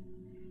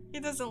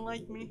 He doesn't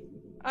like me.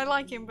 I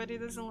like him, but he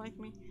doesn't like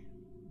me.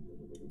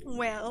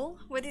 Well,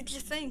 what did you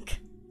think?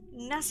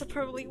 NASA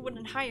probably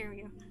wouldn't hire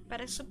you,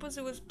 but I suppose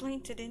it was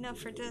blatant enough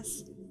for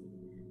this.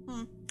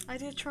 I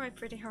did try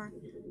pretty hard.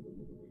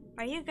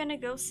 Are you gonna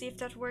go see if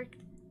that worked?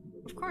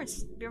 Of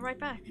course, be right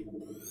back.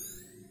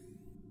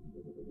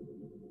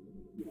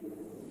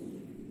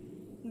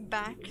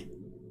 Back.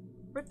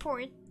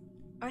 Report.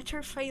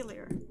 Utter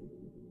failure.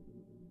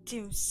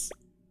 Deuce.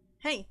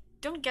 Hey,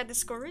 don't get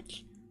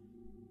discouraged.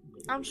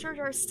 I'm sure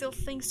there are still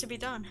things to be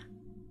done.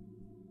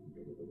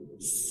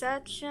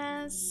 Such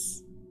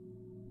as...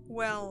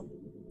 well...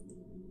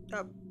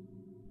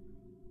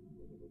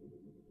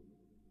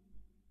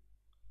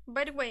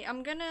 by the way,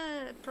 I'm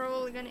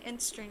probably gonna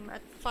end stream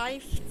at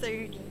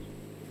 5:30.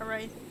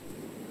 Alright?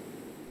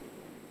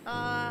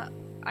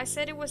 I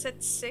said it was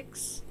at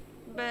 6,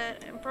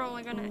 but I'm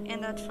probably gonna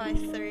end at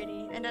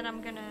 5:30, and then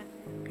I'm gonna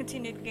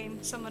continue the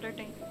game some other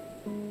day.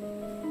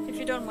 If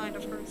you don't mind,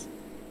 of course.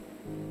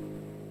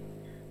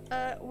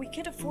 We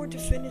can't afford to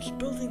finish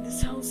building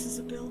this house,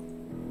 Isabel.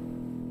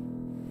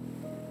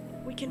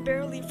 We can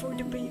barely afford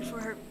to pay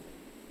for her.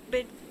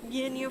 But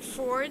can you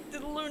afford the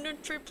lunar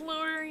trip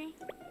lottery?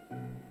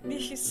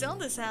 If you sell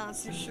this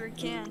house, you sure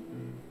can.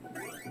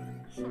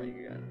 Oh my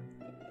god.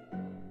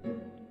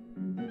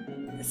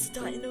 Is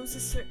the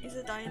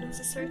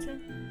diagnosis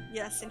certain?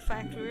 Yes, in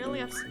fact, we really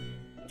have...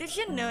 Did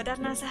you know that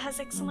NASA has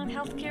excellent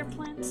healthcare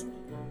plans?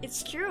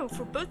 It's true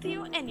for both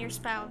you and your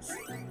spouse.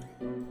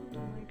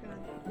 Oh my god.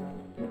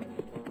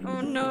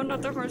 Oh no,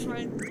 not the horse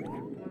ride.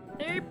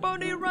 Hey,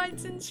 pony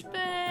rides in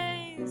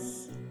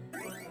space!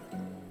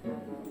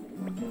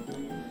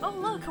 Oh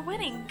look, a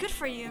wedding! Good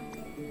for you!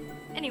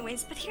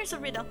 Anyways, but here's a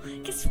riddle.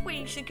 Guess where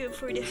you should go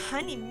for the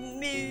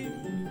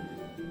honeymoon?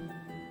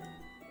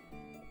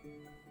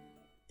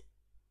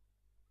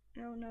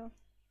 Oh no.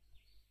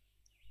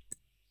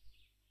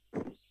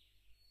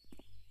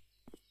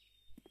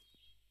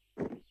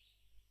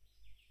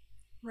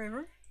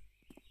 River?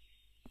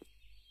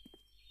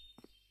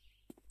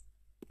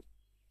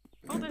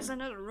 Oh, there's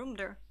another room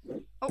there.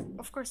 Oh,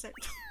 of course it.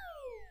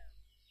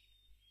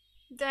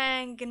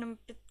 Dang, gonna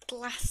be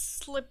glass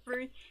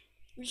slippery.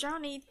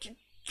 John.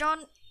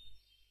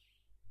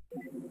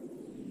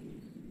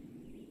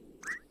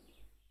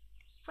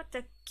 What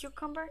the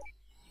cucumber?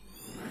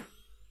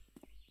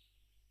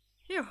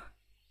 Phew.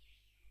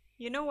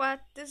 You know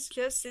what? This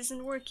just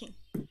isn't working.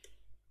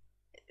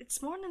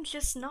 It's more than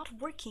just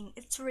not working,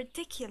 it's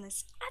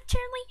ridiculous.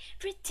 Utterly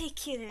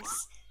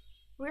ridiculous.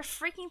 We're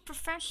freaking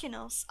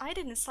professionals. I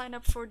didn't sign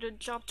up for the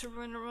job to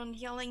run around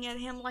yelling at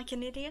him like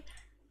an idiot.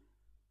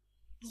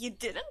 You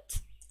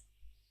didn't?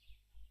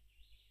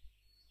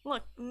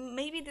 Look,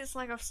 maybe this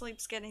lack of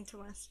sleep's getting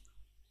to us.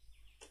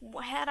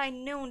 Had I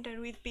known that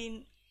we'd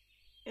been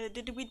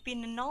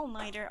an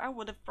all-nighter, I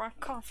would have brought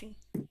coffee.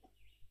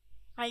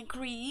 I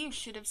agree, you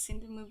should have seen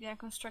the movie I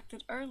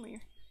constructed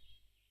earlier.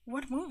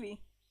 What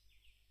movie?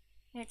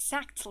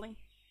 Exactly.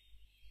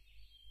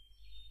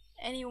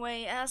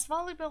 Anyway, as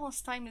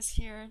volleyball's time is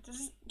here,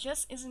 this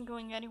just isn't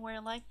going anywhere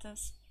like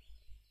this.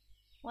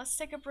 Let's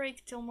take a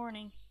break till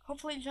morning.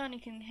 Hopefully Johnny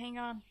can hang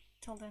on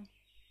till then.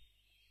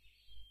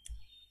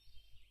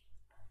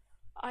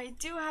 I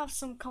do have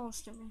some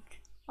calls to make.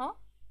 Huh?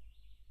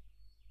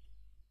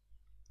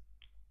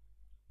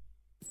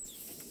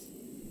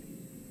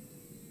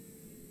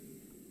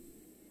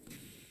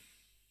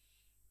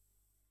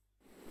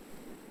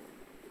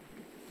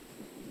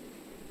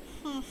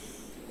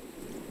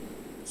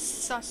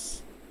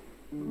 Sus.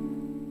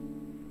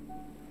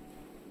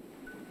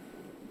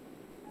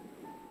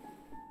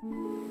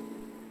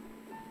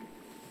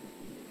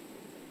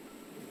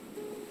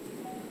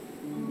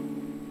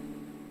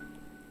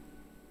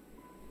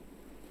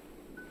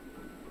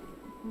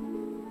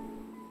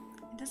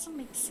 It doesn't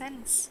make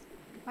sense.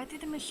 Why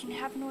did the machine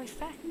have no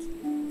effect?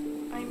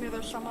 Ai meu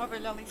Deus, está uma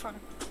abelha ali fora.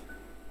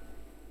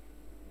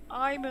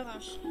 Ai meu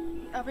Deus.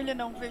 Abelha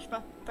não,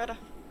 vespa. Pera.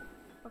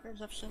 Ok,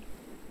 já fechei.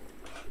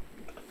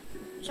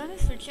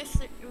 Janice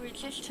registered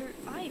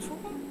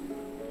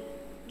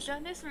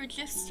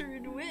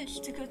wish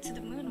to go to the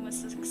moon was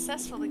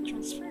successfully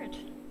transferred.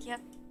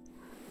 Yet.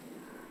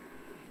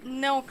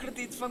 Não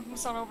acredito, vão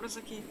começar obras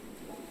aqui.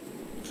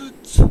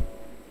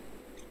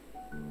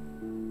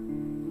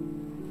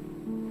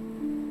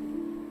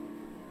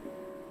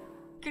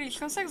 Cris,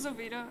 consegues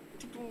ouvir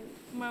tipo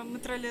uma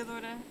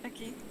metralhadora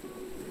aqui?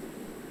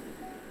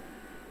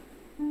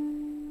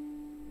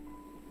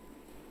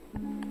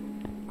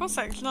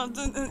 Consegues, não,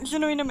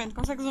 genuinamente,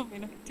 consegues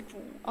ouvir? Tipo,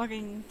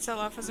 alguém, sei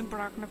lá, fazer um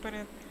buraco na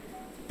parede.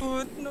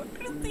 Puto, não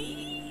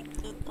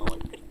acredito, não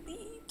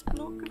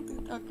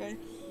acredito. Ok,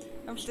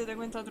 vamos ter de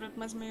aguentar durante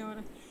mais meia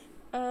hora.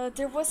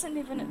 There wasn't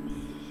even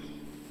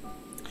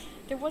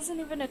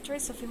a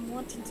trace of him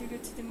wanting to go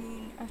to the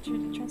moon after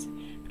the transfer.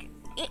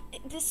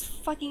 This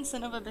fucking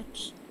son of a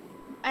bitch.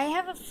 I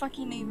have a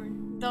fucking neighbor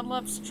that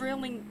loves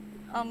drilling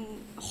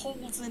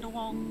holes in the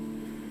wall.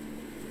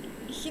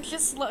 He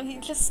just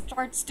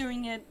starts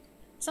doing it.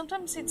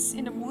 Sometimes it's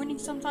in the morning,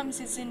 sometimes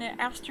it's in the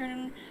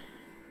afternoon.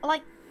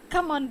 Like,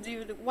 come on,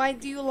 dude. Why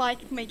do you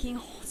like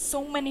making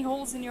so many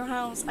holes in your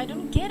house? I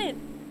don't get it.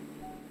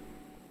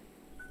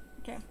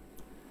 Okay.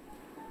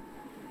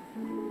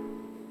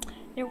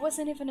 There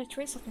wasn't even a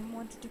trace of him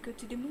wanting to go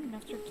to the moon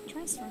after the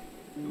transfer.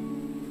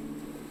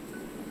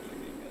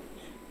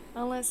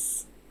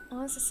 Unless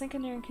a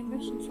secondary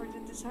condition for the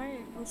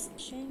desire was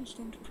changed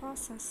in the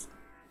process.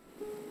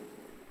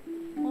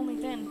 Only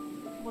then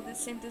will the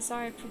same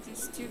desire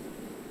produce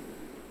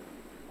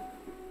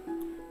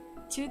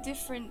two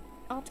different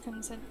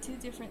outcomes at two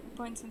different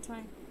points in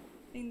time?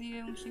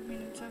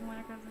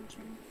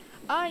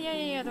 Ah,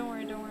 yeah, don't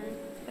worry.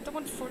 Eu tô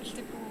com forte,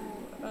 tipo,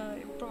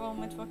 eu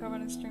provavelmente vou acabar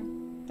no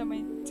stream.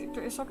 Também, tipo,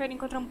 eu só quero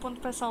encontrar um ponto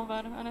para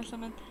salvar,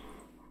 honestamente.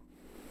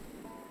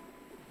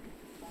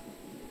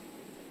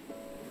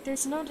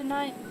 There's no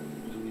denying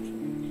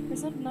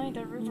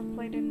that River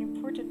played an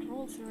important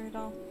role through it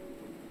all.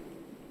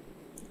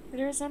 If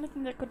there's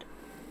anything that could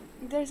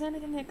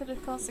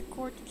have caused the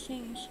court to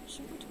change,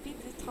 she would be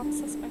the top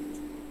suspect.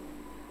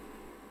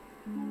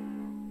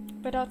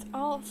 But out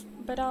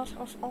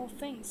of all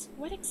things,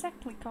 what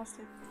exactly caused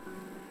it?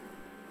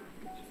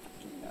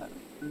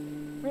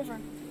 River.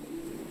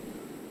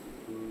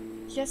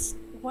 Yes,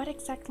 what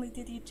exactly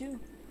did you do?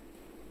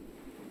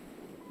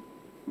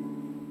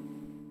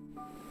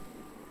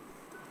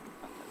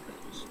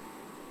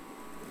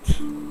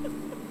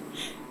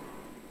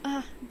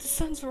 Ah, the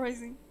sun's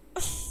rising.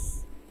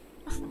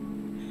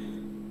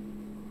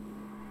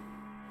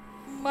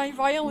 My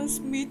violence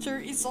meter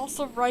is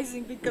also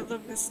rising because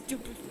of this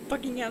stupid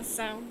fucking ass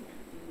sound.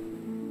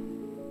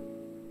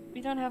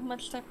 We don't have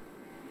much time.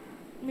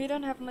 We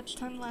don't have much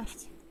time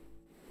left.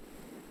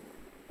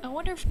 I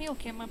wonder if Neil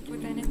came up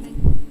with anything.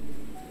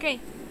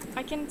 Okay,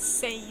 I can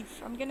save.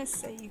 I'm gonna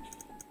save.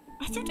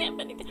 I don't have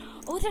anything.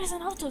 Oh, there's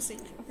an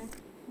autosave. Okay,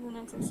 there's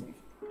an autosave.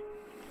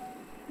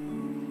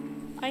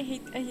 I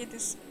hate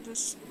this.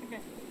 Okay.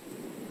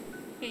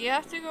 Okay, you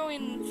have to go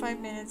in 5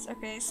 minutes.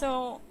 Okay,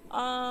 so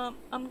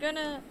I'm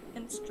gonna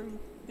end stream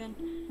then.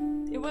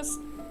 It was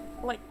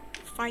like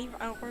 5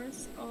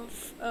 hours of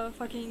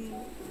fucking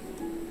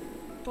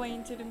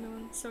playing to the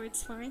moon, so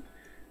it's fine.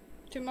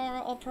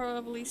 Tomorrow I'll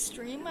probably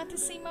stream at the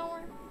same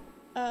hour,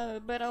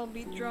 but I'll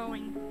be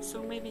drawing,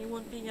 so maybe it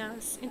won't be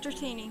as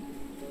entertaining.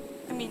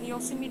 I mean,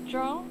 you'll see me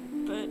draw,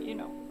 but you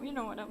know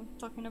what I'm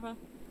talking about.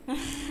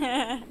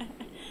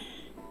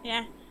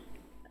 Yeah.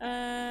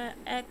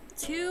 At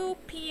 2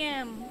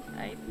 p.m.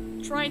 I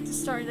tried to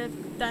start at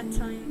that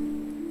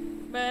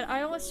time, but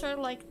I always start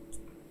like,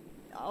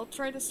 I'll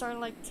try to start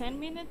like 10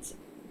 minutes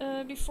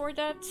before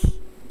that,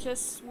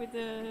 just with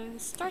the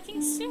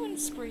starting soon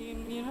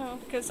screen, you know,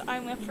 because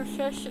I'm a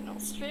professional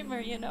streamer,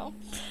 you know.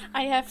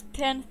 I have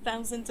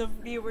 10,000 of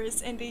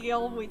viewers and they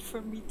all wait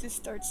for me to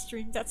start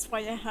stream. That's why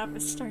I have a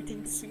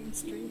starting soon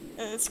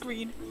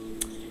screen.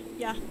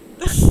 Yeah.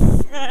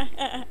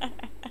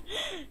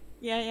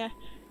 Yeah.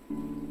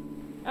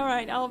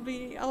 Alright, I'll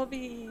be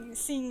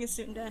seeing you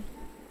soon then.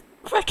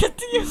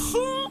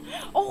 Quackatio!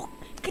 Oh,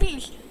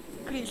 Cris!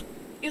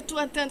 Eu estou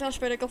há tanto à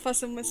espera que ele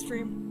faça uma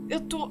stream. Eu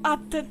estou há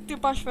tanto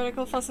tempo à espera que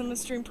ele faça uma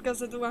stream por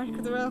causa do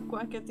arco do El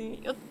Quackatio.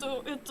 Eu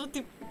estou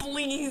tipo,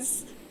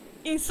 please!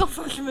 E só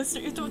faz uma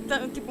stream. Eu estou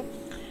tipo.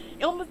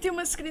 Ele meteu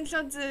uma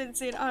screenshot a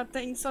dizer: ah,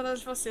 tenho saudades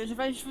de vocês,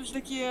 vejo-vos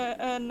daqui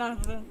a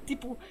nada.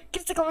 Tipo,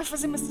 quer dizer que ele vai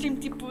fazer uma stream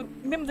tipo,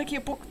 mesmo daqui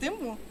a pouco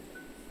tempo?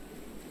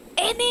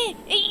 É, né?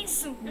 É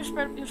isso! Eu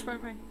espero bem.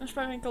 Eu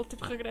espero bem que ele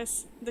tipo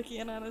regresse daqui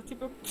a nada.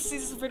 Tipo, eu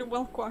preciso ver o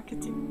El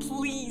Quackatio,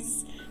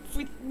 please!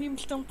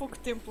 Vimos tão pouco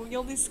tempo e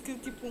ele disse que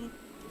tipo.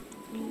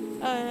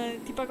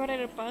 Tipo, agora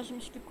era paz,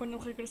 mas tipo, quando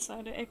ele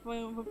regressar é que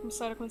vão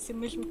começar a acontecer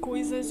mesmo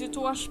coisas. Eu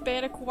estou à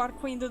espera que o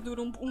arco ainda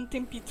dure um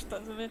tempito,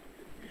 estás a ver?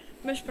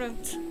 Mas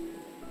pronto.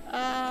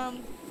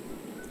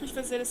 Vamos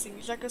fazer assim,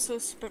 já que eu sou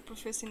super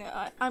profissional.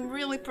 I'm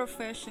really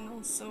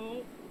professional,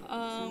 so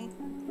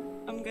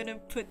I'm gonna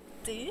put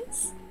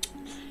this.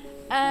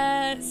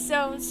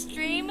 So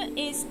stream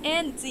is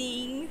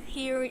ending.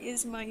 Here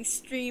is my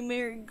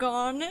streamer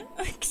gone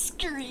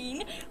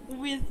screen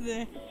with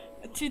the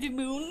To the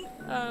Moon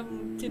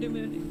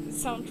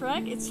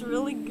soundtrack. It's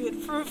really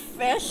good.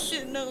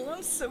 Professional.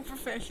 I'm so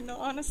professional,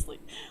 honestly.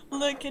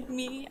 Look at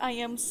me. I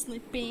am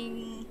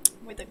sleeping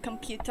with the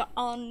computer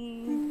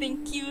on.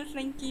 Thank you.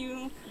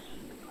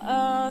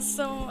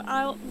 So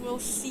I will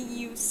see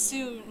you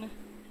soon.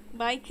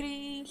 Bye,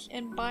 Chris,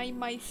 and bye,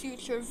 my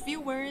future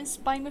viewers.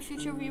 Bye, my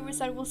future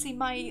viewers. I will see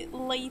my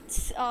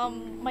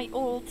my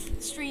old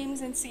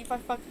streams and see if I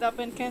fucked up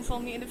and cancel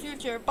me in the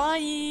future.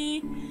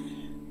 Bye.